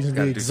back up, he's going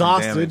to Gotta be do some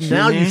exhausted. damage.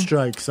 Now you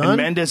strike, And son.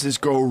 Mendez is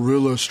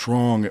gorilla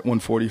strong at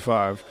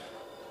 145.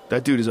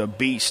 That dude is a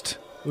beast.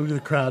 Look at the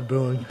crowd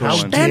booing. Booing.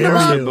 How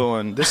dare you?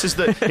 Booing. This is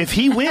the if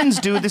he wins,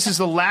 dude. This is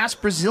the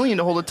last Brazilian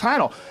to hold a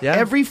title. Yeah.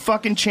 Every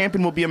fucking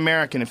champion will be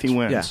American if he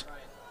wins. Yeah.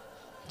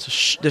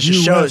 This just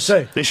shows.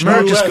 USA. They should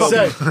not just go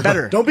USA.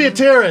 Better. Don't be a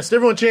terrorist.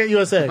 Everyone chant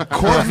USA.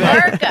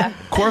 America.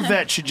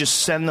 Corvette should just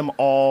send them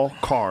all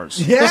cars.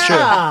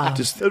 Yeah.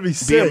 Just That'd be be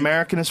sick.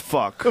 American as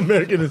fuck.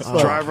 American as fuck.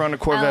 Drive around a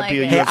Corvette, I like be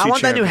a it. UFC Hey, I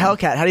want that new champion.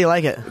 Hellcat. How do you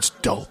like it? It's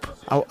dope.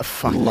 Oh,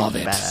 fuck. Love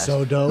it. Badass.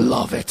 So dope.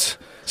 Love it.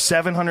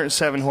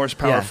 707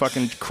 horsepower Yeah.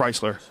 fucking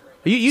Chrysler.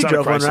 You It's not a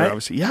drove one, Chrysler, right?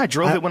 obviously. Yeah, I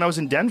drove it when I was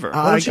in Denver.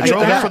 Why don't you I get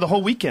drove it that? for the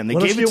whole weekend. They Why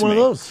don't gave you it get to one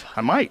me. of those?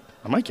 I might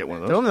get one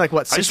of those. They're only like,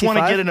 what, I just want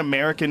to 65? get an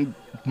American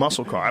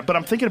muscle car. But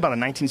I'm thinking about a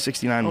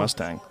 1969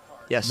 Mustang.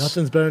 Yes.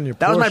 Nothing's better than your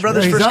That was my Porsche,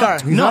 brother's man. first up. car.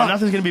 He's No, up.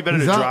 nothing's going to be better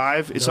He's to up.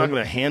 drive. It's not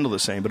going to handle the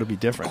same, but it'll be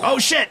different. Oh,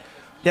 shit.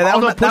 Yeah, that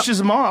Aldo was pushes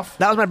him off.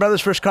 That was my brother's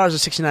first car. It was a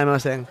 '69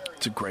 Mustang.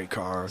 It's a great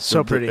car. So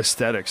The pretty.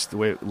 aesthetics, the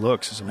way it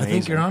looks is I amazing.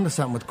 think you're onto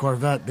something with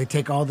Corvette. They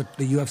take all the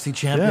UFC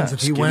champions. Yeah, If he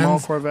just give 'em all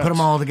wins, put Corvettes.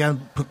 them all together,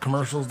 put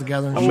commercials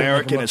together. And shit, make 'em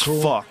American look as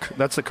cool. fuck.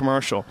 That's the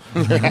commercial.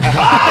 Oh!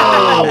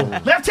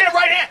 Left hand,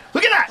 right hand.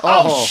 Look at that.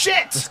 Oh, shit.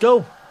 Let's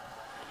go.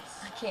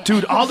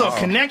 Dude, Aldo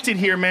connected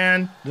here,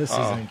 man. This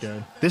isn't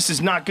good. This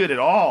is not good at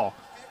all.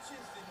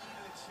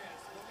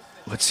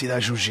 Let's see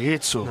that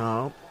jiu-jitsu.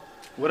 No.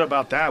 What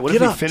about that? What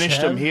Get if he up, finished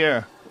Chad. him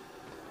here?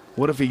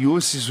 What if he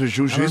uses his I don't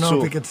know if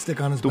jiu-jitsu he could stick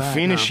on his to back.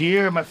 finish now.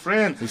 here, my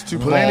friend? He's too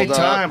Plenty balled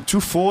up. time.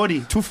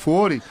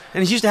 240.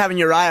 And he's used to having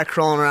Uriah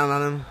crawling around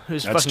on him,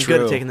 who's That's fucking true.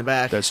 good at taking the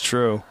back. That's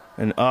true.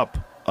 And up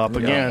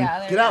again. Yeah,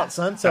 there Get you out, go.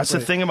 son. That's the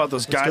Separate. thing about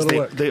those Let's guys. go to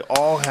work. They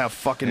all have It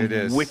fucking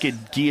is.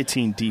 wicked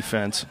guillotine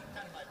defense.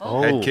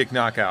 Head kick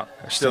knockout.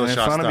 Still Standing a in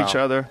shot front of each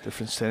style. other.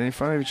 They're standing in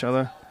front of each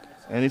other.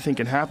 Anything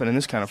can happen in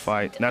this kind of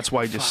fight. And that's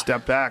why he just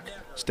stepped back,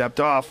 stepped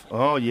off.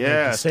 Oh,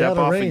 yeah. can stay Step out of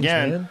off range,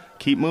 again. man.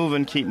 Keep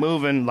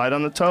moving. Light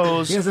on the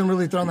toes. He hasn't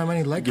really thrown that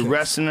many leg You kicks.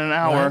 rest in an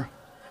hour.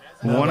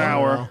 No, 1 no,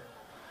 hour. no.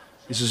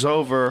 This is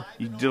over.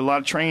 You did a lot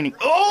of training.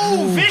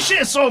 Oh,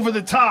 vicious over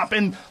the top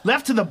and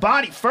left to the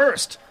body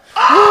first.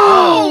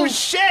 Oh,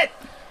 shit.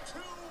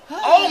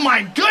 Oh,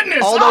 my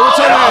goodness. Aldo, what's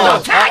oh, up?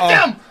 Aldo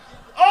attacked him.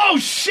 Oh,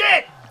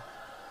 shit.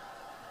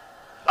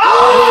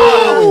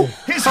 Oh!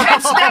 His head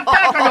snapped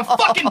back like a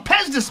fucking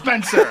Pez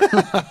dispenser.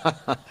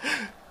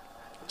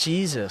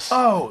 Jesus.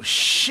 Oh,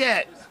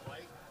 shit.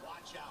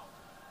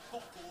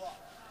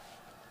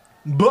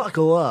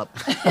 Buckle up.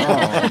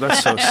 Oh,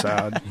 that's so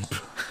sad.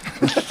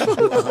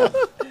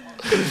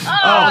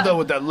 Aldo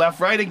with that left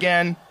right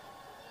again.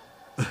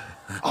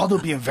 Aldo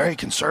being very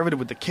conservative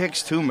with the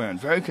kicks too, man.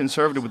 Very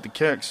conservative with the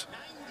kicks.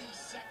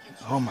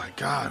 Oh my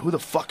God, who the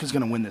fuck is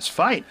gonna win this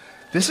fight?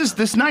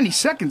 This 90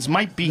 seconds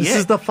might be it. This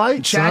is the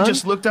fight, Chad son.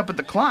 just looked up at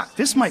the clock.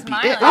 This might be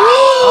it.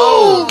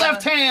 Oh! Oh,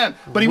 left hand.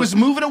 But he was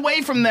moving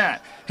away from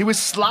that. He was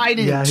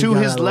sliding Yeah, he to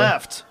got his out of the way.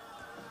 left.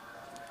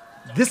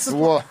 This is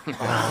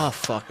Oh,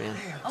 fuck, man.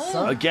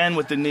 Again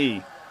with the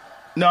knee.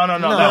 No. No,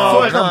 that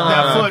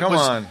foot come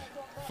was on.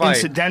 Fight.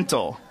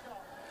 incidental.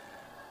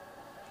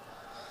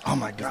 Oh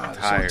my God,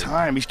 so tired.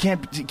 tired. He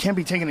can't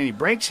be taking any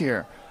breaks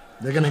here.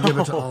 They're going to give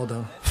it to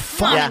Aldo.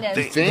 Fuck, Yeah.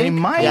 they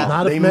might. Yeah.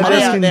 Not if They Mendes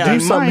might. can They do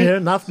something might. here.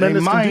 Not if They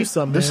Mendes can do might.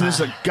 something This here. is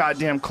a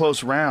goddamn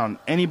close round.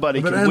 Anybody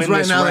If it can ends win right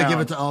this now, round. they give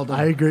it to Aldo.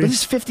 I agree. But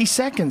it's 50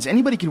 seconds.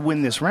 Anybody could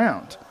win this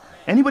round.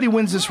 Anybody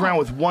wins this round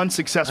with one I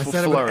successful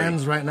said if it flurry.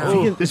 ends right now.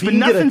 If There's he been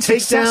can get a nothing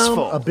takedown,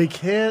 successful. a big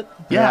hit.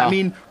 Yeah, I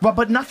mean,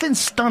 but nothing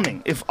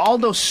stunning. If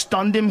Aldo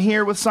stunned him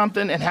here with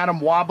something and had him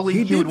wobbly,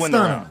 He he would did win the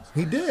stun round. him.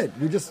 He did.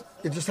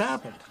 It just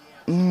happened.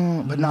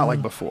 But not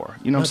like before.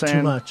 You know Not what I'm too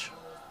saying? much.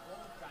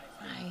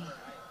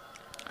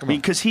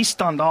 Because he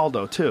stunned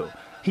Aldo too.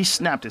 He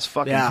snapped his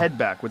fucking Yeah. head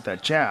back with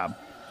that jab,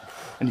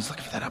 and he's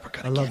looking for that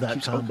uppercut. I love again. that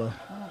Keeps combo.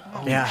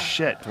 Oh Yeah.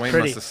 shit! Dwayne Pretty.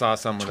 must have saw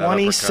some with that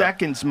 20 uppercut.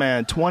 seconds,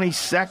 man. 20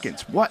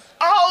 seconds. What?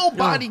 Oh,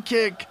 body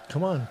kick.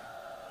 Come on.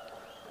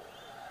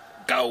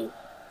 Go.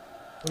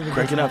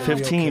 Cranking up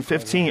 15,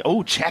 15.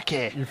 Oh, check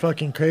it. You're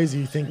fucking crazy.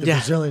 You think the Yeah.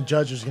 Brazilian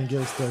judge is going to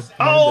give us the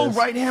Oh, Mendes.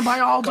 right hand by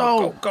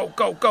Aldo.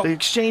 Go. They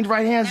exchange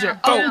right hands there.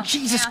 Go. Oh,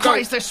 Jesus Yeah.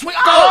 Christ. They're swing.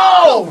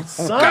 Oh!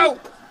 Son,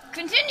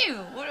 Continue.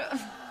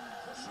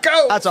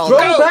 Go. That's all. Throw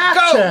back,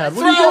 Chad.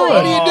 What are you doing?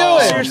 What are you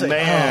doing? Seriously.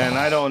 Man,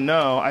 I don't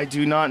know. I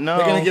do not know.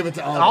 They're going to give it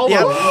to Aldo. Aldo.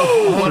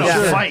 Yeah. What a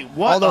Yeah. fight.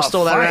 What Aldo a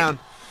stole that fight. round.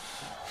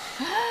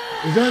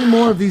 Is there any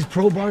more of these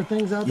pro bar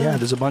things out there? Yeah,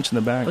 there's a bunch in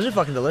the back. Those are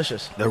fucking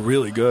delicious. They're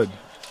really good.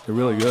 They're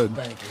really good.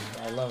 Thank you.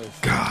 I love it.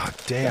 God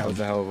That damn. was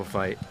a hell of a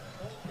fight.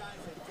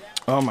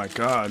 Oh my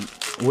God.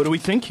 What do we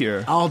think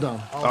here?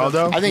 Aldo.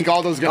 Aldo? I think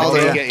Aldo's going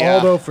to take it. Yeah.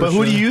 Aldo for But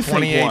sure. who do you think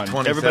 28, won?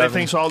 27. Everybody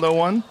thinks Aldo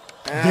won?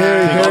 Very,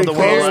 very Aldo won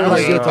close, the but I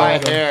last give it to by a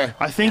Aldo. hair.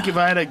 I think if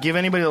I had to give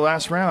anybody the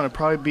last round, it'd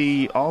probably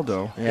be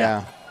Aldo.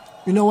 Yeah.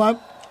 You know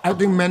what? I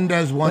think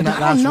Mendez won But that I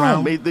don't last know.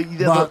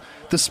 round.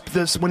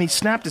 But when he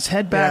snapped his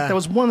head back, Yeah. that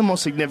was one of the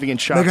most significant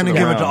shots. They're going to of the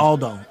give it to round.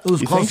 Aldo. It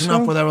was You close think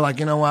enough so? where they were like,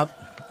 you know what?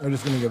 We're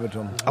just going to give it to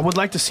him. I would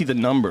like to see the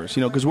numbers,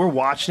 because we're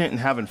watching it and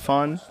having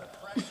fun.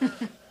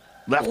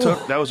 Left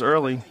hook, that was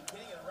early.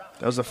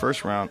 That was the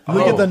first round.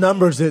 Look at the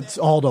numbers. It's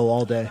Aldo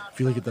all day. If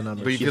you look at the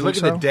numbers. But if You you look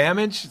think at so? the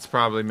damage, it's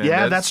probably Mendes.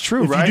 Yeah, that's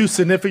true, if right? you do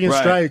significant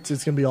Right. strikes,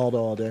 it's going to be Aldo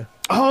all day.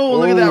 Oh,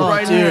 look at that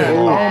right dude. hand.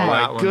 Oh, That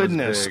my one was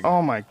goodness. big.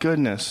 Oh, my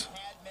goodness.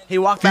 He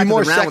walked A few back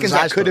more to the round with seconds, his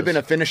that eyes could have closed.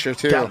 been a finisher,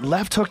 too. That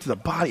left hook to the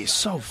body is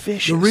so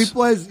vicious. The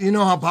replays, you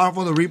know how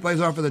powerful the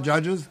replays are for the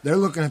judges? They're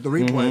looking at the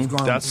replays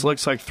going, That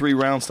looks like 3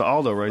 rounds to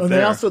Aldo right And there.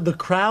 they also, the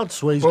crowd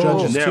sways Boom.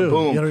 judges there, too.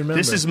 boom. You gotta remember.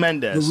 This is the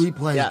Mendes.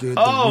 replays, Yeah. dude.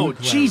 the Oh,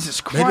 replays.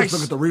 Jesus They Christ. just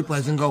look at the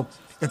replays and go,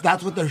 if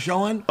that's what they're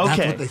showing, that's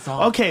Okay. what they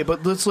saw. Okay,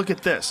 but let's look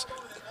at this.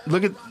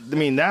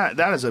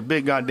 That is a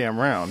big goddamn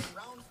round.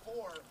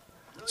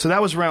 So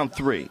that was round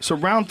 3. So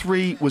round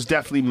 3 was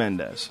definitely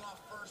Mendes.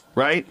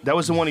 Right? That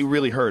was the one he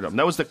really hurt him.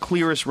 That was the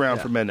clearest round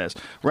for Mendes.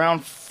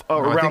 Round I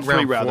round think 3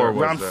 round rather. 4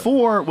 was Round the-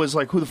 4 was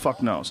like who the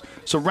fuck knows.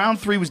 So round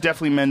 3 was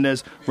definitely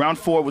Mendes. Round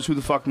 4 was who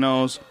the fuck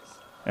knows.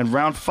 And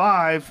round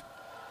 5,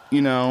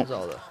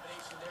 Aldo.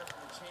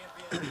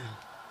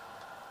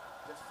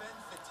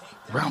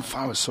 round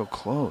 5 was so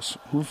close.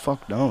 Who the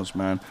fuck knows,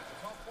 man?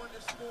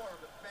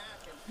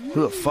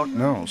 Who the fuck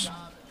knows?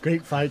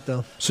 Great fight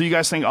though. So you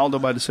guys think Aldo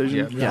by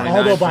decision? Yeah,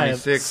 Although by a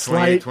 26,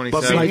 slight- 28,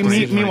 But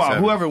 27, meanwhile,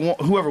 27.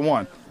 whoever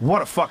won,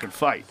 what a fucking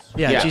fight.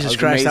 Yeah, Yeah, Jesus that was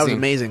Christ, that was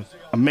amazing.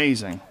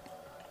 amazing. Amazing.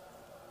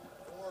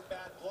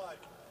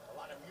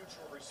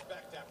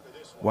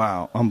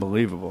 Wow,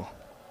 unbelievable.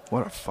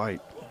 What a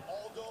fight.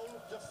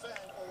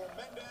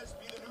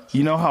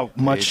 You know how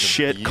much Age of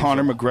shit evil.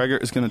 Conor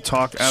McGregor is going to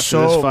talk after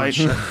So this fight?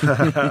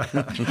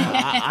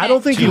 I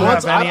don't think Do he you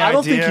wants. have any I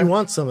don't think idea? he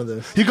wants some of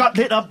this. You got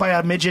lit up by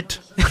a midget.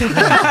 By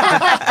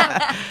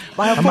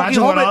a fucking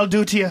Imagine what hobbit. I'll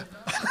do to you.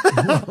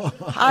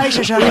 Hi,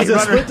 Shasha. Is it a brother.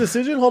 split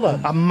decision? Hold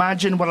on.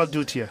 Imagine what I'll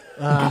do to you.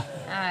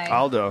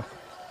 Aldo.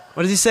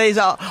 What does he say?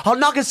 I'll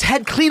knock his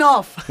head clean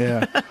off.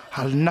 Yeah.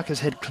 I'll knock his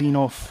head clean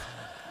off.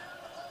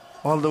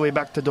 All the way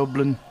back to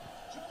Dublin.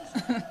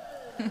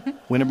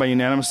 Winner by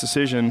unanimous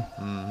decision.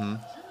 Mm-hmm.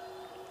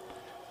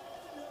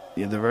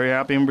 Yeah, they're very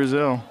happy in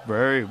Brazil.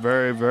 Very,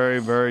 very, very,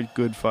 very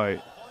good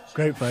fight.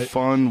 Great fight.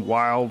 Fun,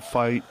 wild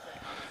fight.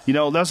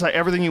 That's like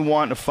everything you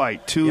want in a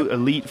fight. Two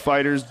elite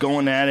fighters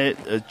going at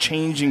it,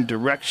 changing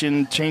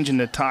direction, changing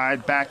the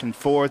tide back and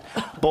forth.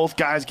 Both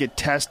guys get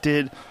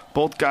tested.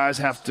 Both guys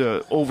have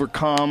to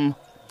overcome.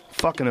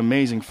 Fucking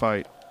amazing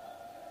fight.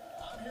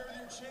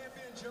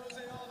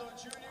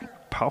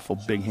 powerful,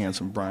 big,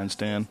 handsome Brian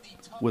Stan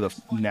with a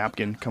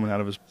napkin coming out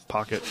of his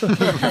pocket.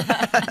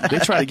 They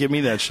try to give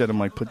me that shit. I'm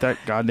like, put that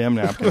goddamn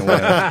napkin away.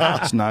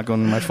 It's not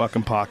going in my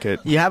fucking pocket.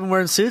 You haven't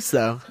wearing suits,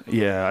 though.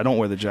 Yeah, I don't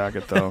wear the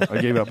jacket, though.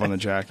 I gave up on the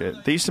jacket.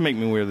 They used to make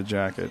me wear the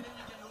jacket.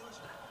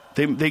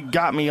 They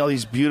got me all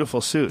these beautiful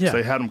suits. Yeah.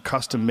 They had them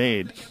custom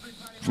made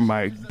for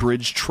my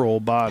bridge troll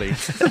body.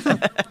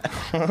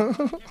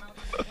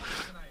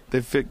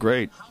 They fit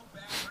great.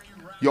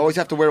 You always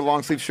have to wear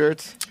long sleeve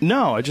shirts?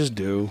 No, I just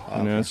do.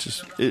 You know, it's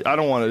just I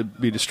don't want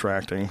to be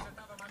distracting,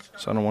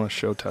 so I don't want to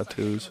show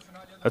tattoos.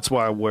 That's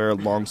why I wear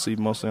long sleeve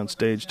mostly on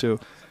stage too.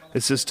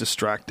 It's just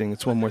distracting.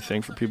 It's one more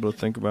thing for people to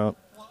think about.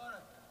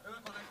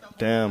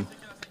 Damn,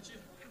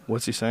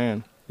 what's he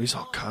saying? He's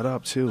all cut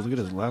up too. Look at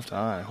his left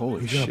eye.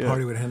 Holy He's shit! gonna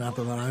party with him at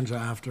the lounge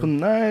after.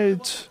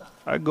 Tonight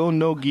I go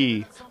no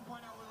gi.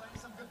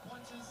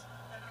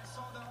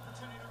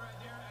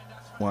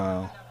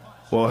 Wow.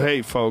 Well,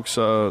 hey folks,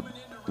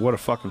 what a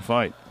fucking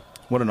fight!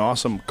 What an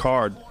awesome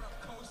card.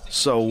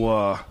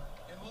 So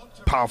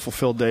powerful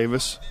Phil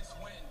Davis.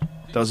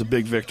 That was a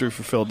big victory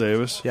for Phil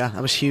Davis. Yeah,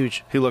 that was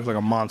huge. He looked like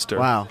a monster.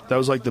 Wow. That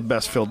was like the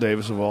best Phil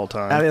Davis of all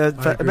time.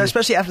 I mean,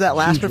 especially after that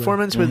last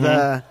performance with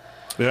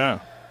Yeah.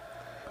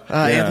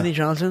 Anthony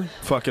Johnson.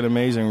 Fucking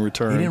amazing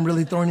return. He didn't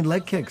really throw any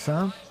leg kicks,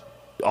 huh?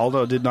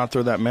 Aldo did not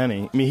throw that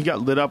many. I mean, he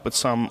got lit up with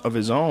some of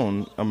his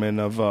own. I mean,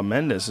 of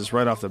Mendes is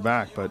right off the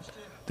back. But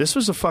this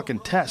was a fucking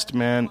test,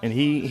 man. And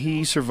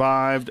he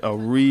survived a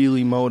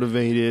really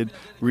motivated,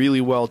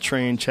 really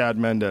well-trained Chad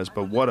Mendes.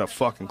 But what a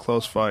fucking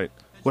close fight.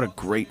 What a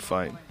great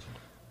fight.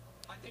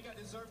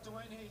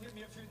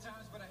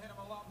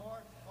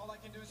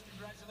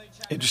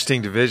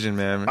 Interesting division,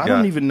 man. I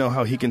don't even know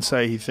how he can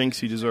say he thinks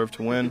he deserved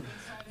to win.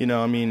 You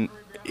know, I mean,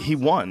 he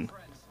won.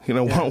 You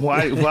know,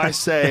 why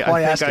say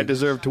Why I ask think I him?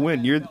 deserve to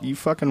win? You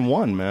fucking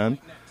won, man.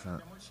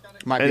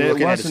 Might And be it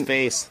looking at his wasn't-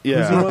 face.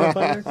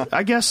 Yeah,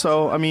 I guess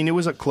so. I mean, it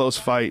was a close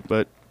fight,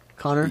 but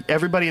Connor?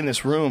 everybody in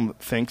this room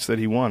thinks that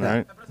he won,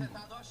 right?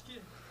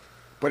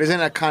 But isn't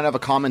that kind of a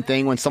common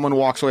thing when someone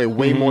walks away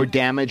way more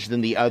damaged than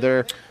the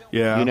other?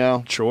 Yeah, You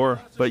know? sure.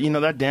 But you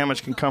know that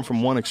damage can come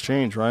from one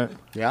exchange, right?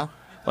 Yeah.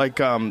 Like,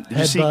 did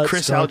you see Headbutt,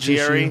 Chris scar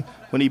Algieri tissue.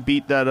 when he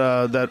beat that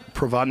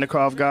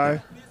Provodnikov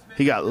guy?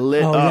 He got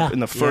lit Oh, up yeah. in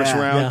the first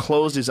Yeah. round, Yeah.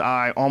 closed his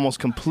eye almost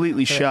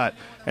completely shut,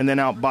 and then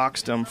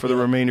outboxed him for the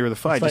remainder of the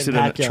fight. It's Just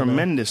like did a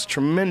Pacquiao,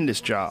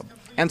 tremendous job.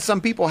 And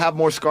some people have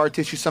more scar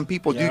tissue. Some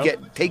people do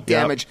take Yep.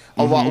 damage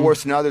a lot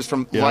worse than others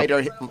from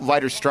Yep.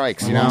 lighter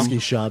strikes, you know? Ski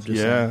Schaub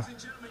just Yeah.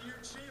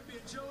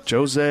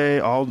 Jose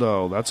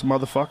Aldo, that's a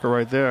motherfucker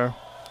right there.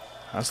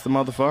 That's the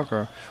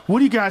motherfucker. What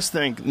do you guys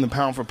think in the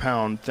pound for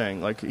pound thing?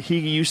 Like, he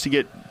used to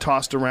get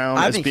tossed around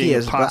I as think being he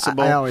is, but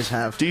impossible. I always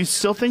have. Do you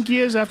still think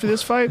he is after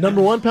this fight? Number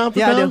one pound for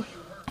Yeah, I pound?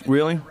 do.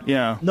 Really?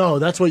 Yeah. No,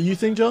 that's what you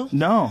think, Joe?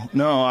 No,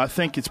 I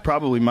think it's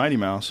probably Mighty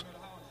Mouse.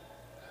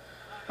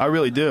 I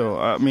really do.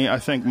 I mean, I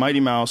think Mighty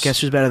Mouse.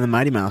 Guess who's better than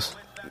Mighty Mouse?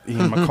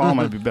 McCall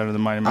might be better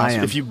than Mighty Mouse. I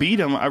am. If you beat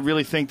him, I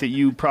really think that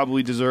you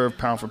probably deserve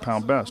pound for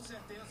pound best.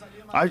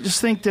 I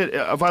just think that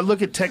if I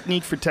look at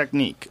technique for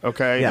technique,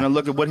 okay, Yeah. and I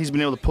look at what he's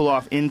been able to pull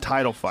off in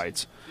title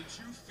fights,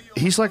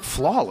 he's like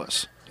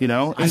flawless, you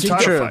know, in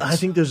title fights. I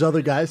think there's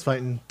other guys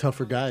fighting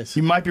tougher guys.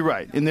 You might be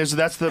right, and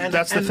that's the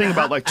thing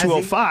about like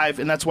 205,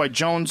 and that's why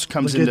Jones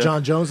comes Look into at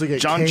John Jones. Look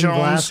at John Cain Jones.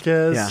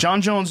 Velasquez. Yeah.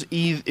 John Jones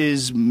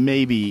is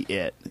maybe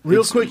it.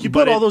 Real It's- quick, you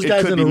but put all those it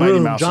guys could in be a Mighty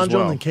room. Mouse John as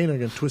Jones well. and Cain are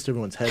going to twist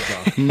everyone's heads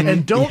off.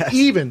 And don't. I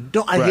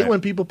Right. hate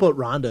when people put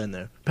Ronda in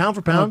there. Pound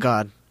for pound. Oh,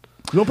 God.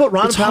 You don't put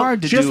Ronda It's pound.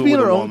 hard to She do has to it be in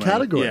with her a own woman.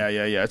 category.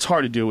 Yeah. It's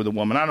hard to do it with a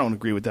woman. I don't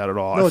agree with that at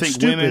all. No, I it's think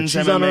stupid. women's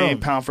She's on her MMA own.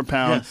 pound for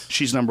pound, Yes.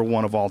 she's number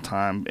one of all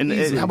time. And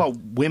Easily. how about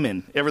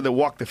women ever that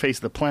walk the face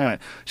of the planet?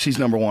 She's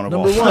number one of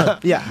Number all one. time.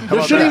 Yeah. How There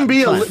about shouldn't that? even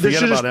be a. Forget There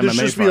should about there MMA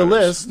should be a fighters.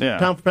 list. Yeah.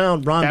 Pound for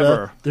pound, Ronda.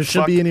 Ever. There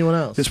shouldn't be anyone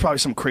else. There's probably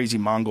some crazy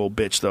Mongol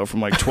bitch though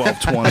from like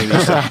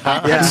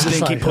 1220. Yeah.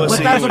 Stinky But pussy.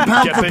 But that's what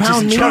pound Get for bitches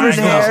pound in means.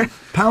 triangles.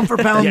 Pound for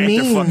pound Yank their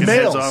means. fucking heads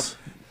Males. off.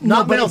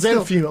 Not but males it's and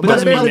still- females. But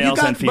doesn't mean if you males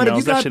and but if females.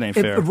 you That got- shit ain't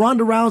if fair.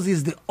 Ronda Rousey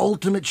is the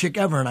ultimate chick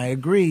ever, and I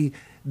agree,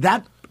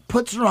 that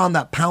puts her on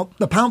that pound.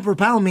 The pound for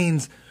pound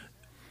means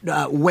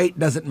weight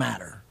doesn't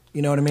matter.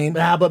 You know what I mean?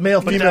 Yeah, but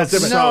male female is that's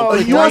different. so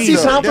But you want to see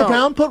crazy. pound for No.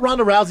 pound? Put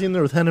Ronda Rousey in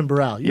there with Henan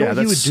Barral. You know Yeah, what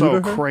he would that's do so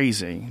to her?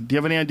 crazy. Do you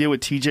have any idea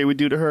what TJ would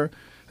do to her?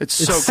 It's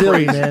It's so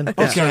silly, crazy. man.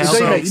 It's Okay,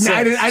 so- okay. No,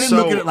 I didn't so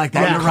look at it like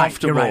that. You're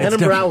right. You're right. It's Henan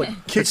Barral would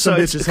kick So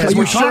some it's bitch's because head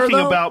we're you sure, talking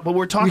though? about, but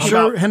we're talking You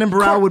sure about Henan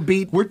Barral would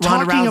beat We're Ronda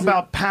talking Rousey?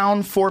 about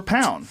pound for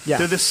pound. Yeah.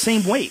 They're the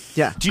same weight.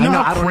 Yeah. Do you know I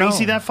know, how I don't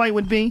crazy know. that fight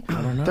would be? I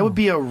don't know. That would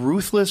be a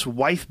ruthless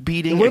wife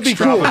beating. It would be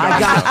cool.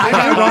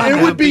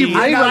 It would be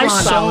I Ray got Rice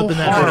Ronda. style up in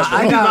that hard. bitch. I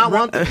Do you got not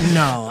want that?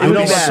 No, It would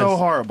know be that. so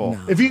horrible.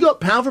 If you go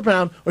pound for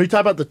pound, or you talk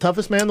about the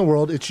toughest man in the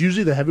world, it's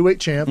usually the heavyweight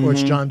champ or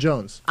it's John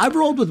Jones. I've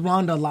rolled with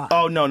Ronda a lot.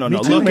 Oh, no. Me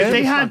too, Look, man. if they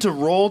It's had fun. to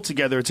roll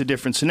together, it's a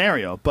different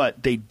scenario.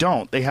 But they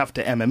don't. They have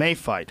to MMA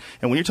fight.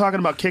 And when you're talking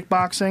about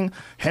kickboxing,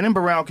 Henan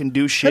Barral can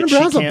do shit Henan she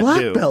Barral's a can't black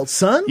do. belt,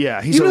 son.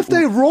 Yeah, he's Even a- if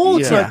they roll,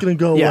 it's yeah. not going to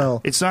go Yeah.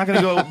 well. It's not going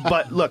to go.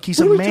 But look, he's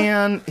a What are we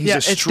man. He's Yeah, a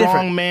it's strong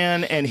different.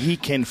 man, and he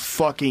can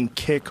fucking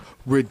kick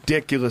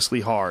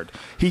ridiculously hard.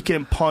 He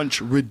can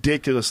punch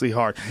ridiculously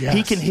hard. Yes.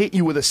 He can hit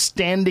you with a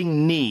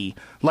standing knee.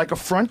 Like a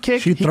front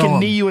kick, She'd he throw can him.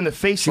 knee you in the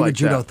face She like would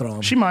judo that. throw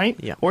him. She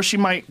might. Yeah. Or she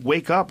might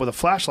wake up with a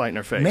flashlight in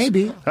her face.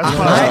 Maybe. That's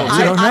possible.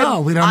 We don't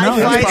know. We don't know. I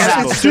It's fight-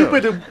 possible, It's too.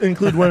 stupid to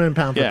include women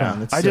pound for Yeah,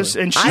 pound. It's I just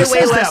silly. and she I weigh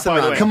says less that by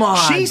than the way. Ronda. Come on,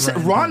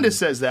 Rhonda Brandon.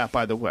 says that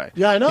by the way.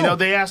 Yeah, I know. You know,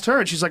 they asked her,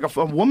 and she's like,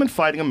 a woman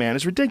fighting a man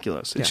is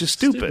ridiculous. It's just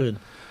stupid,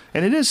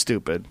 and it is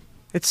stupid.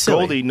 It's silly.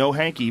 Goldie, no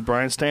hanky.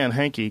 Brian Stan,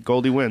 hanky.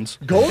 Goldie wins.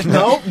 Gold?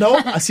 No.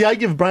 See, I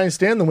give Brian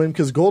Stan the win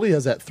because Goldie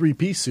has that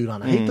three-piece suit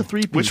on. I hate the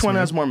three-piece. Which one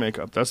man. has more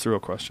makeup? That's the real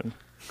question.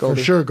 For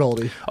sure,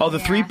 Goldie. Oh, the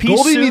three-piece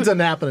Goldie suit. needs a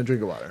nap and a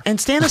drink of water. And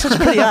Stan has such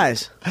pretty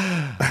eyes.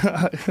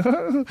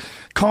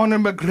 Conor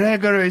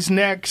McGregor is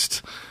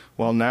next.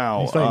 Well,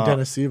 now He's fighting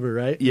Dennis Seaver,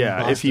 right? In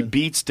Yeah, if he Boston.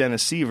 beats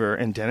Dennis Seaver,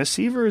 and Dennis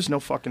Seaver is no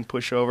fucking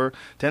pushover.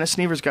 Dennis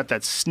Seaver's got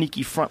that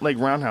sneaky front leg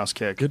roundhouse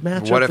kick. Good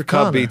matchup What for if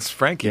Cub Conor. beats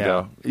Frankie Yeah,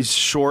 though? he's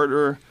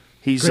shorter.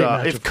 He's Great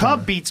matchup if for Cub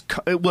him. beats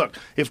look,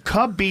 if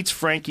Cub beats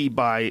Frankie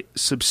by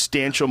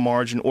substantial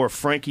margin, or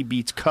Frankie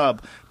beats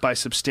Cub by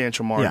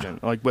substantial margin,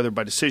 like whether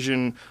by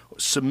decision,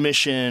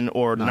 submission,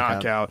 or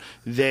knockout,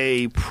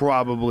 they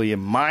probably, in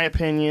my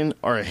opinion,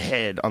 are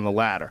ahead on the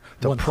ladder.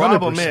 The 100%.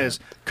 problem is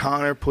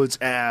Conor puts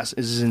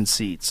asses in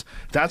seats.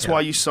 That's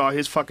why you saw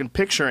his fucking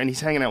picture, and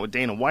he's hanging out with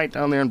Dana White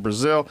down there in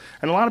Brazil,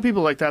 and a lot of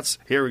people are like that's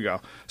here we go,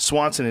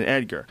 Swanson and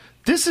Edgar.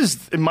 This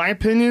is, in my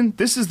opinion,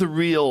 this is the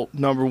real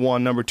number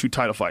 1, number 2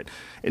 title fight,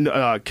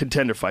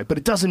 contender fight. But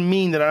it doesn't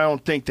mean that I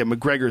don't think that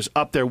McGregor's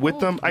up there with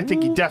them. I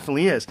think he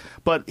definitely is.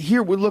 But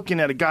here we're looking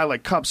at a guy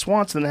like Cub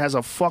Swanson that has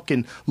a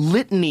fucking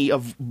litany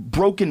of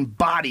broken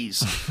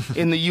bodies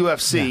in the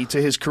UFC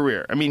to his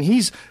career. I mean,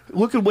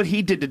 look at what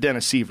he did to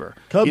Dennis Seaver.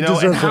 Cub and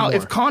deserves how it more.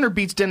 if Conor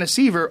beats Dennis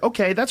Seaver,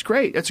 okay, that's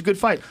great. That's a good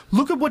fight.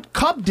 Look at what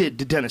Cub did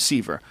to Dennis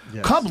Seaver.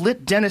 Yes. Cub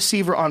lit Dennis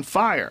Seaver on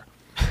fire.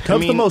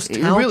 Cub's the most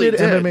he talented really did.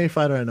 MMA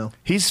fighter I know.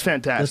 He's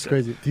fantastic. That's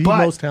crazy. The But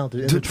most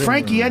talented in the training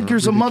Frankie room.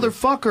 Edgar's a Ridiculous.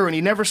 motherfucker, and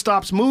he never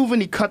stops moving.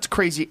 He cuts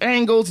crazy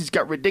angles. He's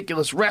got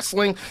ridiculous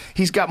wrestling.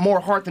 He's got more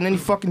heart than any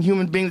fucking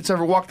human being that's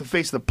ever walked the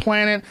face of the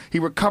planet. He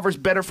recovers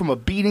better from a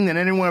beating than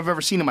anyone I've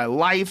ever seen in my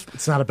life.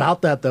 It's not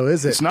about that, though,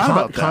 is it? It's not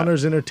about that.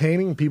 Connor's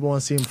entertaining. People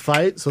want to see him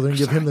fight, so they're going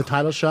to give him the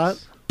title shot.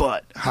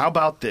 But how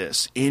about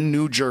this? In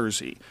New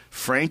Jersey,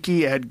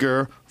 Frankie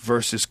Edgar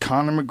versus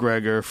Conor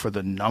McGregor for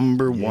the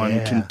number 1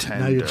 Yeah. contender.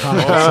 Now you're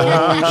talking.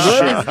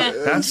 Oh,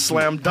 shit. That's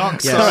slam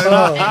dunk, son. I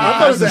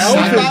thought it was an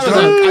elephant. I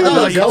thought it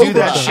was a You do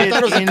that cobra. shit I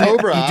thought it was a in,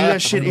 cobra. You do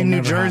that shit in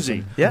New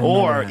Jersey. Yeah.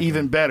 Or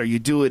even better, you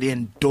do it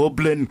in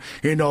Dublin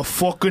in a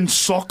fucking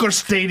soccer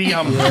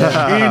stadium. In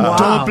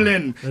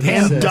Dublin. That In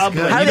is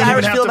Dublin. good. How do You the don't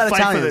Irish even feel have to about fight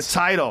for the Italians?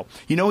 title.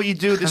 You know what you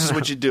do? This is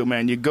what you do,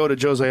 man. You go to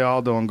Jose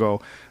Aldo and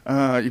go,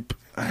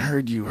 I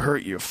heard you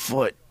hurt your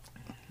foot.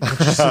 You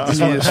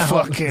just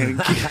fucking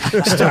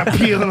start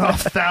peeling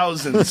off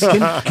thousands.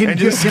 And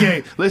just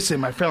say, listen,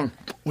 my friend,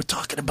 we're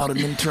talking about an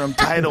interim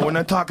title. We're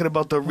not talking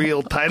about the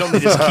real title. They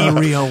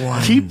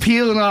just keep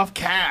peeling off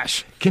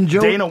cash. Can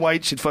Joe- Dana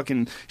White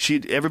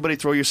should everybody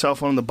throw your cell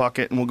phone in the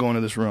bucket and we'll go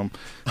into this room.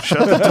 Shut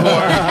the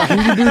door.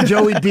 Can you do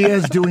Joey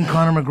Diaz doing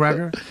Conor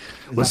McGregor?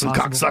 Listen,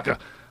 cocksucker.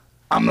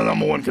 I'm the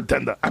number 1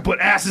 contender. I put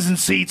asses in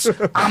seats.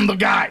 I'm the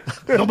guy.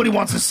 Nobody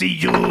wants to see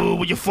you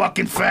with your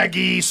fucking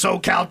faggy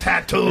SoCal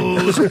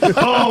tattoos.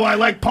 Oh, I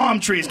like palm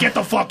trees. Get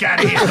the fuck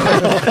out of here.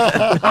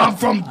 I'm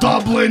from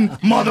Dublin,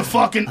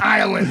 motherfucking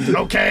Ireland,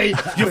 okay?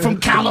 You're from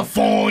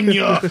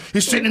California.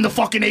 You're sitting in the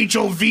fucking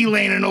HOV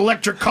lane in an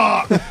electric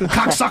car.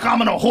 Cocksucker,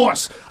 I'm on a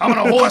horse. I'm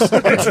on a horse,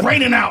 and it's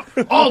raining out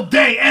all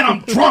day, and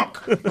I'm drunk.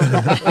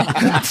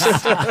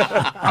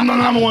 I'm the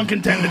number 1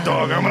 contender,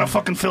 dog. I'm gonna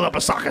fucking fill up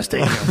a soccer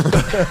stadium.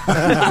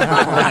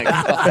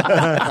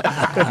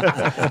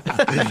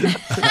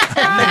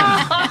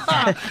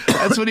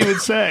 That's what he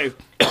would say.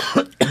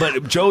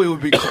 But Joey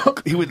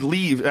would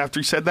leave after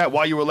he said that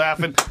while you were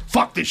laughing.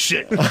 Fuck this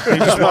shit. He'd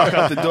just walk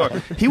out the door.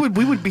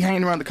 We would be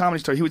hanging around the Comedy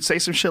Store. He would say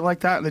some shit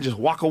like that and then just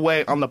walk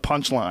away on the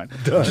punchline.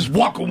 Just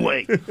walk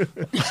away.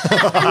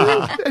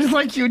 It's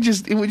like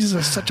it was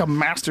just such a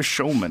master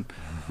showman.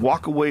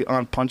 Walk away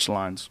on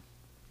punchlines.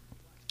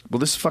 Well,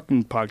 this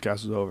fucking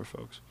podcast is over,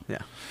 folks. Yeah.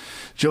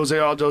 Jose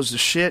Aldo's the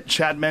shit.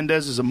 Chad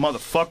Mendez is a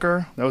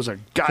motherfucker. That was a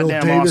Phil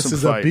goddamn Davis awesome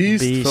is fight. a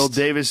beast. Phil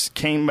Davis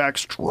came back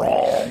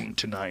strong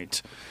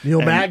tonight. Neil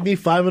And- Magny,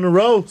 5 in a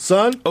row,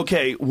 son.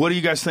 Okay, what do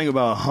you guys think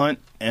about Hunt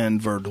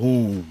and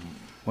Verdum?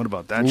 What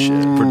about that shit?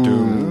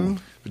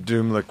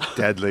 Verdum looked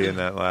deadly in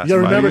that last You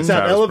gotta remember fight it's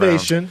at with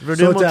Travis elevation. Verdum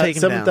So it's will at take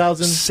him down.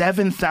 7,000.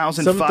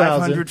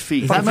 7,500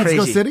 feet. Is that Mexico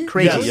Crazy. City?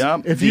 Crazy.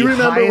 Yep. If you the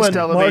remember highest when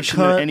elevation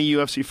Mark of Hunt- any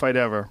UFC fight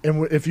ever.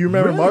 And if you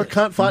remember, Mark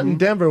Hunt fought in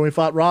Denver when he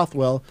fought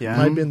Rothwell. Yeah. It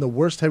might have been the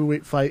worst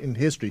heavyweight fight in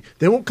history.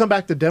 They won't come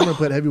back to Denver and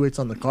put heavyweights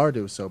on the card.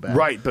 It was so bad.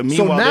 Right, but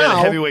meanwhile, they had a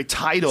heavyweight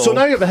title. So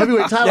now you have a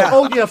heavyweight title. Yeah.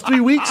 Oh, you have 3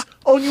 weeks.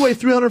 Oh, and you weigh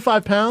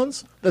 305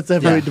 pounds. That's the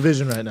heavyweight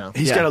division right now.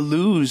 He's Yeah. got to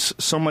lose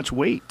so much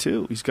weight,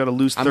 too. He's got to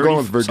lose I'm 30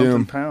 going with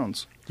something Verdum.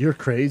 pounds. You're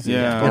crazy.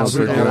 Yeah, Yeah, it's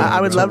Verdum. a- I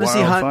would it's a love to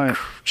see wild Hunt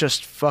fight.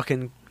 just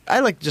fucking I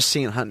like just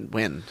seeing Hunt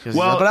win.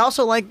 Well, but I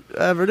also like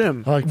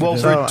Verdum. Well,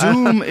 So,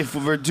 Verdum, if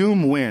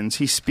Verdum wins,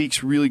 he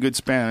speaks really good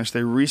Spanish.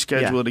 They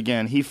reschedule it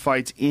again. He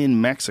fights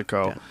in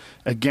Mexico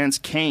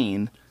against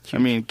Kane. I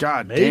mean,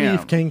 god Maybe damn.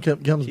 if Kane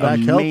comes back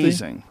healthy.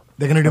 Amazing.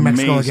 They're going to do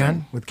Mexico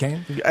again with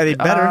Kane? They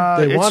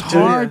better. They want it's to,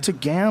 hard to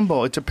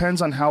gamble. It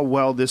depends on how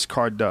well this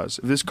card does.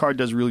 If this card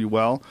does really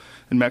well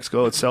in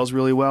Mexico, it sells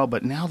really well.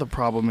 But now the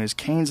problem is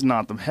Kane's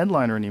not the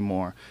headliner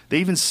anymore. They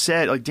even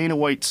said, like Dana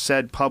White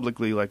said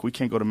publicly, like we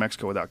can't go to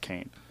Mexico without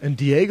Kane. And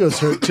Diego's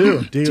hurt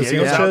too. Diego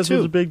Diego's out, Sanchez too.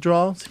 was a big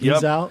draw.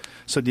 He's out.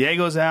 So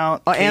Diego's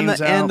out. And Kane's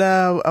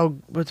out.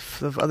 what's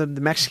the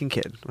Mexican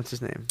kid? What's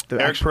his name?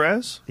 Eric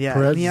Perez? Yeah,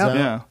 Perez isn't he is out? out.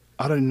 Yeah.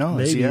 I don't know.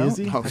 Is Maybe he out? is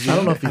he? Oh, I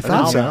don't know if he's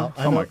thought out. so.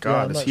 I Oh my don't-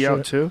 God, I'm is not he sure.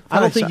 out too? I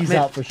don't think he's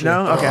out for sure.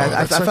 No, okay.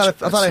 I thought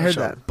I heard such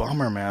a that.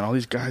 Bummer, man. All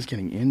these guys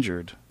getting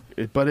injured.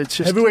 But it's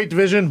just Heavyweight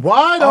division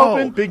wide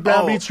open. Big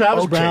Brown beats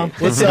Travis Brown.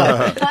 What's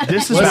up?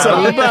 This is What's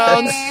how- up,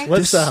 Browns?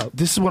 What's this, up?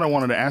 This is what I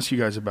wanted to ask you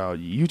guys about.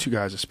 You two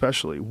guys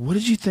especially. What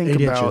did you think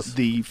 8 about inches.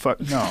 the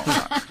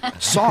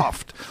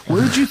soft?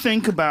 What did you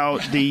think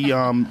about the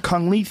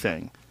Kung Lee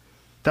thing?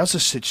 That's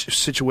a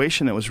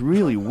situation that was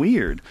really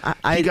weird.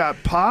 He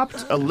got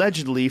popped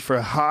allegedly for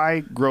a high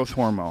growth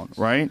hormone,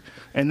 right?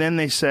 And then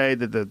they say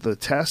that the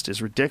test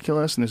is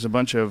ridiculous, and there's a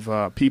bunch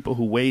of people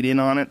who weighed in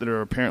on it that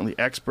are apparently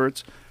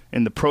experts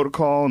in the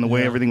protocol and the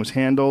way everything was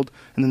handled.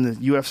 And then the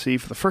UFC,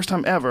 for the first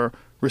time ever,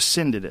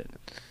 rescinded it.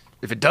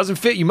 If it doesn't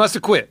fit, you must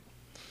have quit.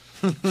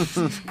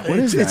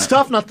 It's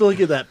tough not to look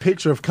at that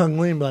picture of Kung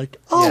Lee and be like,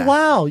 oh,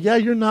 wow, yeah,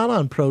 you're not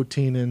on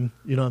protein. And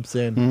you know what I'm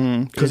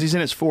saying? Because he's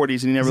in his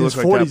 40s and he never He's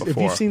looked in his like that 40s.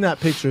 before. If you've seen that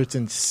picture, it's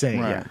insane.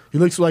 Right. Yeah. He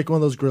looks like one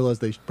of those gorillas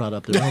they brought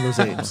up there, one of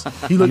those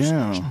apes. He looks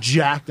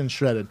jacked and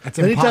shredded.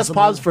 Then he tests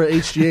positive for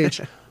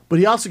HGH, but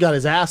he also got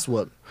his ass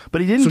whooped.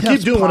 But he didn't so test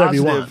keep doing whatever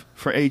you positive want.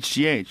 for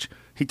HGH.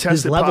 He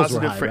tested levels were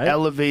positive high, for right?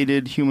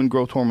 elevated human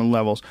growth hormone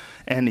levels,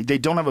 and they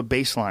don't have a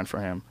baseline for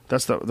him.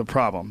 That's the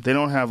problem. They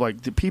don't have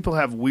the people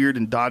have weird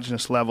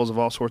endogenous levels of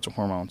all sorts of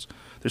hormones.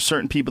 There's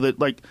certain people that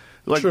like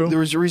True. there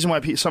was a reason why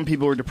some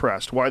people are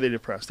depressed. Why are they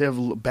depressed? They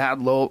have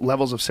bad low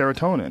levels of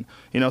serotonin.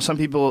 You know, some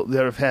people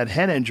that have had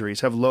head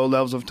injuries have low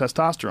levels of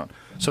testosterone.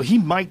 So he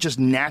might just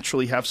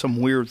naturally have some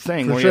weird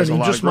thing For where sure, he has a he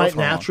lot just of growth might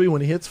hormone. naturally,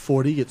 when he hits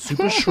 40, get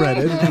super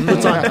shredded,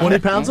 puts on 20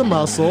 pounds of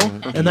muscle,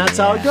 and that's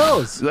how it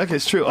goes. Look,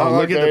 it's true. Oh,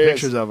 look at the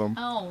pictures of him.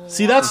 Oh,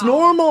 See, that's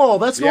normal.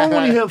 That's normal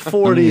when you hit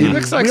 40. He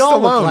looks like we all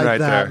look Stallone like right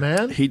that, there.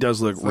 man. He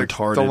does look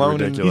retarded, Stallone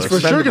and- ridiculous. He's for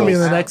sure going to be in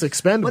the Expendables.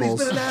 next But he's Expendables.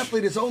 been an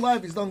athlete his whole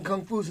life. He's done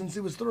kung fu since he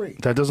was 3.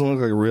 That doesn't look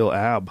like a real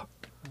ab.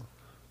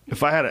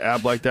 If I had an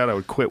ab like that, I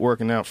would quit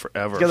working out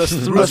forever. Yeah,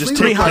 those I'll just take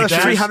 300,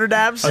 pictures. 300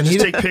 abs. I'll just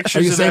take Are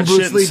pictures you of saying that Bruce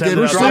shit and Lee send did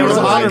it it? out. Bruce Lee was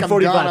I'm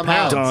 145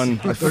 pounds.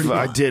 Done.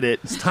 I did it.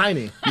 It's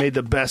tiny. Made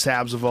the best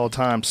abs of all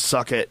time.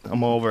 Suck it.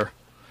 I'm over.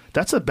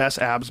 That's the best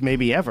abs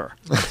maybe ever.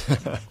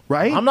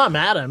 Right? I'm not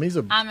mad at him. He's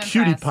a I'm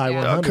cutie impressed, pie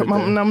yeah. 100. Come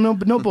on,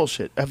 there. no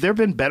bullshit. Have there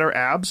been better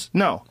abs?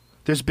 No.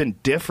 There's been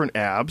different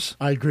abs.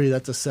 I agree.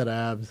 That's a set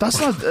of abs.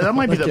 That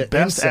might be Like the an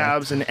best insect.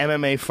 abs an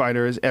MMA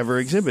fighter has ever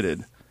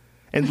exhibited.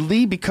 And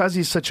Lee, because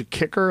he's such a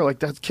kicker, like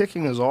that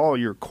kicking is all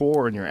your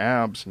core and your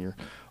abs and your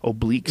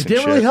obliques It and didn't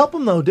shit. really help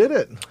him, though, did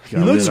it? He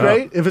Gotta looks get up.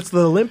 great. If it's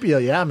the Olympia,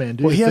 yeah, man.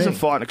 Do Well, he your hasn't thing.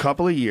 fought in a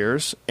couple of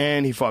years,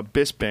 and he fought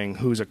Bisping,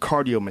 who's a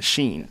cardio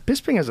machine.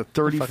 Bisping has a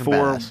 34.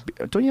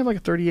 badass. Don't you have like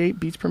a 38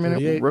 beats per minute?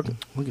 38.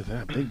 Look at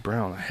that, Big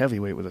Brown, a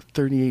heavyweight with a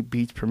 38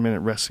 beats per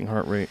minute resting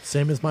heart rate.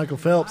 Same as Michael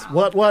Phelps.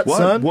 What,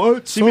 son?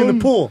 What? See me in the son?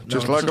 pool.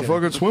 Just No, like a kidding.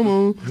 fucking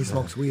swimmer. He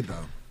smokes weed, though.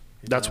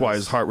 That's why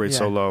his heart rate's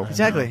so low.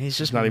 Exactly. He's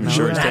just He's not even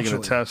sure he's taking a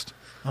Naturally. test.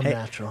 I'm Hey,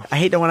 natural. I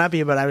hate to one up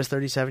you, but I was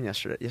 37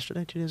 yesterday.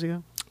 Yesterday, 2 days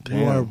ago.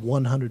 You are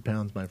 100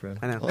 pounds, my friend.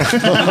 I know. I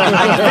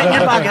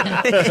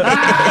can fit in your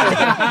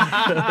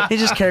pocket. He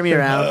just carried me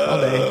around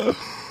all day.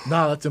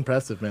 No, that's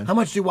impressive, man. How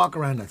much do you walk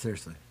around at,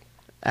 seriously?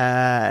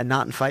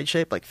 Not in fight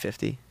shape, like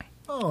 50.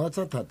 Oh, that's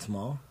not that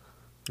small.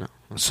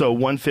 So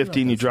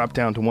 115, you drop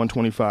down to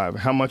 125.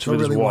 How much So of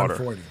it is really water?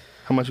 140.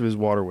 How much of it is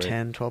water weight?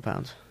 10, 12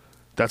 pounds.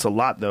 That's a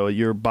lot, though.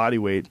 Your body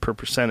weight per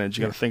percentage,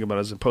 you got to think about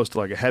it, as opposed to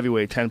like a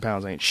heavyweight, 10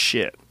 pounds ain't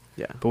shit.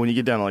 Yeah. But when you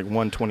get down to like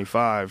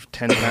 125,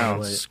 10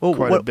 pounds, is Well,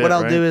 quite a bit, what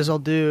I'll right? do is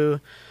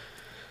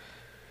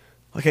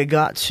like I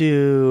got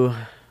to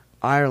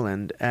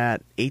Ireland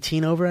at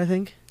 18 over, I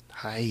think.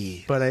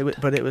 Hi. But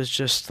it was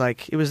just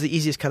like it was the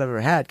easiest cut I've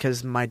ever had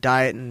because my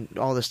diet and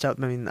all this stuff.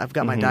 I mean, I've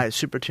got my diet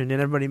super tuned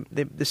in.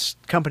 This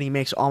company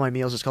makes all my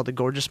meals. It's called the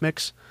Gorgeous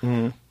Mix.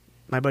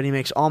 My buddy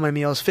makes all my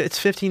meals. It's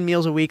 15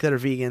 meals a week that are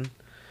vegan,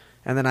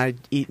 and then I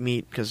eat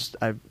meat because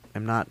I'm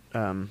not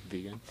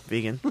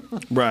vegan.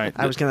 Right.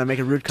 I was gonna make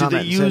a rude Did they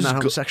comment and say I'm use not glu-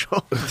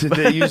 homosexual. Did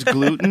they use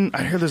gluten?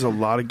 I hear there's a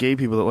lot of gay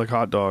people that like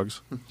hot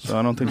dogs, so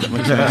I don't think that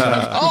makes any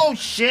sense. Oh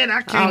shit!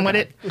 I came with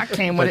it. I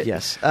came with But it.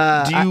 yes,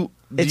 do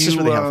it's just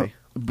you, really healthy.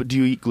 But do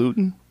you eat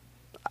gluten?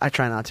 I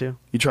try not to.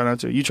 You try not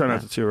to. You try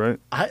not to too, right?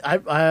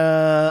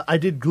 I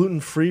did gluten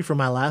free for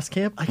my last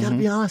camp. I gotta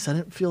be honest, I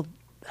didn't feel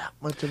that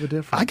much of a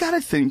difference. I gotta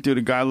think, dude,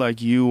 a guy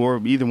like you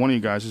or either one of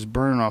you guys is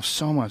burning off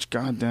so much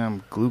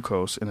goddamn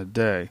glucose in a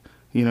day.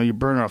 You know, you're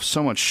burning off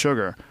so much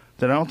sugar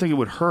that I don't think it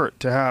would hurt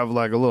to have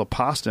like a little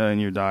pasta in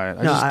your diet.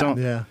 I No, just I- don't.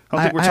 yeah. I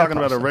don't think we're I have talking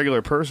about a pasta.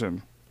 regular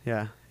person.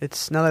 Yeah,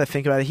 it's now that I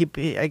think about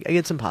it, I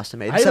get some pasta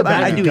made. I ate a Except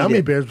bag do of eat gummy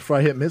it. bears before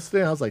I hit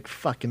Midday. I was like,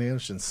 fucking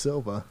Anderson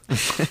Silva.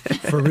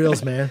 For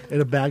reals, man. Ate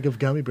a bag of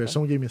gummy bears.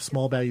 Someone gave me a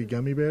small bag of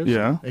gummy bears.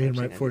 Yeah. I ate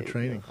them right before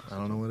training. I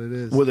don't know what it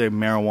is. Were they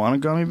marijuana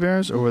gummy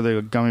bears, or were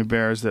they gummy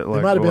bears that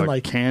like might have were been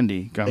like like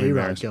candy gummy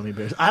A-Rod bears? gummy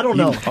bears. I don't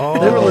know. Oh,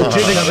 they were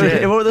legit.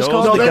 shit. What were those Those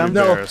called? are The the gum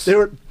No, bears. they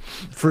were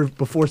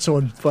before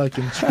someone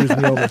fucking screws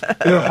me over.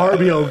 They were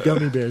Harbio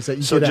gummy bears that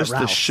you So get just at the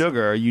Ralph's.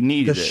 sugar, you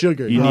needed The it.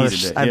 sugar, you yeah.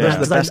 needed it. I- those are Yeah. the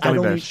 'Cause best I gummy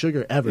don't bears. eat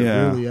sugar ever,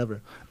 Yeah. really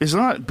ever. It's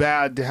not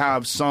bad to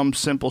have some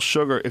simple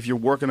sugar if you're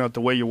working out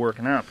the way you're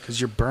working out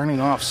because you're burning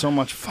off so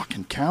much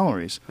fucking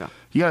calories. Yeah.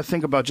 You got to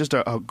think about just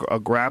a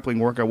grappling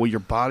workout where your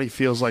body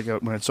feels like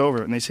when it's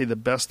over. And they say the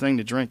best thing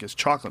to drink is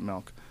chocolate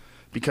milk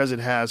because it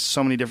has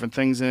so many different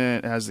things in it.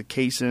 It has the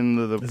casein,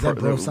 Is that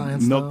bro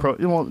science, milk. though?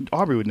 Well,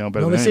 Aubrey would know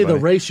better No, than they say the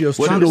anybody. ratio's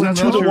What, 2 isn't to that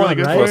supposed to be 1, really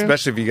good right? for Well, you?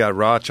 especially if you got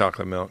raw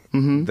chocolate milk,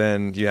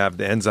 then you have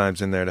the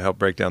enzymes in there to help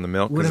break down the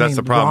milk. What Because do you that's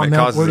the mean, problem. raw It milk?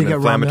 causes Where do an you get raw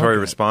inflammatory milk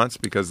at? response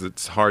because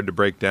it's hard to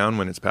break down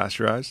when it's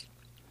pasteurized.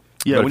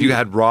 Yeah, but when if you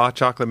had raw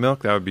chocolate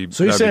milk, that would be.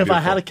 So you're that'd saying be if I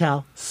had a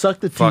beautiful. cow,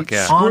 suck the Fuck teat,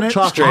 yeah. squirt On it,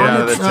 chocolate straight out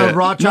of the tip.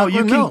 raw No, chocolate you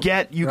can milk,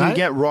 get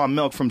right? raw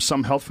milk from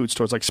some health food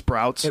stores like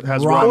Sprouts. It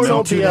has raw raw Or milk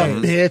milk. don't be a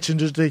today. bitch and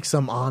just take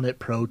some on it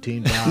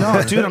protein powder.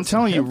 No, dude, I'm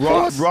telling you,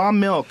 raw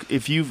milk.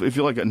 If you're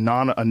like a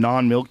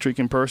non milk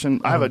drinking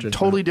person, I have a drink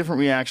totally different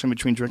reaction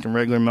between drinking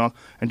regular milk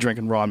and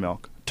drinking raw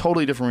milk.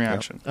 Totally different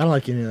reaction. I don't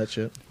like any of that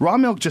shit. Raw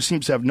milk just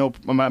seems to have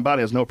my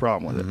body has no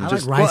problem with it. I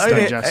Just like rice milk.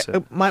 digest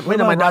it. My What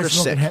daughter's about rice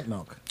milk sick. and hemp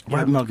milk?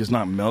 Raw milk is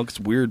not milk. It's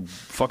weird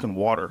fucking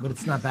water. But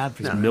it's not bad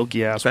for you. It's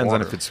milky ass Depends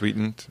water. on if it's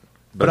sweetened.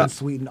 But But it's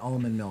sweetened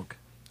almond milk.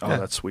 Oh,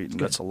 that's sweet.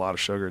 That's a lot of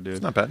sugar, dude.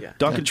 it's not bad.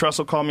 Duncan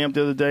Trussell called me up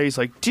the other day. He's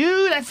like,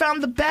 dude, I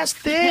found the best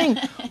thing.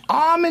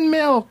 Almond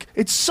milk.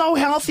 It's so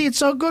healthy. It's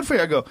so good for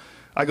you. I go,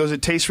 does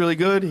it taste really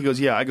good? He goes,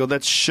 yeah. I go,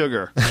 that's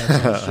sugar.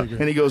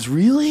 And he goes,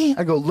 really?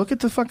 I go, look at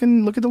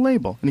the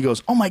label. And he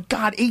goes, oh my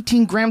God,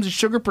 18 grams of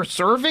sugar per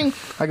serving?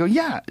 I go,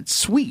 yeah, it's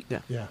sweet.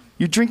 Yeah.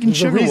 You're drinking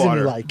There's a sugar reason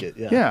water. you like it,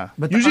 yeah. Yeah.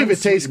 But Usually the if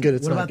it tastes good,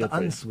 it's what not about good the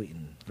for you.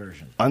 unsweetened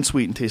version?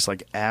 Unsweetened tastes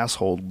like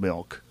asshole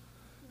milk.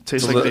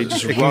 Tastes like they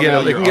just it wrung can get,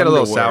 out it your can get a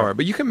little underwear. sour,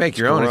 but you can make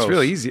your own. It's gross.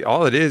 really easy.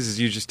 All it is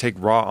you just take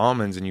raw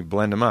almonds and you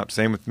blend them up.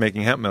 Same with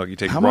making hemp milk. You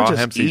take How raw about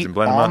hemp just seeds eat and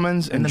blend them up.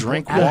 almonds and then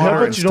drink put- water how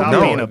about and you don't stop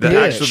make being No, a the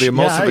bitch? actually the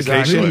Yeah, I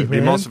emulsification. agree,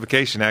 The man.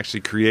 emulsification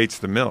actually creates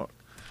the milk.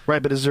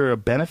 Right, but is there a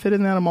benefit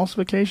in that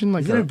emulsification?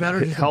 Like Isn't it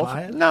better just to health?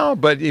 buy it? No,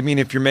 but I mean,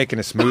 if you're making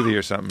a smoothie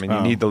or something and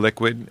you need the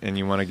liquid and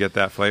you want to get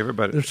that flavor,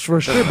 but There's for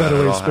sure a better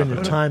way to all spend your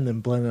happen. time than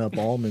blending up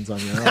almonds on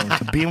your own.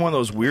 Being one of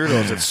those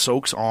weirdos that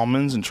soaks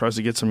almonds and tries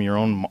to get some of your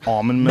own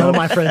almond None milk. of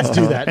my friends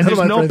do that. And None of there's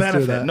my no friends do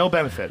benefit. that. No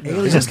benefit.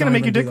 Aliens Is this going to don't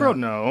make your even dick do grow? that.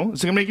 No.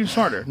 Is it going to make you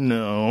smarter?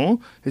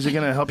 No. Is it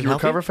going to help you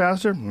healthy? recover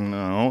faster?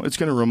 No. It's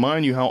going to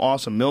remind you how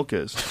awesome milk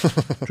is.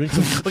 Drink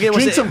some, Okay, was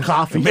drink it- some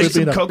coffee. Make quit some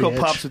being a Cocoa bitch.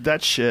 Pops with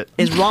that shit.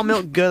 Is raw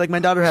milk good? Like my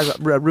daughter has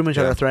rheumatoid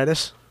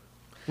arthritis.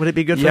 Would it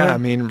be good for her? yeah, I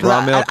mean, 'Cause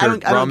raw milk I or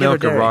don't- I raw don't give her milk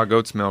or dairy. raw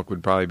goat's milk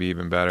would probably be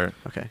even better.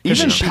 Okay.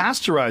 Even She-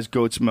 pasteurized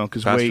goat's milk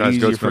is way Pasteurized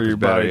easier goat's for milk your is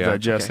better, body to yeah.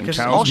 digest than Because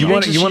cow's all she milk.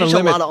 want- drinks is you wanna she drinks a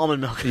limit- lot of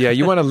almond milk. Yeah,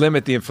 you want to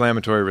limit the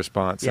inflammatory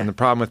response. Yeah. And the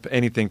problem with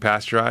anything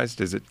pasteurized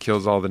is it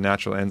kills all the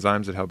natural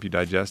enzymes that help you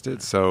digest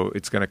it. So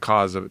it's going to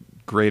cause a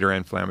greater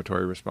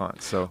inflammatory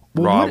response. So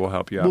Well, raw what- will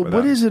help you out Well, with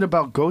what that. is it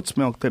about goat's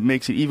milk that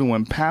makes it, even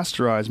when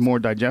pasteurized, more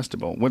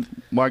digestible?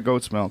 Why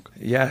goat's milk?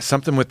 Yeah,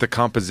 something with the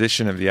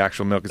composition of the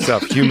actual milk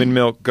itself. Human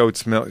milk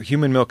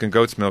and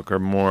goat's milk are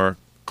more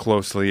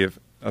closely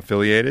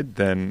affiliated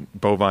than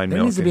bovine There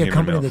milk needs to and be a human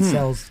company milk. that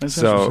sells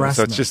So breast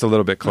it's milk. just a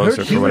little bit I heard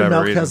closer for human whatever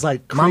milk reason. has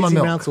like Mama crazy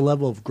milk. amounts of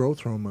level of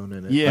growth hormone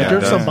in it. Yeah, like, it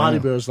there's some does.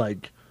 bodybuilders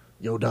like,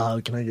 yo,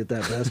 dog, can I get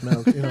that breast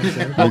milk? You know what I'm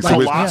saying? Mix it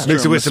with- Colostrum,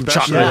 mix it with some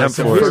especially. chocolate Yeah, hemp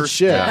some for weird it.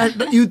 shit.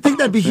 But you'd think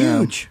that'd be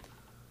huge.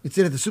 You'd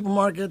see it at the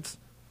supermarkets.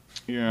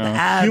 Yeah.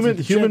 Ads Human-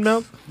 with human chicks,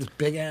 milk? This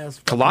big ass.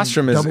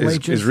 Colostrum double is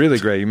H's. really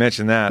great. You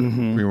mentioned that.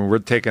 Mm-hmm. We're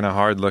taking a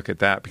hard look at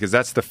that because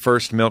that's the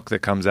first milk that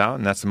comes out,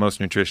 and that's the most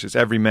nutritious.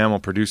 Every mammal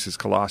produces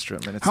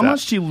colostrum, and it's How that.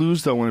 much do you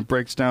lose though when it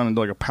breaks down into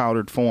like a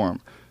powdered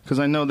form? Because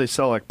I know they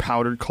sell like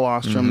powdered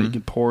colostrum that you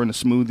can pour into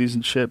smoothies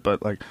and shit.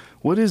 But like,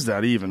 what is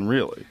that even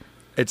really?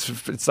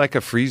 It's like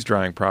a freeze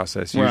drying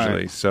process Right.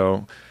 usually.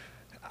 So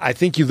I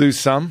think you lose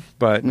some,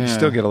 but you Yeah.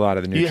 still get a lot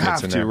of the You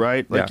nutrients have in to, there.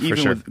 right? Like yeah, even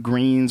for sure. with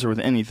greens or with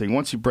anything,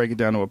 once you break it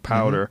down to a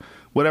powder,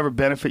 whatever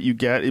benefit you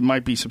get, it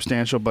might be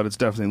substantial, but it's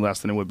definitely less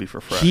than it would be for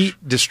fresh. Heat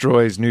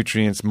destroys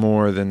nutrients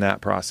more than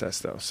that process,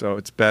 though. So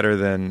it's better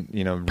than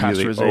really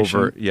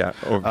Pasteurization?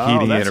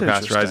 overheating that's it or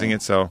pasteurizing interesting.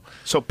 it. So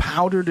So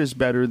powdered is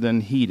better than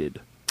heated.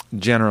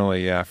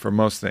 generally, yeah, for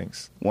most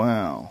things.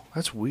 Wow,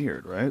 that's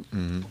weird, right?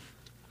 Mm-hmm.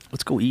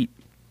 Let's go eat.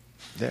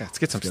 Yeah, let's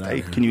get some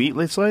steak. Can you eat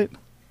late?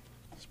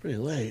 It's pretty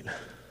late.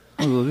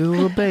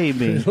 little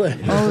baby. All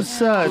of a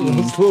sudden, a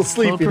little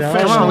sleepy now.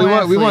 Come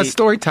on, we want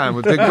story time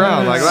with Big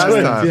Brown like last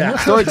time. Yeah.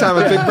 Story time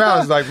with Big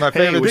Brown is like my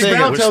favorite Big thing.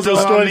 Brown tells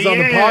those stories on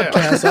the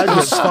podcast. I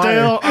get Still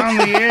fired. on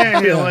the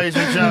air here, ladies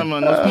and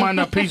gentlemen. Let's mind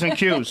our P's and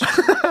Q's.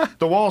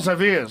 The walls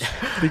have ears.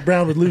 Big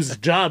Brown would lose his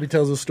job. He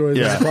tells those stories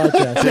Yeah. on the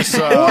podcast.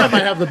 Or I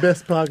might have the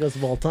best podcast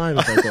of all time.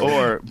 If I told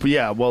you. But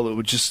yeah, well, it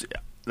would just.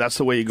 That's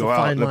the way you go a out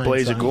fine in the line,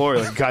 blaze of son. glory,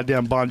 like a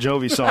goddamn Bon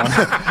Jovi song.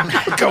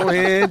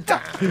 Going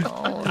down.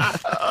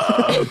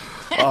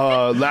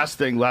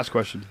 Last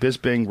question.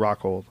 Bisbing,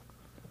 Rockhold.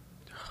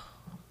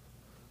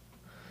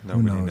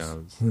 Nobody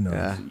knows. Who knows?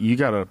 Yeah. You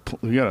got a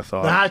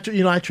thought. I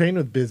trained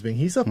with Bisbing.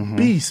 He's a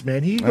beast,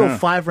 man. He can go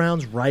 5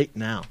 rounds right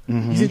now.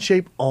 He's in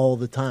shape all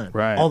the time.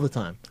 Right. All the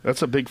time.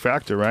 That's a big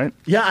factor, right?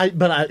 Yeah, I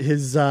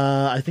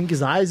think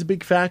his eye is a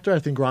big factor. I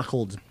think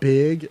Rockhold's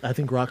big. I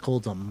think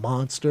Rockhold's a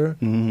monster.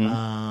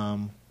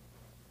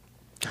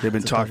 They've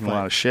been talking a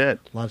lot of shit.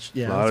 That's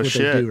of what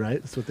shit. they do,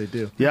 right? That's what they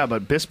do. Yeah,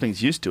 but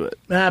Bisping's used to it.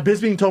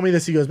 Bisbing told me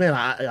this. He goes, man,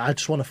 I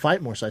just want to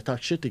fight more, so I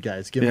talk shit to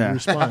guys, give them a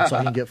response so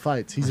I can get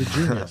fights. He's a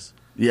genius.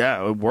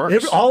 Yeah, it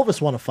works. All of us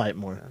want to fight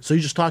more. So you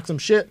just talk some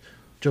shit.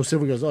 Joe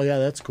Silver goes, oh, yeah,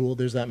 that's cool.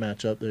 There's that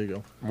matchup. There you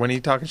go. When are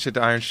you talking shit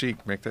to Iron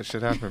Sheik? Make that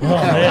shit happen. Oh,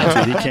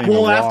 man. Dude, he can't even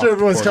walk, after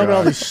everyone's poor telling me guy.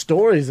 all these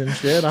stories and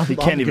shit, I'm He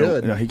can't even.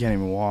 good. No, he can't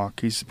even walk.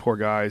 He's poor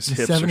guy. His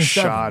hips are 77.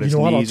 shot. His You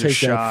know what? I'll knees are take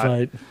shot.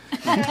 that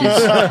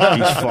fight.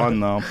 He's fun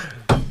though.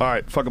 All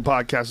right, fucking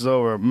podcast is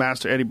over.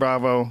 Master Eddie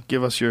Bravo,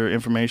 give us your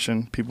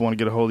information. People want to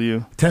get a hold of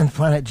you.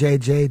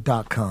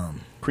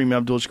 10thplanetjj.com. Kareem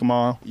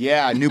Abdul-Jabbar.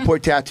 Yeah,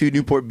 Newport Tattoo,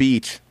 Newport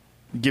Beach.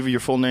 Give you your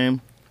full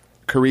name.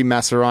 Kareem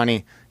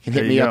Masarani. You can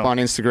There hit me you up go. on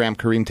Instagram,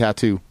 Kareem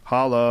Tattoo.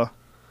 Holla.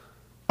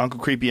 Uncle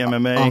Creepy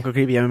MMA.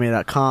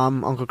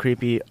 UncleCreepyMMA.com. Uncle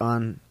Creepy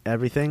on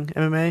everything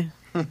MMA.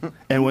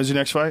 And when's your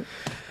next fight?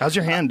 How's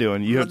your hand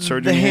doing? You have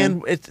surgery. The in your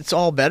hand, it's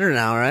all better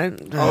now, right?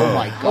 Oh,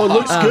 my God. Oh, it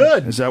looks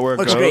good. Is that where it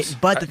Looks goes? great.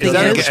 But the thing Is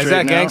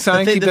that gang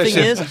sign? the Keep thing that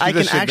shit- is, keep I that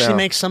can shit actually down.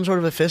 make some sort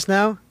of a fist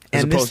now.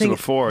 As And opposed this to thing,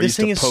 before, you this used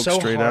to thing is poke so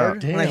straight hard.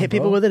 out. When I hit Damn,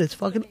 people bro. with it, it's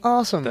fucking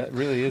awesome. That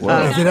really is.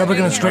 Is it ever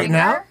going to straighten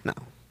out? No.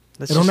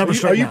 That's It'll just- never Are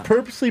straighten you out.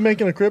 purposely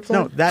making a crip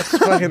No, sign? that's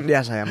fucking.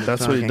 Yes, I am.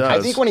 That's what he Okay. does.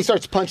 I think when he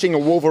starts punching, a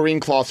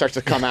Wolverine claw starts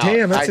to come out.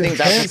 Damn, that's I think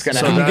that's intense. what's going to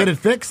So Can you happen. get it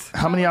fixed?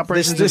 How many This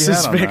operations is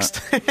have you had on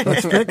fixed.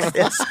 That's fixed?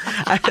 Yes.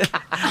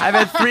 I've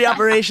had 3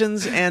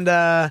 operations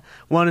and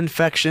 1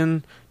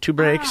 infection, 2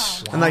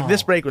 breaks, and like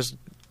this break was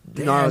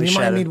Damn, gnarly. you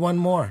might shattered. need one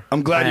more.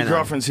 I'm glad I your know.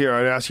 girlfriend's here.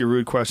 I'd ask you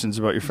rude questions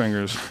about your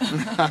fingers,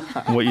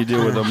 and what you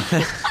do with them.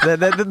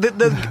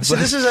 So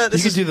this is a.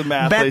 This You is can do the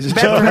math, bet, ladies and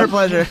bet for her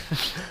gentlemen.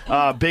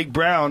 pleasure. Big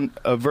Brown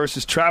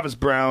versus Travis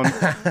Brown,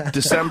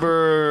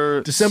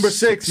 December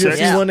 6th,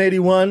 UFC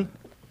 181.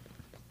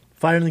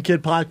 Fighting the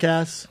Kid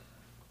podcast.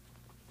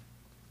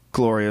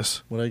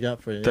 Glorious. What I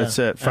got for you? That's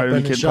Yeah. it. Fighting the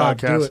Brendan Kid Schaub,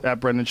 do podcast it. at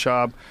Brendan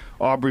Schaub,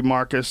 Aubrey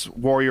Marcus,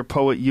 Warrior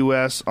Poet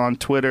US on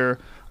Twitter.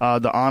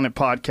 The On It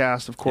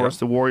podcast, of course, Yep.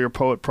 the Warrior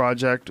Poet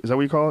Project. Is that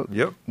what you call it?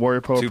 Yep.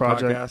 Warrior Poet 2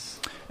 Project. podcasts.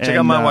 And, Check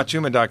out my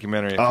Wachuma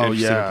documentary if oh, you're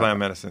interested yeah. in plant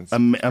medicine. It's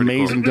pretty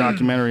Amazing cool.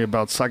 documentary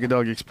about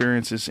psychedelic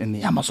experiences in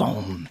the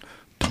Amazon.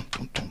 Dun,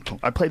 dun, dun, dun.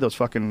 I play those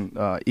fucking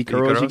Icaros you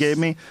Icaros? gave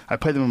me. I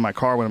play them in my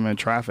car when I'm in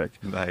traffic.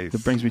 Nice.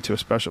 It brings me to a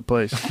special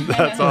place.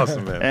 That's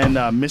awesome, man.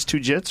 And Miss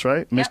Two Jits,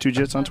 right? Miss Two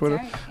Jits on that's Twitter.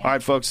 right. All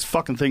right, folks,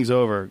 fucking thing's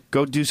over.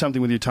 Go do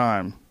something with your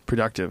time,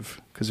 productive.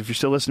 Because if you're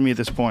still listening to me at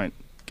this point,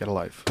 get a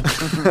life.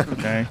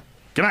 Okay.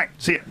 Good night.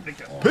 See ya.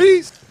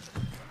 Peace.